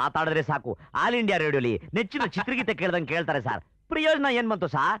 ನಾನ್ ಮಾತಾಡಿದ್ರೆ ಸಾಕು ಆಲ್ ಇಂಡಿಯಾ ರೇಡಿಯೋಲಿ ನೆಚ್ಚಿನ ಚಿತ್ರಗೀತೆ ಕೇಳ್ದಂಗೆ ಕೇಳ್ತಾರೆ ಸರ್. ಪ್ರಯೋಜನ ಏನ್ ಬಂತು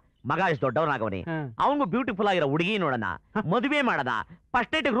ಸರ್? ಮಗ ಎಷ್ಟು ದೊಡ್ಡವನಾಗವನಿ, ಅವನಿಗೂ ಬ್ಯೂಟಿಫುಲ್ ಆಗಿರೋ ಹುಡುಗಿ ನೋಡೋಣ, ಮದುವೆ ಮಾಡೋಣ,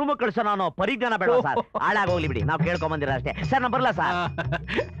 ಫಸ್ಟ್ ನೈಟ್ ರೂಮ್ ಕಳ್ಸೋಣ ಅನ್ನೋ ಪರಿಜ್ಞಾನ ಬೇಡ ಸರ್. ಹಾಳಾಗೋಗ್ಲಿ ಬಿಡಿ, ನಾವ್ ಕೇಳ್ಕೊಂಡ್ ಬಂದಿರ ಅಷ್ಟೇ ಸರ್. ನಾ ಬರಲ್ಲ ಸರ್.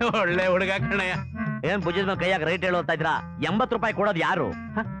 ಒಳ್ಳೆ ಹುಡುಗ ಕಣಯ್ಯ. ಏನ್ ಭುಜದ ಮೇಲೆ ಕೈಯಾಗ ರೈಟ್ ಹೇಳುತ್ತಾ ಇದ್ರ? 80 ರೂಪಾಯಿ ಕೊಡೋದು ಯಾರು?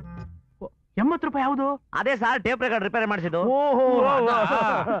 80 ರೂಪಾಯಿ ಯಾವುದು? ಅದೇ ಸರ್ ಟೇಪ್ ರೆಕಾರ್ಡ್ ರಿಪೇರ್ ಮಾಡಿಸಿದ್ದು.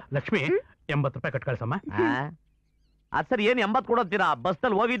 ಲಕ್ಷ್ಮಿ 80 ರೂಪಾಯಿ ಕಟ್ ಕಳ್ಸಮ್ಮ. ಅದ್ ಸರ್ ಏನ್ 80 ಕೊಡೋತೀರಾ?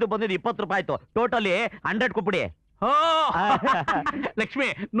 ಬಸ್ನಲ್ಲಿ ಹೋಗಿದ್ದು ಬಂದಿದ್ದು 20 ರೂಪಾಯಿ ಆಯ್ತು. ಟೋಟಲಿ 100 ಕೊಟ್ಬಿಡಿ. ಲಕ್ಷ್ಮಿ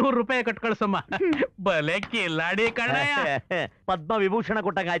 100 ರೂಪಾಯಿ ಕಟ್ ಕಳ್ಸಮ್ಮ. ಬಲೆ ಕಿಲ್ಲಾಡಿ ಕಣಯ್ಯ. ಪದ್ಮ ವಿಭೂಷಣ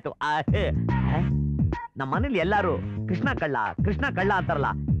ಕೊಟ್ಟಂಗಾಯ್ತು. ನಮ್ಮ ಮನೇಲಿ ಎಲ್ಲಾರು ಕೃಷ್ಣ ಕಳ್ಳ ಅಂತಾರಲ್ಲ,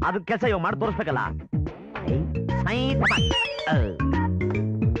 ಅದ್ ಕೆಲಸ ಇವಾಗ ಮಾಡಿ ತೋರಿಸ್ಬೇಕಲ್ಲ.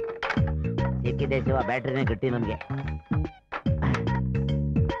 ಸಿಕ್ಕಿದೆ ಶಿವ, ಬ್ಯಾಟ್ರಿನೇ ಗಟ್ಟಿ ನಮ್ಗೆ.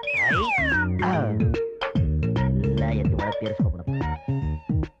 ಎಲ್ಲ ಎದ್ದು ಒಳಗೆ ತೀರಿಸ್ಕೊಬಿಡ.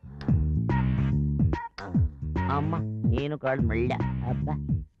 ಅಮ್ಮ ಏನು ಕಾಳು ಮಳ್ಳ ಅಬ್ಬ.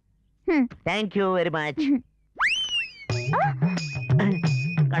 Thank you very much.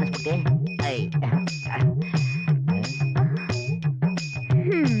 ಕಾಣಿಸ್ಬಿಟ್ಟೆ.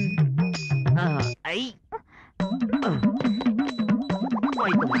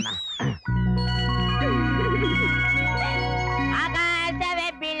 ಆಕಾಶವೇ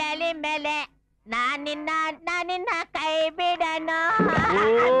ಬೀಳಲಿ ಮೇಲೆ ನಾನಿನ್ನ ಕೈ ಬಿಡನು.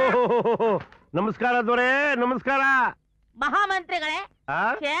 ನಮಸ್ಕಾರ ದೊರೆ, ನಮಸ್ಕಾರ. ಮಹಾಮಂತ್ರಿಗಳೇ,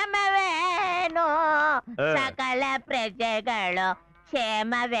 ಕ್ಷೇಮವೇನು ಸಕಲ ಪ್ರಜೆಗಳು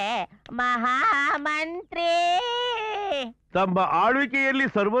ಕ್ಷೇಮವೇ ಮಹಾಮಂತ್ರಿ. ತಮ್ಮ ಆಳ್ವಿಕೆಯಲ್ಲಿ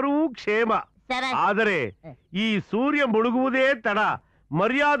ಸರ್ವರೂ ಕ್ಷೇಮ. ಆದರೆ ಈ ಸೂರ್ಯ ಮುಳುಗುವುದೇ ತಡ,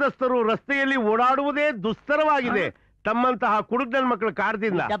 ಮರ್ಯಾದಸ್ಥರು ರಸ್ತೆಯಲ್ಲಿ ಓಡಾಡುವುದೇ ದುಸ್ತರವಾಗಿದೆ ತಮ್ಮಂತಹ ಕುಡುಕನ ಮಕ್ಕಳ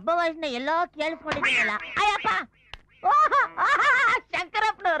ಕಾಡ್ದಿಂದ. ಡಬ್ಬ ವಯಸ್ಸಿನ ಎಲ್ಲೋ ಕೇಳಿಸ್ಕೊಂಡಿದ್ದೀನಲ್ಲ. ಅಯ್ಯಪ್ಪ,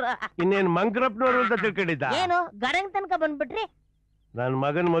 ಶಂಕರಪ್ಪನವರು. ಇನ್ನೇನ್ ಮಂಕರಪ್ಪನವರು ಅಂತ ತಿಳ್ಕೊಂಡಿದ್ದ? ಏನು ಗರಂಗ್ ತನಕ ಬಂದ್ಬಿಟ್ರಿ? ನನ್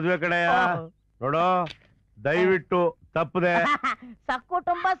ಮಗನ್ ಮದ್ವೆ ಕಡೆಯ ನೋಡೋ, ದಯವಿಟ್ಟು ತಪ್ಪದೆ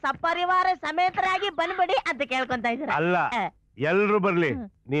ಸಕ್ಕುಟುಂಬ ಸಪರಿವಾರ ಸಮೇತರಾಗಿ ಬಂದ್ಬಿಡಿ ಅಂತ ಕೇಳ್ಕೊಂತ ಇದ್ದೀರಾ? ಅಲ್ಲ, ಎಲ್ರು ಬರ್ಲಿ,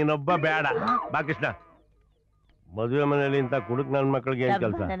 ನೀನೊಬ್ಬ ಬೇಡ. ಬಾ ಕೃಷ್ಣ. ಮದುವೆ ಮನೆಯಲ್ಲಿ ಇಂತ ಕುಡುಕ್ ನನ್ ಮಕ್ಕಳಿಗೆ ಏನ್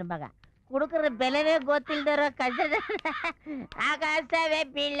ಕೆಲಸ? ನನ್ನ ಮಗ ಕುಡುಕರ ಬೆಲೆನೇ ಗೊತ್ತಿಲ್ದಿರೋ ಕಷ್ಟ. ಆಕಾಶವೇ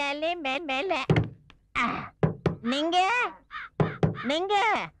ಬೀಳಲಿ ಮೇಲೆ ನಿಂಗೆ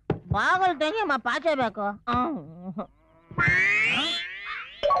ಬಾಗಲ್ ತಂಗಿಯಮ್ಮ ಪಾಚಬೇಕು.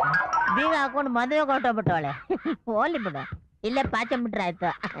 ಬೀಗ ಹಾಕೊಂಡು ಮದುವೆ ಕೊಟ್ಟೋಗ್ಬಿಟ್ಟವಳೆ. ಹೋಲಿ ಬಿಡು, ಇಲ್ಲೇ ಪಾಚ ಬಿಟ್ರೆ ಆಯ್ತು.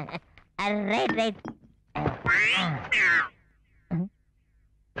 ರೈಟ್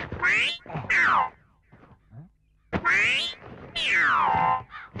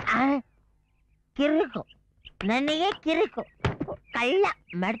ಕಿರಿಕು, ನನಗೆ ಕಿರಿಕು ಕಳ್ಳ.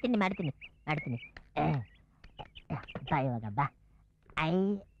 ಮಾಡ್ತೀನಿ ಬಾ ಇವಾಗ ಬಾ.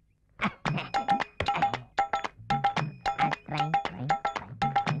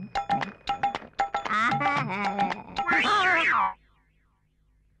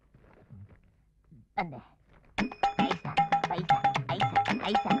 ಬಂದೆ.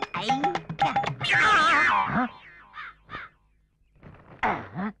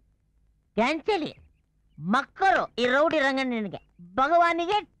 ಕ್ಯಾನ್ಸಲಿ ಮಕ್ಕಳು ಈ ರೌಡಿ ರಂಗಣ್ಣ ನಿನಗೆ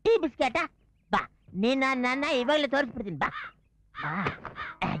ಭಗವಾನಿಗೆ ಟೀ ಬಿಸ್ಕೆಟ. ಬಾ, ನೀನ ನನ್ನ ಇವಾಗಲೇ ತೋರಿಸ್ಬಿಡ್ತೀನಿ. ಬಾ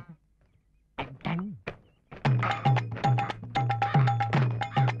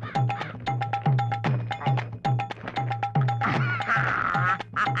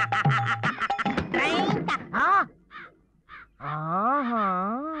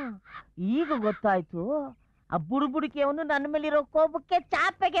ಈಗ ಗೊತ್ತಾಯ್ತು. ಆ ಬುಡುಬುಡಿಕೆಯವನು ನನ್ನ ಮೇಲಿರೋ ಕೋಪಕ್ಕೆ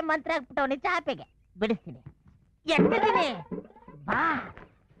ಚಾಪೆಗೆ ಮಂತ್ರ ಹಾಕ್ಬಿಟ್ಟವನಿ. ಚಾಪೆಗೆ ಬಿಡಿಸ್ತೀನಿ, ಎಟ್ಟಿದ್ದೀನಿ. ಬಾ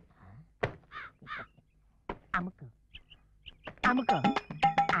ಅಮುಕು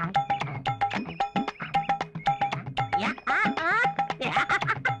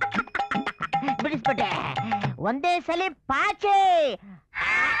ಬಿಡಿಸ್ಬಿಟ್ಟೆ ಒಂದೇ ಸಲಿ ಪಾಚೆ.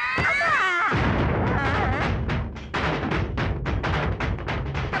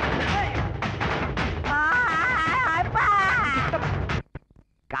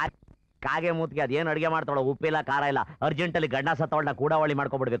 ಕಾಗೆ ಮೂತ್ಗೆ ಅದೇನು ಅಡಿಗೆ ಮಾಡ್ತಾಳ, ಉಪ್ಪಿಲ್ಲ ಖಾರ ಇಲ್ಲ, ಅರ್ಜೆಂಟಲ್ಲಿ ಗಂಡ ಸತ್ತವಳನ್ನ ಕೂಡಾವಳಿ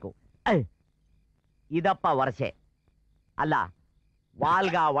ಮಾಡ್ಕೊಬಿಡ್ಬೇಕು. ಇದಪ್ಪ ವರ್ಷೆ ಅಲ್ಲ,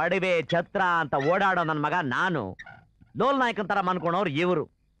 ವಾಲ್ಗ ಒಡವೆ ಛತ್ರ ಅಂತ ಓಡಾಡೋ ನನ್ನ ಮಗ ನಾನು. ಲೋಲ್ ನಾಯಕನ್ ತರ ಮನ್ಕೊಂಡವ್ರು ಇವರು.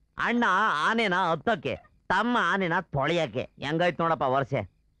 ಅಣ್ಣ ಆನೆನ ಹತ್ತಕ್ಕೆ, ತಮ್ಮ ಆನೆನ ತೊಳೆಯಕ್ಕೆ. ಹೆಂಗಾಯ್ತು ನೋಡಪ್ಪ ವರ್ಷೆ.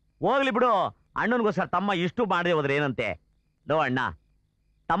 ಹೋಗ್ಲಿ ಬಿಡು, ಅಣ್ಣನಿಗೋಸ್ಕರ ತಮ್ಮ ಇಷ್ಟು ಮಾಡದೆ ಹೋದ್ರೆ ಏನಂತೆ? ಲೋ ಅಣ್ಣ,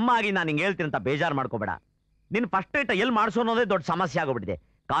 ತಮ್ಮ ಆಗಿ ನಾನು ಹಿಂಗೆ ಹೇಳ್ತೀನಿ ಅಂತ ಬೇಜಾರು ಮಾಡ್ಕೋಬೇಡ. ನಿನ್ ಫಸ್ಟ್ ನೈಟ್ ಎಲ್ಲಿ ಮಾಡಿಸೋ ಅನ್ನೋದೇ ದೊಡ್ಡ ಸಮಸ್ಯೆ ಆಗೋಗ್ಬಿಟ್ಟಿದೆ.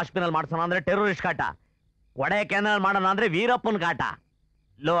 ಕಾಶ್ಮೀರಲ್ಲಿ ಮಾಡ್ಸೋಣ ಅಂದ್ರೆ ಟೆರರಿಸ್ಟ್ ಕಾಟ, ಕೊಡೈಕೆನಾಲ್ ಮಾಡೋಣ ಅಂದ್ರೆ ವೀರಪ್ಪನ ಕಾಟ.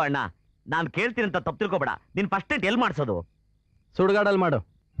 ಲೋ ಅಣ್ಣ, ನಾನು ಕೇಳ್ತೀನಿ ಅಂತ ತಪ್ಪು ತಿಳ್ಕೊಬೇಡ. ನಿನ್ ಫಸ್ಟ್ ನೈಟ್ ಎಲ್ಲಿ ಮಾಡಿಸೋದು? ಸುಡ್ಗಾಡಲ್ಲಿ ಮಾಡು.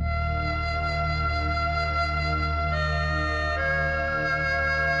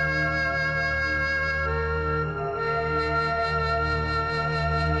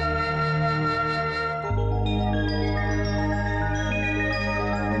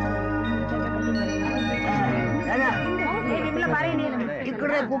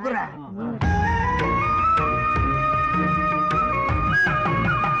 ಕೂಕ್ರ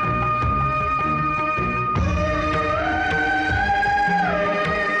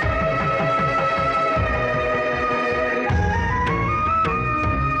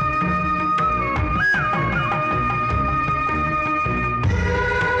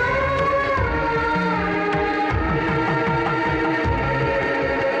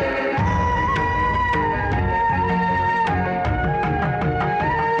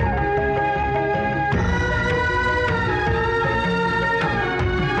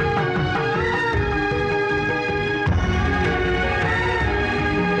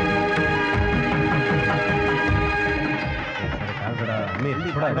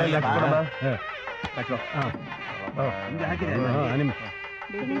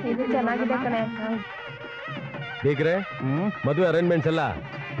ಬೇಕ್ರೆ ಮದುವೆ ಅರೇಂಜ್ಮೆಂಟ್ಸ್ ಎಲ್ಲ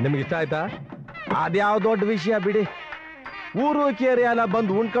ನಿಮ್ಗೆ ಇಷ್ಟ ಆಯ್ತಾ? ಅದ್ಯಾವ ದೊಡ್ಡ ವಿಷಯ ಬಿಡಿ. ಊರು ಕೇರಿ ಎಲ್ಲ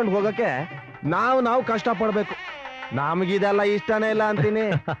ಬಂದು ಉಣ್ಕೊಂಡು ಹೋಗಕ್ಕೆ ನಾವು ಕಷ್ಟ ಪಡ್ಬೇಕು. ನಮಗಿದೆಲ್ಲ ಇಷ್ಟನೇ ಇಲ್ಲ ಅಂತೀನಿ.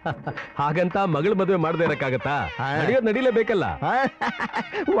 ಹಾಗಂತ ಮಗಳ ಮದುವೆ ಮಾಡದೇ ಇರಕ್ಕಾಗತ್ತಾ? ನಡೀಲೇಬೇಕಲ್ಲ.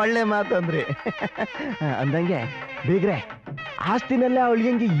 ಒಳ್ಳೆ ಮಾತಂದ್ರಿ. ಅಂದಂಗೆ ಬೀಗ್ರೆ, ಆಸ್ತಿನಲ್ಲೇ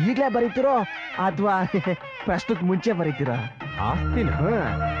ಅವಳಿಗೆ ಈಗ್ಲೇ ಬರೀತಿರೋ ಅಥವಾ ಪ್ರಶ್ನಕ್ ಮುಂಚೆ ಬರೀತೀರಾ?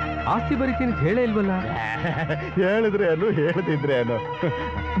 ಆಸ್ತಿ ಬರೀತೀನಿ ಹೇಳೇ ಇಲ್ವಲ್ಲ. ಹೇಳಿದ್ರೆ ಅನು ಹೇಳದಿದ್ರೆ ಅನು,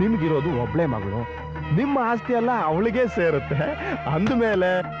 ನಿಮ್ಗಿರೋದು ಒಬ್ಳೆ ಮಗಳು, ನಿಮ್ಮ ಆಸ್ತಿ ಎಲ್ಲ ಅವಳಿಗೆ ಸೇರುತ್ತೆ.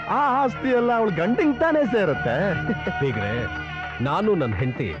 ಅಂದ್ಮೇಲೆ ಆ ಆಸ್ತಿ ಎಲ್ಲ ಅವಳ ಗಂಟಿಂಗ್ ತಾನೇ ಸೇರುತ್ತೆ. ಬೀಗ್ರೆ, ನಾನು ನನ್ನ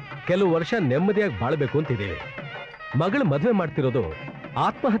ಹೆಂಡತಿ ಕೆಲವು ವರ್ಷ ನೆಮ್ಮದಿಯಾಗಿ ಬಾಳ್ಬೇಕು ಅಂತಿದ್ದೀವಿ. ಮಗಳು ಮದುವೆ ಮಾಡ್ತಿರೋದು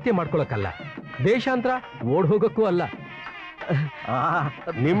ಆತ್ಮಹತ್ಯೆ ಮಾಡ್ಕೊಳಕ್ಕಲ್ಲ, ದೇಶಾಂತರ ಓಡ್ ಹೋಗಕ್ಕೂ ಅಲ್ಲ.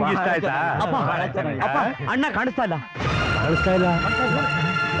 ನಿಮ್ಗೆ ಇಷ್ಟ ಆಯ್ತಾ? ಅಣ್ಣ ಕಾಣಿಸ್ತಾ ಇಲ್ಲ.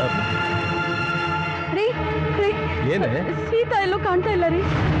 ಏನೇ? ಸೀತಾ ಎಲ್ಲೂ ಕಾಣ್ತಾ ಇಲ್ಲ ರೀ.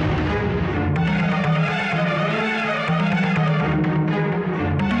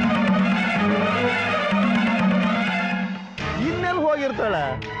 ಇನ್ನೆಲ್ಲಿ ಹೋಗಿರ್ತಾಳೆ?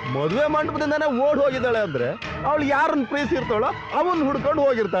 ಮದುವೆ ಮಂಟಪದಿಂದಾನೆ ಓಡ್ ಹೋಗಿದ್ದಾಳೆ ಅಂದ್ರೆ ಅವಳು ಯಾರನ್ನ ಪ್ರೀತಿಸಿರ್ತಾಳೋ ಅವನ್ ಹುಡ್ಕೊಂಡು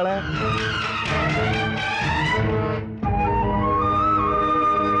ಹೋಗಿರ್ತಾಳೆ.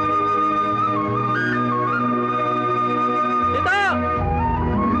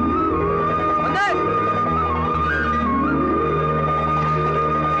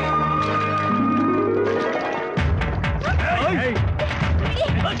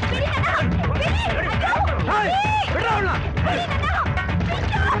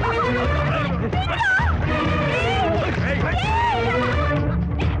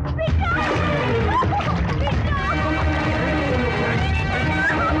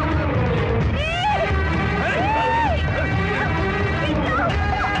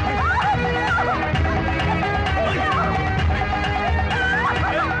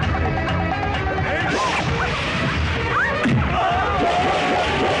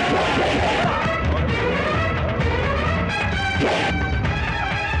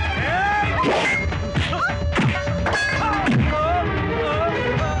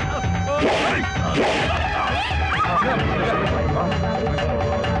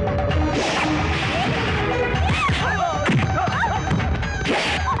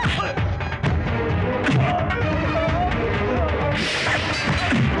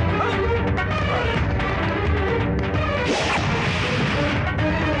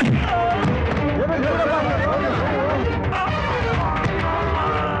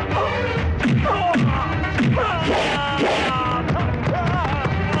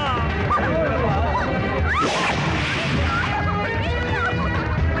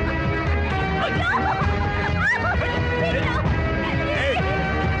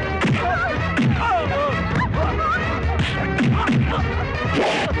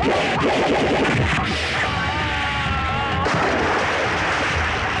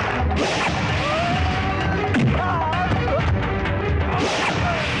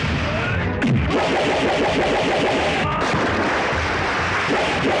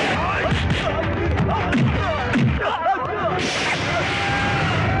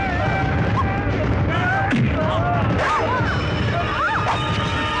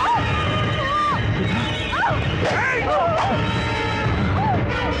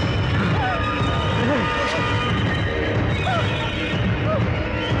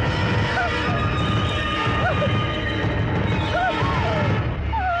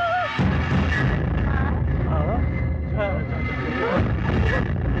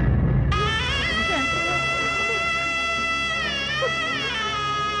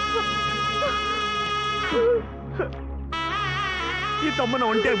 ಈ ತಮ್ಮನ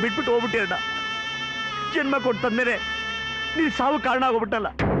ಒಂಟಿಯಾಗಿ ಬಿಟ್ಬಿಟ್ಟು ಹೋಗ್ಬಿಟ್ಟಿರಣ್ಣ. ಜನ್ಮ ಕೊಟ್ಟಂದೇನೆ ನೀ ಸಾವು ಕಾರಣ ಆಗೋಗ್ಬಿಟ್ಟಲ್ಲ.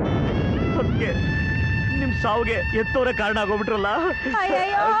 ಅದಕ್ಕೆ ನಿಮ್ ಸಾವಿಗೆ ಎತ್ತೋರೆ ಕಾರಣ ಆಗೋಗ್ಬಿಟ್ರಲ್ಲ.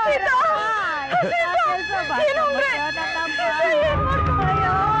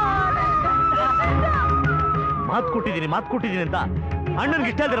 ಮಾತು ಕೊಟ್ಟಿದ್ದೀನಿ ಅಂತ ಅಣ್ಣನ್ಗೆ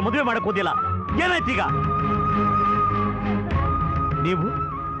ಇಷ್ಟ ಇಲ್ದಿರ ಮದುವೆ ಮಾಡಕ್ ಹೋದಿಲ್ಲ. ಏನಾಯ್ತೀಗ? ನೀವು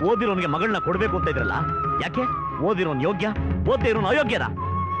ಓದಿರೋನ್ಗೆ ಮಗಳನ್ನ ಕೊಡ್ಬೇಕು ಅಂತ ಇದ್ರಲ್ಲ, ಯಾಕೆ? ಓದಿರೋನ್ ಯೋಗ್ಯ, ಓದ್ದೇ ಇರೋನ್ ಅಯೋಗ್ಯನ?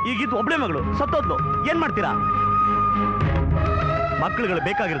 ಈಗಿದ್ದು ಒಬ್ಳೆ ಮಗಳು ಸತ್ತೋದ್ಲು, ಏನ್ ಮಾಡ್ತೀರಾ? ಮಕ್ಕಳುಗಳು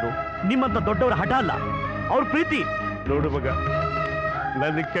ಬೇಕಾಗಿರೋದು ನಿಮ್ಮಂತ ದೊಡ್ಡವರ ಹಠ ಅಲ್ಲ, ಅವ್ರ ಪ್ರೀತಿ. ನೋಡು ಮಗ,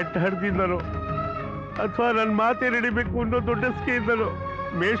 ನನಗೆ ಕೆಟ್ಟ ಹಡ್ದಿಂದನು ಅಥವಾ ನನ್ನ ಮಾತೇ ನಡಿಬೇಕು ಅನ್ನೋ ದೊಡ್ಡ ಸ್ಕೇಯಿಂದನು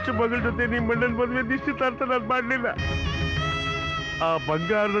ಮೇಷ್ಟ್ರ ಮಗಳ ಜೊತೆ ನಿಮ್ಮ ಅಣ್ಣನ ಮದುವೆ ನಿಶ್ಚಿತಾರ್ಥ ನಾನು ಮಾಡಲಿಲ್ಲ. ಆ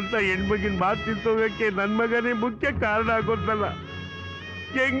ಬಂಗಾರದಂತ ಹೆಣ್ಮಗಿನ ಮಾತು ನಿಂತೋಗಕ್ಕೆ ನನ್ನ ಮಗನೇ ಮುಖ್ಯ ಕಾರಣ ಆಗೋದಲ್ಲ.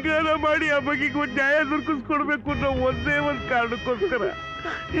 ಹೆಂಗಾರ ಮಾಡಿ ಆ ಬಗೆಗೆ ಒಂದು ನ್ಯಾಯ ದೊರಕಿಸ್ಕೊಡ್ಬೇಕು ಅನ್ನೋ ಒಂದೇ ಒಂದು ಕಾರಣಕ್ಕೋಸ್ಕರ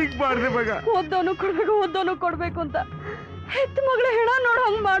ಈಗ ಮಾಡಿದೆ ಮಗ. ಓದೋನು ಕೊಡ್ಬೇಕು ಅಂತ ಹೆತ್ತ ಮಗಳ ಹೆಣ ನೋಡ್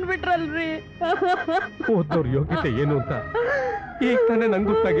ಹಂಗ್ ಮಾಡ್ಬಿಟ್ರಲ್ರಿ. ಓದೋರ್ ಯೋಗ್ಯತೆ ಏನು ಅಂತ ಈಗ ತಾನೇ ನಂಗೆ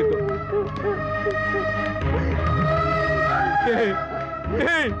ಗೊತ್ತಾಗಿತ್ತು.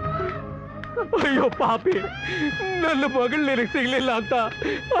 ಅಯ್ಯೋ ಪಾಪಿ, ನನ್ನ ಮಗಳು ನಿನಗೆ ಸಿಗ್ಲಿಲ್ಲ ಅಂತ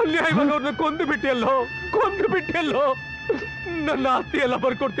ಅನ್ಯಾಯವಾಗಿ ಅವ್ರನ್ನ ಕೊಂದು ಬಿಟ್ಟಿಯಲ್ಲೋ. ನನ್ನ ಆಸ್ತಿ ಎಲ್ಲ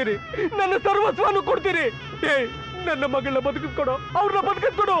ಬರ್ಕೊಡ್ತೀರಿ, ನನ್ನ ಸರ್ವಸ್ವನು ಕೊಡ್ತೀರಿ. ನನ್ನ ಮಗಳನ್ನ ಬದುಕಿಸ್ಕೊಡು, ಅವ್ರನ್ನ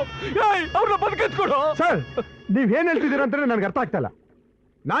ಬದುಕಿಸ್ಕೊಡು. ಸರ್, ನೀವೇನ್ ಹೇಳ್ತಿದ್ದೀರ ಅಂತ ನನಗೆ ಅರ್ಥ ಆಗ್ತಾ ಇಲ್ಲ.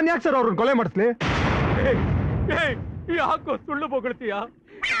 ನಾನ್ ಯಾಕೆ ಸರ್ ಅವ್ರನ್ನ ಕೊಲೆ ಮಾಡಿಸ್ಲಿ? ಯಾಕೋ ಸುಳ್ಳು ಬೊಗಳ್ತೀಯ?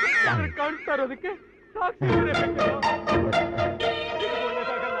 ಕಾಣಿಸ್ತಾ ಇರೋದಕ್ಕೆ ಸಾಕ್ಷಿ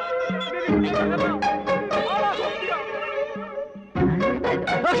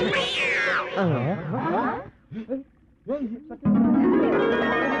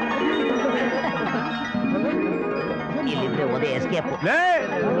ಇಲ್ಲಿದ್ರೆ ಒದೇ ಎಸ್ಕೇಪ್.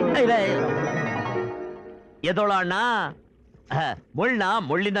 ಎದೋಳ ಅಣ್ಣ, ಮುಳ್ಳ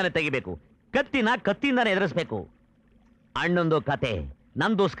ಮುಳ್ಳಿಂದಾನೆ ತೆಗಿಬೇಕು, ಕತ್ತಿಯಿಂದಾನೆ ಎದುರಿಸ್ಬೇಕು. ಅಣ್ಣೊಂದು ಕತೆ,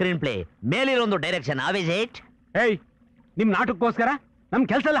 ನಂದು ಸ್ಕ್ರೀನ್ ಪ್ಲೇ, ಮೇಲಿರೊಂದು ಡೈರೆಕ್ಷನ್. ಆವೇಜ್ ಏಟ್. ಏಯ್, ನಿಮ್ ನಾಟಕಕ್ಕೋಸ್ಕರ ನಮ್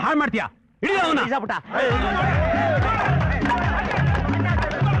ಕೆಲಸ ಎಲ್ಲ ಹಾಳು ಮಾಡ್ತೀಯಾ? ಇಡೀ ಅವನ ಪುಟ.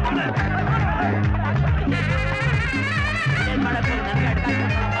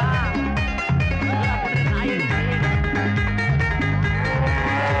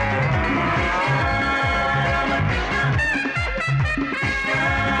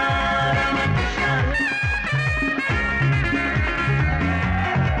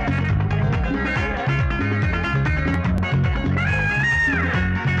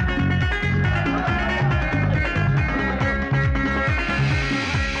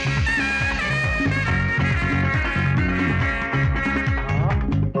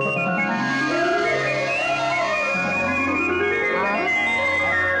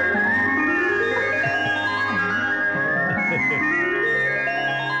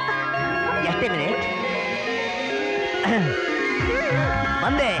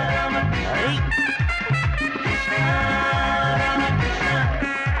 ಬಂದೆ.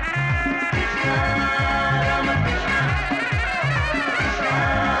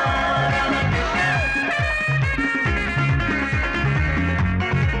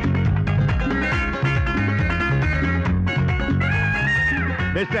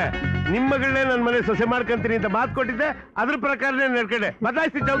 ಬೆಸ್ಟೆ, ನಿಮ್ಮ ಮಗಳನ್ನೇ ನನ್ನ ಮನೆ ಸೊಸೆ ಮಾಡ್ಕೊಂತೀನಿ ಅಂತ ಮಾತು ಕೊಟ್ಟಿದ್ದೆ, ಅದ್ರ ಪ್ರಕಾರನೇ ನಡ್ಕೊಂಡೆ.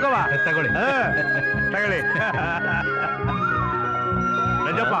 ಬದಲಾಯಿಸ್ತಿ ಚೌಕವ. ತಗೊಳ್ಳಿ.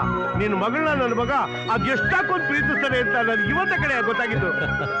 ರಜಪ್ಪ, ನಿನ್ನ ಮಗಳನ್ನ ನನ್ನ ಮಗ ಅದೆಷ್ಟಾಕೊಂದು ಪ್ರೀತಿಸ್ತಾನೆ ಅಂತ ನನಗೆ ಇವತ್ತ ಕಡೆ ಗೊತ್ತಾಗಿದ್ದು.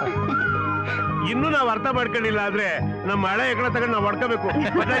 ಇನ್ನು ನಾವು ಅರ್ಥ ಮಾಡ್ಕೊಂಡಿಲ್ಲ ಆದ್ರೆ ನಮ್ಮ ಹಳೆ ಎಕಡೆ ತಗೊಂಡು ನಾವು ಹೊಡ್ಕೋಬೇಕು.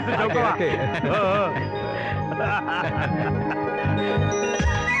 ಬದಲಾಯಿಸ್ತಿ ಚೌಕವ.